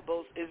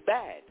vegetables is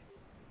bad.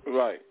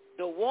 Right.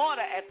 The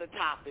water at the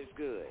top is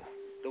good.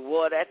 The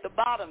water at the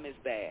bottom is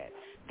bad.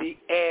 The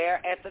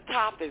air at the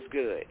top is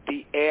good.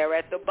 The air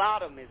at the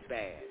bottom is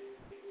bad.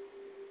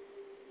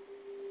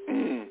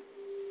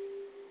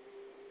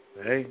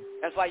 Hey.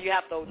 That's why you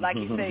have to, like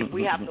you say,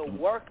 we have to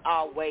work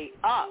our way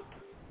up.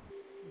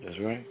 That's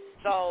right.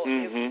 So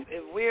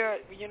if we're,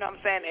 you know what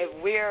I'm saying,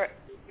 if we're,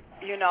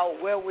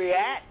 where we're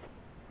at,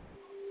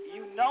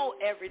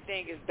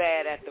 everything is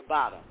bad at the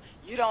bottom.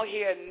 You don't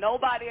hear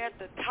nobody at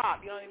the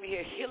top. You don't even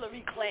hear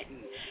Hillary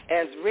Clinton,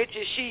 as rich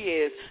as she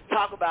is,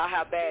 talk about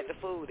how bad the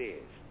food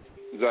is.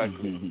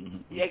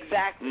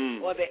 Exactly.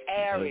 Or the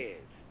air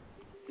is.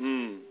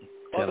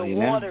 Or the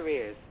water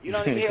is. You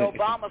don't even hear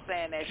Obama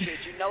saying that shit.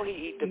 You know he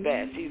eat the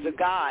best. He's a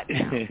god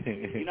now.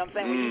 You know what I'm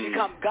saying? When you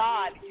become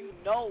God, you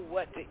know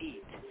what to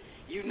eat.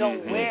 You know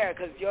where,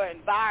 because your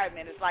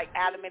environment is like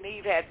Adam and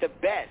Eve had the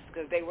best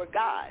because they were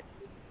gods.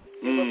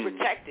 They were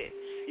protected,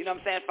 you know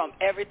what I'm saying, from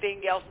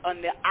everything else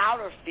on the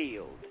outer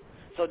field.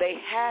 So they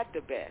had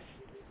the best.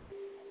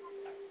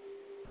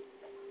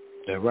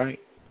 That's right.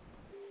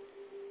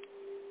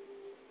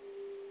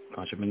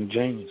 Countryman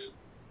James.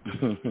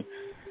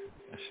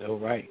 That's so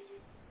right.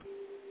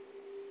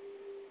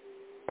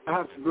 I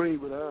have to agree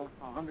with her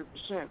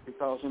 100%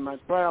 because in my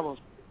travels,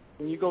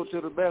 when you go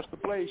to the best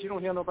of place, you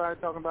don't hear nobody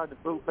talking about the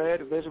fruit bad,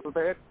 the vegetable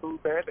bad, the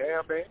food bad, the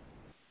air bad.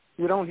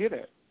 You don't hear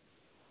that.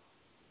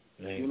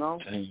 You know?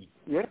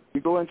 Yeah.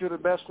 You go into the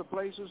best of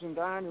places and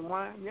dine and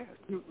wine,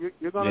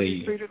 you're going to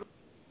be treated.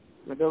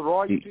 The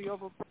royalty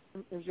of a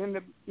person is in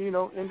the, in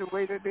the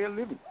way that they're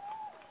living.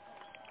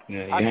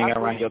 Yeah, you hang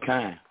around your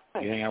kind.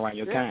 You hang around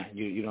your kind.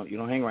 You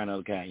don't hang around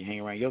other kind. You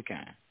hang around your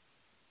kind.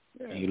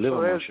 Yeah. And you live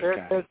amongst your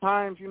kind. There's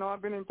times,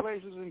 I've been in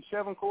places in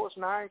 7-course,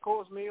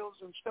 9-course meals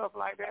and stuff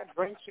like that,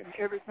 drinks and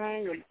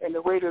everything, and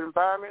the way the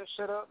environment is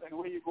set up and the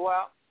way you go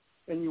out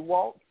and you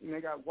walk, and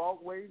they got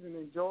walkways and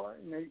enjoy,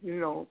 and they,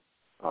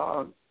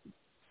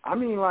 I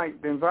mean, like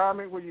the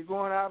environment where you're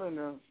going out in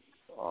the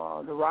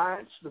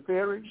rides, the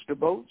ferries, the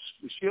boats,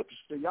 the ships,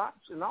 the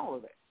yachts, and all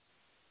of that.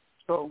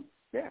 So,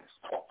 yes,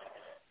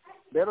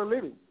 better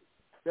living,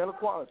 better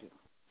quality.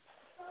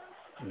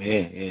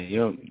 Yeah.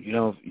 You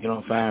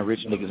don't find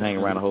rich niggas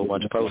hanging around a whole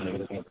bunch of poor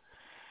niggas.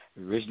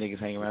 Rich niggas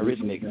hang around rich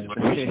niggas.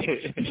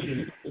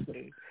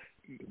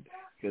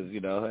 Because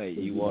hey,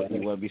 you want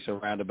to be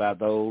surrounded by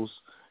those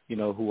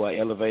who are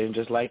elevating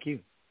just like you.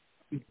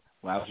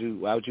 Why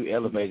would you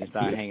elevate and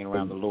start hanging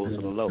around the lowest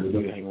of the low?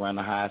 You hang around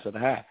the highest of the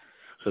high,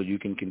 so you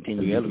can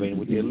continue elevating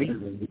with the elite.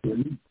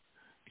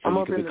 So I'm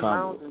up in the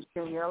mountains,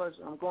 King Ellis.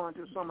 I'm going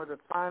to some of the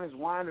finest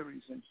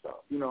wineries and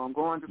stuff. I'm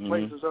going to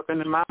places up in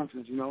the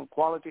mountains.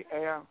 Quality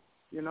air.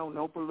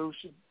 No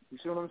pollution. You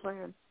see what I'm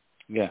saying?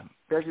 Yeah.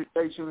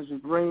 Vegetation is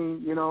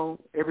green.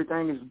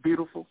 Everything is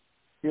beautiful.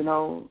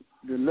 You're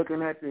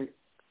looking at the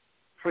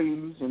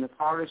trees and the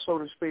forest, so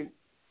to speak.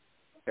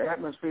 The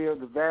atmosphere,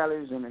 the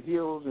valleys and the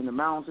hills and the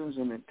mountains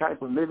and the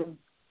type of living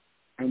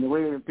and the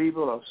way the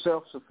people are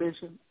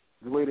self-sufficient,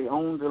 the way they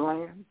own the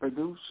land,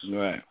 produce.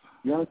 Right.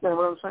 You understand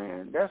what I'm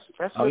saying? That's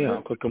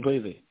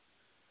completely.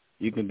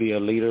 You can be a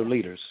leader of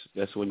leaders.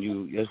 That's when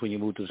you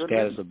move to the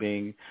status of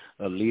being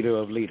a leader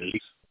of leaders.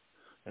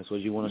 That's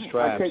what you want to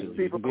strive to.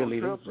 You can be a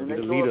leader. And be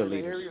they the go leader up of in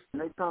the leaders. area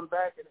and they come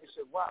back and they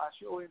say, wow, I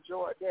sure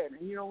enjoyed that.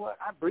 And you know what?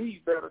 I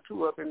breathe better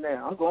too up in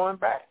there. I'm going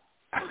back.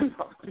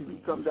 You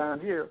come down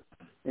here.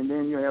 And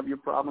then you have your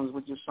problems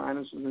with your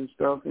sinuses and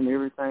stuff and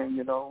everything,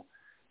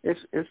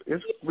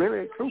 It's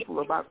really truthful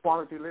about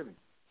quality living.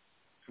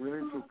 It's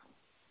really truthful.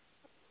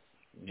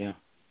 Yeah.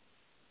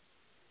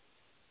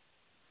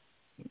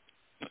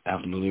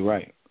 Absolutely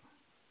right.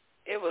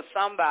 It was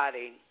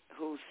somebody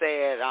who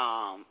said,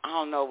 I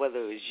don't know whether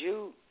it was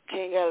you,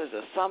 King Ellis,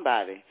 or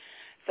somebody.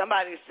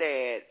 Somebody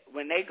said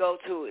when they go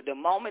to, the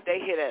moment they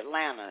hit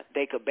Atlanta,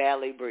 they could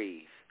barely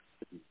breathe.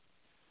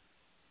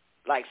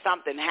 Like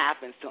something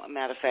happens to him.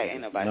 Matter of fact,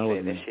 ain't nobody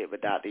said that shit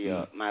but Dr.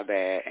 York, my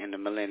bad, and the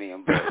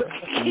Millennium Book.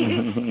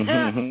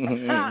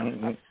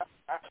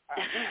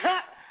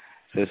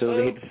 So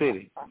they hit the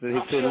city. So they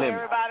hit the limit.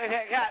 Everybody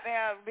that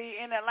goddamn be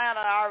in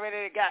Atlanta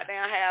already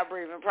goddamn have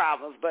breathing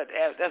problems, but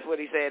that's what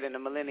he said in the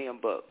Millennium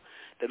Book.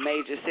 The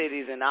major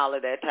cities and all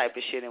of that type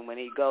of shit, and when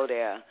he go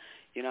there,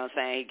 you know what I'm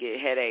saying, he get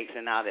headaches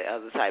and all that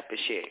other type of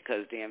shit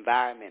because the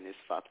environment is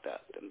fucked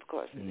up. Of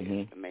course it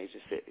is, the major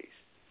cities.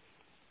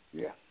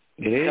 Yeah.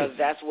 It is. Because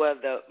that's where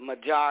the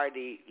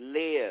majority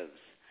lives.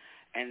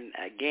 And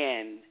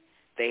again,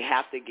 they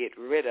have to get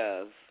rid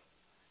of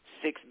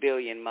 6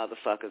 billion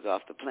motherfuckers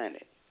off the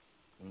planet.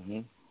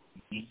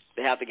 They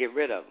have to get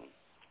rid of them.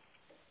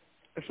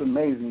 It's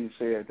amazing you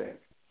said that.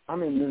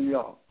 I'm in New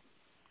York,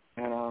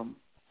 and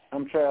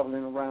I'm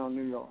traveling around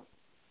New York.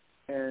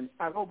 And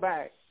I go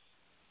back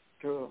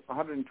to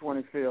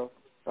 125th,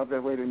 up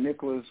that way to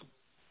Nicholas,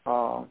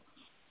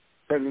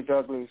 Frederick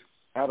Douglass,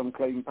 Adam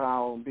Clayton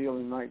Powell, and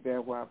building like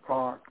that where I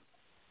park.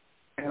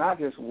 And I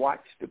just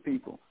watch the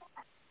people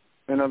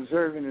and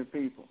observing the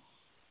people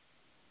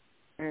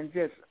and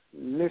just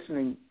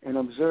listening and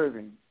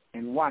observing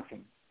and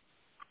watching.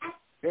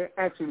 They're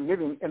actually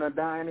living in a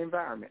dying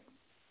environment.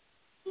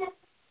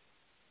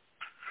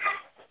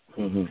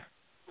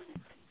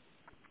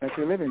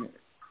 Actually living it.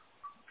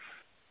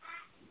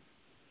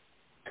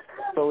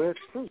 So it's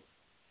true.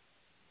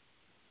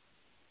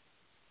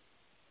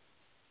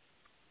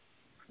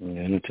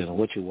 Yeah, I'm telling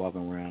what you're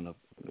walking around up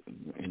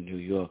in New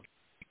York.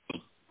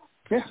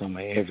 Yeah. Some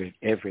of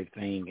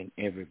everything and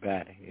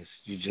everybody.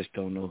 You just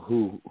don't know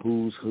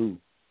who's who.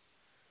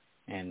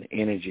 And the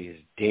energy is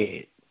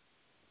dead.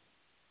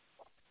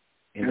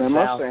 In the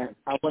South,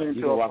 I went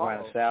into you can walk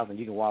around the South and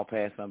you can walk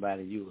past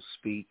somebody and you will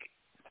speak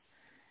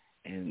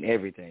and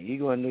everything. You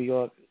go in New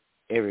York,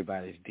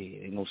 everybody's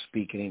dead. Ain't no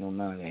speaking, ain't no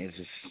none of that. It's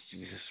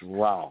just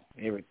raw.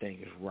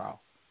 Everything is raw.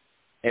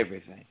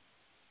 Everything.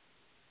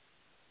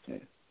 Yeah.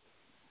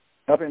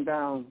 Up and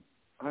down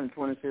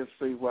 125th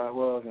Street where I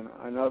was and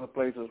other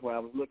places where I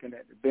was looking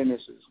at the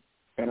businesses.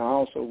 And I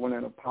also went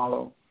at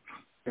Apollo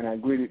and I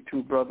greeted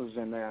 2 brothers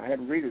in there. I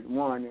had greeted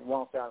one and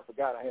walked out and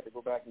forgot I had to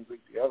go back and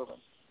greet the other one.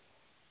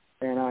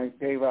 And I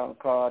gave out a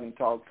card and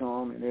talked to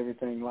him and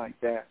everything like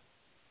that.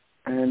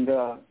 And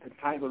the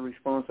type of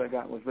response I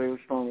got was very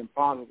strong and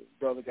positive.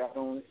 The brother got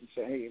on it and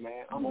said, hey,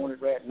 man, I'm on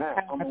it right now.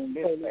 I'm on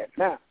this right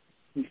now.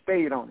 He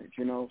stayed on it,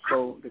 you know.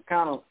 So the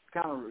kind of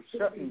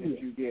reception that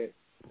you get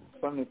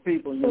from the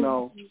people, you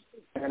know,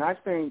 and I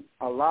think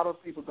a lot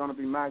of people are going to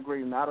be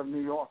migrating out of New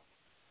York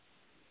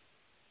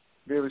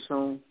very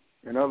soon.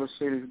 In other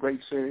cities, great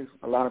cities,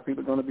 a lot of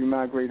people are going to be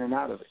migrating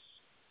out of it.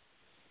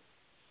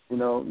 You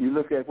know, you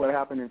look at what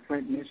happened in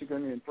Flint,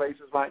 Michigan, and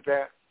places like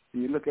that.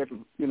 And you look at,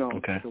 you know,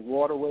 the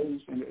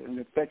waterways and the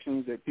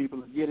infections that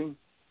people are getting,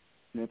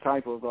 and the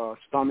type of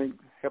stomach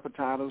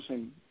hepatitis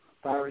and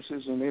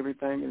viruses and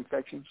everything,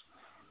 infections.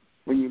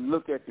 When you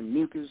look at the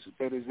mucus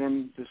that is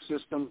in the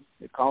system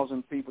that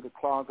causing people to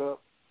clog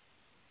up,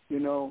 you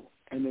know,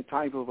 and the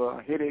type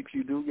of headaches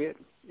you do get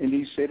in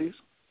these cities,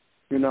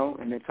 you know,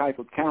 and the type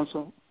of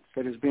counsel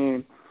that is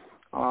being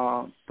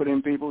put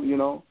in people, you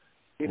know,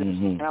 it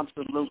is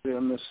absolutely a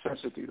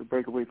necessity to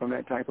break away from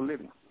that type of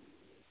living.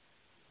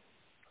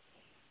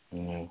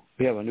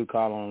 We have a new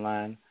call on the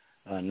line,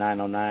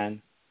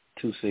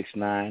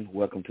 909-269.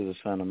 Welcome to the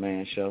Son of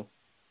Man Show.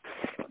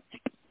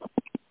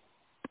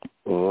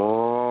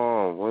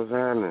 Oh, what's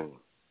happening?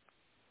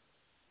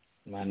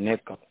 My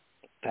nickel,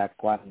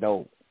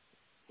 Taekwondo.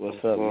 What's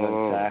up,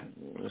 young Ty?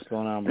 What's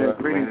going on, bro?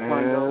 Greetings,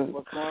 Quando.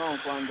 What's going on,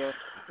 Quando?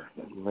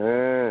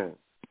 Man,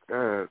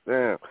 God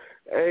damn.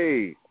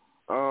 Hey,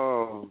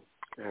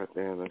 God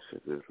damn, that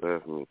shit just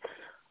left me.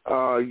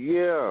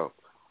 Yeah,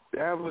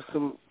 that was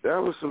some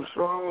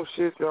strong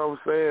shit y'all was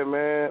saying,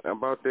 man,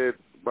 about that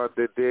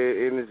dead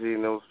energy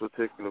in those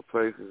particular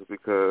places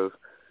because,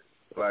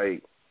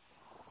 like,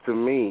 to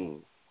me,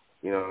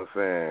 you know what I'm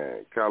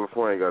saying,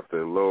 California got the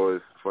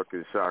lowest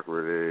fucking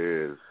chakra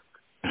there is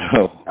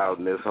out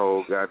in this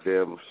whole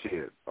goddamn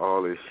shit,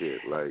 all this shit,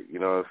 like, you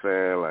know what I'm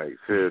saying, like,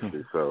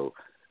 seriously, so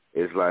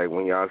it's like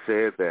when y'all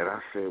said that, I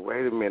said,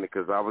 wait a minute,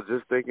 because I was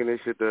just thinking this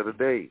shit the other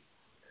day,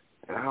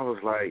 and I was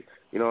like,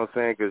 you know what I'm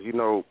saying, because, you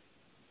know,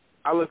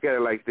 I look at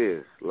it like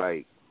this,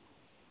 like,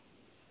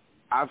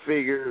 I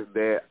figure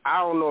that I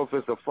don't know if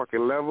it's a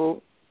fucking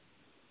level,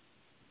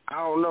 I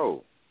don't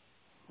know,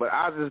 but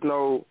I just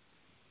know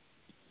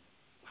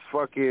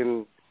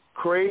fucking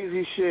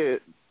crazy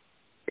shit,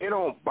 it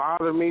don't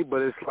bother me,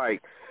 but it's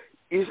like,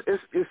 it's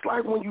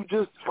like when you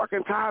just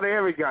fucking tired of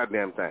every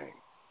goddamn thing.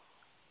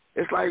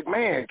 It's like,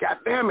 man,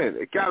 goddamn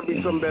it got to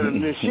be something better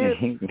than this shit.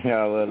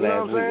 I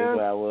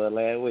was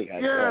last week.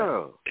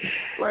 Yeah.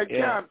 Like,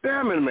 God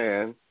damn it,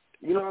 man.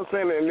 You know what I'm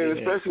saying? And then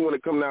especially when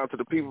it comes down to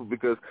the people,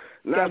 because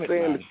not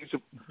saying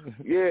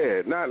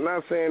that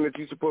not saying that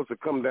you're supposed to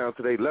come down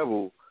to their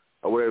level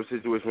or whatever the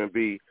situation may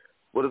be,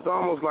 but it's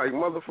almost like,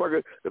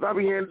 motherfucker, because I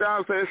be hearing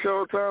dogs say that shit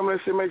all the time, that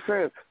shit makes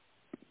sense.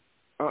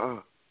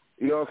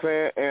 You know what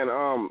I'm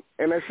saying?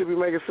 And that should be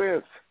making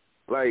sense.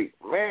 Like,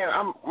 man,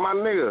 I'm my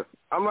nigga.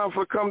 I'm not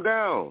for come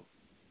down.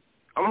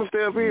 I'm gonna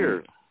stay up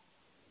here.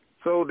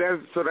 So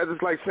that's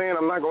just like saying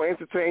I'm not gonna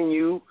entertain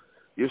you,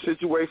 your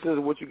situations,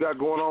 and what you got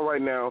going on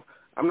right now.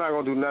 I'm not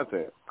going to do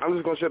nothing. I'm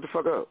just going to shut the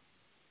fuck up.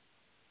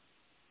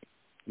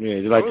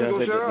 Yeah, like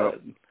the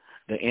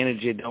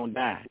energy don't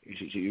die.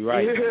 You're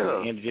right. Yeah.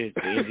 The energy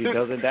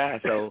doesn't die.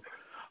 So,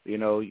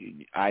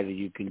 either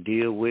you can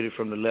deal with it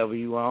from the level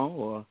you on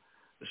or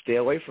stay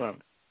away from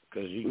it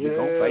because you're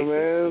going to face it.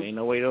 There ain't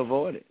no way to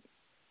avoid it.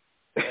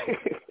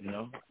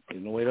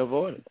 There's no way to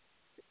avoid it.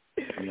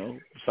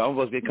 Some of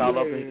us get caught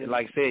up in,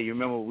 like I said, you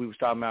remember we was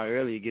talking about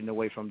earlier, getting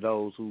away from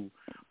those who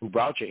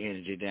brought your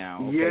energy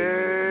down. Okay?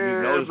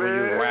 You notice when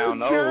you was around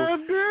those,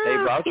 they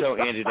brought your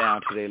energy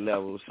down to their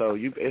level. So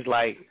it's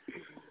like,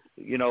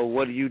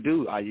 what do you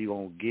do? Are you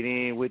gonna get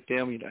in with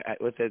them?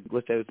 What's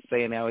that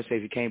saying now? It says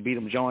if you can't beat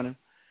them, join them.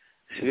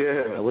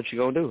 Yeah. What you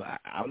gonna do?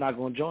 I'm not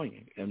gonna join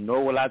you, and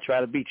nor will I try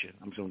to beat you.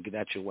 I'm just gonna get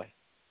out your way.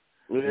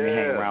 Yeah.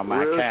 Hang around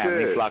my kind.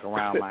 They flock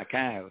around my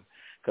kind.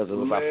 Because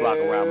if I flock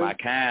around my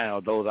kind or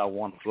those I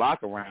want to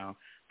flock around,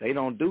 they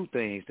don't do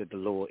things that the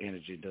lower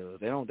energy does.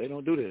 They don't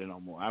do that no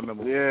more. I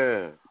remember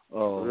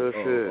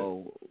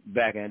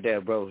back in the day,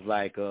 bro, it was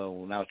like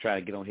when I was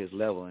trying to get on his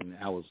level and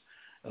I was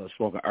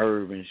smoking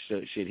herb and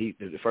shit.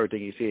 The first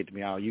thing he said to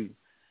me,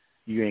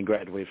 you ain't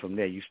graduated from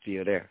there. You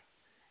still there.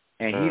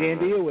 And he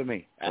didn't deal with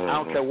me. I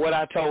don't care what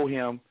I told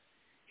him.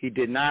 He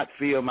did not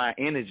feel my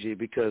energy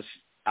because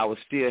I was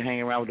still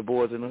hanging around with the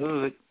boys in the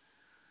hood,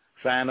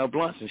 signing up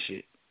blunts and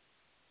shit.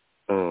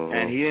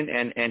 And he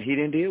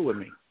didn't deal with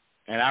me,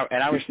 and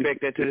I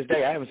respect that to this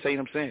day. I haven't seen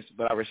him since,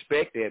 but I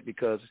respect that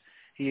because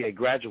he had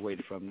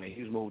graduated from there.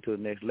 He was moving to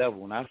the next level.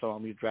 When I saw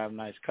him, he was driving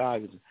a nice car.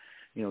 He was,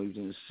 he was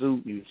in a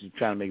suit. He was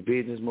trying to make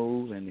business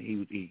moves, and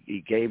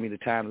he gave me the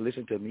time to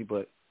listen to me.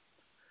 But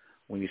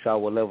when he saw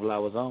what level I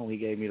was on, he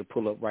gave me the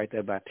pull up right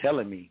there by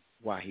telling me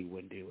why he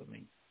wouldn't deal with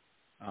me.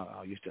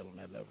 Oh, you're still on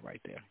that level right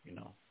there, you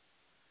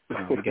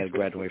got to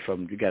graduate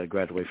from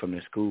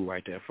this school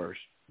right there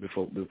first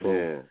before.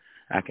 Yeah.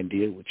 I can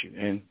deal with you,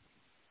 and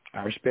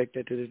I respect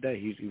that to this day.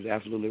 He was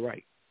absolutely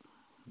right.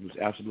 He was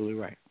absolutely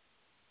right.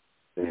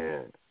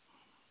 Yeah.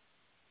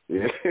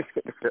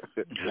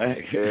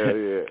 Right.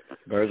 Yeah.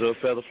 Birds of a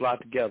feather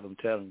flock together. I'm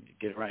telling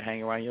you,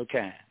 hang around your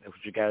kind. That's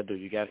what you got to do.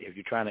 If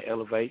you're trying to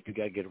elevate, you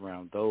got to get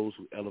around those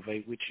who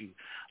elevate with you,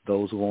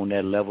 those who on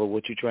that level of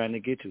what you're trying to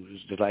get to.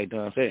 Just like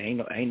Don said,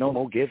 ain't no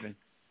more giving.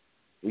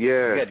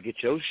 Yeah. You got to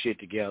get your shit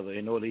together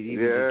in order to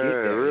even get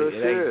there. Real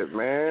shit,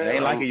 man. It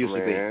ain't like it used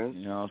to be.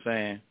 You know what I'm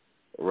saying?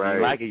 Right.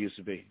 Ain't like it used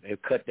to be. They've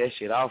cut that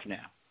shit off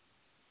now.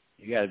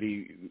 You got to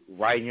be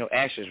right in your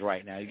actions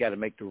right now. You got to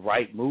make the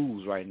right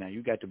moves right now.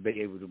 You got to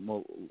be able to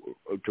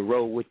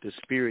roll with the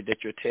spirit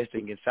that you're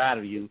testing inside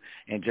of you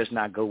and just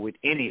not go with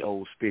any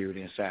old spirit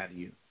inside of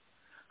you.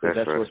 Because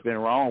that's right. What's been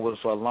wrong with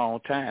us for a long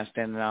time,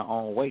 standing our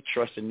own way,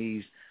 trusting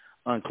these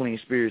unclean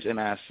spirits in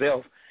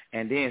ourselves,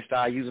 and then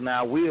start using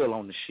our will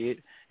on the shit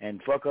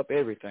and fuck up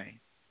everything.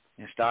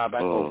 And start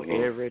back over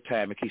every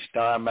time. It keeps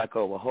starting back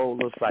over. A whole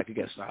little cycle. You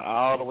got to start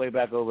all the way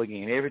back over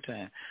again every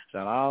time.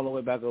 Start all the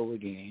way back over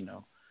again,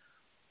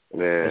 Yeah.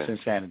 It's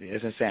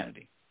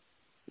insanity.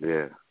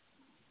 Yeah.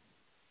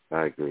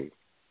 I agree.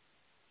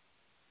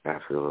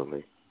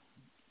 Absolutely.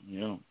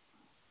 Yeah.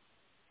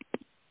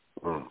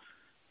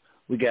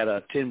 We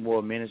got 10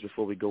 more minutes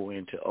before we go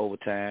into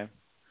overtime.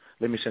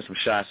 Let me send some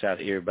shots out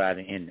to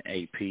everybody in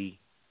the AP.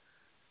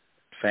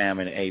 Fam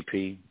in the AP.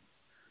 We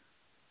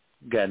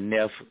got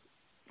Neff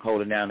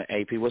holding down the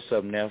AP. What's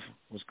up, Neff?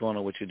 What's going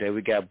on with you today?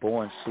 We got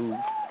Bo and Sue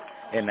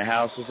in the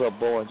house. What's up,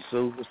 Bo and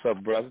Sue? What's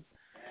up, brother?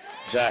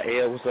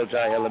 Jael, what's up,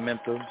 Jael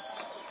Elemental?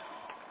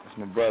 That's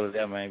my brother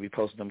there, man. We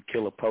posting them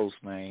killer posts,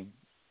 man.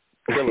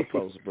 Killer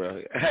posts,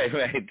 bro. Hey,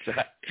 man,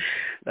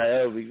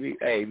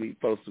 we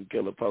post some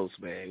killer posts,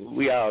 man.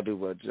 We all do,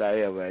 but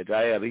Jael, man.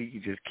 Jael,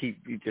 he just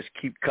keep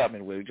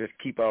coming with it. Just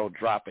keep on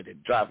dropping it.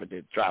 So I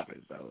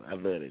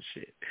love that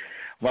shit.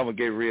 Mama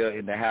Get Real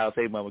in the house.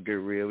 Hey, Mama Get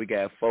Real. We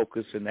got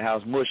Focus in the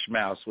house. Mush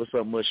Mouse. What's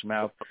up, Mush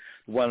Mouse?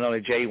 One and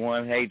only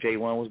J1. Hey,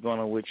 J1, what's going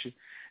on with you?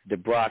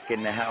 DeBrock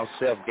in the house.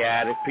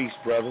 Self-guided. Peace,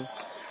 brother.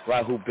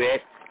 Rahul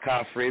Beck.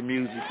 Carfrey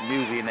Music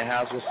in the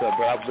house. What's up,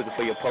 bro? I was looking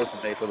for your post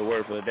today for the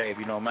word for the day. If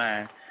you don't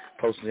mind,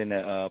 post it in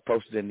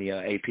the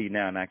AP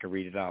now, and I can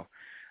read it off.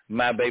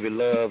 My baby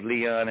love,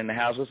 Leon in the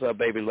house. What's up,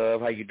 baby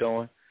love? How you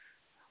doing?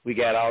 We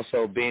got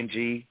also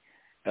Benji,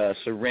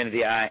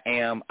 Serenity. I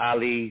am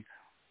Ali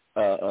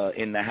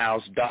in the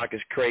house.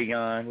 Darkest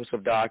Crayon. What's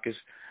up, Darkest?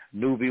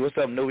 Newbie. What's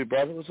up, Newbie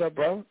brother? What's up,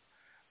 brother?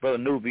 Brother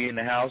Newbie in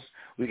the house.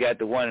 We got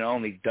the one and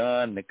only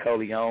Dunn,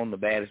 Nicoleon, the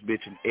baddest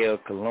bitch in El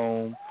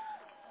Cologne.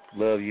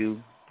 Love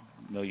you.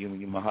 Know you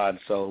my heart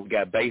and soul. We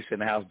got Bass in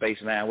the house, Bass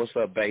 9. What's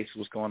up, Bass?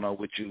 What's going on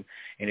with you?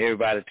 And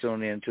everybody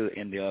tuning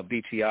in the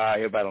BTR,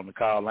 everybody on the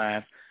call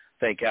line.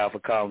 Thank y'all for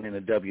calling in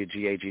the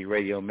WGAG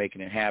radio,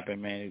 making it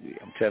happen, man.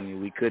 I'm telling you,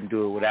 we couldn't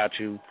do it without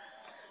you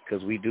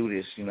because we do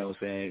this, you know what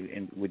I'm saying,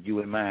 and with you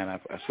in mind. I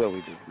swear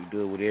we do. We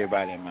do it with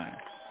everybody in mind.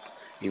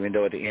 Even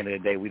though at the end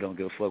of the day, we don't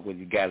give a fuck whether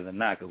you got it or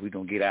not because we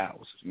don't get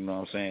ours. You know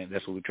what I'm saying?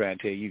 That's what we're trying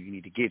to tell you. You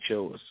need to get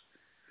yours.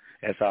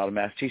 That's all the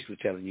Master Teacher was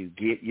telling you.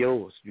 Get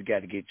yours. You got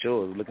to get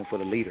yours. We're looking for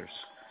the leaders.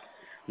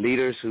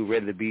 Leaders who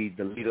ready to be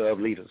the leader of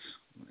leaders.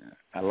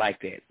 I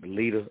like that. The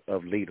leader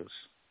of leaders.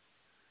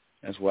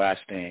 That's where I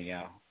stand,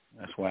 y'all.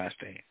 That's where I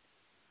stand.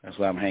 That's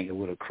why I'm hanging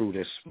with a crew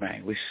that's,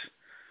 man,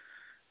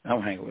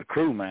 I'm hanging with a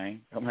crew,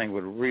 man. I'm hanging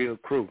with a real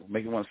crew.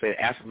 Make you want to say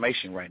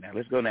affirmation right now.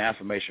 Let's go into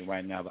affirmation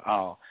right now, the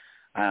all.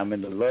 I am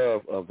in the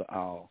love of the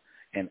all,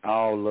 and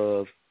all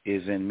love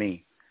is in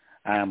me.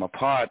 I am a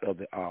part of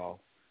the all,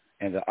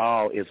 and the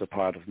all is a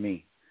part of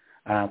me.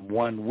 I am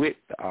one with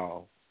the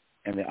all,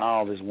 and the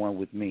all is one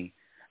with me.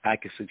 I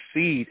can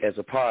succeed as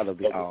a part of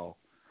the all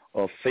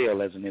or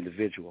fail as an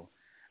individual.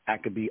 I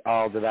could be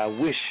all that I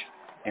wish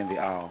in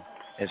the all,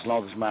 as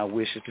long as my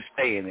wish is to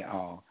stay in the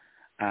all.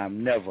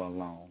 I'm never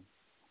alone.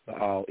 The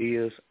all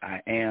is,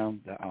 I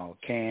am, the all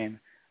can,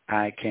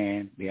 I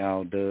can, the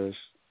all does,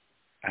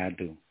 I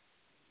do.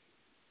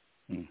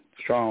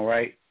 Strong,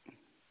 right?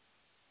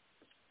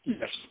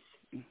 Yes.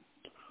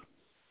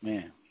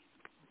 Man.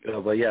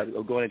 But yeah,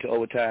 going into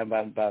overtime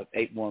by about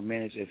 8 more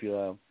minutes. If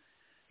you're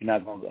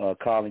not going to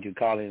call in, you can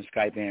call in and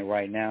Skype in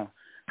right now.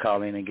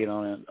 Call in and get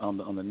on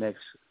the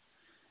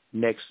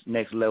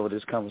next level of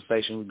this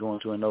conversation. We're going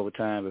to an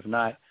overtime. If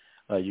not,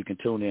 you can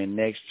tune in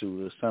next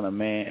to the Son of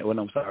Man. Well,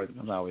 I'm sorry,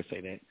 I always say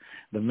that.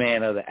 The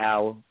Man of the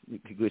Hour,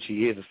 which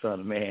he is the Son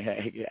of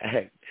Man.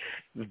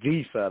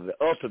 The Son, the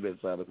ultimate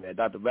Son of Man.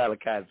 Dr.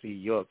 Malachi C.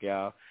 York,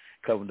 y'all,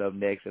 coming up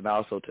next. And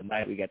also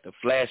tonight we got the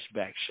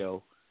Flashback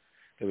Show.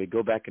 Then we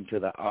go back into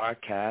the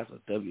archives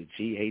of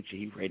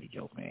WGAG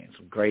Radio, man.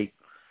 Some great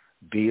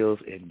bills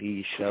in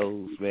these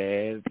shows,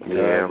 man.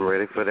 Yeah, I'm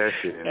ready for that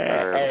shit.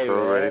 I'm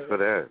so ready for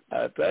that.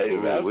 I tell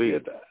you,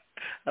 man,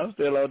 I'm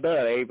still on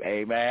done.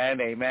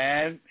 Amen,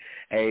 amen,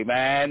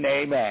 amen,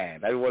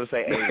 amen. I want to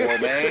say a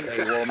woman,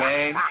 a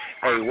woman,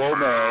 a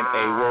woman,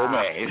 a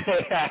woman.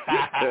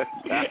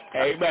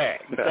 Amen.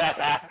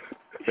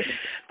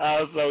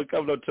 So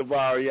coming up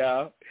tomorrow,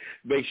 y'all.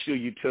 Make sure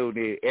you tune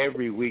in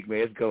every week, man.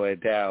 It's going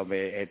down,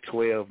 man, at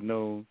 12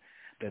 noon.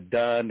 The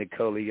Don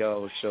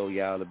Nicoleon Show,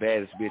 y'all. The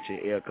baddest bitch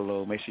in El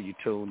Cologne. Make sure you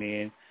tune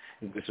in.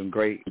 There's some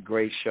great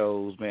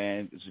shows,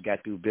 man. Just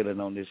got through billing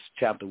on this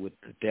chapter with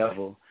the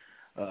devil.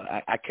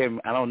 I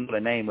don't know the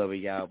name of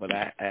it, y'all, but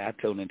I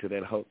tuned into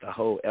the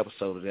whole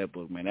episode of that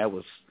book, man. That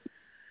was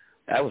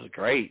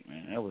great,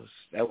 man.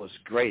 That was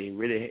great. It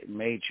really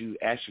made you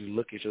actually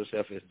look at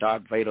yourself as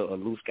Darth Vader or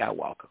Luke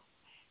Skywalker.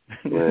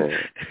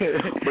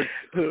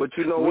 but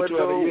you know what,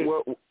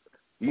 though?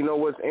 You know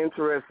what's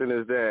interesting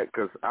is that,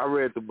 because I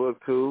read the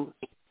book too,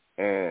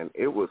 and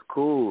it was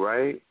cool,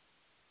 right?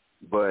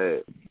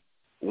 But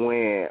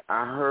when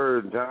I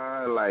heard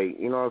John, like,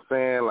 you know what I'm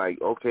saying,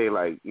 like, okay,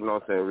 like, you know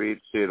what I'm saying,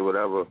 read shit or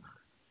whatever,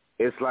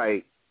 it's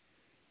like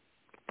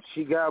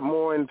she got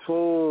more in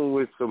tune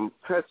with some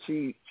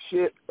touchy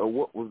shit of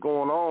what was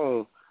going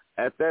on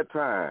at that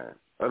time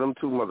of them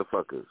two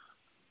motherfuckers.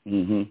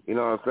 Mm-hmm. You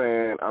know what I'm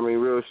saying? I mean,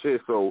 real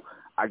shit. So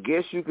I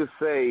guess you could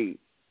say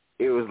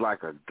it was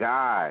like a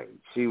guide.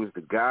 She was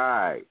the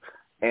guide.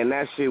 And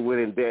that shit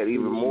went in depth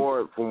even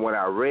more from what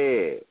I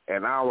read.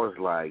 And I was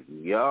like,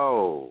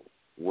 yo,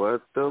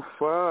 what the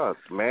fuck,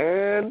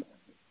 man?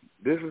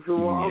 This is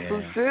some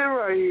awesome shit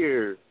right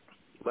here.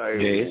 Like,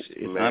 yeah,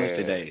 it's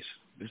honesty days.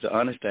 It's the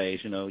honest days.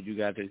 You know, you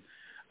got to,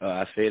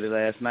 I said it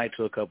last night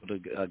to a couple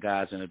of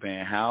guys in the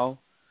band, how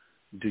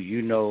do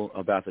you know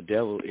about the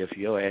devil if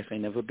your ass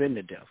ain't never been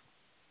the devil?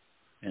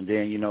 And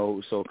then, you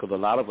know, so because a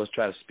lot of us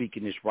try to speak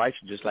in this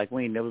righteous just like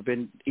we ain't never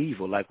been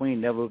evil, like we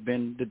ain't never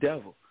been the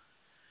devil.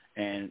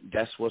 And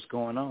that's what's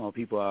going on.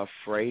 People are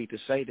afraid to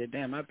say that,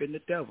 damn, I've been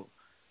the devil.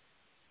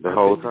 I've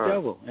been the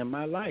devil in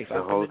my life.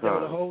 I've been the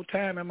devil the whole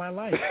time in my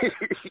life.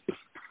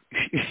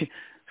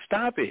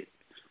 Stop it.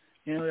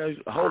 You know, there's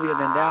holier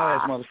than thou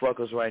ass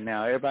motherfuckers right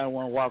now. Everybody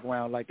want to walk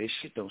around like their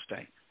shit don't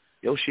stink.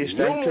 Your shit stink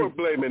too. No more too.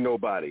 blaming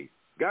nobody.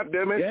 God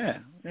damn it.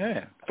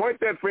 Yeah. Point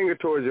that finger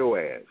towards your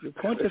ass. You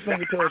point the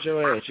finger towards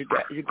your ass.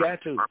 You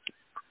got to.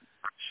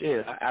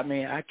 Shit, I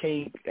mean, I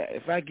can't.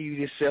 If I give you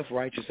this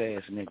self-righteous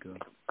ass nigga,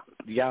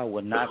 y'all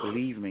will not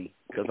believe me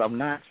because I'm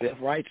not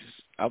self-righteous.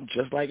 I'm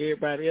just like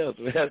everybody else.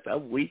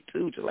 I'm weak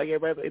too, just like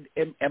everybody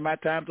else. In my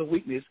times of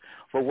weakness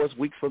for what's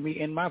weak for me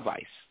in my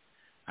vice.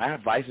 I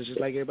have vices just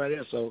like everybody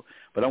else. So,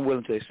 but I'm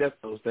willing to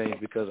accept those things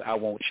because I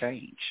won't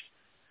change.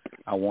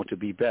 I want to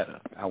be better.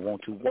 I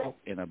want to walk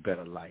in a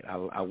better light.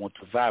 I want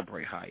to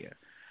vibrate higher.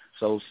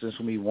 So since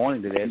me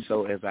wanting to that,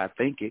 so as I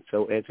think it,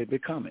 so as it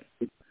become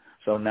it.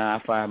 So now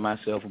I find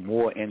myself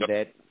more in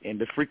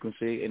the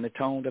frequency, in the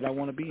tone that I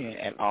want to be in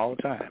at all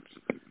times.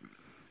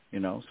 You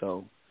know,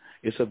 so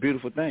it's a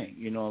beautiful thing.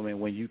 You know what I mean?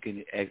 When you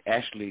can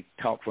actually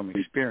talk from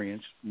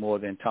experience more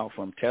than talk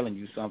from telling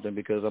you something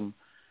because I'm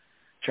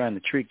trying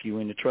to trick you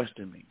into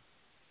trusting me.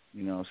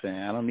 You know what I'm saying?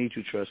 I don't need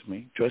you to trust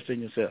me. Trust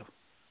in yourself.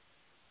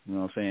 You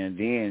know what I'm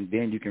saying?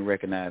 Then you can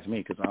recognize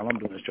me because all I'm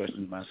doing is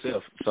trusting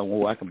myself. So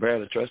who I can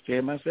barely trust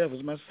in myself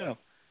is myself.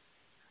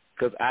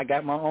 Because I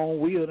got my own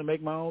will to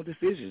make my own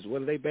decisions,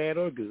 whether they bad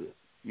or good.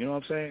 You know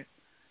what I'm saying?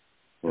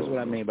 That's what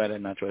I mean by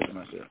that, not trusting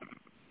myself.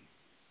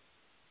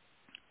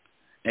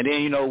 And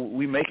then, you know,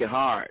 we make it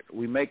hard.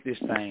 We make this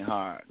thing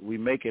hard. We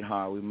make it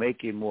hard. We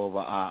make it more of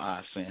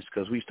a sense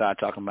because we start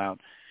talking about,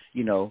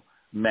 you know,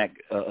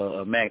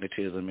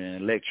 magnetism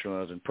and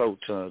electrons and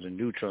protons and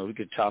neutrons. We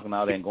could talk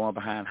about that and going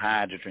behind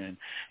hydrogen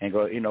and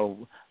go,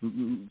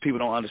 people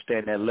don't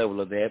understand that level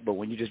of that, but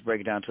when you just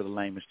break it down to the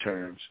layman's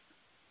terms,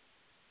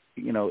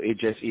 it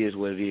just is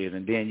what it is.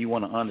 And then you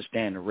want to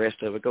understand the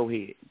rest of it, go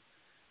ahead,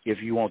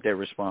 if you want that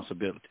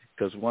responsibility.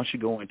 Because once you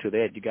go into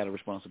that, you got a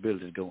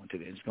responsibility to go into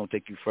that. It's going to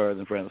take you further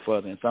and further and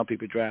further. And some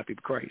people drive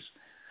people crazy.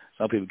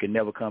 Some people can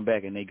never come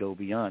back, and they go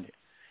beyond it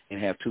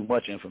and have too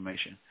much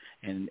information.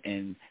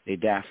 And they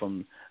die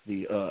from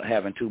the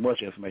having too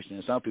much information.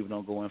 And some people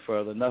don't go in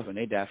further enough, and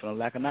they die from a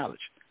lack of knowledge.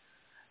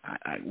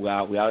 We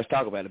always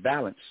talk about it,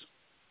 balance.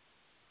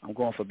 I'm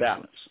going for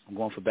balance. I'm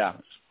going for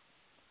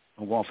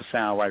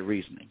sound right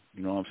reasoning.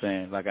 You know what I'm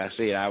saying? Like I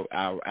said,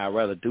 I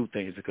rather do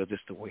things because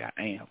it's the way I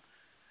am,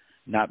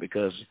 not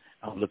because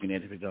I'm looking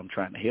at it because I'm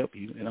trying to help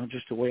you. And I'm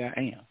just the way I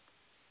am.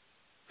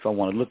 If I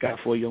want to look out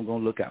for you, I'm going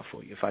to look out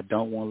for you. If I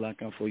don't want to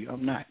look out for you,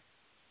 I'm not.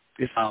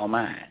 It's all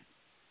mine.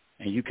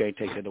 And you can't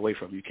take that away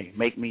from me. You can't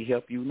make me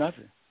help you,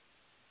 nothing.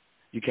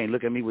 You can't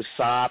look at me with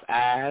sob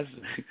eyes,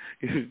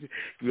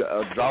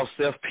 draw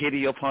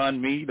self-pity upon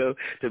me to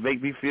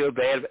make me feel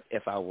bad.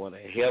 If I want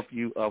to help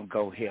you, I'm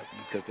going to help you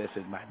because that's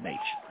in my nature.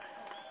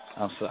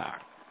 I'm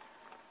sorry.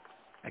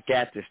 I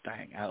got this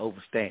thing. I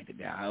overstand it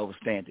now. I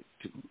overstand it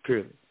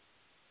purely.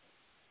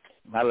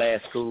 My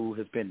last school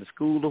has been the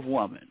School of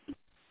Woman,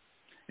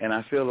 and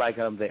I feel like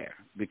I'm there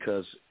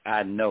because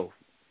I know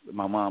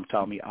my mom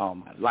taught me all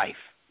my life.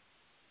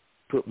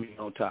 Put me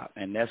on top,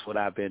 and that's what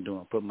I've been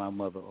doing, put my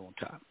mother on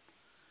top,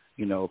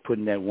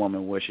 putting that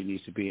woman where she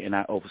needs to be, and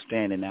I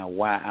understand now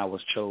why I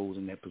was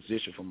chosen in that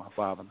position for my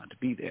father not to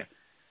be there.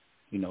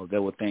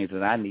 There were things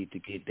that I need to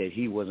get that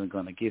he wasn't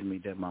going to give me,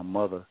 that my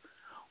mother,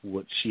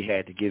 what she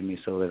had to give me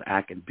so that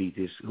I can be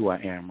this, who I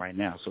am right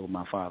now. So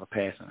my father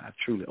passing, I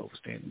truly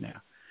understand it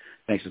now.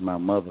 Thanks to my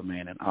mother,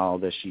 man, and all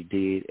that she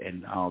did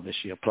and all that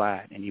she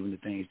applied, and even the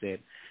things that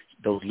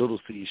those little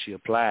seeds she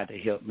applied to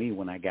help me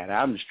when I got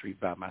out in the street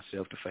by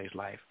myself to face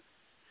life.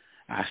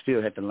 I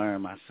still had to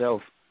learn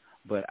myself,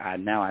 but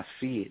now I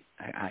see it.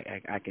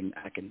 I can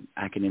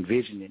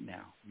envision it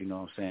now. You know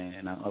what I'm saying?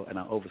 And I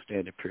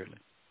understand it purely.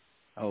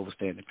 And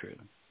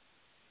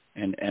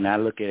I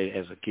look at it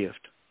as a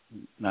gift,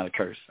 not a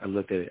curse. I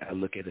look at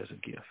it as a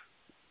gift.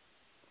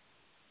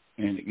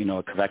 And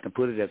because I can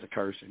put it as a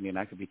curse, and then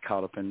I could be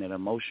caught up in that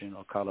emotion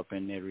or caught up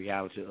in that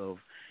reality of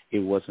it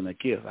wasn't a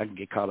gift. I can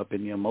get caught up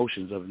in the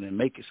emotions of it and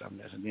make it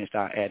something else, and then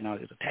start adding all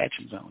these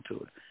attachments onto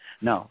it.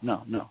 No.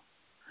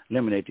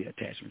 Eliminate the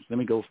attachments. Let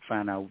me go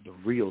find out the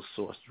real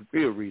source, the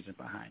real reason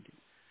behind it.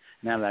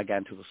 Now that I got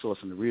into the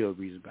source and the real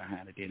reason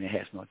behind it, then it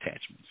has no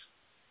attachments.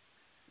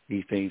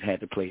 These things had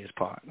to play its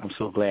part. I'm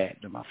so glad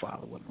that my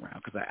father wasn't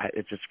around because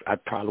I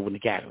probably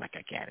wouldn't have got it like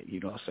I got it. You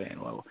know what I'm saying?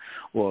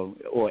 Or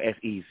as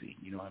easy.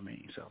 You know what I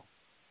mean? So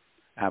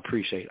I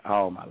appreciate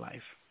all my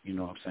life. You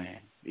know what I'm saying?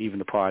 Even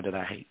the part that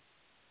I hate.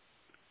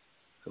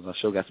 Because I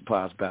sure got some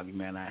parts about me,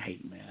 man, I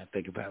hate, man. I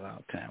think about it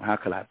all the time. How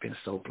could I have been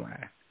so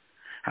blind?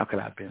 How could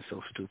I have been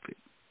so stupid?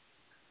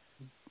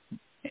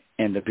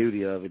 And the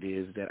beauty of it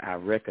is that I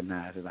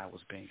recognize that I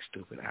was being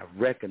stupid. I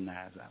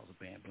recognize I was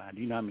being blind.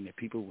 Do you know how many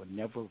people would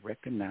never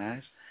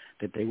recognize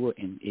that they were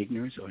in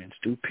ignorance or in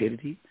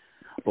stupidity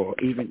or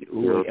even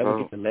would ever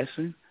get the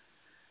lesson?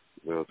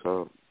 Real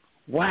talk.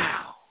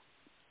 Wow.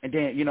 And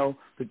then,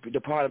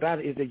 the part about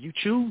it is that you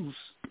choose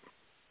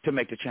to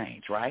make the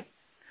change, right?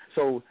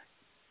 So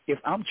if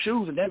I'm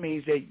choosing, that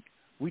means that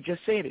we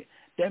just said it.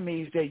 That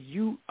means that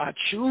you are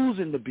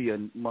choosing to be a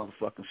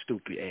motherfucking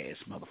stupid-ass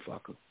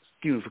motherfucker.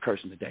 Excuse me for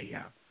cursing today,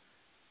 y'all.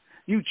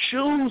 You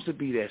choose to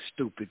be that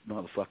stupid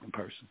motherfucking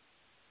person.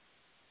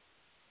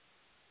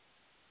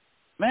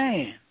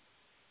 Man.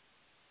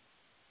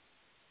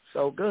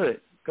 So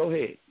good. Go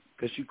ahead.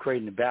 Because you're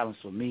creating the balance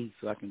for me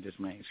so I can just,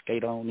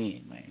 skate on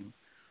in, man.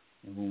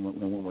 And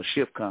when my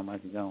ship come, I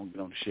can go on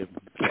the ship.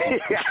 Okay.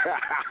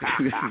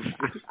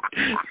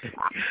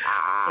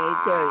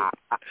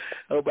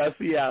 Hope I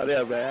see y'all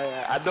there,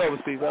 man. I know I'm going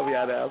to see some of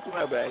y'all there. I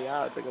swear, man.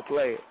 Y'all think I'm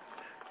playing.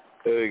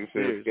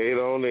 Skate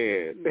on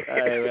in. All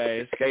right,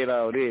 man. Skate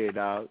on in,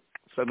 dog.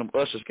 Some of them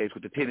usher skates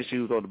with the tennis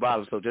shoes on the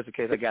bottom, so just in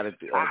case I got to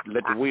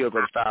let the wheels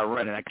start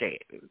running, I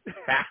can't.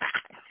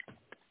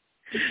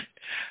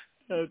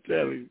 I'll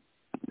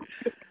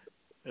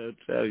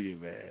tell you,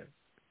 man.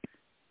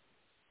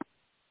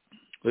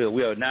 Well,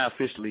 we are now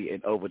officially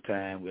in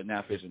overtime.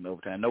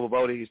 Nova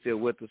Boddie, you still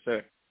with us,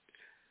 sir?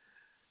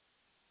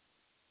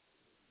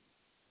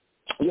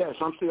 Yes,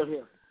 I'm still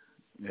here.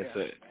 Yes,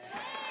 sir.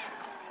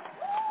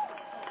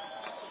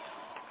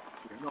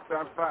 No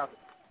doubt about it.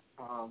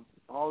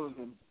 All of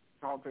the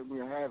talk that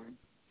we're having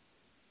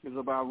is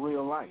about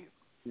real life.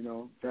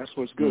 That's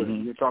what's good.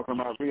 Mm-hmm. You're talking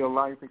about real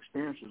life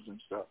experiences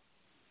and stuff.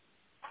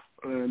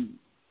 And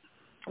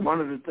one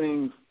of the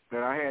things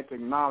that I had to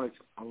acknowledge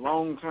a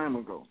long time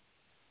ago,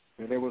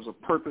 that there was a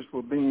purpose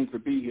for being to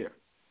be here.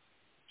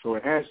 So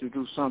it has to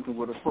do something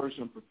with a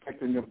person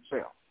protecting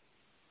themselves.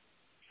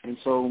 And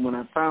so when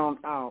I found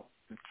out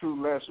the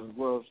true lesson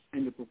was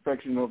in the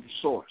perfection of the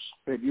source,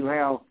 that you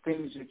have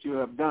things that you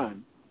have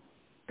done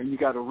and you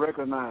got to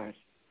recognize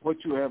what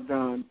you have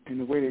done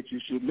and the way that you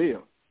should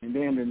live. And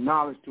then the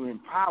knowledge to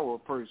empower a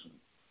person.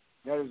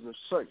 That is the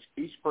search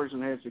each person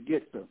has to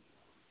get to.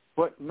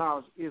 What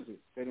knowledge is it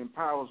that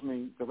empowers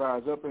me to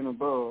rise up and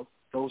above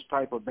those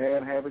type of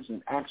bad habits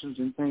and actions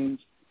and things?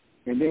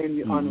 And then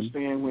you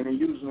understand when they're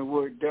using the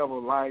word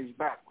devil lies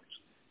backwards.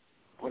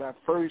 What I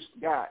first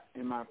got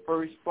in my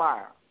first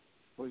flyer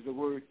was the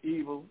word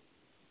evil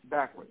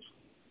backwards,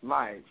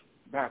 lies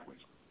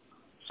backwards.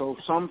 So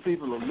some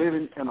people are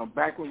living in a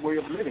backward way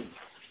of living,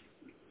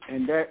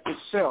 and that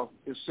itself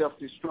is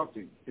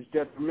self-destructive. It's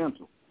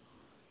detrimental.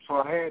 So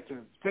I had to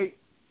take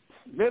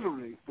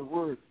literally the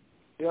word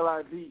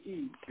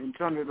L-I-V-E and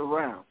turn it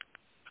around,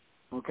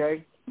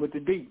 okay, with the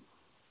D.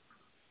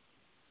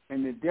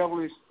 And the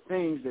devilish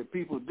things that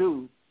people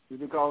do is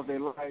because their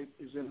life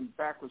is in a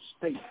backward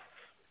state.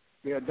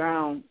 They are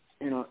down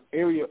in an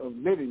area of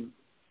living,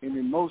 and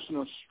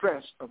emotional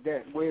stress of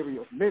that area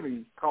of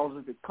living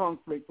causes the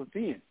conflict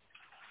within.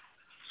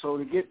 So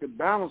to get the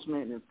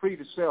balancement and free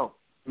the self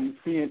from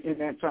being in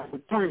that type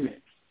of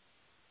torment,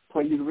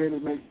 for you to really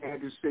make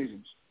bad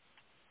decisions.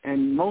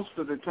 And most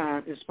of the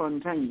time it's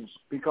spontaneous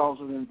because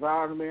of the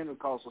environment,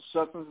 because of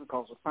substance,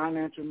 because of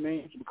financial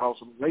means, because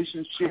of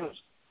relationships,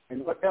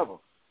 and whatever.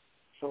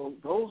 So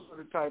those are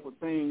the type of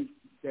things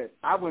that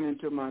I went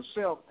into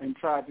myself and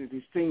tried to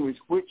distinguish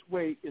which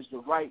way is the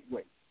right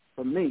way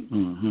for me.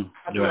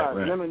 How do I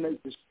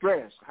eliminate the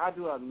stress? How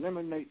do I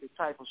eliminate the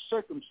type of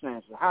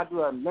circumstances? How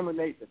do I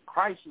eliminate the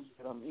crisis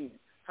that I'm in?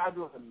 How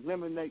do I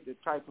eliminate the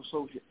type of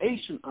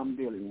association I'm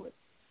dealing with?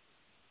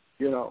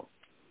 You know,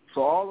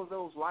 so all of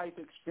those life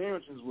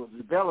experiences were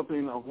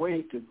developing a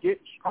way to get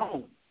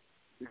strong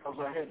because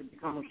I had to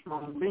become a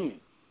strong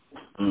being.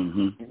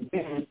 And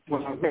then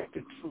when I met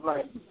the true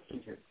life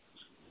messenger,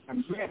 I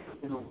met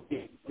in a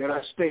way that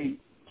I stayed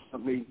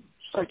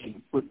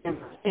searching within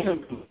the inner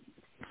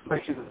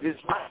reflection of this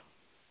life.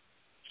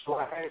 So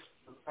I asked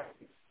the life.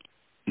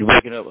 You're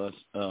breaking up,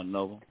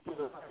 Noble.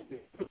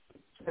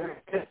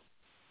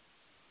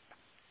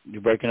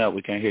 You're breaking up.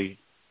 We can't hear you.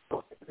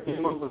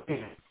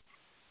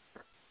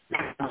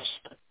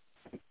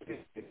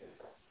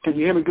 Can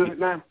you hear me good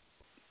now?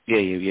 Yeah,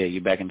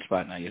 you're back in the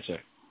spot now. Yes, sir.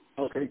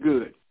 Okay,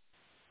 good.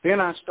 Then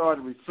I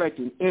started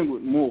reflecting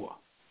inward more.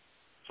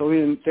 So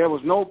there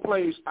was no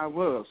place I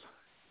was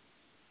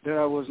that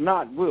I was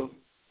not with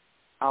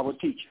our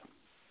teacher.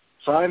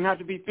 So I didn't have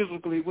to be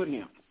physically with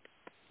him.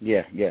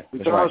 Yeah.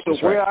 Because of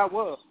where I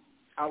was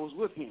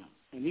with him,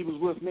 and he was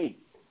with me.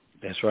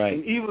 That's right.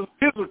 And even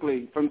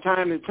physically, from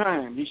time to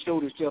time, he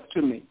showed himself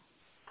to me.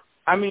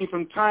 I mean,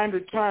 from time to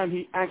time,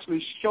 he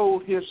actually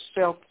showed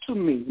himself to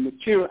me, the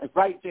material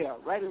right there,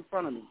 right in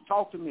front of me,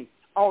 talked to me,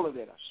 all of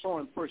that. I saw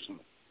him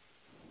personally.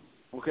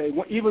 Okay,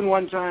 even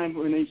one time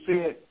when they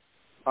said,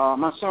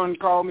 my son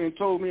called me and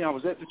told me I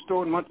was at the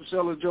store in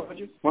Monticello,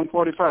 Georgia,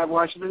 145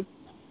 Washington,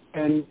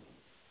 and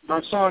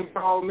my son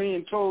called me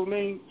and told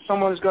me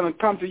someone is going to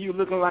come to you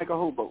looking like a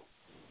hobo.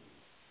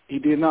 He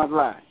did not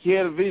lie. He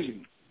had a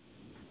vision.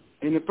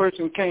 And the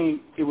person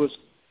came, it was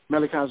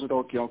Melikazu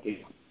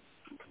Okioke.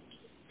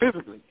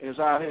 Physically, as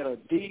I had a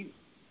deep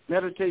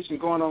meditation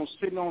going on,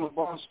 sitting on a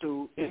bar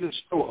stool in the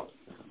store,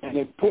 and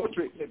a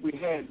portrait that we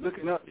had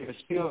looking up there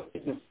still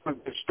in the front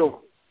of the store.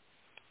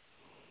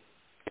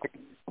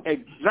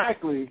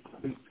 Exactly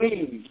the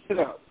thing stood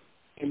up.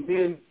 And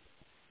then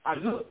I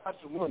looked out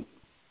the window,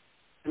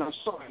 and I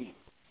saw him.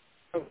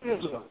 So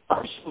there's a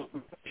personal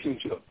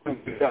relationship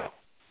with God.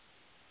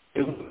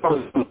 It was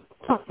a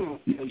personal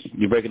relationship.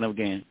 You're breaking up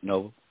again,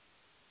 Nova.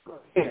 Go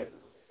ahead.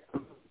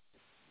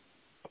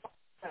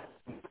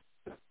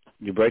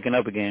 You're breaking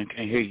up again.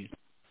 Can't hear you.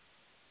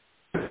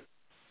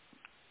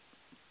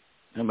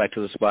 Come back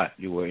to the spot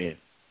you were in.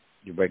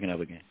 You're breaking up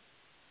again.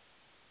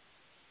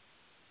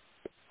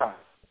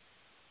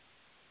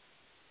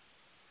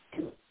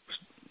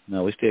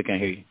 No, we still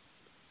can't hear you.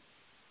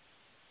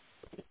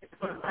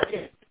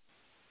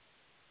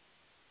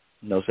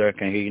 No, sir.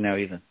 Can't hear you now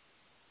either.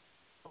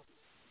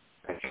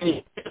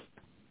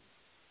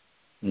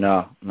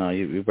 No,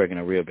 you're breaking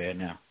up real bad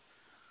now.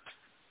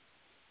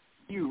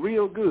 You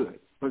real good.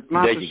 But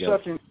my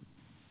perception,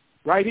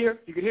 right here,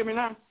 you can hear me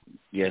now?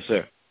 Yes,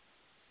 sir.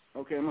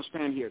 Okay, I'm going to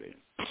stand here then.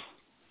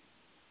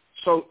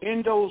 So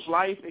in those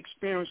life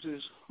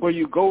experiences where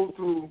you go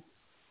through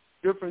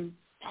different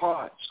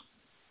parts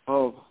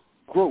of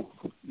growth,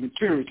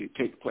 maturity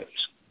take place,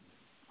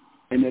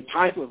 and the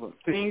type of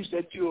things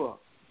that you are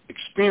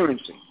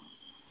experiencing,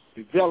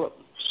 develop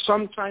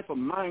some type of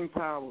mind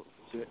power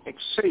to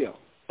excel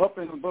up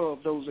and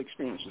above those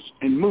experiences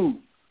and move.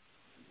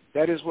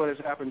 That is what has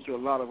happened to a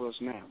lot of us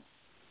now.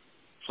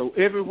 So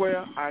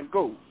everywhere I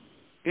go,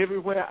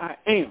 everywhere I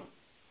am,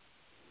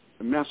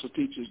 the master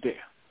teacher is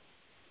there.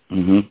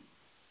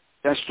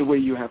 That's the way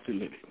you have to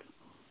live it.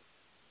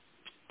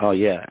 Oh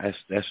yeah,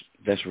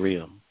 that's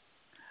real.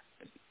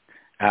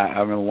 I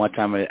remember one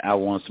time I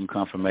wanted some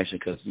confirmation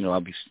because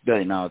I'll be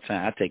studying all the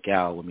time. I take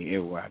y'all with me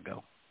everywhere I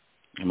go,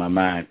 in my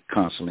mind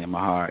constantly, in my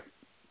heart,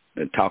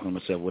 talking to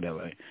myself,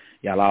 whatever.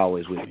 Y'all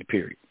always with me.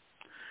 Period.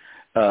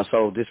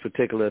 So this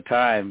particular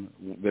time,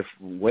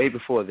 way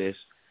before this,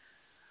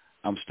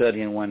 I'm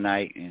studying one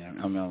night,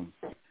 and I'm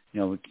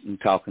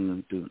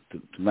talking to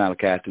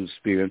Malachi through the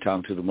Spirit. I'm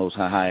talking to the Most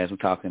High. I'm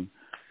talking,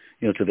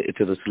 to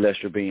the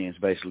celestial beings,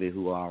 basically,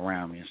 who are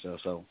around me and stuff.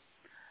 So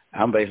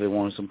I'm basically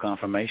wanting some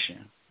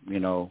confirmation,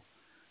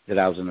 that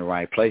I was in the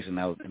right place, and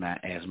I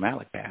asked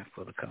Malachi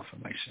for the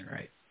confirmation,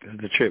 right?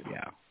 The trip,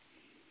 y'all.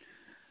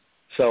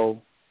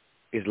 So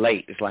it's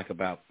late. It's like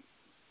about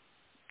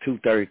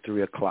 2:30,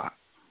 3 o'clock,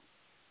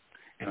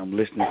 and I'm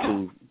listening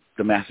to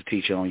the Master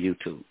Teacher on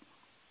YouTube.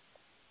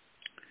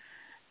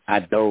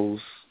 I'm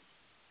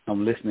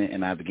listening,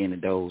 and I begin to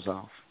doze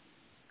off.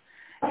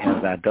 And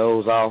as I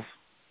doze off,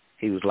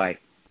 he said,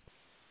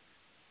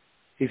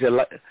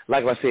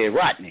 like I said,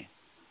 Rodney.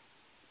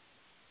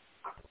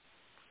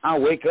 I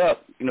wake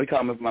up, he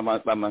called me by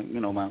my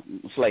my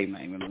slave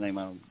name, the name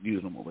I don't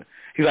use no more. But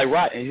he's like,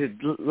 Rodney. He said,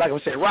 like I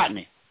said,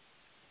 Rodney.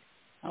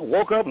 I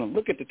woke up and I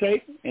look at the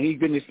tape, and he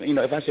goodness,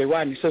 if I say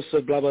Rodney, such,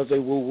 blah, blah, I say,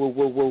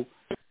 whoa.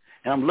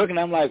 And I'm looking,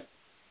 I'm like,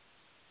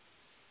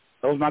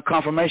 that was my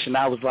confirmation.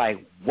 I was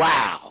like,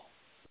 wow.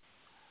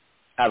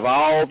 Out of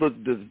all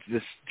the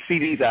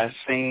CDs I've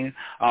seen,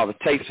 all the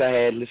tapes I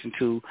had listened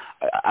to,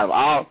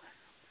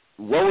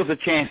 what was the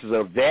chances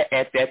of that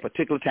at that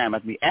particular time,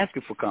 of me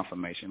asking for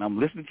confirmation? I'm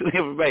listening to the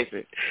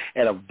information,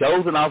 and I'm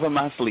dozing off in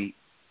my sleep,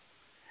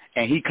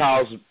 and he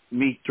calls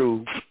me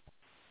through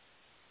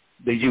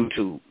the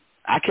YouTube.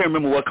 I can't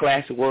remember what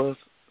class it was.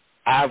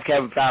 I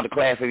haven't found the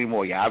class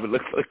anymore, y'all. I've been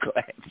looking for the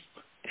class.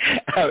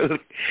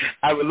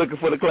 I've been looking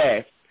for the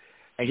class.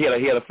 And he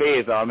had a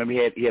fez on. I remember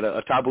he had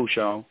a tabouche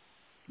on.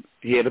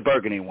 He had a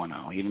burgundy one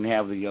on. He didn't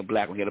have the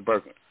black one. He had a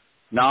burgundy.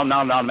 No.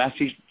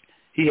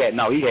 He had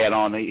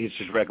on his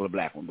just regular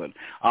black one. But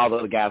all the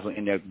other guys were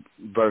in their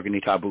burgundy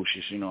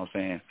tabouches, you know what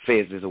I'm saying,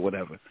 fezzes or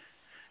whatever.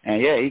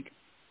 And, yeah, he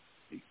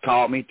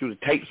called me through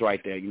the tapes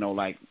right there,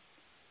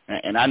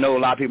 and I know a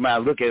lot of people might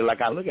look at it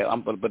like I look at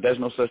it, but there's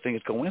no such thing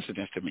as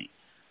coincidence to me.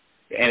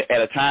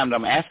 At a time that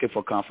I'm asking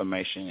for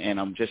confirmation, and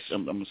I'm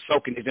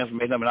soaking this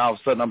information up, and all of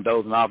a sudden I'm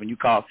dozing off, and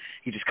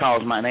he just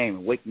calls my name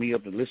and wake me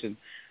up to listen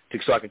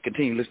so I could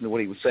continue listening to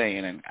what he was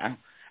saying, and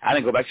I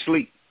didn't go back to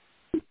sleep.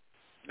 I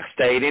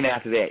stayed in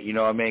after that, you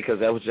know what I mean, because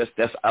that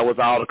was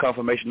all the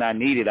confirmation I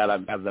needed out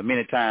of the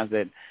many times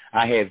that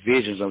I had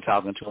visions of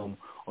talking to him,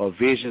 or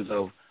visions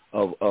of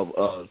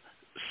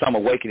some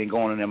awakening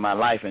going on in my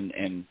life,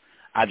 and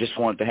I just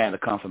wanted to have the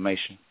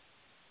confirmation,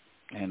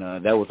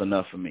 and that was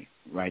enough for me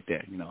right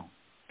there,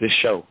 This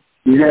show.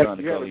 You had a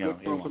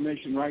good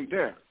confirmation right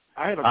there.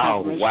 I had a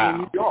confirmation in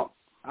New York.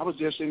 I was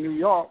just in New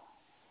York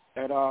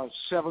at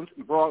 7th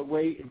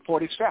Broadway and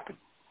 42nd,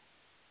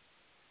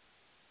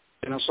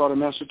 and I saw the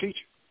Master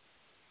Teacher.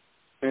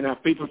 And I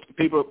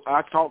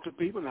talk to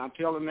people, and I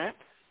tell them that,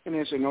 and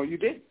they say, no, you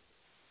didn't.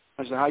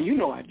 I said, how you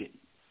know I didn't?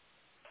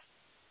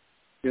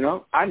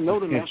 I know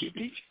the Master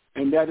Teacher,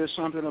 and that is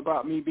something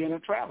about me being a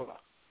traveler.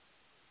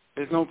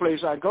 There's no place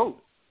I go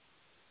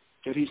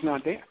that he's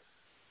not there.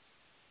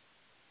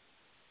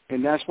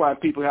 And that's why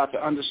people have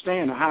to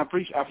understand the high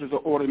priest after the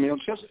order of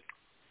Melchizedek.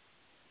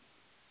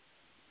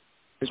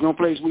 There's no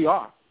place we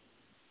are.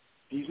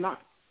 He's not.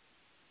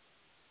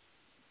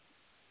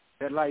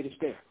 That light is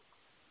there.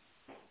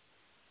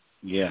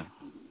 Yeah.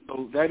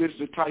 So that is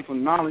the type of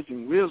knowledge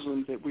and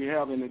wisdom that we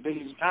have in the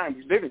days and time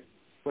we live in.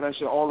 But I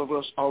said all of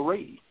us are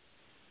raised.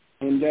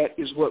 And that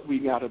is what we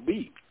got to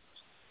be.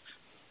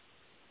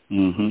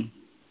 Mm-hmm.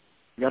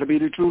 We got to be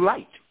the true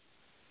light.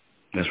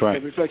 That's right.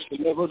 It reflects the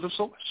level of the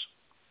source.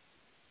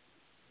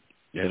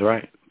 That's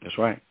right.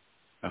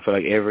 I feel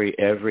like every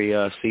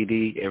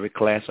CD, every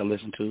class I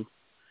listen to,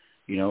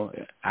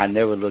 I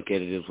never look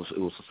at it was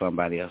for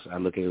somebody else. I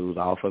look at it was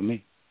all for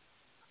me.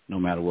 No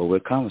matter what we're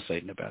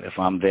conversating about. If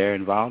I'm there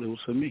involved, it was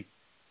for me.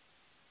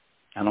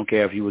 I don't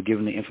care if you were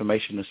giving the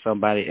information to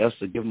somebody else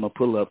to give them a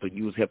pull-up and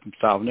you was helping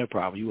solving their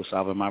problem. You were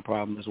solving my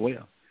problem as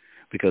well.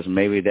 Because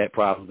maybe that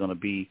problem is going to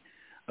be,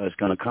 it's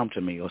going to come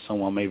to me, or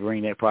someone may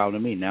bring that problem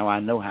to me. Now I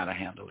know how to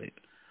handle it.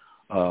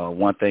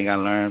 One thing I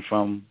learned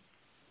from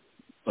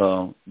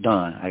Dawn,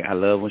 I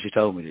love when she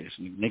told me this.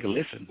 Nigga,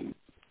 listen.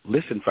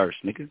 Listen first,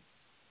 nigga.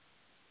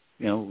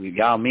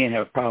 Y'all men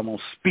have a problem on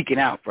speaking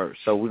out first.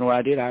 So what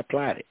I did? I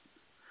applied it.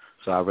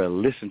 So I'd rather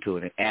listen to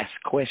it and ask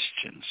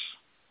questions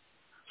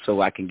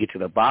so I can get to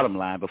the bottom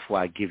line before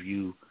I give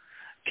you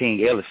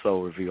King Ellis'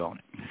 soul review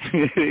on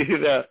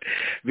it.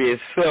 Being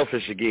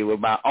selfish again with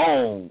my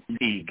own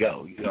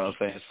ego. You know what I'm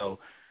saying? So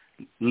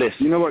listen.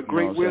 You know what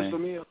great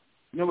wisdom is?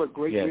 You know what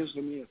great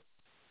wisdom is?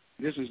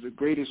 This is the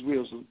greatest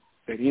wisdom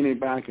that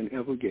anybody can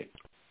ever get.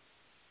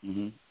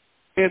 Mm-hmm.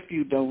 If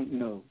you don't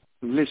know,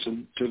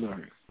 listen to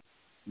learn.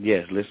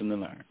 Yes, listen to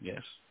learn.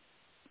 Yes.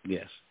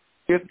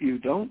 If you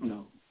don't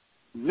know,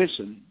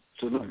 listen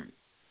to learn.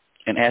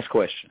 And ask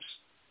questions.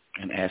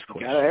 You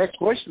got to ask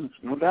questions,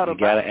 no doubt about it.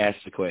 You got to ask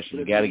the question.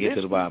 You got to get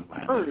to the bottom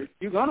line.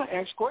 You're going to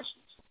ask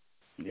questions.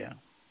 Yeah.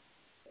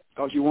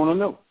 Because you want to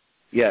know.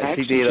 Yeah,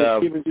 she did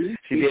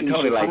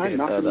Tony like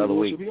that the other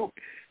week.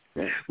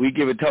 we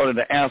giving Tony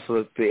the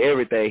answer to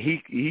everything.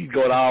 He's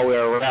going all the way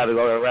around and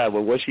going around.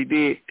 But what she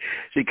did,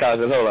 she called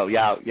us, hold up,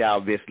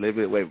 y'all missed a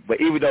little bit. Wait. But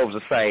even though it was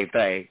the same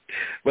thing,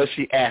 but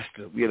she asked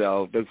him,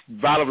 the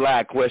bottom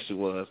line question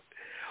was,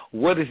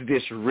 what is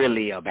this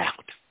really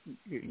about?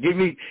 Give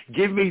me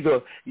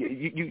the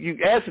you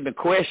answer the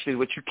question,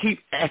 but you keep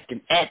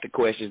asking at the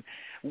question.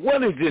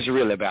 What is this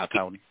really about,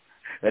 Tony?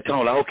 And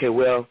Tony like, okay,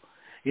 well,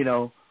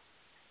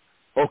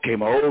 okay,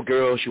 my old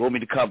girl, she want me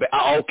to come back.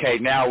 Okay,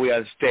 now we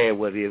understand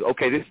what it is.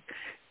 Okay, this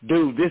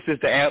is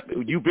the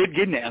answer. You've been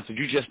getting the answer.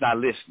 You're just not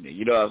listening.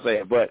 You know what I'm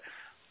saying? But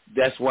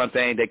that's one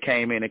thing that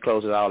came in and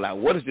closed it all out.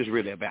 What is this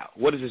really about?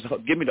 What is this?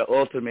 Give me the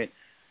ultimate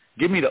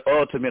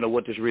of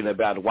what this really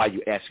about and why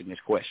you asking this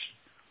question.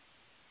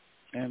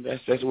 And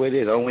that's what it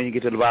is. Only when you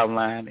get to the bottom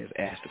line is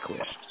ask the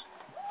question.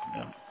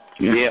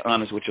 Be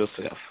honest with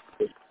yourself.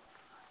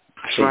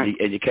 That's right.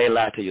 And you can't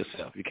lie to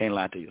yourself. You can't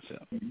lie to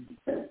yourself.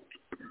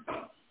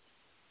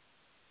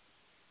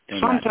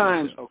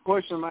 Sometimes a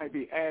question might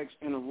be asked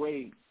in a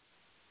way,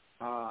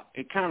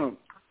 it kind of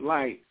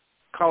like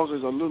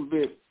causes a little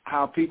bit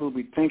how people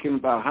be thinking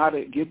about how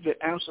to get the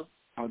answer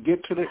or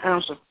get to the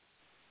answer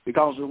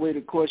because of the way the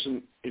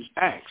question is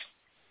asked.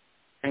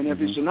 And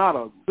if it's not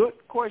a good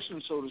question,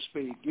 so to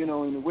speak, in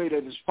the way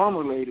that it's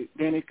formulated,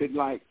 then it could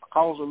like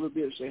cause a little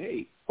bit of say,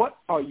 hey, what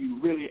are you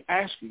really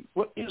asking?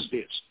 What is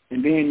this?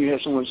 And then you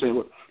have someone say,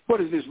 well,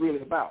 what is this really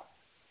about?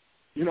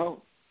 And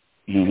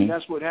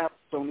that's what happens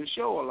on the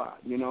show a lot.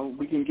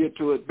 We can get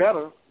to it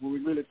better when we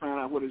really find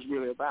out what it's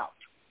really about.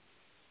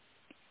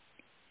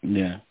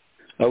 Yeah.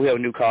 We have a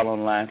new call on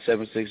the line,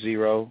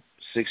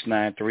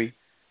 760-693.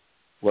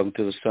 Welcome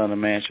to the Son of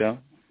Man Show.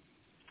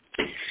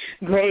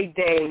 Great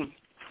day.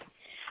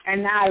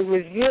 And I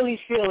was really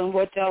feeling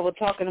what y'all were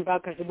talking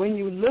about because when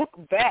you look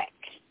back,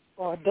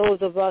 or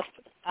those of us,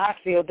 I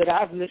feel that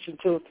I've listened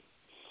to,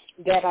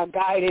 that are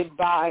guided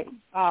by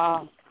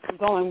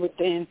going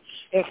within,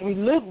 if we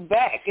look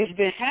back, it's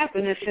been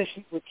happening since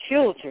we were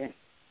children.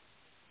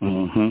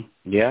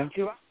 Yeah.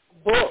 You write a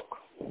book,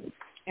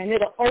 and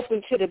it'll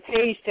open to the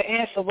page to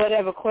answer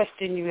whatever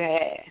question you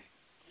have.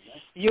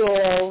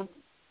 You'll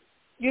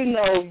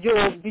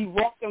be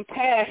walking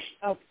past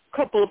a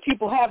couple of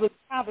people having a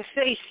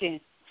conversation,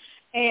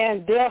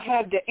 and they'll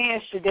have the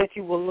answer that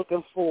you were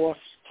looking for,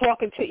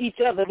 talking to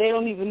each other. They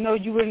don't even know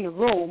you in the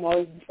room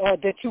or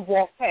that you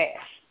walk past.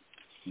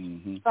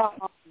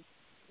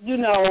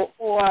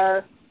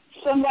 Or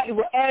somebody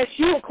will ask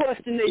you a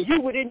question that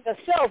you within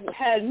yourself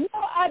had no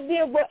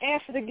idea what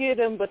answer to give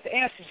them, but the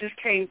answer just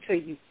came to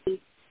you.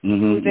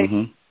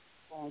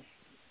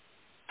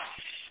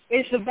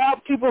 It's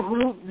about people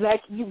who,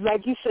 like you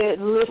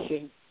said,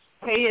 listen,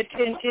 pay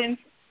attention,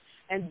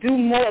 and do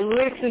more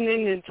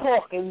listening and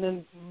talking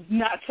than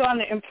not trying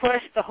to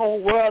impress the whole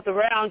world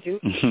around you.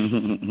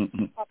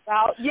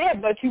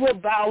 But you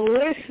about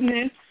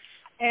listening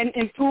and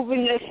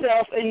improving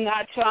yourself and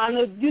not trying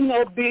to,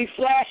 be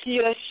flashy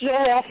or show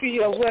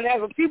offy or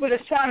whatever. People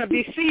that's trying to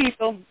be seen,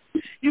 don't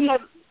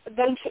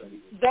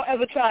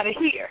ever try to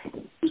hear.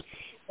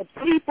 The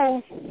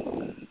people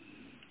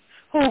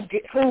who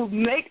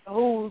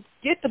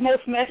get the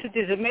most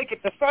messages and make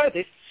it the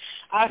furthest,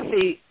 I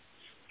see,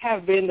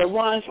 have been the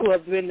ones who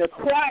have been the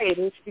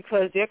quietest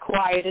because they're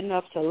quiet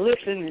enough to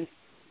listen and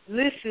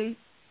listen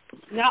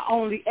not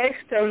only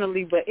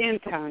externally but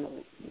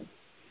internally.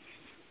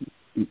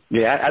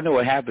 Yeah, I know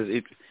what happens.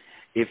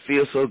 It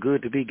feels so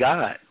good to be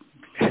God.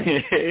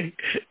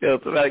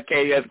 Somebody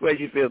came ask a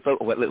question, you feel so.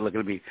 Well, look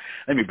at me.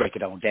 Let me break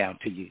it on down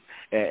to you.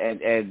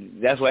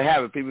 And that's what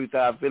happens. People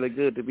start feeling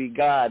good to be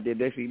God. Then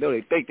next thing you know, they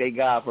think they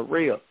God for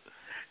real.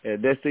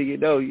 And next thing you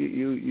know,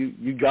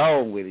 you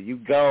gone with it. You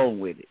gone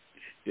with it.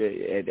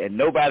 And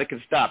nobody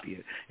can stop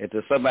you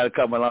until somebody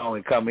come along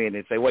and come in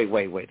and say, wait a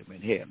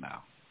minute, here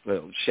now.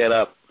 Well, shut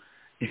up.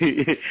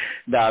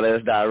 No,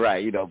 that's not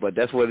right, but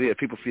that's what it is.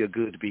 People feel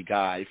good to be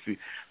God. It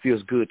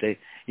feels good to,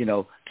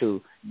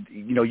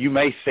 you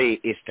may say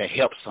it's to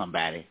help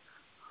somebody,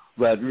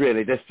 but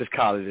really, let's just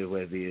call it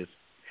what it is.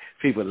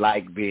 People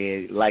like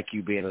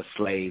you being a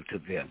slave to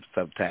them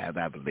sometimes,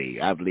 I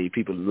believe. I believe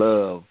people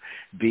love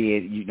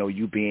being,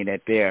 you being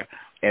at their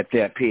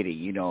pity,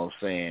 you know what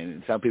I'm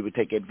saying? Some people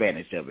take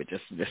advantage of it.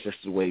 That's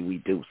just the way we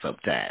do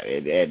sometimes.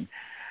 And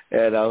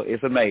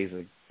it's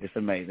amazing. It's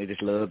amazing. They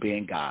just love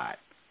being God.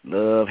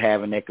 Love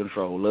having that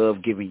control.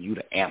 Love giving you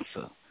the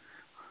answer,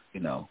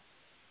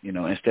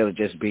 instead of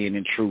just being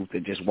in truth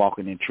and just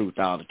walking in truth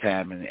all the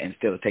time and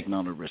instead of taking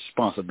on the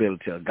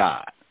responsibility of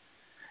God,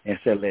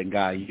 instead of letting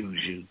God use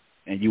you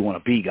and you want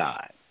to be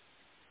God.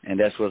 And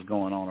that's what's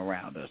going on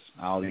around us.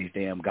 All these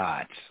damn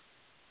gods.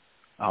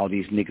 All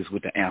these niggas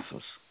with the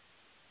answers.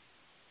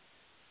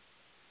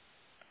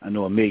 I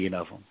know 1 million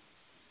of them.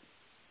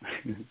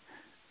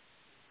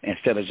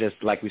 Instead of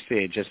just, like we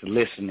said, just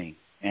listening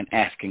and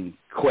asking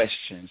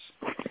questions,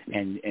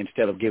 and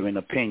instead of giving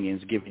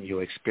opinions, giving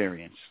your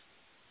experience.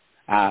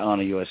 I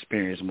honor your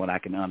experience more than I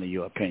can honor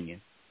your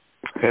opinion.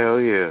 Hell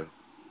yeah.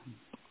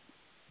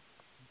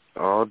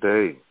 All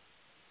day.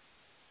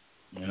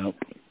 Yep.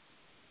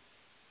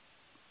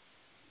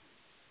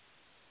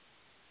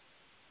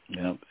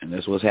 Yep, and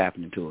that's what's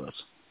happening to us,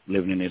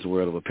 living in this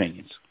world of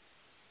opinions.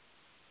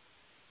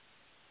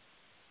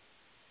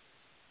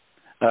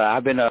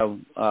 I've been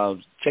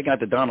checking out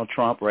the Donald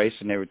Trump race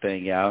and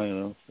everything, y'all. You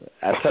know,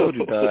 I told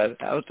you, Doug.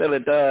 I was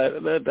telling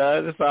Doug,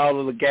 this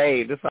all a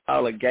game. This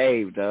all a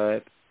game,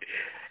 Doug.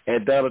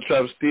 And Donald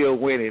Trump's still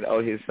winning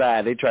on his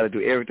side. They try to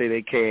do everything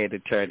they can to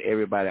turn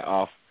everybody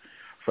off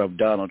from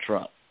Donald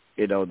Trump.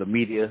 You know, the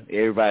media,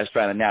 everybody's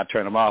trying to now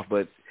turn them off,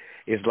 but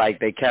it's like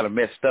they kind of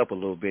messed up a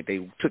little bit. They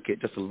took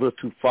it just a little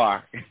too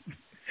far.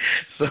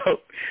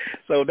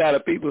 So now the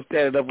people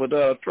standing up with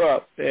Donald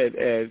Trump,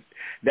 and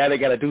now they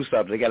got to do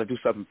something. They got to do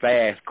something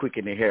fast, quick,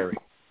 and in a hurry,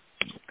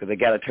 because they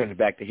got to turn it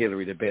back to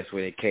Hillary the best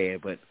way they can.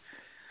 But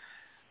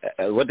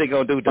what they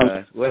gonna do,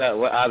 Don? What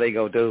are they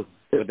gonna do?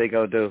 What they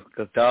gonna do?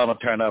 Because Donald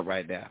turned up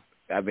right now.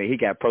 I mean, he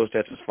got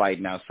protesters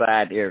fighting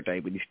outside and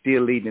everything, but he's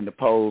still leading in the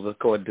polls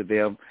according to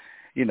them.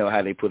 You know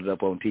how they put it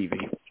up on TV.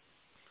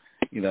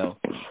 You know.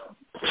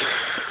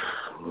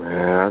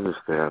 Man, I just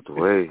stay out the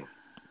way.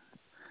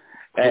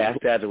 Hey, I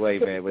stay out the way,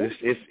 man, but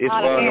it's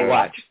fun to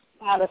watch.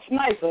 Out of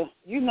sniper,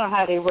 you know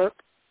how they work.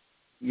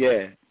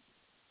 Yeah.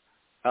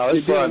 Oh,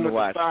 it's fun to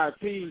watch.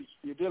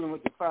 You're dealing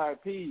with the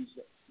 5 Ps,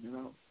 you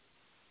know,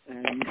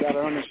 and you got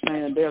to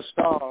understand their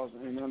stars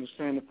and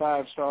understand the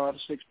 5-star,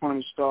 the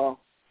 6-pointed star,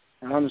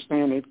 and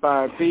understand their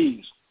 5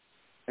 Ps.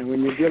 And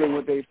when you're dealing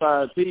with their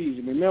 5 Ps,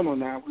 remember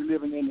now, we're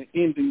living in the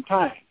ending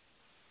time.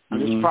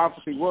 And this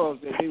prophecy was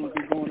that they would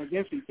be going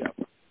against each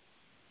other.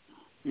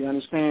 You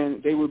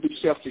understand? They would be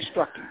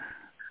self-destructing.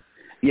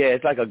 Yeah,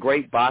 it's like a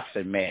great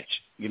boxing match,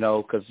 you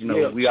know, because, you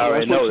know, we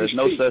already know there's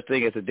no such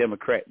thing as a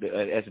Democrat,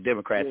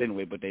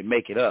 anyway, but they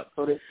make it up.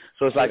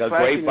 So it's like a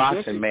great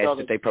boxing match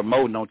that they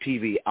promoting on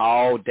TV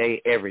all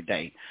day, every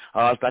day.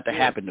 It's about to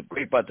happen.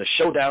 The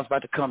showdown's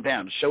about to come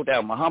down. The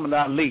showdown, Muhammad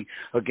Ali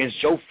against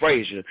Joe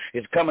Frazier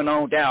is coming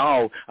on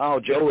down.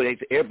 Joe,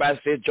 everybody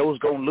says Joe's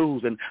going to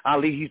lose, and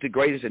Ali, he's the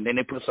greatest. And then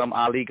they put some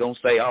Ali going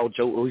to say,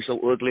 Joe, he's so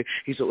ugly,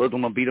 I'm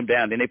going to beat him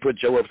down. Then they put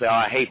Joe up and say,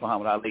 I hate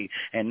Muhammad Ali.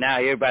 And now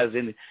everybody's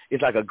in it.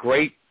 It's like a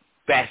great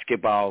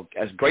basketball,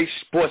 a great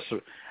sports.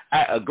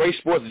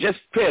 Just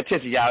pay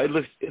attention, y'all.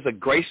 It's a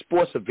great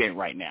sports event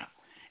right now,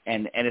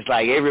 and it's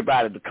like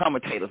everybody, the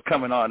commentators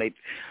coming on.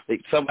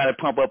 They somebody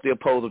pump up the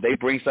opposer. They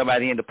bring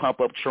somebody in to pump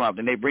up Trump.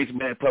 Then they bring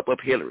somebody to pump up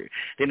Hillary.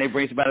 Then they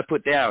bring somebody to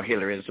put down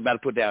Hillary, and somebody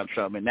to put down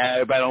Trump. And now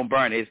everybody on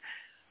burn.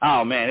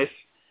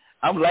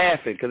 I'm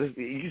laughing because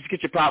you just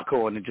get your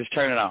popcorn and just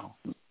turn it on,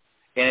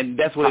 and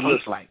that's what it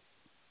looks like.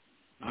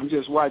 I'm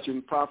just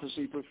watching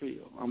prophecy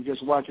fulfilled. I'm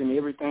just watching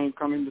everything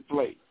come into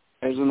play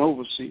as an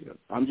overseer.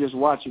 I'm just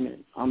watching it.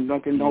 I'm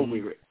looking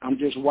over it. I'm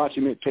just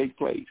watching it take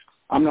place.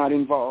 I'm not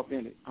involved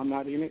in it. I'm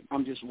not in it.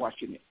 I'm just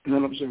watching it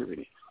and observing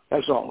it.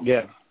 That's all.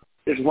 Yeah.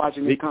 Just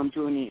watching it come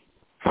to an end.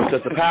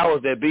 Because the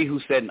powers that be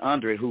who's sitting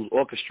under it, who's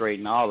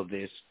orchestrating all of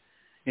this,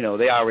 you know,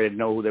 they already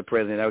know who their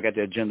president. They got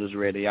their agendas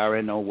ready. They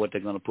already know what they're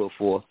going to put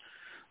forth.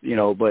 You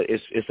know, but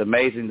it's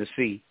amazing to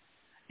see,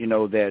 you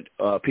know, that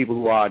people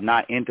who are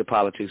not into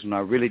politics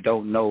and really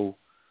don't know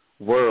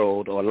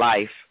world or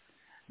life,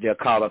 they're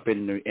caught up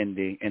in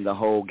the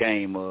whole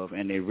game of,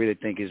 and they really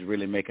think it's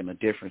really making a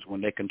difference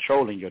when they're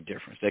controlling your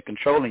difference. They're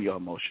controlling your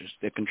emotions.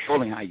 They're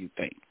controlling how you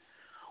think.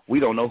 We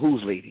don't know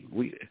who's leading.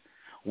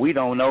 We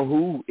don't know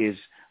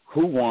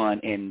who won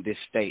in this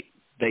state.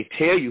 They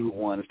tell you who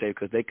won the state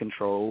because they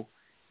control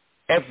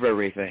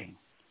everything.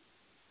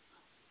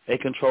 They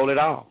control it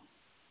all.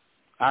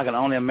 I can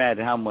only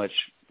imagine how much,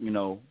 you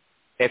know,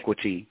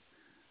 equity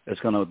that's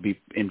going to be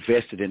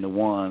invested in the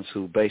ones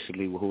who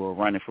are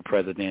running for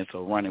presidents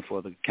or running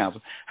for the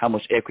council, how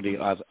much equity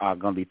are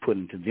going to be put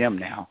into them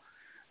now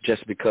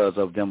just because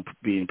of them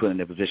being put in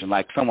their position.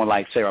 Like someone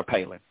like Sarah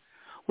Palin.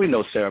 We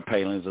know Sarah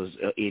Palin is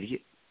an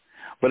idiot.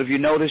 But if you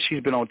notice,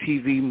 she's been on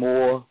TV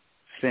more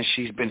since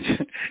she's been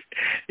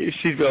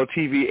on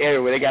TV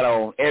everywhere. They got her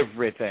on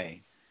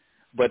everything.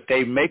 But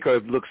they make her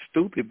look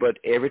stupid, but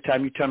every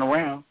time you turn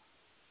around,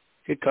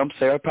 here comes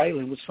Sarah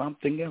Palin with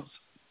something else.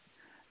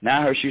 Now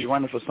I heard she's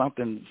running for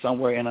something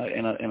somewhere in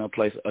a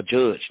place, a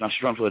judge. Now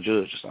she's running for a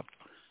judge or something.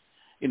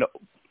 You know,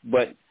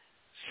 but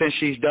since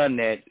she's done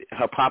that,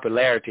 her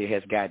popularity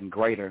has gotten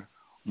greater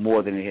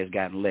more than it has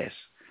gotten less.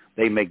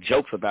 They make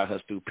jokes about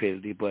her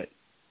stupidity, but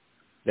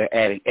they're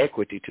adding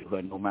equity to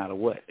her no matter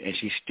what. And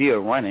she's still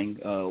running,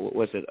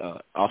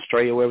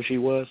 Australia, wherever she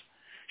was.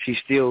 She's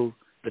still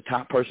the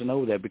top person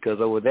over there because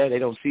over there they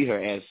don't see her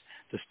as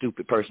the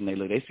stupid person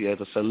they see her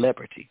as a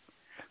celebrity,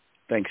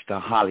 thanks to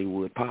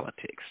Hollywood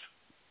politics.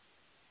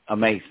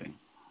 Amazing.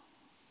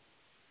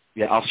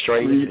 Yeah,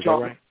 Australia, is that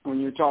right? When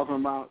you're talking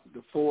about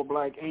the 4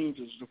 black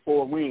angels, the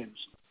 4 winds,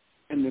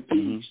 and the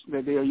peace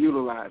that they are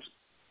utilizing,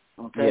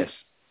 okay? Yes.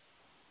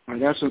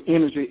 And that's an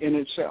energy in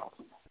itself,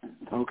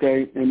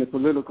 okay, in the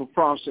political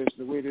process,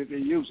 the way that they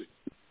use it.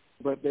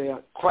 But they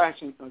are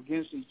clashing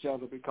against each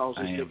other because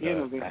it's the end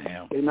of it.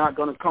 They're not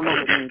going to come up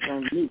with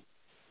anything new.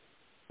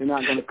 They're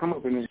not going to come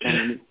up with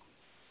anything new.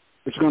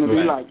 It's going to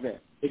be like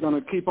that. They're going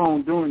to keep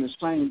on doing the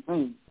same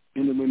thing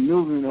in the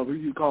maneuvering of what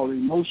you call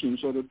emotions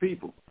of the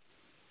people.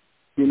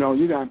 You know,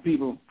 you got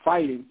people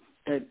fighting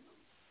at,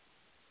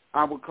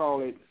 I would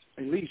call it,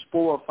 at least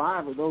 4 or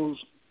 5 of those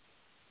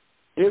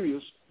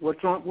areas where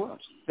Trump was.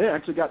 They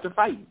actually got to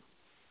fighting.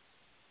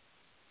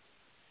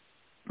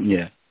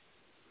 Yeah.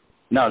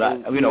 No,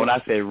 when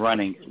I say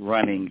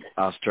running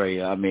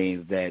Australia, I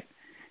mean that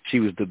she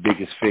was the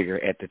biggest figure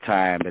at the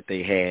time that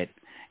they had,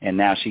 and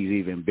now she's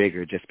even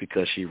bigger just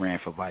because she ran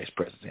for vice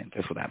president.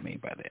 That's what I mean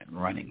by that,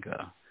 running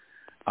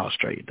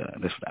Australia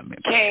done. That's what I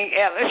meant. King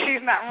Ella,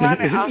 she's not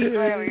running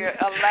Australia,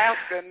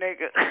 Alaska,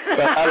 nigga.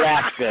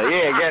 Alaska,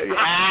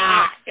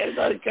 yeah. It's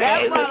okay.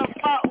 That's why the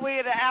fuck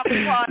with the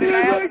after party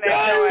laughing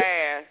at your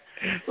ass.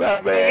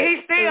 Well, man, he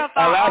still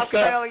thought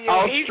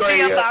Australia. He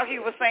still thought he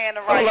was saying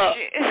the right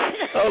shit.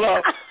 Hold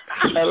on.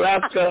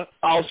 Alaska,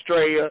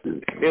 Australia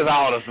is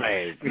all the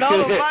same. No,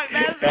 the fuck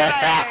that's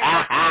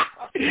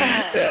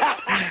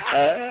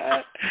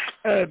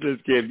I'm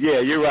just kidding.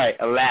 Yeah, you're right.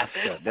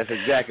 Alaska. That's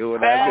exactly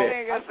what I meant.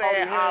 That nigga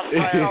said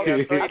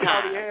Australia 3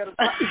 times.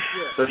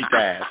 3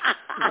 times.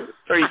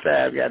 3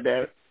 times,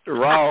 goddamn it.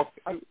 Wrong.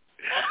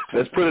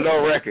 Let's put it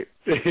on record.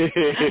 Let's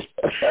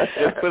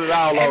put it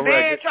all on record.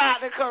 And then tried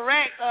to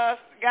correct us,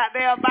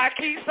 goddamn, by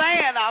keep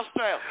saying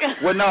Australia.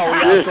 Well, no, when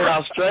I said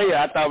Australia,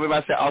 I thought we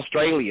might say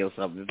Australia or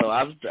something. So I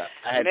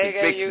had to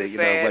fix it, you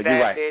know. But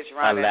you're right. Bitch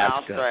running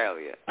Alaska.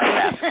 Australia.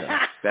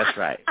 Alaska. That's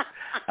right.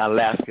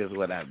 Alaska is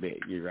what I meant.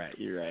 You're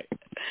right.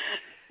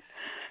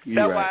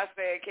 That's why I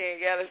said King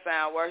Ella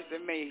sound worse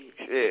than me.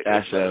 Shit.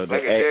 I showed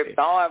that. They're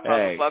throwing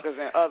motherfuckers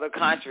in other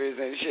countries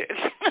and shit.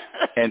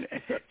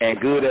 and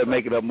good at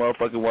making up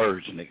motherfucking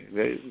words, nigga.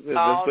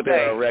 Let's put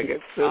that on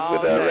record.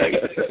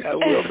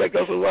 We'll make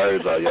up some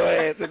words on your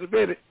ass in a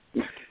minute.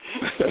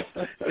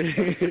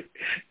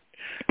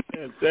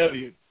 I'm telling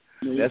you.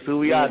 That's who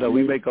we are, though.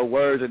 We make up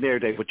words and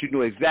everything, but you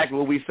know exactly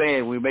what we're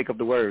saying when we make up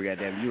the word,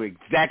 goddamn.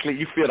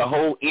 You feel the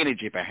whole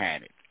energy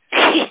behind it.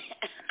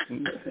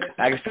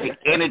 I can say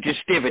energy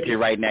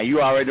right now.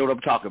 You already know what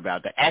I'm talking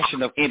about. The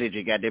action of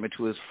energy, goddamn it,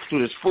 to its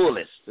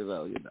fullest.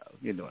 So,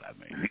 you know what I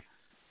mean.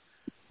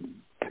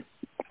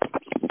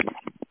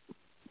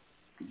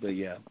 But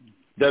yeah,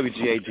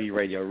 WGAG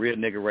radio, real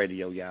nigga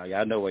radio, y'all.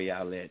 Y'all know where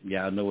y'all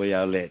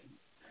at.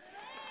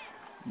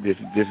 This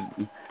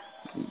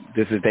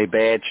is they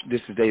bad.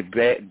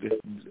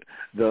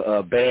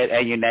 The bad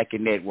Anunnaki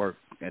network.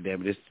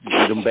 Goddamn it, this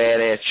them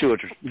badass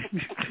children.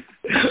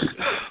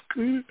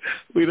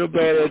 We the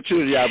badass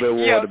children y'all been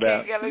warned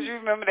about. Yo, King, you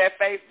remember that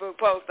Facebook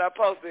post I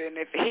posted and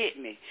it hit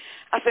me.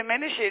 I said,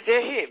 man, this shit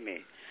just hit me.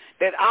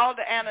 That all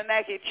the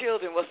Anunnaki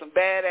children were some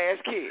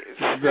badass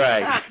kids.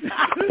 Right.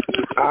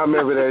 I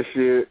remember that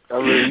shit. I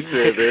remember you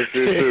said that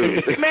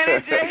shit too. Man,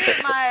 it just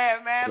hit my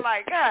ass, man.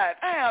 Like, God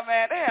damn,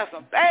 man, they have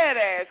some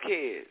badass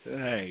kids.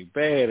 Hey,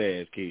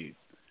 badass kids.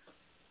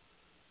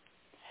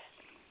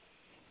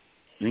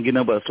 Didn't get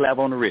nothing but a slap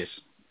on the wrist.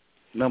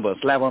 Nothing but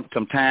a slap on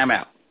some time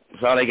out.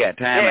 That's all they got,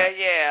 time out.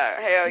 Yeah,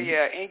 hell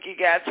yeah. Inky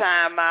got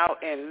time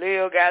out, and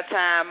Lil got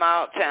time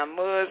out,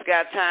 Tamuz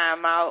got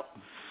time out.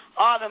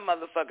 All them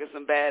motherfuckers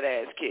some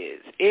badass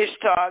kids.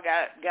 Ishtar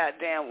got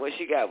goddamn what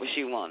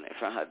she wanted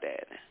from her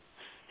dad.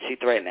 She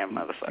threatened that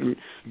motherfucker.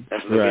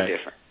 That's a little bit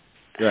different.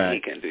 Right. He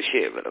couldn't do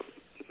shit but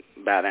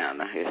bow down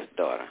to his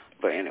daughter.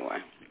 But anyway.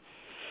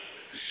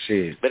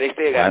 Shit. But they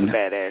still got some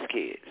badass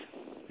kids.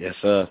 Yes,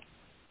 sir.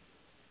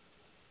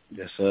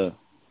 Yes, sir.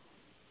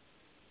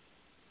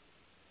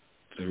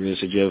 The real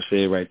shit you ever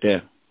said right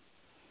there.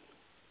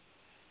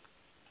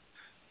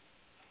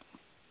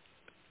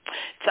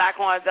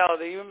 Taekwondo,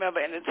 do you remember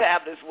in the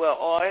tablets where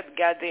all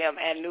goddamn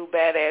and new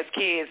badass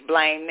kids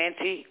blamed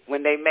Ninty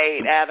when they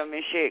made Adam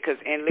and shit? Because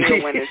in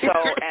Lil when they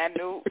told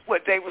Anu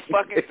what they was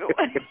fucking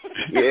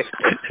doing.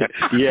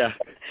 Yeah.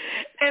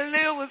 And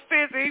Lil was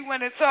pissed. He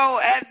went and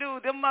told Anu,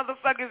 them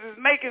motherfuckers is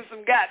making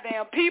some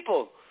goddamn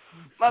people.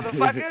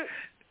 Motherfuckers.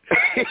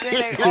 And then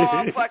they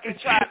all fucking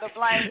tried to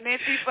blame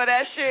Ninty for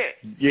that shit.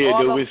 Yeah, all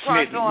there them was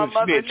fronts on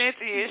Mother snitch.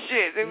 Ninty and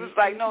shit. It was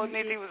like, no,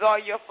 Ninty was all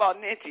your fault.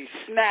 Ninty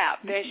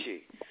snapped, didn't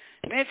she?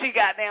 Ninty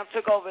goddamn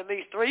took over at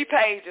least 3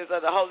 pages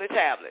of the Holy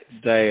Tablets.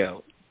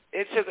 Damn.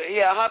 It took,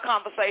 her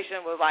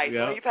conversation was like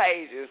 3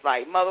 pages.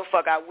 Like,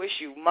 motherfucker, I wish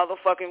you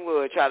motherfucking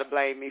would try to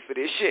blame me for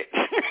this shit.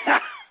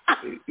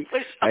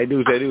 I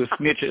knew that he was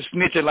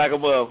snitching like a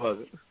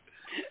motherfucker.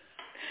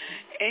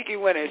 Inky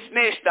went and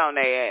snitched on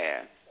their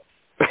ass.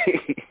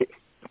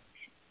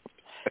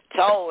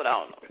 Told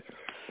on them.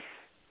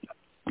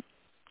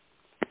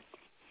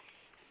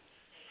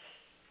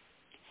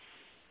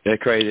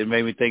 That's crazy. It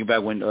made me think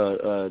about when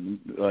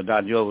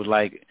Dr. Joe was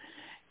like,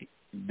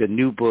 the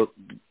new book,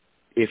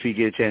 if he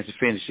get a chance to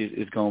finish it,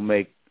 it's going to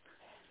make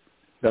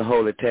the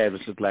Holy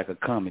Tablets look like a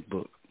comic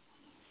book.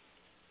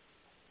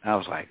 I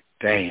was like,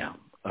 damn,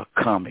 a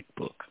comic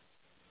book.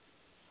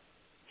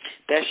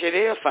 That shit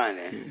is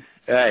funny.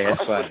 Hey,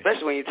 that's funny.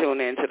 Especially when you tune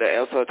into the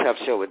El Sol Top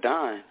Show with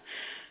Don.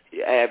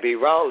 Abby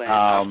Rowland.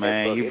 Oh,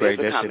 man, you break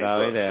that shit all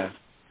the way down.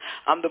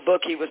 The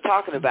book he was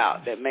talking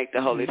about that make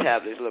the Holy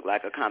Tablets look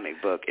like a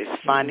comic book.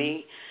 It's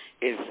funny.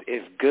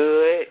 It's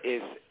good.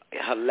 It's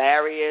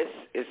hilarious.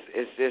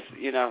 It's just,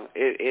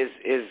 it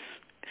is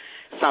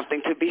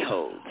something to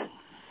behold.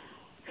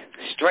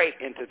 Straight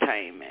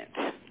entertainment.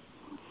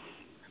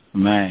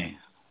 Man.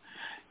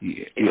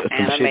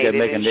 Some shit that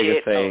make a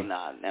nigga say... Oh,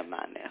 no, never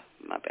mind now.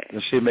 My bad.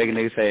 Some shit make a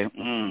nigga say,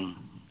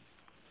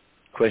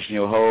 question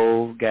your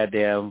whole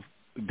goddamn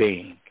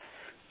being.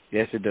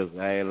 Yes, it does.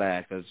 I ain't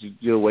lying, because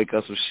you'll wake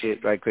up some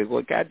shit right quick.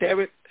 Well, goddamn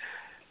it,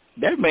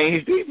 that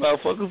means these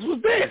motherfuckers was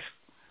this.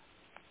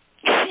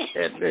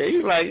 And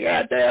he's like,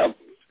 goddamn,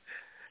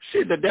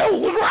 shit, the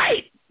devil was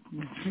right.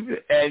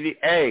 And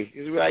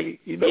he's right.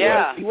 You know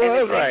what? He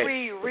was right. If they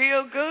read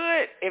real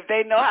good, if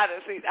they know how to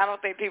see, I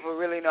don't think people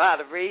really know how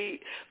to read,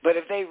 but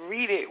if they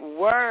read it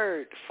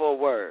word for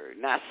word,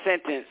 not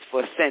sentence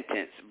for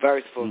sentence,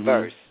 verse for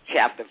verse,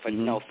 chapter for,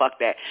 no, fuck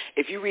that.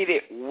 If you read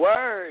it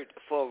word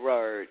for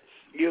word,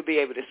 you'll be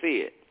able to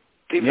see it.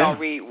 People don't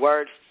read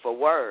word for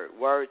word,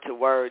 word to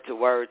word to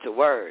word to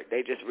word.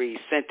 They just read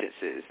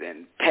sentences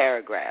and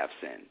paragraphs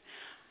and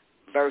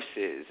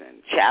verses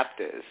and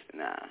chapters.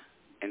 Nah.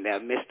 And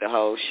they'll miss the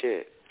whole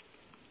shit.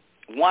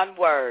 One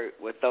word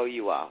will throw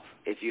you off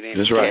if you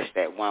didn't catch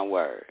that one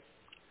word.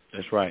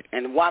 That's right.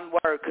 And one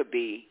word could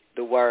be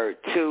the word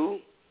to,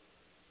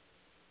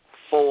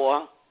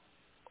 for,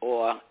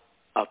 or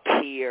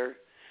appear.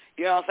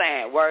 You know what I'm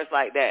saying? Words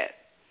like that.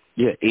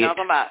 Yeah. You know what I'm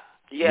talking about?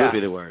 Yeah. Will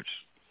be the words.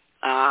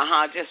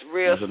 Just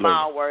real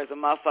small words a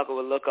motherfucker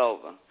will look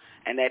over.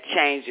 And that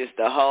changes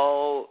the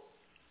whole...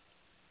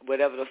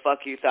 whatever the fuck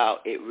you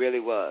thought it really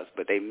was,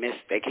 but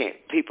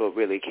people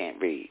really can't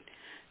read.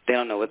 They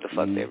don't know what the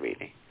fuck they're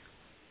reading.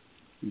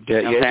 It's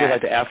just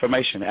like the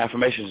affirmation. The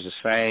affirmation is the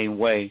same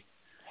way.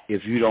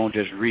 If you don't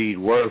just read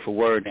word for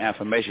word the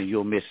affirmation,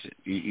 you'll miss it.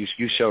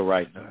 You sure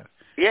right.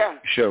 Yeah.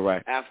 Sure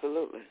right.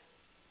 Absolutely.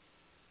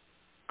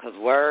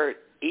 Because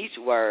each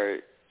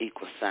word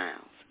equals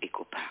sounds,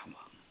 equal power.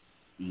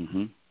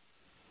 Mm-hmm.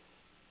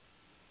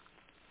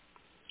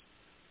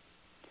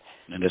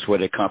 And that's where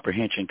the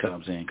comprehension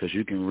comes in, because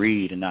you can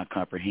read and not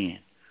comprehend.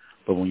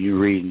 But when you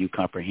read and you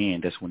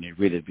comprehend, that's when it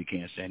really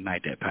begins to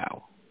ignite that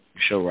power.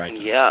 You're sure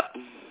right. Yep.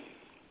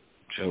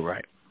 Sure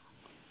right.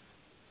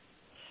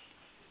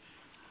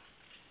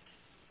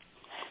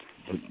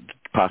 The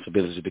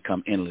possibilities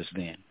become endless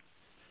then.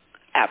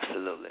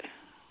 Absolutely.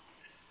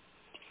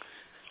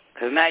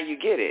 Because now you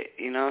get it.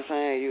 You know what I'm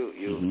saying?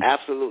 You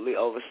absolutely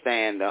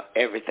understand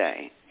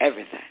everything.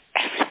 Everything.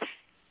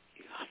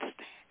 You understand.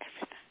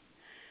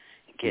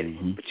 Get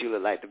it, but you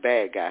look like the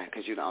bad guy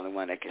because you're the only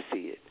one that can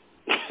see it.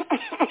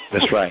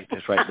 That's right.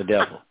 The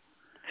devil.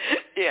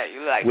 Yeah, you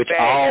look like the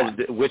bad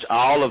guy. Which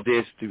all of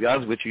this, to be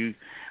honest with you,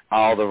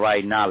 all the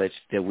right knowledge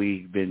that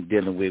we've been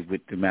dealing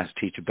with the master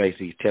teacher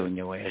basically telling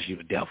your ass you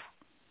the devil.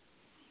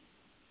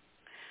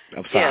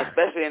 I'm sorry. Yeah,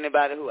 especially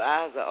anybody whose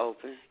eyes are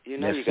open. You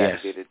know you got to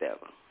be the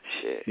devil.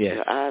 Shit,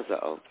 your eyes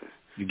are open.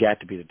 You got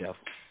to be the devil.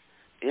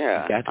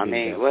 Yeah, I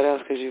mean, what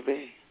else could you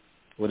be?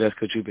 What else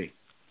could you be?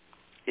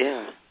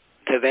 Yeah.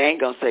 Because they ain't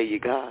going to say you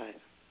God.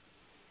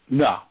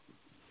 No.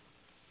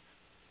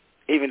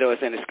 Even though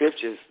it's in the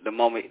scriptures, the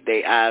moment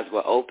their eyes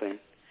were open,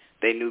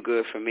 they knew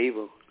good from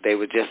evil. They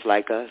were just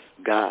like us,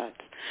 gods.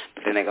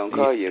 But then they're going to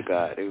call you a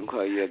God. They're going to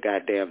call you a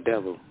goddamn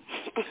devil.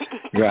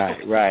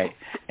 Right.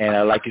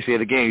 And like you said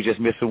again, you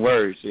just missed some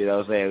words. You know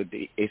what I'm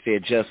saying? It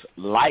said just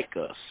like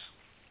us.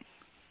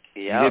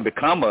 Yep. You didn't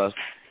become us.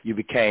 You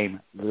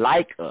became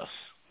like us.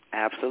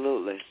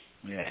 Absolutely.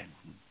 Yeah.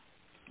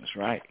 That's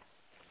right.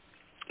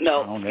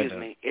 No, excuse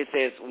me. It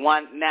says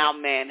now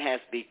man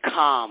has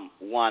become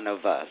one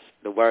of us.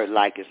 The word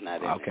like is not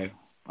in there. Okay.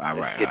 All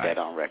right. Let's get that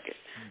on record.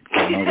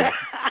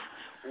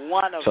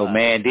 One of us. So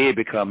man did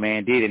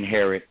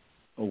inherit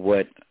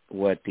what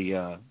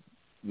the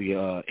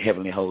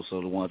heavenly hosts,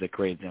 or the ones that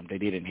created them, they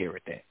did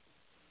inherit that.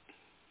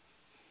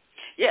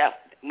 Yeah.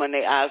 When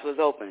their eyes was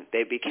open,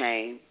 they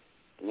became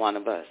one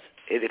of us.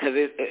 Because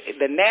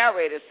the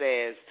narrator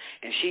says,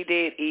 and she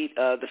did eat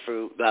of the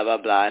fruit, blah, blah,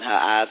 blah, and her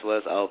eyes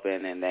was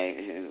open, and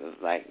it was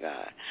like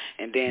God.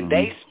 And then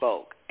they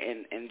spoke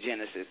in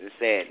Genesis and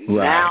said,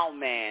 now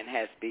man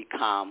has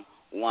become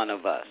one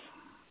of us.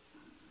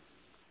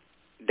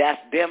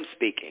 That's them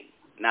speaking,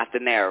 not the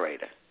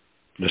narrator.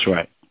 That's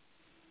right.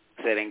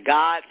 Said, and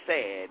God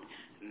said,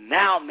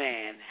 now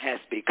man has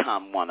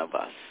become one of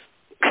us.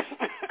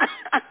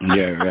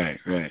 Yeah, right.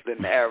 The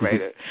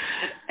narrator.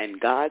 And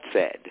God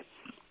said...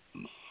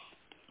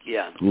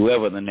 Yeah.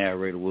 Whoever the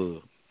narrator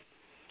was.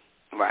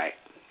 Right.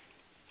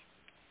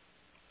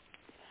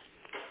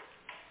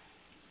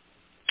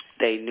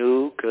 They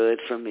knew good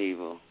from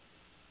evil.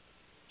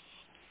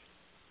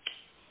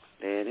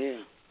 There it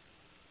is.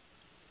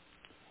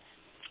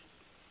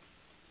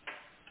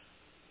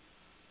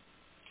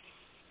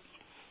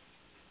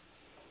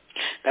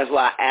 That's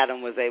why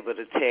Adam was able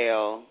to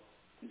tell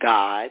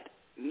God,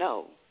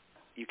 no,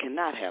 you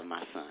cannot have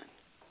my son.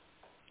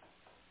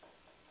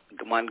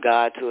 One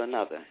God to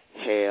another.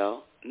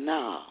 Hell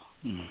no.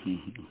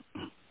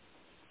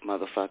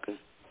 Motherfucker.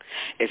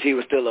 If he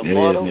was still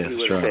immortal, he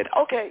would have said,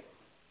 okay.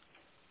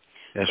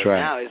 That's but right.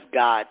 Now it's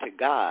God to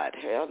God.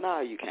 Hell no,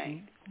 you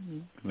can't.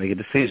 Making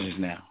decisions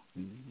now.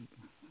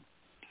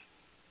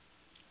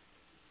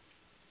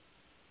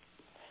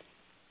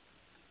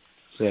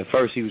 So at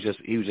first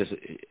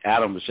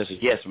Adam was just a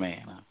yes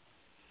man.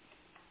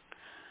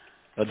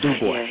 A do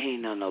boy. Yeah, he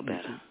know no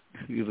better.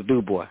 He was a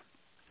do boy.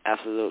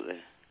 Absolutely.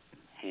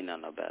 He know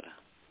no better.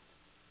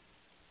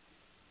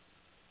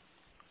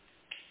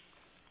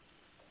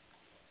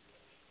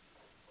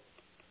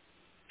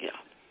 Yeah.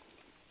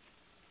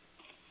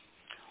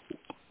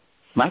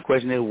 My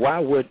question is, why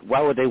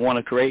would they want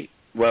to create?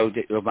 Well,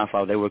 my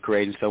fault. They were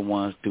creating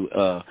someone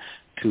to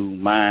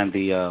mine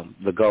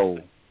the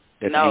gold.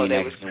 No,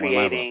 they was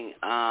creating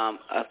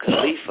a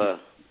Khalifa.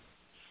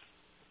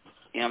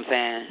 You know what I'm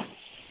saying?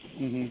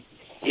 Mm-hmm.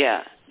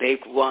 Yeah, they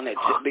wanted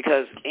to,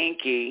 because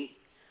Inky,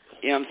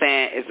 you know what I'm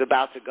saying, is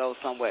about to go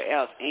somewhere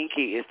else.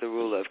 Inky is the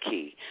ruler of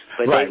Key,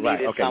 but they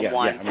needed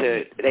someone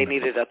they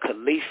needed a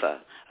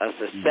Khalifa, a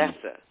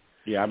successor.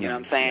 Mm-hmm. Yeah, I remember. You know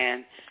what I'm saying?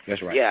 Yeah.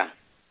 That's right. Yeah,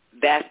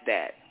 that's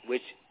that,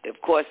 which of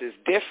course is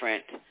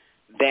different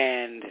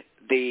than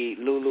the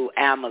Lulu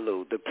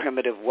Amalu, the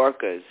primitive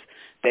workers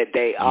that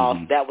they all.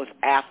 That was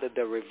after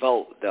the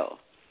revolt, though,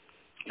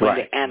 when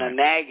the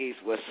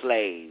Anunnakis were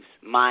slaves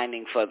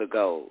mining for the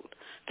gold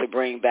to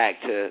bring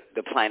back to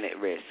the planet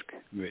Risk.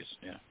 Yeah.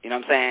 You know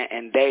what I'm saying?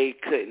 And they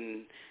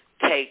couldn't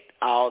take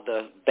all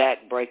the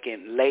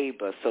back-breaking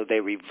labor, so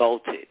they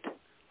revolted.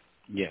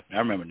 Yeah, I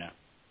remember now.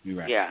 You're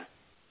right. Yeah.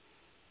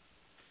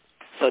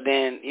 So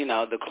then, you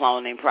know, the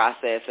cloning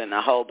process and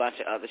a whole bunch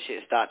of other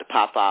shit started to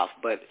pop off.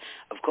 But,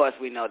 of course,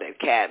 we know that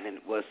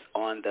Cadman was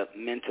on the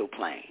mental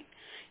plane.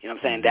 You know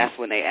what I'm saying? That's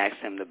when they asked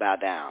him to bow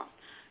down.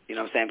 You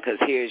know what I'm saying? Because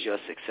here's your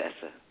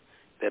successor,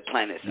 the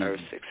planet's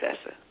Earth's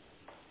successor.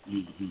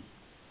 Mm-hmm.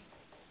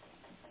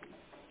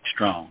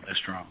 Strong. That's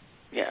strong.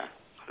 Yeah.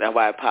 That's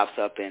why it pops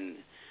up in,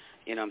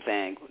 you know what I'm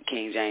saying,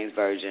 King James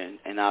Version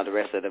and all the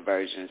rest of the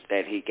versions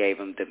that he gave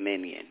him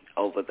dominion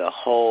over the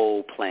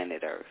whole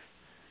planet Earth.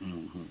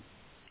 Mm-hmm.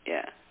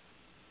 Yeah.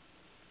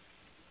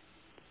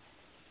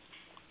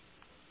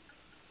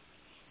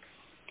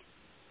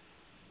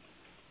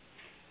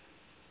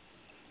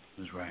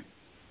 That's right.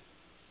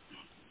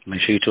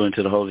 Make sure you tune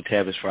into the Holy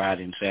Tablets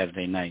Friday and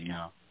Saturday night,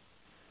 y'all.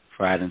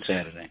 Friday and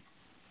Saturday.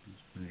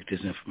 Get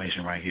this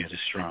information right here. This is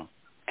strong.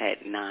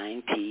 At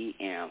 9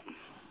 p.m.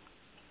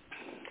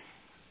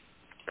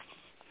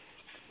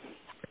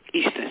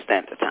 Eastern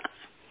Standard Time.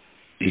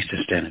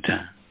 Eastern Standard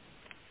Time.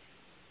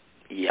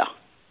 Yeah.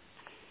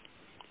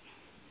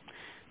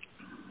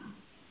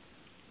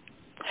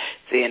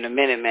 See, in a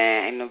minute,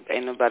 man,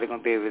 ain't nobody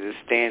gonna be able to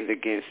stand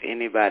against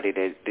anybody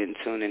that's been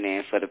tuning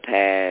in for the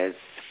past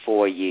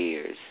 4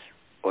 years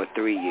or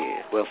 3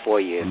 years. Well, 4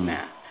 years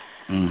now.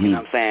 Mm-hmm. You know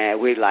what I'm saying?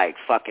 We're like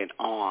fucking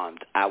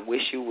armed. I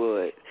wish you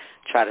would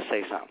try to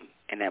say something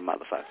in that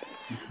motherfucker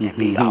and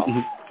be off.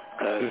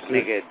 Because,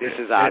 nigga, this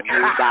is our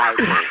new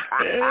Bible.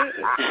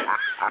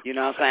 You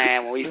know what I'm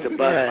saying? When we used to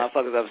bust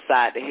motherfuckers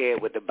upside the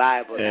head with the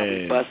Bible, now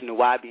we busting the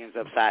Wabians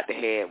upside the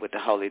head with the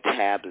Holy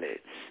Tablets.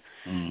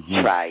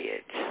 Mm-hmm. Try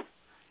it.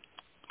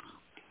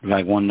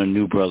 Like one of the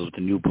new brothers with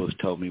the new books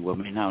told me, well,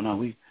 man, no,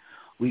 we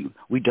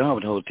done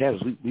with the Holy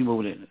Tablets. We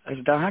moving it. I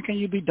said, how can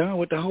you be done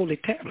with the Holy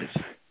Tablets?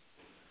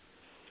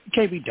 You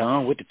can't be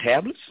done with the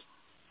tablets.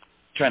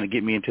 Trying to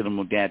get me into them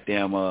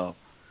goddamn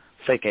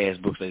fake ass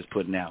books they's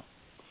putting out.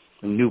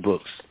 Them new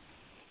books.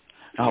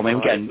 Oh man,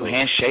 we got a new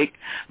handshake.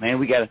 Man,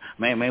 we got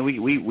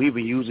we've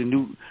been using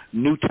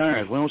new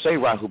terms. We don't say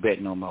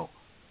Rahubet no more.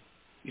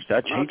 You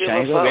start change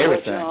up everything.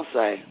 What you don't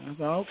say.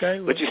 Okay.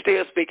 Well. But you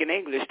still speaking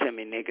English to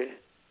me, nigga.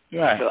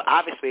 Right. So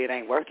obviously it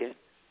ain't working.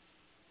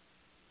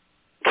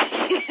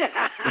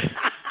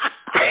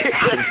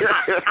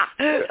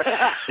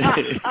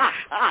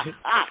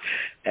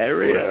 That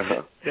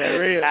real.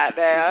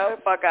 Goddamn,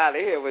 fuck out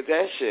of here with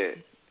that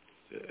shit.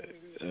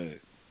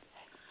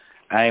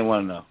 I ain't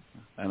want to know.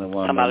 I don't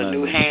want to know. Talking about a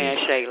new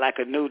handshake, like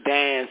a new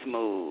dance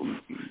move.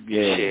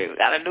 Yeah. Shit, we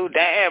got a new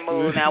dance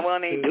move now. We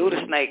don't even do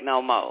the snake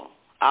no more.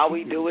 All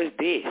we do is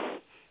this.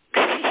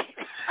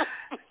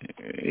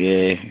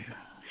 Yeah.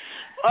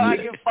 Well, I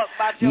give a fuck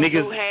about your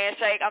new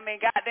handshake. I mean,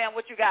 goddamn,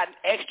 what you got,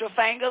 extra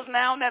fingers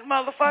now on that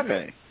motherfucker?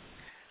 Right.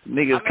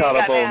 Niggas caught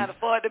up on... I mean,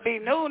 for it to be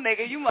new,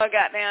 nigga, you must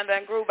got down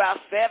and grew about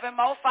 7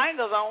 more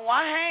fingers on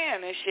one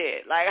hand and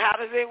shit. Like, how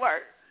does it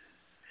work?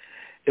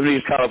 Them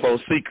niggas caught up on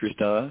secrets,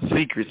 dog.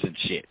 Secrets and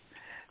shit.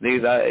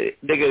 Nigga,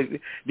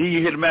 did you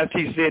hear the master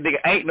teacher say, nigga,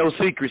 ain't no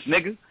secrets,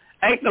 nigga.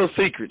 Ain't no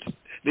secrets.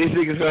 These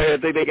niggas go ahead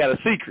and think they got a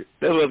secret.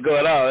 That's what's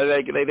going on.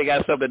 They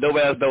got something that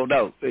nobody else don't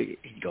know. Here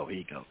you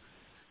go.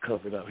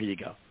 Cover it up. Here you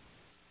go.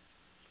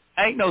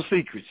 Ain't no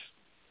secrets.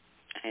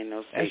 Ain't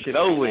no that secrets. Shit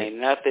over ain't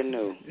nothing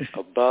new.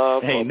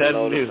 Above ain't or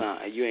below new. the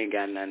sun. You ain't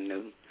got nothing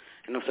new.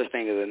 Ain't no such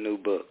thing as a new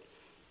book.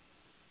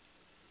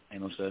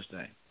 Ain't no such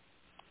thing.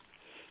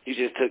 You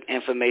just took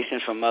information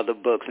from other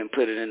books and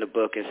put it in the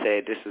book and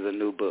said this is a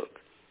new book.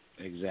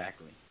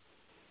 Exactly.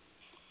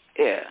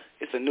 Yeah,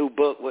 it's a new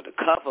book with a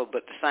cover,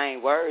 but the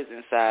same words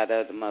inside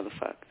of the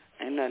motherfucker.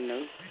 Ain't nothing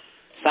new.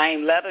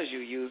 Same letters you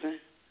using.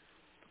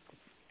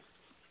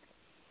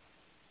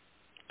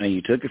 And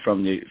you took it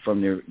from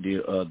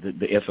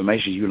the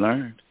information you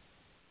learned.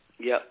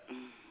 Yep.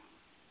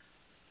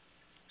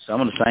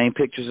 Some of the same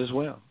pictures as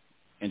well.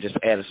 and just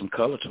added some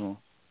color to them.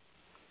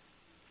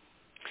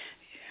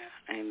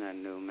 Yeah, ain't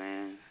nothing new,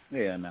 man.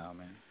 Yeah, no,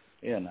 man.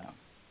 Yeah, no.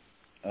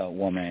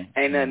 Woman.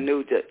 Ain't nothing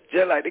new.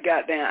 Just like the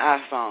goddamn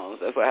iPhones.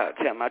 That's what I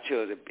tell my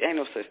children. Ain't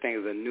no such thing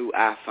as a new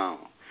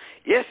iPhone.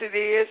 Yes, it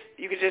is.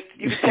 You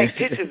can take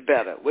pictures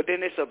better. Well,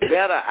 then it's a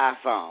better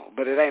iPhone,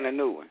 but it ain't a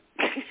new one.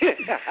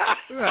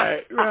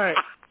 Right.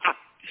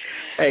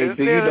 Hey, it's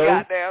do still you know?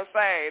 Goddamn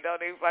same.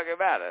 Don't even fucking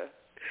matter.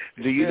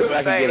 Do you know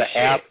I can get an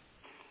app?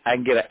 I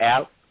can get an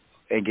app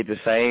and get the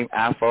same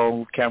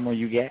iPhone camera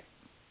you got.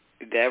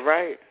 That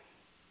right?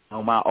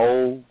 On my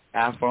old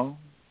iPhone.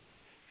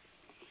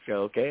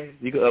 Okay,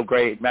 you can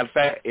upgrade. Matter of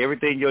fact,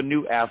 everything your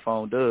new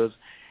iPhone does,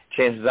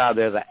 chances are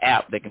there's an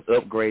app that can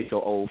upgrade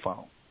your old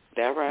phone.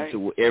 That right.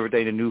 To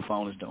everything the new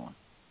phone is doing.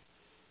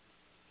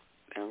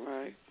 That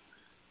right.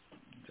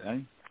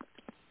 Okay.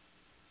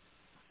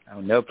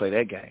 I'll never play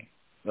that game.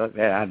 Look,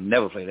 I'd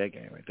never play that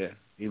game right there,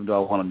 even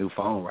though I want a new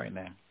phone right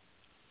now.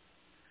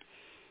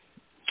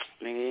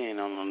 Nigga, you ain't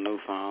on no new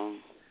phone.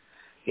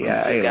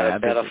 Yeah, you got a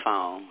better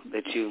phone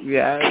that you.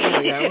 Yeah,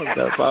 I want a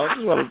better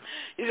phone.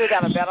 You just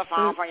got a better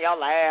phone from your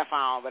last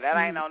phone, but that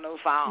ain't no new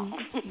phone.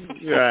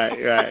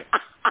 Right.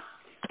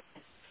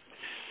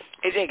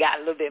 It just got a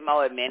little bit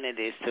more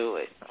amenities to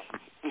it.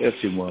 There's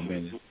 2 more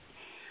amenities.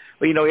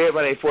 But you know,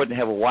 everybody ain't fortunate to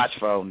have a watch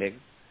phone, nigga.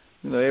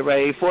 You know,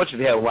 everybody ain't fortunate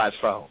to have a watch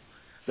phone.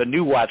 The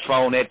new watch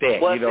phone at that.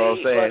 Well, you know what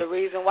I'm saying? Well, the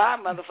reason why,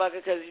 motherfucker,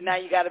 because now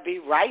you got to be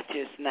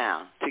righteous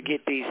now to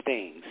get these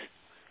things.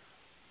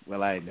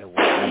 Well, I ain't never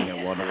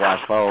want to watch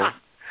phone.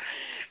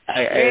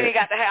 You ain't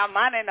got to have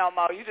money no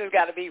more. You just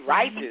got to be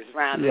righteous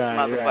around this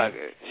motherfucker.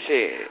 Right.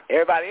 Shit.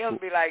 Everybody else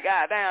be like,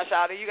 God damn,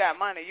 Shawty, you got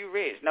money, you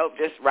rich. Nope,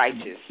 just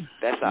righteous.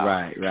 That's all.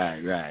 Right.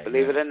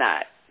 Believe it or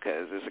not,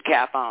 because there's a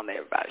cap on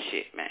everybody's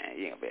shit, man.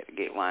 You ain't gonna be able to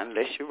get one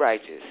unless you're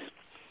righteous.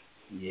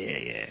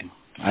 Yeah.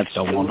 I just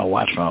don't want no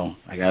watch phone.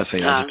 Like I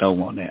say, I just don't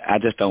want that. I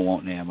just don't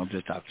want them. I'm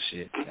just talking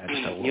shit. I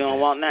just don't want You don't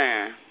want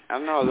them. I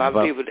know a lot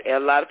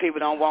of people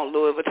don't want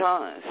Louis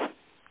Vuittons.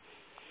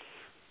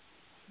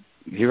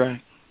 You're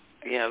right.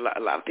 Yeah, a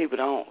lot of people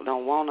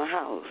don't want a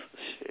house.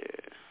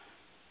 Shit.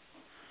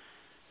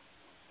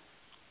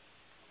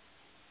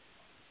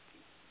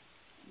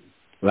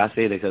 Well, I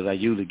say that because I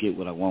usually get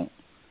what I want.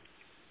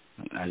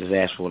 I just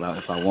ask for it.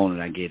 If I want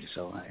it, I get it.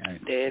 So I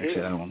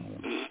don't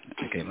want to.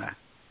 I can't lie.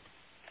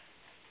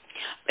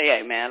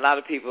 Yeah, man, a lot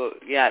of people,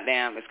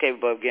 goddamn, is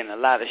capable of getting a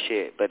lot of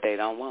shit, but they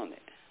don't want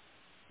it.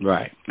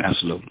 Right,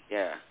 absolutely.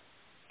 Yeah,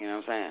 you know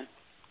what I'm saying?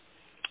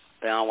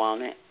 They don't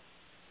want it.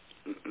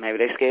 Maybe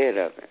they're scared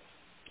of it.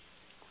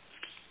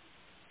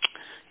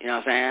 You know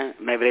what I'm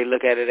saying? Maybe they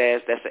look at it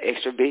as that's an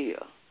extra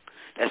bill.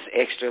 That's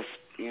extra,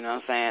 you know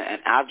what I'm saying, an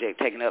object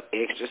taking up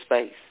extra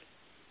space.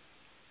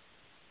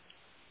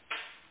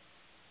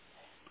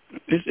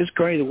 It's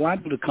crazy. Why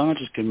do the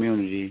conscious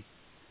community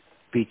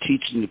be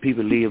teaching the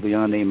people to live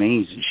beyond their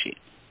means and shit?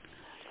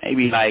 They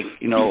be like,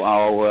 you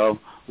know,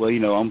 well, you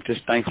know, I'm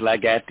just thankful I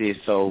got this,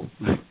 so...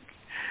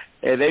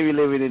 and they be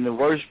living in the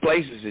worst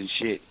places and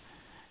shit.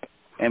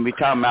 And be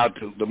talking about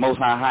the most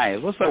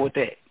highest. What's up with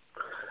that?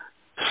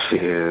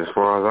 Shit, as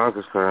far as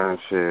I'm concerned,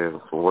 shit,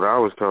 from what I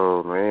was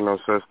told, there ain't no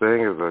such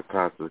thing as a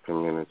conscious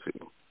community.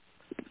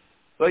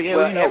 Well, yeah,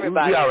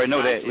 we already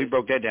know that. We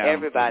broke that down.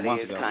 Everybody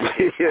is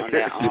conscious on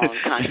their own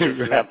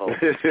conscious level.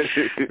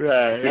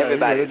 Right.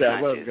 Everybody is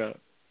conscious.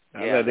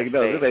 Yeah,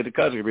 this ain't the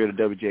country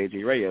radio,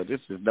 WGAG radio. This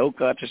is no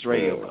conscious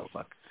radio,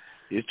 motherfucker.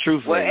 It's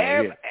truth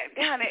radio.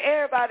 Honey,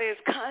 everybody is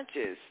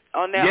conscious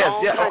on their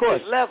own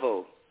conscious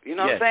level. You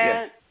know what I'm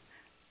saying?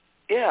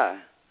 Yeah.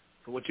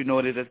 For what you know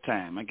it is at the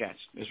time. I got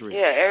you. It's real.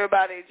 Yeah,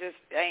 everybody just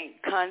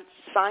ain't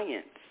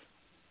conscience.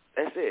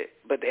 That's it.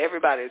 But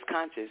everybody is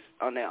conscious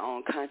on their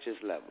own conscious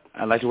level.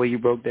 I like the way you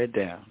broke that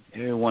down.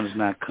 Everyone is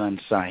not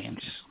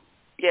conscience.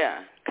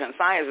 Yeah.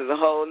 Conscience is a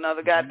whole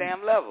nother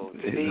goddamn level.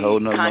 To be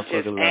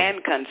conscious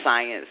and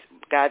conscience,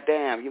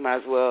 goddamn, you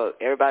might as well,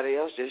 everybody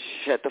else just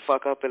shut the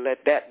fuck up and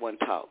let that one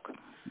talk.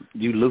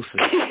 You lucid.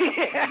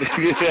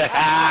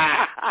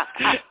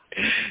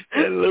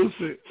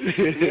 Lucid.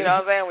 You know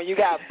what I'm saying? When you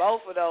got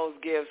both of those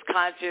gifts,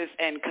 conscious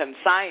and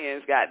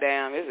conscience,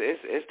 goddamn,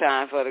 it's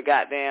time for the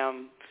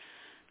goddamn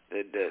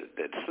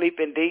the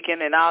sleeping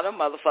deacon and all them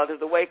motherfuckers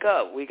to wake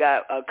up. We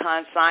got a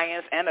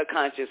conscience and a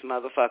conscious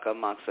motherfucker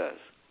amongst us.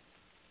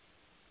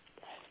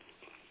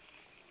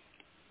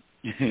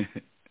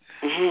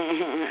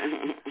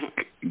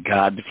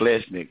 God the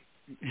flesh, nigga.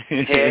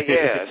 Hell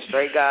yeah,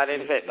 straight God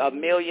in fact,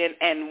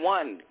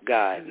 1,000,001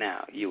 God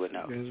now, you would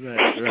know. That's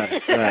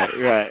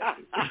right.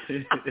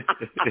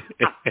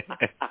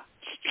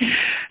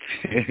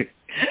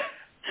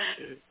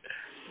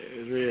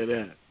 It's real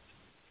that.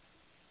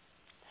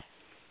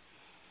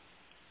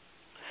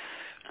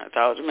 I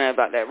told you, man,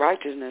 about that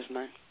righteousness,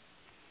 man.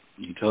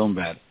 You told him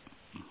about it.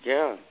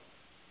 Yeah.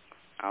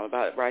 All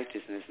about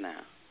righteousness now.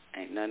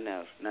 Ain't nothing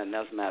else. Nothing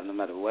else matters. No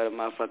matter what a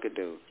motherfucker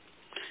do,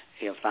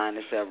 he'll find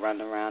himself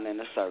running around in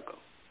a circle.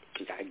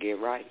 You got to get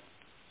right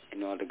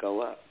in order to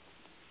go up.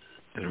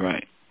 That's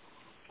right.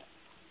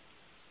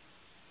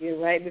 Get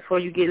right before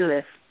you get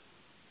left.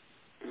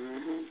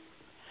 Mm-hmm.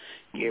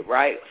 Get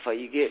right before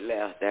you get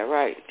left. That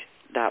right,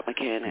 Doc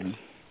Mechanic. Mm-hmm.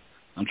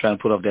 I'm trying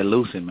to put up that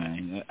Lucy,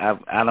 man. I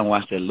done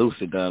watched that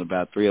Lucy done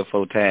about 3 or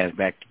 4 times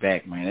back to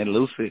back, man. That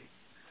Lucy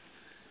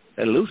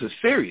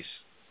serious.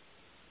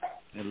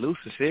 That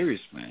Lucy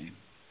serious, man.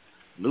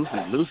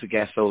 Lucy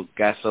got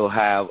so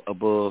high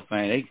above,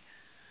 man.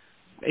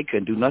 They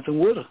couldn't do nothing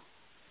with her.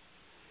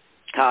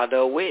 Called her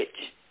a witch.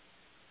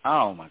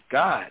 Oh my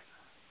God!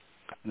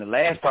 And the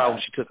last part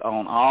when she took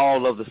on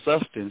all of the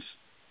substance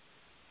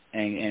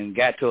and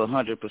got to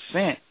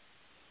 100%,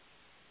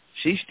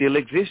 she still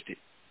existed.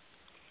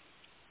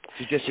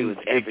 She was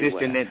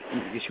existing.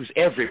 She was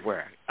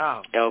everywhere.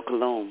 Oh. El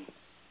Cologne.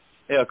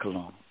 Yep.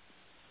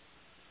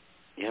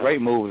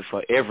 Great movie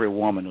for every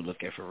woman to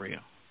look at, for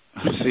real.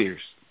 I'm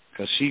serious.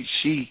 Because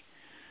she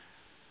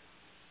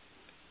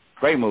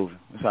great movie.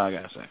 That's all I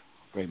got to say.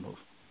 Great movie.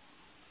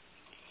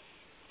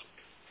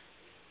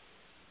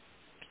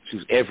 She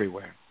was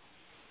everywhere.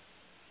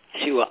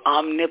 She was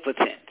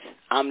omnipotent,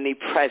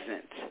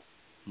 omnipresent,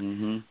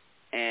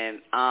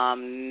 and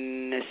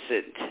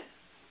omniscient.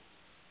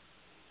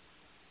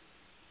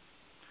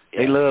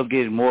 They love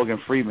getting Morgan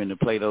Freeman to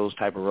play those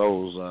type of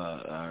roles,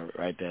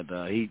 right there.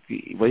 He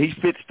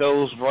fits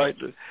those right.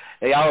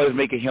 They always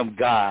making him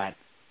God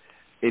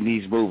in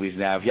these movies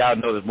now. If y'all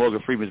notice, Morgan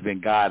Freeman's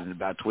been God in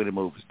about 20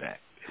 movies now.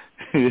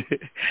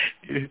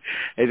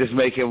 They just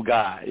make him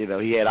God. You know,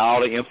 he had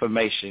all the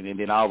information, and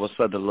then all of a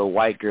sudden, a little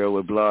white girl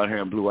with blonde hair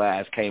and blue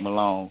eyes came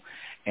along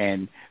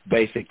and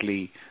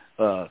basically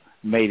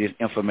made his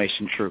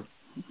information true.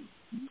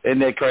 Isn't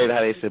that crazy how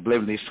they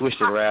subliminally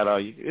switched it around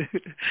on you?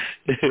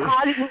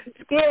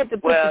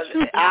 Well,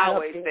 I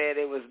always said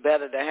it was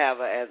better to have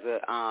her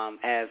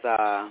as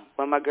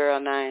what my girl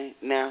name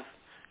now?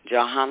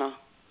 Johanna,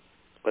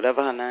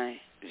 whatever her name,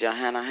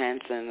 Johanna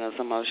Hansen or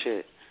some other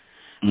shit.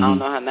 I don't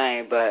know her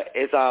name, but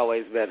it's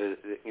always better,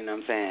 you know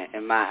what I'm saying,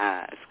 in my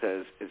eyes,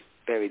 because it's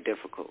very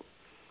difficult.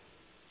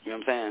 You know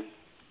what I'm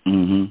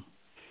saying?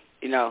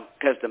 You know,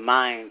 because the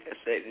mind,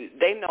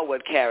 they know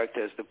what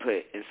characters to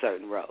put in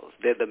certain roles.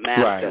 They're the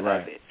master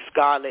of it.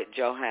 Scarlett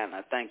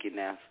Johansson, thank you,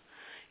 Neff.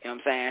 You know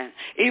what I'm saying?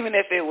 Even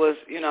if it was,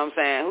 you know what I'm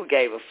saying, who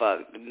gave a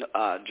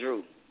fuck?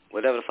 Drew,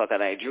 whatever the fuck her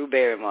name, Drew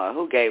Barrymore,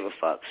 who gave a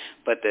fuck?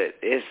 But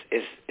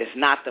it's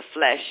not the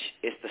flesh,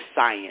 it's the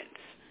science.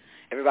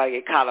 Everybody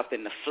get caught up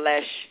in the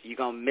flesh, you're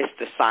going to miss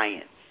the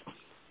science.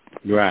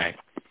 Right.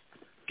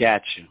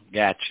 Got you.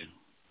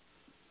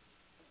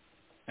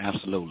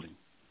 Absolutely.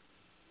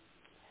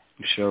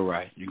 You're sure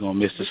right. You're going to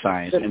miss the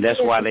science. And that's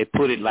why they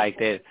put it like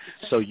that,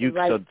 so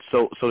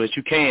that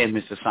you can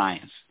miss the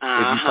science.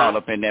 If you caught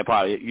up in that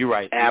part. You're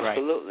right.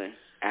 Absolutely.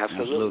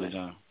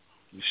 John.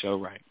 You're sure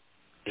right.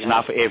 It's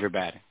not for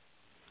everybody.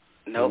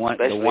 Nope,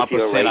 the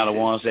 1% are the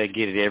ones that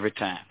get it every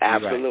time.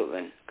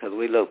 Absolutely, because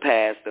we look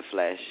past the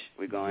flesh.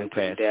 We're going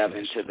to delve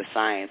into the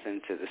science,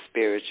 into the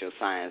spiritual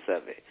science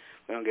of it.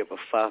 We don't give a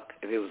fuck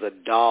if it was a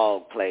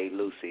dog played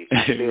Lucy.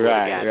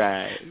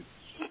 Right.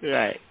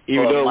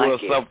 Even though it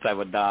was some type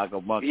of dog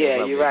or monkey.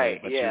 Yeah, you're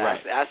right. But yeah, you're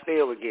right. I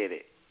still would get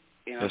it.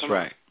 You know, that's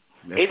right.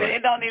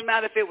 It don't even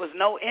matter if it was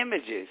no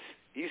images.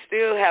 You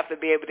still have to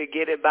be able to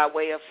get it by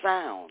way of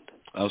sound.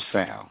 You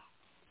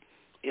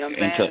know what I'm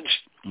saying?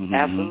 Touch.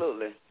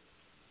 Absolutely.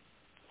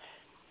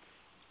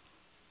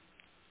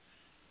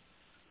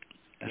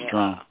 That's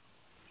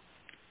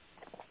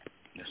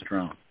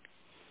strong.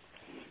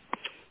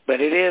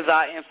 But it is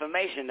our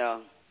information,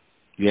 though.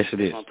 Yes, it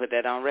is. I'm going to put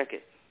that on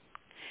record.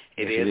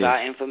 It is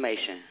our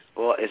information,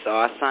 or it's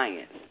our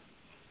science.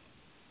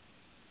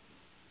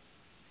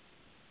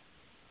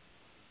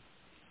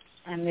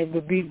 And it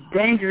would be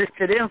dangerous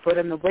to them for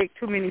them to wake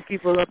too many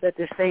people up at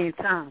the same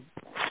time.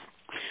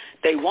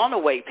 They want to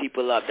wake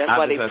people up. That's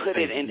why they put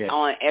it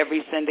on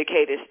every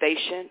syndicated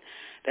station.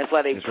 That's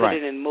why they put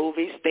it in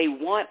movies. They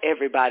want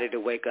everybody to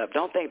wake up.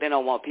 Don't think they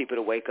don't want people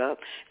to wake up.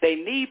 They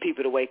need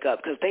people to wake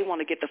up because they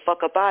want to get the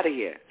fuck up out of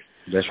here.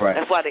 That's right.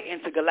 That's why the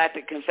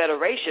Intergalactic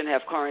Confederation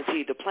have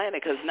quarantined the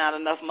planet, because not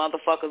enough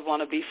motherfuckers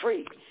want to be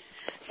free.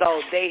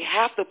 So they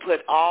have to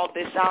put all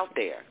this out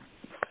there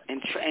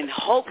in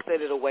hopes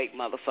that it'll wake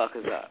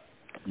motherfuckers up.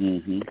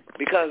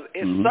 Because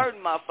it's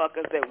certain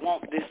motherfuckers that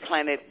want this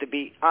planet to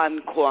be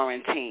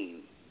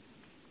unquarantined.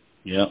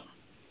 Yep.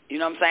 You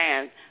know what I'm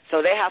saying?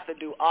 So they have to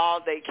do all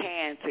they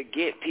can to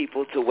get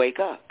people to wake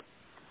up.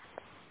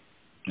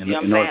 You know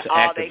what I'm saying?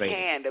 All they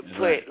can to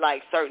put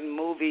like certain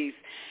movies,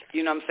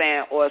 you know what I'm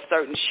saying, or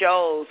certain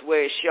shows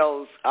where it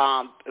shows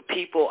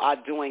people are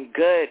doing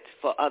good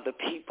for other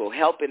people,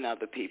 helping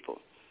other people.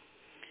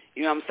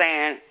 You know what I'm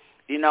saying?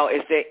 You know,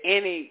 is there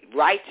any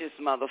righteous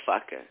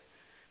motherfucker?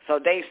 So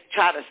they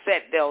try to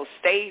set those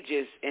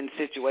stages in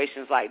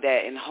situations like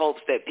that in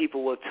hopes that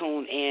people will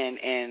tune in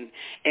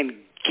and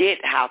get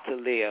how to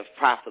live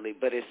properly.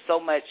 But it's so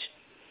much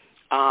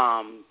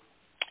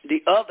the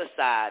other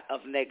side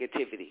of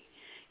negativity,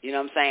 you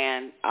know what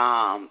I'm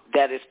saying,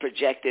 that is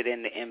projected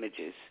in the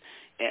images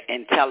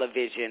and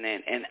television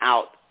and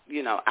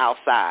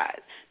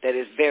outside, that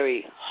is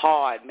very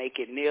hard, make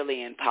it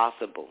nearly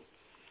impossible.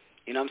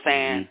 You know what I'm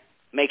saying?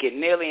 Make it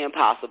nearly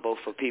impossible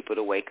for people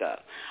to wake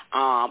up.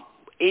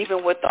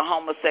 even with the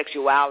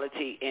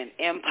homosexuality in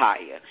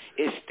Empire,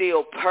 it's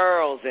still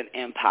pearls in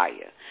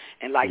Empire.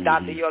 And like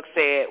Dr. York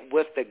said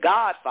with The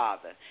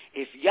Godfather,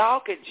 if y'all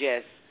could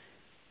just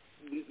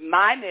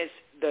minus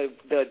the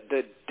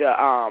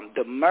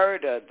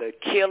murder, the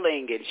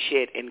killing and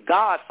shit in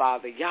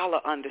Godfather, y'all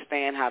will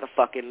understand how to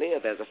fucking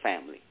live as a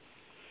family.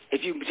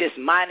 If you just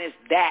minus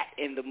that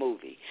in the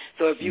movie.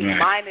 So if you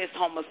minus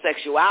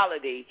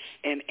homosexuality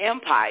in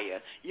Empire,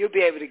 you'll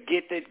be able to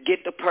get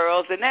the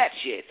pearls in that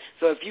shit.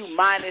 So if you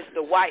minus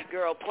the white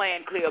girl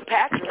playing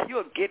Cleopatra,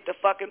 you'll get the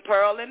fucking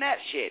pearl in that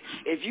shit.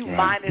 If you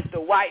minus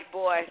the white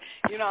boy,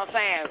 you know what I'm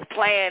saying,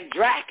 playing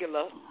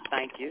Dracula,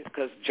 thank you,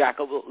 because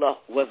Dracula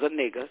was a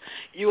nigga,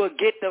 you will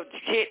get the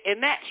shit in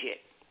that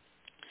shit.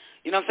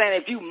 You know what I'm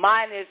saying? If you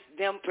minus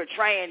them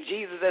portraying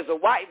Jesus as a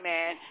white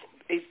man,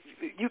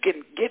 you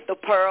can get the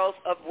pearls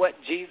of what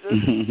Jesus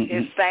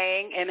is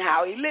saying and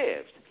how he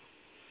lived.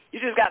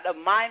 You just got to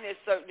minus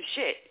certain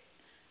shit.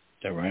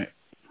 That's right.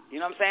 You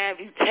know what I'm saying?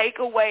 If you take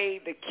away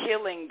the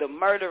killing, the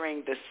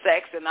murdering, the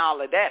sex, and all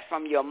of that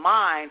from your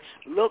mind,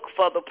 look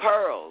for the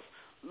pearls.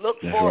 Look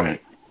for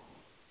it.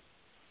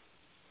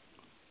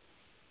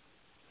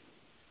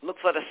 Look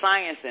for the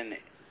science in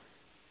it.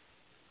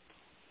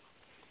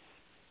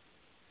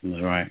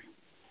 That's right.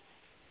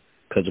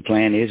 Because the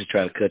plan is to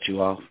try to cut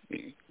you off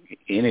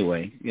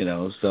anyway, you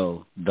know,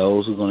 so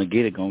those who are going to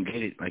get it,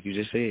 like you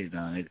just said.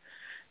 When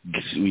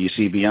you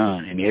see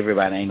beyond, and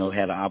everybody ain't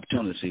had an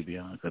opportunity to see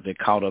beyond because they're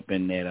caught up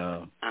in that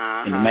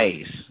in the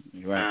maze.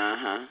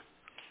 Right.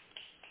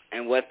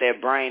 And what their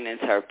brain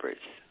interprets.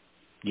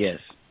 Yes.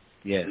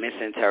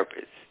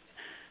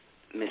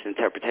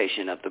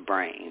 Misinterpretation of the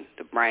brain.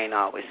 The brain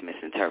always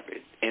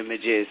misinterprets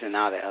images and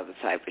all that other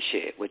type of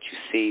shit. What you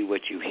see,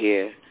 what you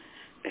hear,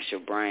 that's your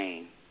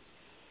brain.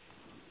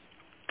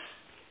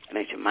 It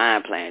ain't your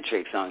mind playing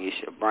tricks on you. It's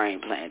your brain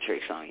playing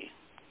tricks on you.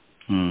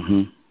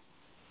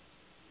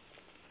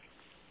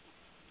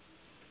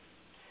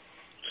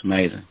 It's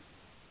amazing.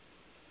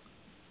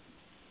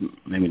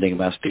 Made me think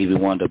about Stevie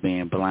Wonder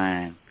being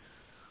blind,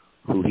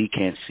 who he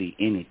can't see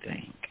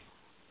anything,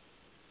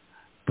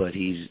 but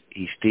he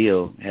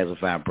still has a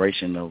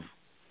vibration of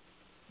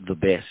the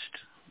best,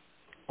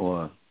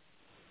 or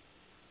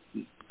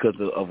because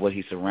of what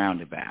he's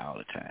surrounded by all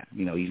the time.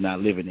 You know, he's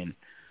not living in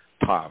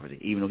poverty,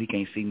 even though he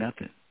can't see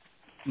nothing.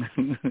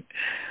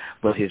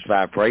 But his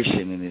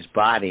vibration in his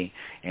body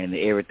and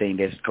everything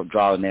that's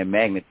drawing that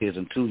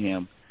magnetism to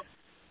him,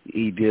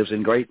 he lives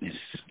in greatness,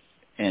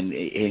 and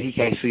he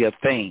can't see a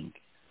thing.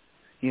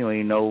 You don't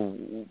even know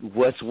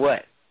what's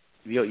what.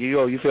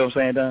 You feel what I'm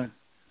saying, Don?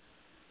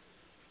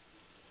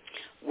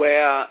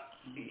 Well,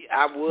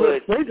 I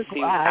would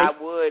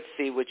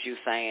see what you're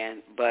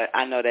saying, but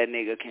I know that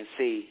nigga can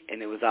see,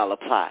 and it was all a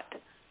plot.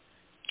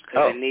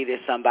 Because they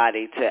needed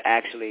somebody to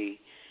actually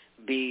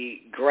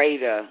be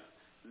greater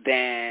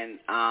than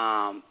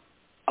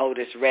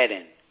Otis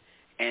Redding,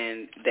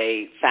 and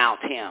they found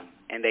him,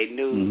 and they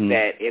knew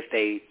that if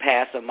they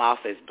pass him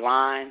off as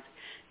blind,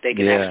 they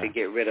can actually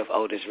get rid of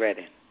Otis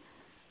Redding.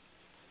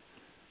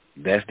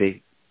 That's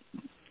deep.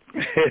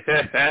 But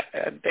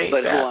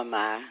who am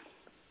I?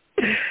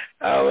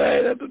 All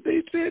right, that's what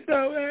they said.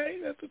 All right,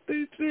 that's what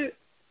they said.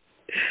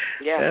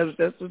 Yeah,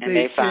 that's what and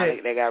they finally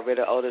they got rid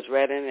of Otis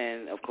Redding,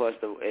 and of course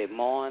it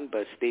mourned,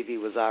 but Stevie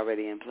was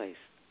already in place.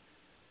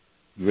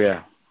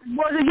 Yeah.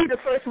 Wasn't he the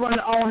first one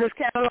to own his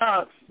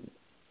catalog?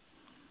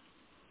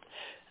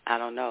 I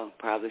don't know.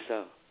 Probably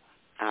so.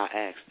 I'll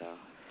ask though.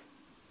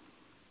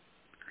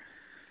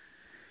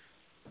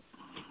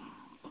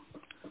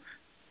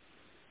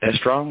 That's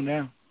strong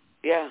now.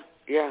 Yeah.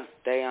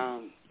 They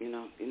you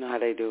know how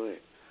they do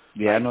it.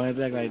 Yeah, I know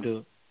exactly how they do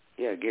it.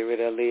 Yeah, get rid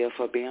of Leah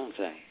for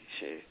Beyonce.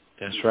 Shit.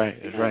 That's right.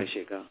 That's right. How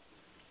shit go.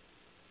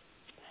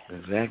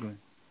 Exactly.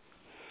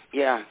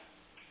 Yeah.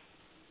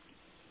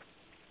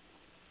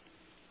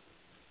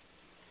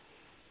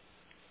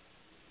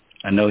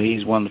 I know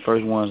he's one of the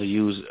first ones to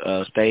use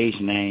a stage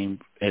name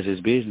as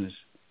his business,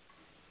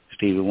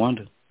 Stevie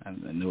Wonder. I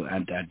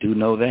do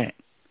know that.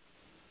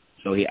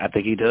 So I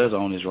think he does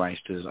own his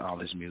rights to all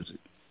his music,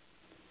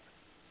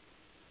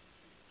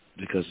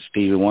 because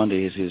Stevie Wonder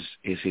is his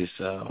business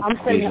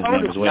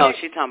name as well. No,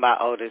 she's talking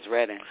about Otis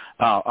Redding.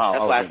 That's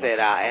why I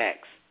said I'll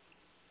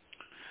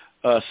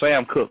ask.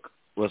 Sam Cooke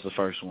was the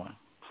first one.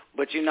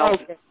 But you know,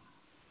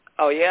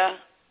 oh yeah.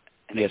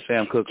 Yeah,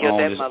 Sam Cooke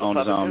owned his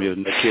own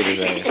music.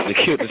 They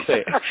killed his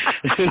ass.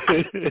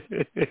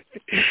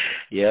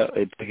 Yeah,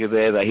 it took his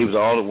ass. Like, he was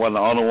one of the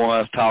only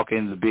ones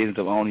talking the business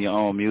of owning your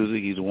own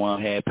music. He's the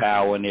one who had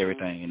power and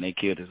everything, and they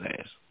killed his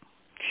ass.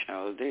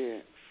 Sure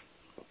did.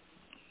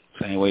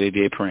 Same way they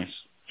did Prince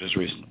just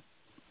recently.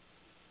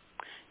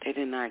 They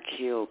did not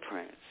kill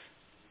Prince.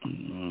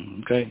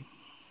 Okay.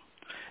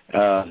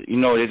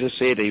 They just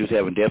said that he was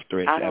having death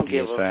threats after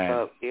he was signed. I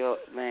don't give a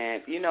fuck.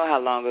 Man, you know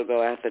how long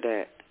ago after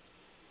that?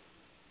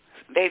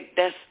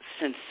 That's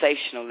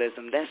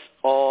sensationalism. That's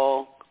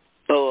all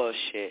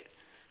bullshit.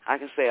 I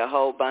can say a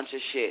whole bunch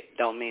of shit,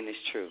 don't mean it's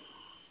true.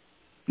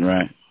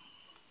 Right.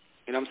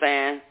 You know what I'm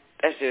saying?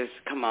 That's just,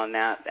 come on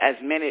now.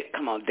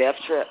 Death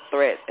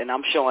threats, and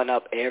I'm showing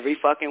up every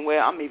fucking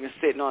where. I'm even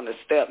sitting on the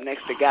step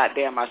next to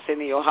goddamn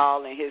Arsenio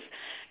Hall and his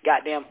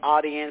goddamn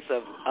audience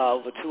of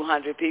over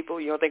 200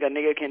 people. You don't think a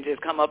nigga can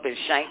just come up and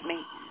shank me?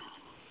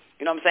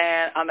 You know what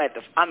I'm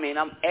saying?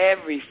 I'm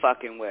every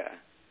fucking where.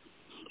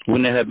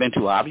 Wouldn't that have been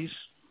too obvious?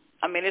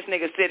 I mean, this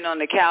nigga sitting on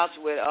the couch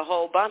with a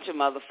whole bunch of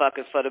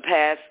motherfuckers for the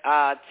past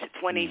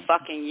 20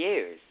 fucking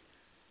years.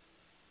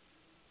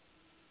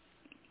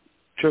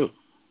 True.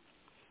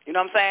 You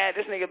know what I'm saying?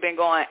 This nigga been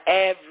going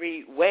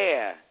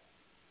everywhere.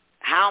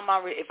 How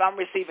am if I'm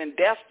receiving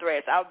death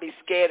threats, I would be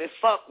scared as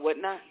fuck,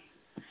 wouldn't I?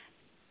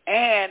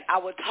 And I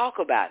would talk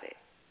about it.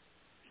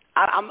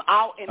 I'm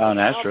out in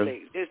the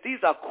public. These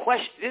are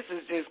questions. This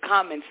is just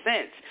common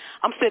sense.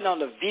 I'm sitting on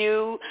The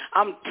View.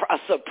 I'm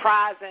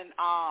surprising,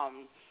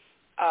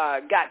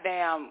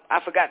 goddamn,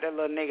 I forgot that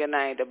little nigga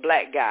name, the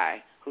black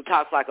guy who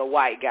talks like a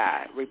white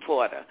guy,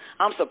 reporter.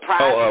 I'm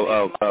surprising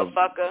this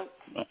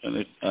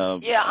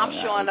motherfucker. Yeah, I'm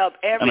showing up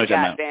every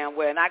goddamn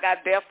where, and I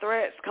got death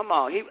threats. Come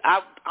on,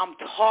 I'm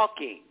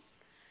talking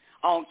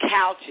on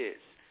couches.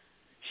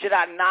 Should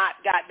I not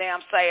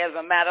goddamn say, as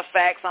a matter of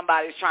fact,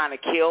 somebody's trying to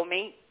kill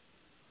me?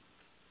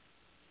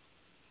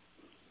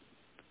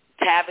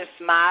 Tavis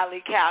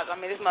Smiley couch. I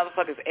mean, this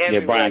motherfucker's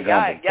everywhere.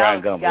 Yeah,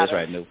 Brian Gumble. That's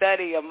right.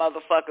 Study a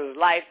motherfucker's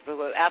life,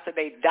 because after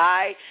they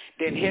die,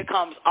 then here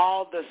comes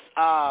all the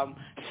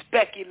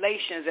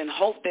speculations and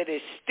hope that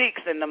it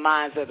sticks in the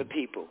minds of the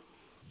people.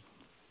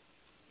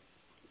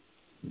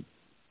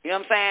 You know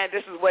what I'm saying?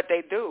 This is what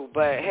they do.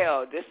 But,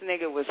 hell, this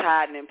nigga was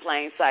hiding in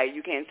plain sight.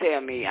 You can't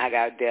tell me I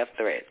got death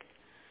threats.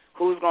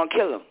 Who's going to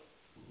kill him?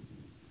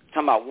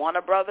 Talking about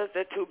Warner Brothers?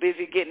 They're too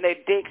busy getting their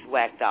dicks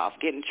whacked off,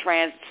 getting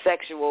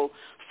transsexual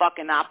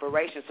fucking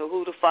operations. So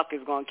who the fuck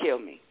is going to kill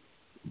me?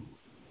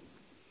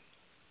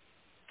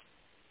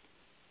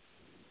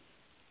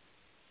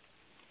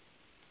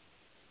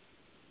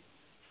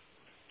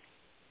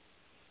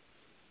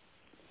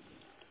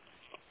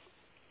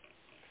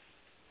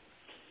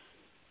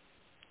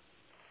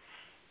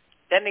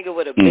 That nigga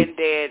would have been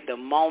dead the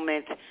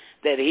moment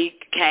that he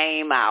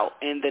came out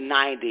in the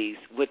 90s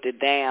with the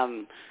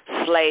damn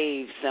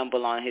slave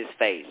symbol on his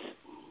face.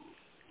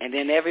 And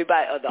then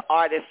everybody, or the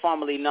artist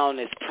formerly known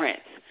as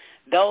Prince.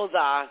 Those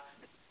are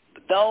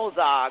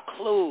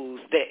clues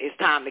that it's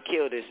time to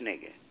kill this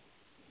nigga.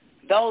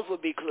 Those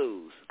would be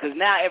clues. Because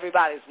now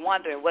everybody's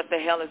wondering what the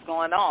hell is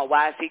going on.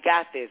 Why has he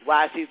got this?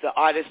 Why is he the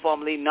artist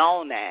formerly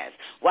known as?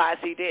 Why is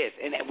he this?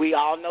 And we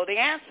all know the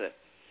answer.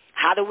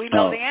 How do we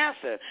know the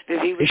answer?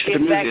 Did he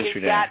get back his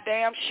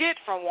goddamn shit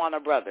from Warner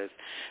Brothers?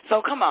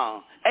 So come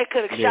on. They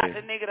could have shot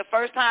the nigga the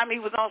first time he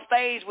was on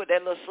stage with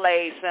that little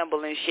slave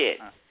symbol and shit.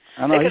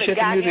 I know, they could have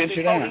got him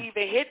before he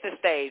even hit the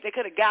stage. They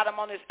could have got him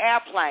on his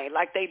airplane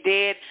like they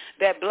did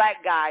that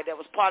black guy that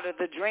was part of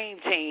the Dream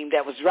Team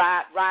that was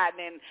riding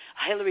in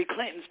Hillary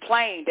Clinton's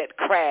plane that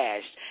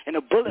crashed and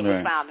a bullet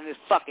was found in his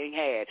fucking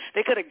head.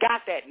 They could have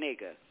got that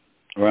nigga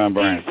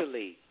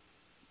easily.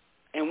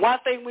 And one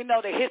thing we know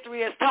that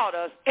history has taught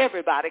us,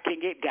 everybody can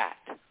get got.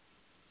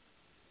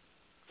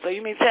 So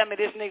you mean tell me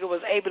this nigga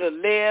was able to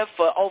live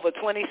for over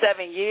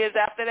 27 years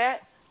after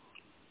that?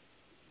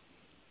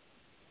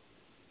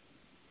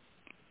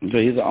 So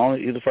he's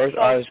the first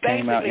artist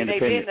came out independent.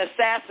 They didn't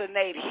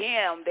assassinate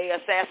him. They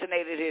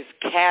assassinated his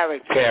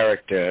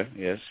character.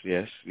 Yes.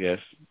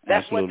 That's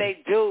Absolutely. what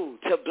they do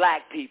to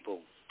black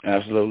people.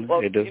 Absolutely,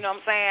 well, they do. You know what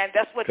I'm saying?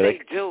 That's what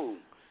they do.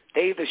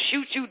 They either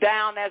shoot you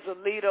down as a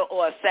leader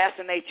or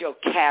assassinate your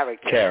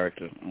character.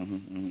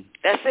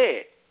 That's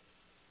it.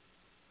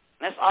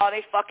 That's all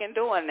they fucking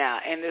doing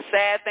now. And the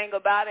sad thing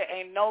about it,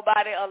 ain't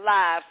nobody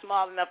alive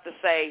smart enough to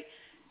say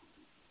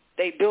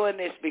they doing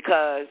this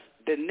because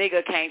the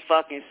nigga can't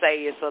fucking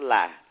say it's a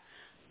lie.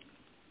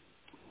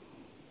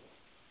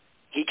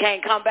 He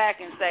can't come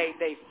back and say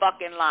they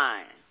fucking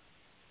lying.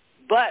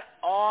 But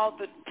all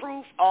the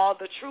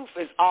truth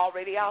is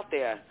already out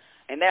there.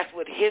 And that's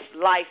with his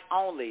life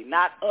only,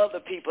 not other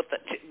people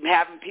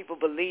having people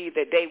believe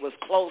that they was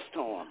close to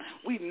him.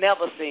 We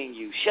never seen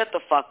you. Shut the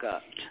fuck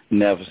up.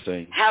 Never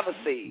seen. Have a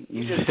seat.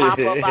 You just pop up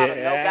out of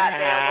no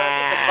goddamn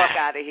way. Get the fuck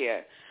out of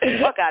here.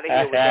 Fuck out of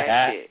here with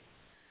that shit.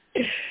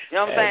 You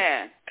know what I'm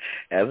saying?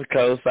 That's a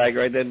cold psych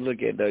right there to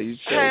look at, though. You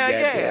sure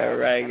goddamn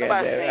right,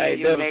 goddamn right.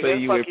 Never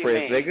seen you with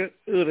Prince, nigga.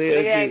 Who the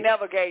hell nigga ain't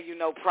never gave you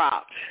no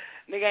props.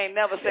 Nigga ain't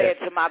never said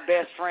to my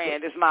best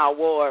friend, this is my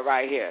award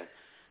right here.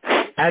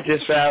 I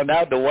just found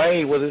out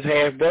Dwayne was his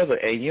half brother,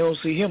 and you don't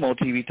see him on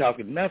TV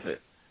talking nothing.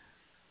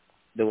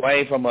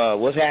 Dwayne from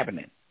What's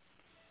Happening.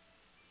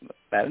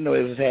 I didn't know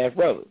it was his half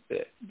brother.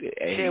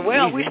 Shit,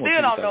 well, we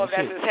still don't know if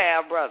that's his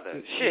half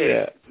brother.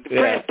 Shit, the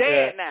Prince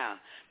dead now.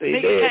 The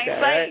nigga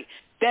can't say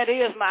that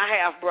is my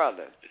half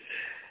brother.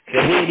 He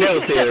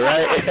never said it,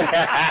 right?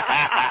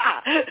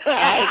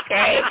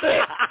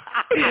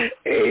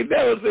 He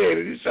never said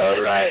it. You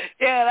sure right?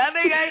 Yeah, that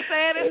nigga ain't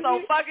saying it,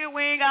 so fucking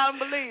we ain't gotta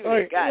believe it.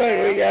 We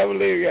gotta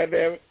believe it,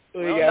 goddamn it.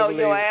 We don't know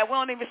your ass. We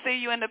don't even see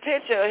you in the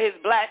picture of his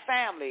black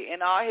family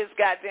and all his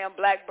goddamn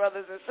black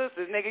brothers and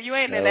sisters. Nigga, you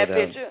ain't in that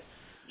picture.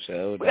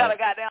 So we got a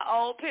goddamn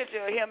old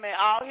picture of him and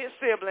all his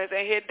siblings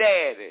and his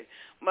daddy,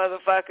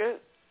 motherfucker.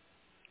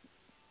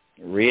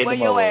 Where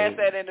your ass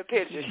at in the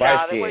picture,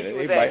 Charlotte? Where you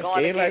was at?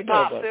 Going to get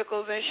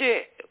popsicles and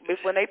shit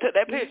when they took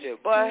that picture.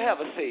 Boy, have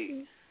a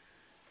seat.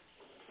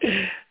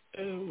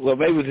 Well,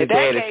 maybe his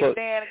daddy for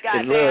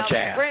his little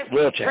child.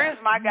 Prince,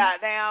 my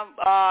goddamn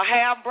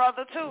half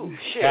brother too.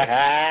 Shit.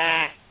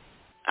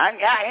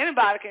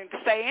 Anybody can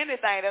say anything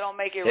that don't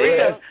make it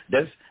real.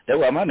 That's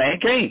why my name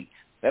King.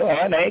 That's why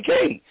my name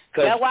King.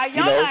 That's why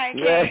your name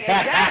King.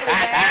 Exactly,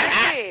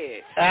 man.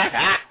 Shit.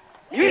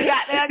 You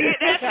got to get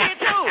that shit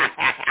too.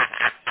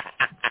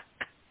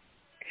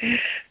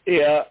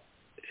 Yeah,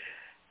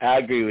 I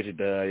agree with you,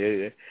 Doug.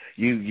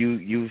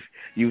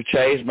 You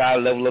changed my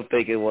level of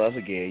thinking once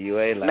again. You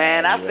ain't lying.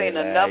 Man, I've seen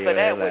enough of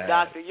that with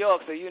Dr.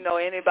 York, so you know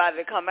anybody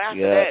that come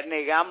after that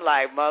nigga, I'm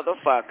like,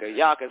 motherfucker,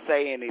 y'all can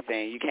say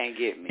anything. You can't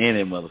get me.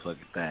 Any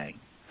motherfucking thing.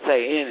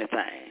 Say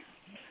anything.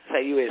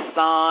 Say you his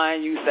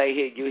son, you say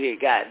you hit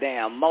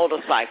goddamn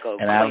motorcycle.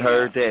 And I've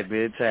heard that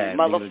many times.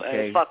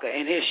 Motherfucker,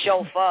 and his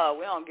chauffeur,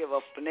 we don't give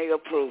a nigga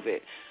prove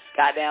it.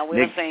 Goddamn, we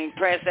done seen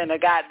Prince in the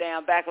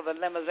goddamn back of a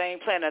limousine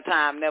plenty of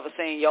time. Never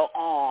seen your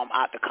arm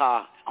out the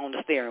car on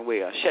the steering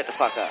wheel. Shut the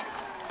fuck up.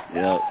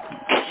 Yeah.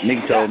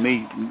 Nigga told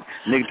me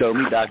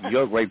Dr.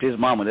 York raped his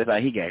mama. That's how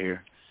he got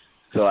here.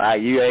 So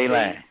you ain't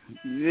lying.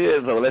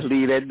 Yeah, so let's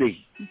leave that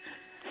be.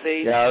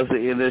 See? Y'all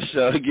see in this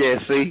show again,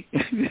 see?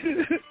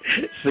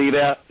 See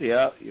that?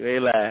 Yeah, you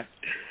ain't lying.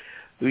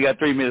 We got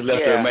 3 minutes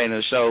left to remain in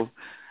the show.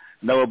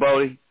 Noah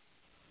Boddie?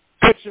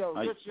 Good show.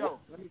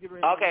 Let me get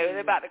ready. Okay, they're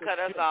about to cut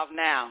us off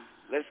now.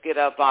 Let's get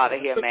up out of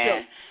here,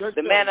 man.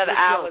 The Man of the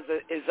Hour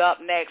is up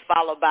next,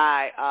 followed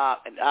by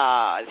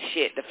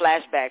the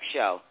Flashback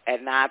Show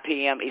at 9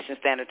 p.m. Eastern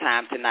Standard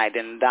Time tonight.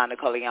 Then the Don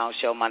Nicoleone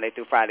Show Monday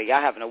through Friday.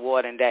 Y'all have an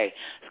awarding day.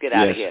 Let's get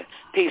out of here.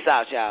 Peace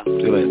out, y'all. See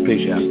you later.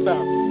 Peace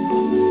out.